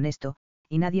si él es honesto,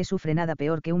 y nadie sufre nada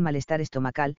peor que un malestar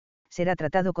estomacal, será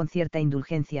tratado con cierta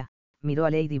indulgencia, miró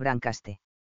a Lady Brancaste.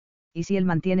 Y si él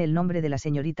mantiene el nombre de la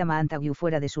señorita Montague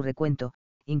fuera de su recuento,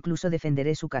 incluso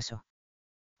defenderé su caso.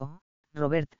 Oh,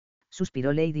 Robert,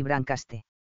 suspiró Lady Brancaste.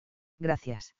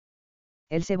 Gracias.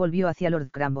 Él se volvió hacia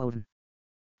Lord Cranbourne.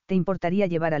 ¿Te importaría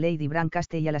llevar a Lady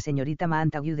Brancaste y a la señorita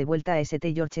Montague de vuelta a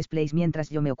St. George's Place mientras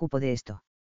yo me ocupo de esto?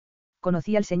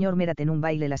 Conocí al señor Merat en un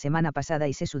baile la semana pasada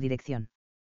y sé su dirección.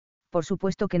 Por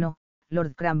supuesto que no,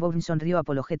 Lord Cranbourne sonrió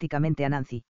apologéticamente a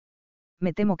Nancy.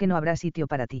 Me temo que no habrá sitio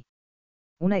para ti.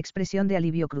 Una expresión de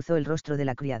alivio cruzó el rostro de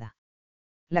la criada.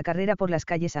 La carrera por las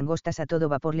calles angostas a todo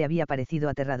vapor le había parecido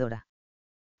aterradora.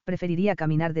 Preferiría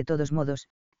caminar de todos modos,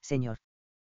 señor.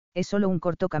 Es solo un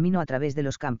corto camino a través de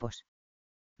los campos.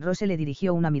 Rose le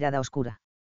dirigió una mirada oscura.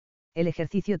 El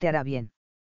ejercicio te hará bien.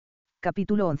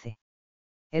 Capítulo 11.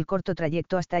 El corto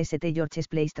trayecto hasta St. George's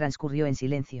Place transcurrió en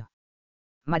silencio.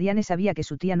 Marianne sabía que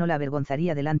su tía no la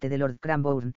avergonzaría delante de Lord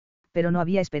Cranbourne, pero no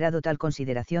había esperado tal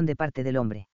consideración de parte del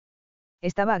hombre.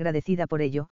 Estaba agradecida por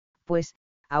ello, pues,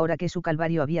 ahora que su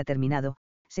calvario había terminado,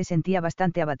 se sentía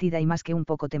bastante abatida y más que un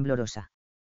poco temblorosa.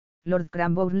 Lord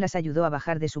Cranbourne las ayudó a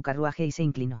bajar de su carruaje y se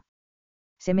inclinó.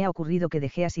 Se me ha ocurrido que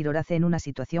dejé a Sir Horace en una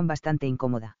situación bastante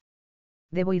incómoda.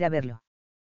 Debo ir a verlo.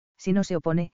 Si no se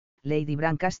opone, Lady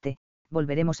Brancaste,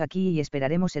 volveremos aquí y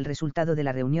esperaremos el resultado de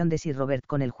la reunión de Sir Robert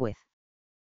con el juez.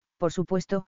 Por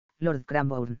supuesto, Lord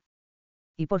Cranbourne.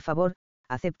 Y por favor,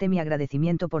 acepte mi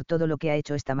agradecimiento por todo lo que ha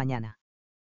hecho esta mañana.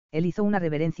 Él hizo una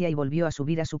reverencia y volvió a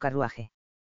subir a su carruaje.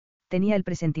 Tenía el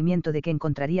presentimiento de que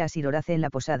encontraría a Sir Horace en la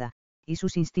posada, y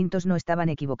sus instintos no estaban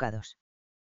equivocados.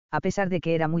 A pesar de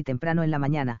que era muy temprano en la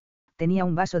mañana, tenía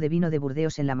un vaso de vino de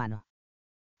Burdeos en la mano.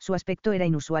 Su aspecto era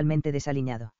inusualmente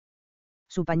desaliñado.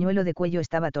 Su pañuelo de cuello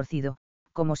estaba torcido,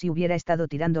 como si hubiera estado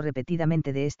tirando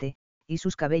repetidamente de este, y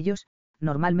sus cabellos,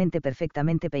 normalmente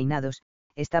perfectamente peinados,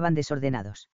 estaban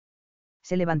desordenados.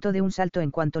 Se levantó de un salto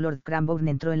en cuanto Lord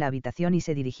Cranbourne entró en la habitación y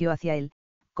se dirigió hacia él,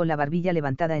 con la barbilla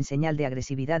levantada en señal de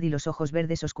agresividad y los ojos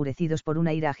verdes oscurecidos por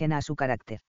una ira ajena a su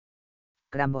carácter.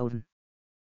 Cranbourne.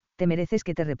 Te mereces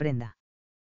que te reprenda.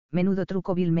 Menudo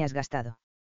truco vil me has gastado.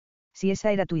 Si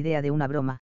esa era tu idea de una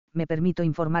broma, me permito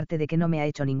informarte de que no me ha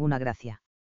hecho ninguna gracia.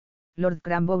 Lord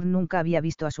Cranbourne nunca había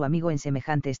visto a su amigo en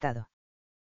semejante estado.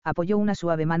 Apoyó una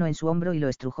suave mano en su hombro y lo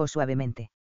estrujó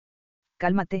suavemente.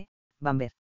 Cálmate,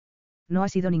 Bamber. No ha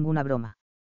sido ninguna broma.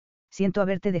 Siento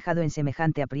haberte dejado en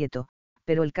semejante aprieto,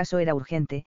 pero el caso era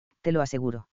urgente, te lo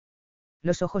aseguro.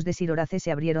 Los ojos de Sir Horace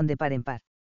se abrieron de par en par.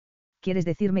 ¿Quieres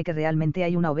decirme que realmente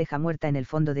hay una oveja muerta en el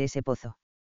fondo de ese pozo?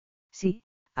 Sí,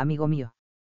 amigo mío.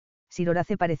 Sir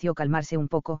Horace pareció calmarse un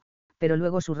poco, pero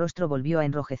luego su rostro volvió a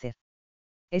enrojecer.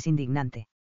 Es indignante.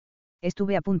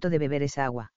 Estuve a punto de beber esa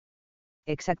agua.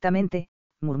 Exactamente,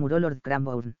 murmuró Lord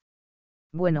Cranbourne.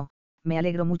 Bueno, me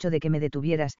alegro mucho de que me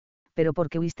detuvieras, pero ¿por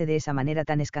qué huiste de esa manera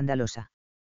tan escandalosa?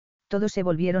 Todos se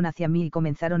volvieron hacia mí y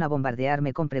comenzaron a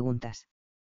bombardearme con preguntas.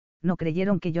 No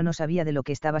creyeron que yo no sabía de lo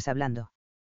que estabas hablando.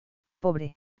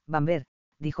 Pobre, Bamber,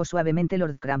 dijo suavemente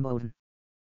Lord Cranbourne.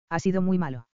 Ha sido muy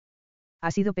malo.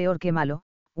 Ha sido peor que malo,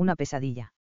 una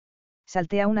pesadilla.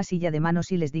 Salté a una silla de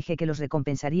manos y les dije que los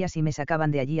recompensaría si me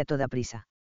sacaban de allí a toda prisa.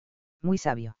 Muy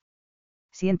sabio.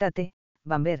 Siéntate,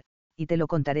 Bamber, y te lo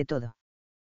contaré todo.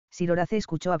 Sir Horace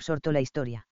escuchó absorto la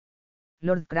historia.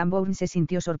 Lord Cranbourne se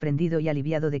sintió sorprendido y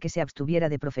aliviado de que se abstuviera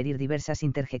de proferir diversas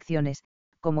interjecciones,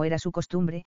 como era su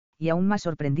costumbre, y aún más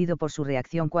sorprendido por su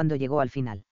reacción cuando llegó al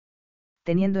final.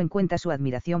 Teniendo en cuenta su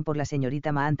admiración por la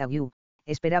señorita Montague,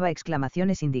 esperaba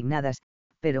exclamaciones indignadas,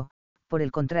 pero, por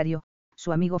el contrario,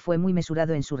 su amigo fue muy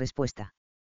mesurado en su respuesta.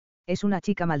 Es una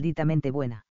chica malditamente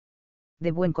buena.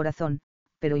 De buen corazón,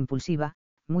 pero impulsiva,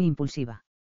 muy impulsiva.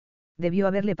 Debió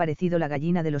haberle parecido la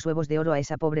gallina de los huevos de oro a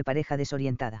esa pobre pareja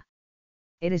desorientada.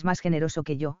 Eres más generoso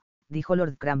que yo, dijo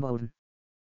Lord Cranbourne.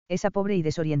 Esa pobre y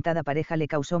desorientada pareja le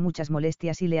causó muchas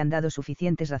molestias y le han dado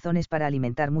suficientes razones para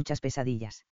alimentar muchas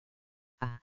pesadillas.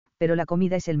 Ah, pero la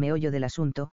comida es el meollo del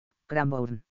asunto,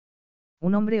 Cranbourne.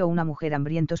 Un hombre o una mujer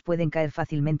hambrientos pueden caer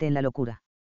fácilmente en la locura.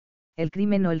 El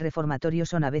crimen o el reformatorio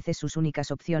son a veces sus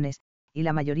únicas opciones, y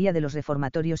la mayoría de los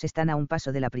reformatorios están a un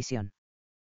paso de la prisión.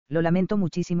 Lo lamento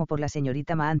muchísimo por la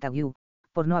señorita Montague,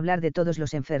 por no hablar de todos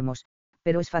los enfermos,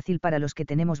 pero es fácil para los que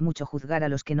tenemos mucho juzgar a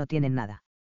los que no tienen nada.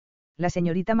 La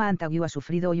señorita Montague ha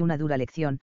sufrido hoy una dura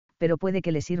lección, pero puede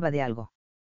que le sirva de algo.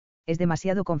 Es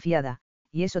demasiado confiada,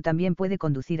 y eso también puede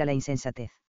conducir a la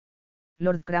insensatez.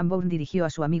 Lord Cranbourne dirigió a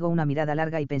su amigo una mirada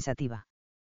larga y pensativa.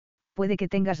 Puede que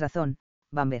tengas razón,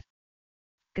 Bamber.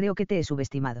 Creo que te he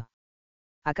subestimado.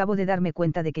 Acabo de darme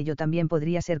cuenta de que yo también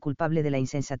podría ser culpable de la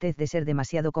insensatez de ser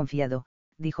demasiado confiado,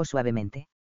 dijo suavemente.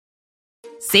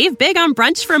 Save big on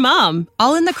brunch for mom,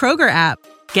 all in the Kroger app.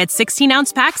 Get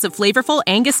 16-ounce packs of flavorful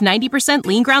Angus 90%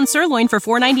 lean ground sirloin for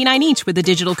 $4.99 each with a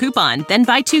digital coupon. Then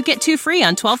buy 2, get 2 free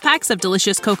on 12 packs of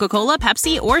delicious Coca-Cola,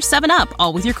 Pepsi, or 7-Up,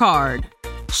 all with your card.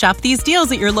 Shop these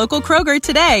deals at your local Kroger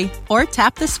today, or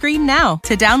tap the screen now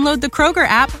to download the Kroger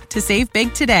app to save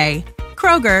big today.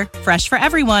 Kroger, fresh for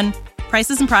everyone.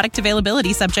 Prices and product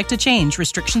availability subject to change.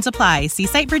 Restrictions apply. See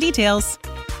site for details.